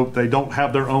 Mm-hmm. They don't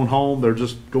have their own home. They're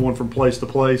just going from place to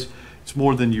place. It's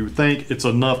more than you think. It's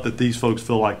enough that these folks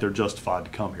feel like they're justified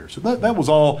to come here. So that was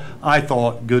all, I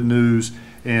thought, good news.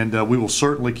 And we will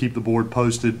certainly keep the board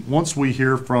posted once we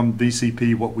hear from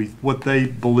VCP what they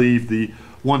believe the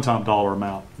one-time dollar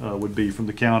amount would be from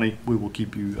the county. We will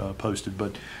keep you posted.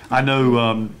 But I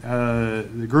know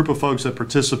the group of folks that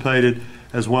participated,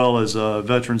 as well as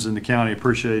veterans in the county,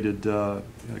 appreciated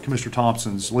Commissioner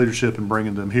Thompson's leadership in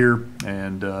bringing them here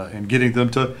and getting them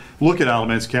to look at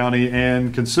Alamance County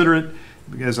and consider it,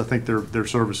 because I think their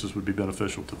services would be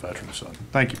beneficial to veterans. So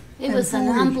thank you. It was an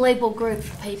unbelievable group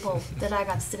of people that I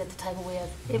got to sit at the table with.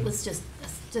 It was just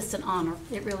an honor.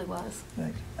 It really was.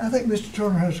 Thanks. I think Mr.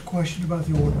 Turner has a question about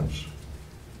the ordinance.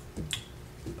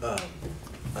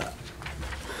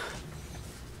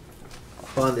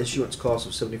 Bond issuance cost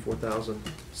of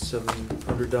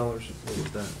 $74,700. What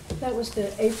was that? That was the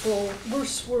April,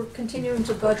 we're continuing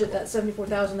to budget that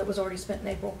 $74,000 that was already spent in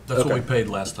April. That's what we paid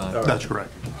last time. Right. That's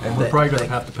correct. And we're probably going to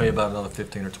have to pay about another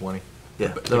 15 or 20. Yeah,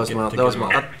 that was my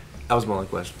only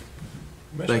question.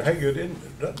 Mr. Haygood,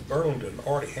 doesn't Burlington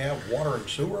already have water and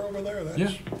sewer over there?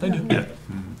 Yeah, they do. Yeah.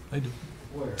 They do.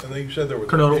 And then you said there was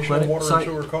Coronado additional water site.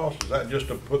 and sewer costs. Is that just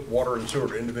to put water and sewer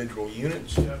to individual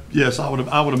units? Yes, I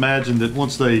would imagine that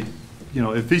once they, you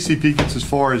know, if VCP gets as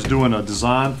far as doing a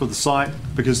design for the site,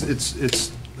 because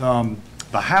it's the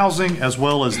housing as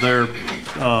well as their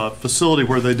facility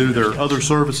where they do their other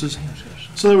services.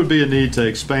 So there would be a need to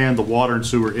expand the water and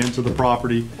sewer into the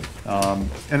property.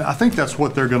 And I think that's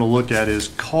what they're going to look at is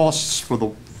costs for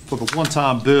the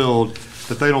one-time build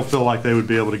that they don't feel like they would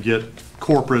be able to get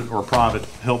corporate or private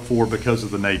help for because of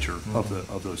the nature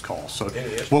of those costs. So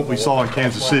what we saw in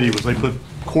Kansas City was they put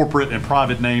corporate and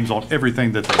private names on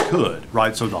everything that they could,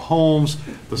 right? So the homes,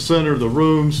 the center, the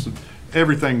rooms,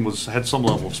 everything had some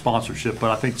level of sponsorship. But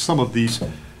I think some of these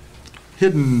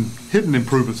hidden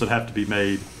improvements that have to be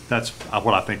made, that's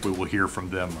what I think we will hear from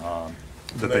them.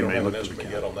 That they may look to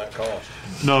yet on that cost.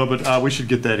 No, but we should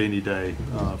get that any day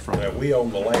from. Yeah, we own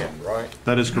the land, right?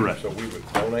 That is correct. So we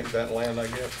would donate that land, I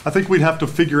guess. I think we'd have to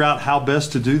figure out how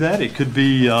best to do that. It could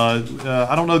be. I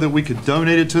don't know that we could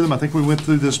donate it to them. I think we went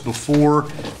through this before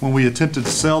when we attempted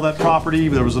to sell that property.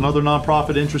 There was another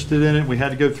nonprofit interested in it. We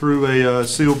had to go through a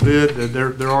sealed bid.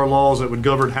 There are laws that would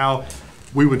govern how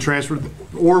we would transfer,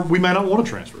 or we may not want to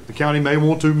transfer. The county may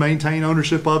want to maintain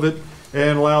ownership of it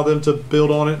and allow them to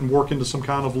build on it and work into some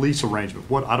kind of lease arrangement.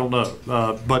 I don't know,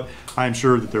 but I'm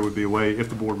sure that there would be a way if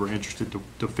the board were interested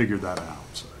to figure that out.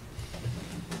 So.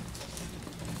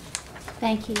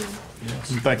 Thank you. Yes,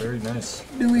 thank you. Very nice.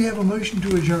 Do we have a motion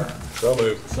to adjourn? So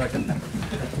moved. Second.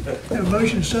 Have a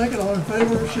motion second. All in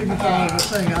favor, signify by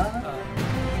saying aye.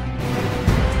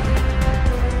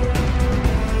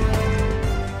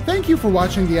 Thank you for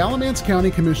watching the Alamance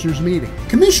County Commissioners Meeting.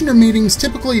 Commissioner meetings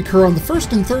typically occur on the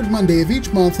first and third Monday of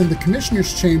each month in the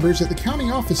Commissioners' Chambers at the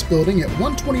County Office Building at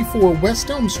 124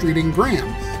 West Elm Street in Graham.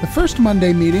 The first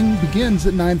Monday meeting begins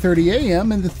at 9:30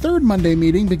 a.m. and the third Monday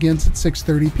meeting begins at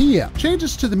 6:30 p.m.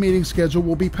 Changes to the meeting schedule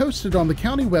will be posted on the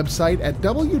county website at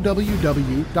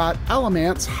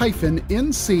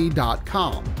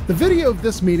www.alamance-nc.com. The video of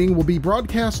this meeting will be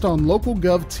broadcast on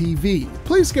LocalGov TV.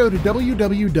 Please go to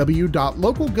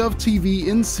www.localgov.tv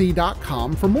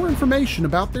localgovtvnc.com for more information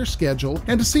about their schedule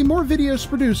and to see more videos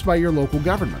produced by your local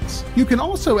governments. You can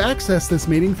also access this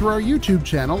meeting through our YouTube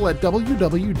channel at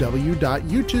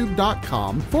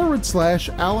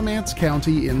www.youtube.com/Alamance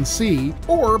County NC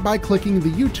or by clicking the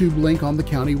YouTube link on the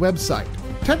county website.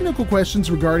 Technical questions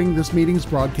regarding this meeting's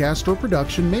broadcast or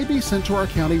production may be sent to our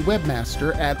county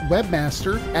webmaster at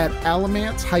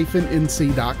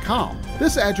webmaster@alamance-nc.com.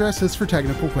 This address is for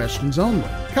technical questions only.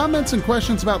 Comments and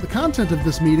questions about the content of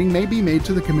this meeting may be made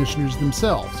to the commissioners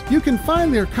themselves. You can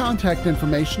find their contact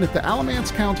information at the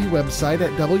Alamance County website at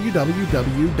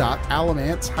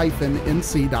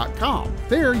www.alamance-nc.com.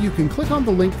 There you can click on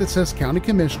the link that says County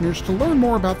Commissioners to learn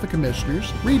more about the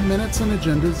commissioners, read minutes and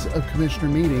agendas of commissioner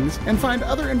meetings, and find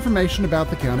other information about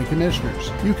the County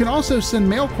Commissioners. You can also send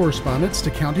mail correspondence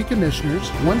to County Commissioners,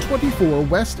 124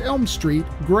 West Elm Street,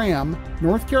 Graham,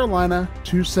 North Carolina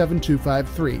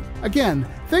 27253. Again,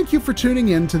 thank you for tuning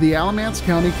in to the Alamance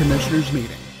County Commissioners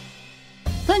meeting.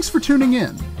 Thanks for tuning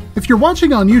in. If you're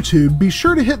watching on YouTube, be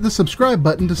sure to hit the subscribe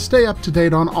button to stay up to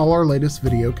date on all our latest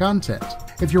video content.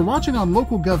 If you're watching on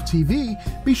LocalGov TV,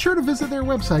 be sure to visit their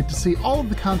website to see all of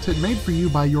the content made for you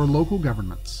by your local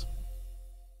governments.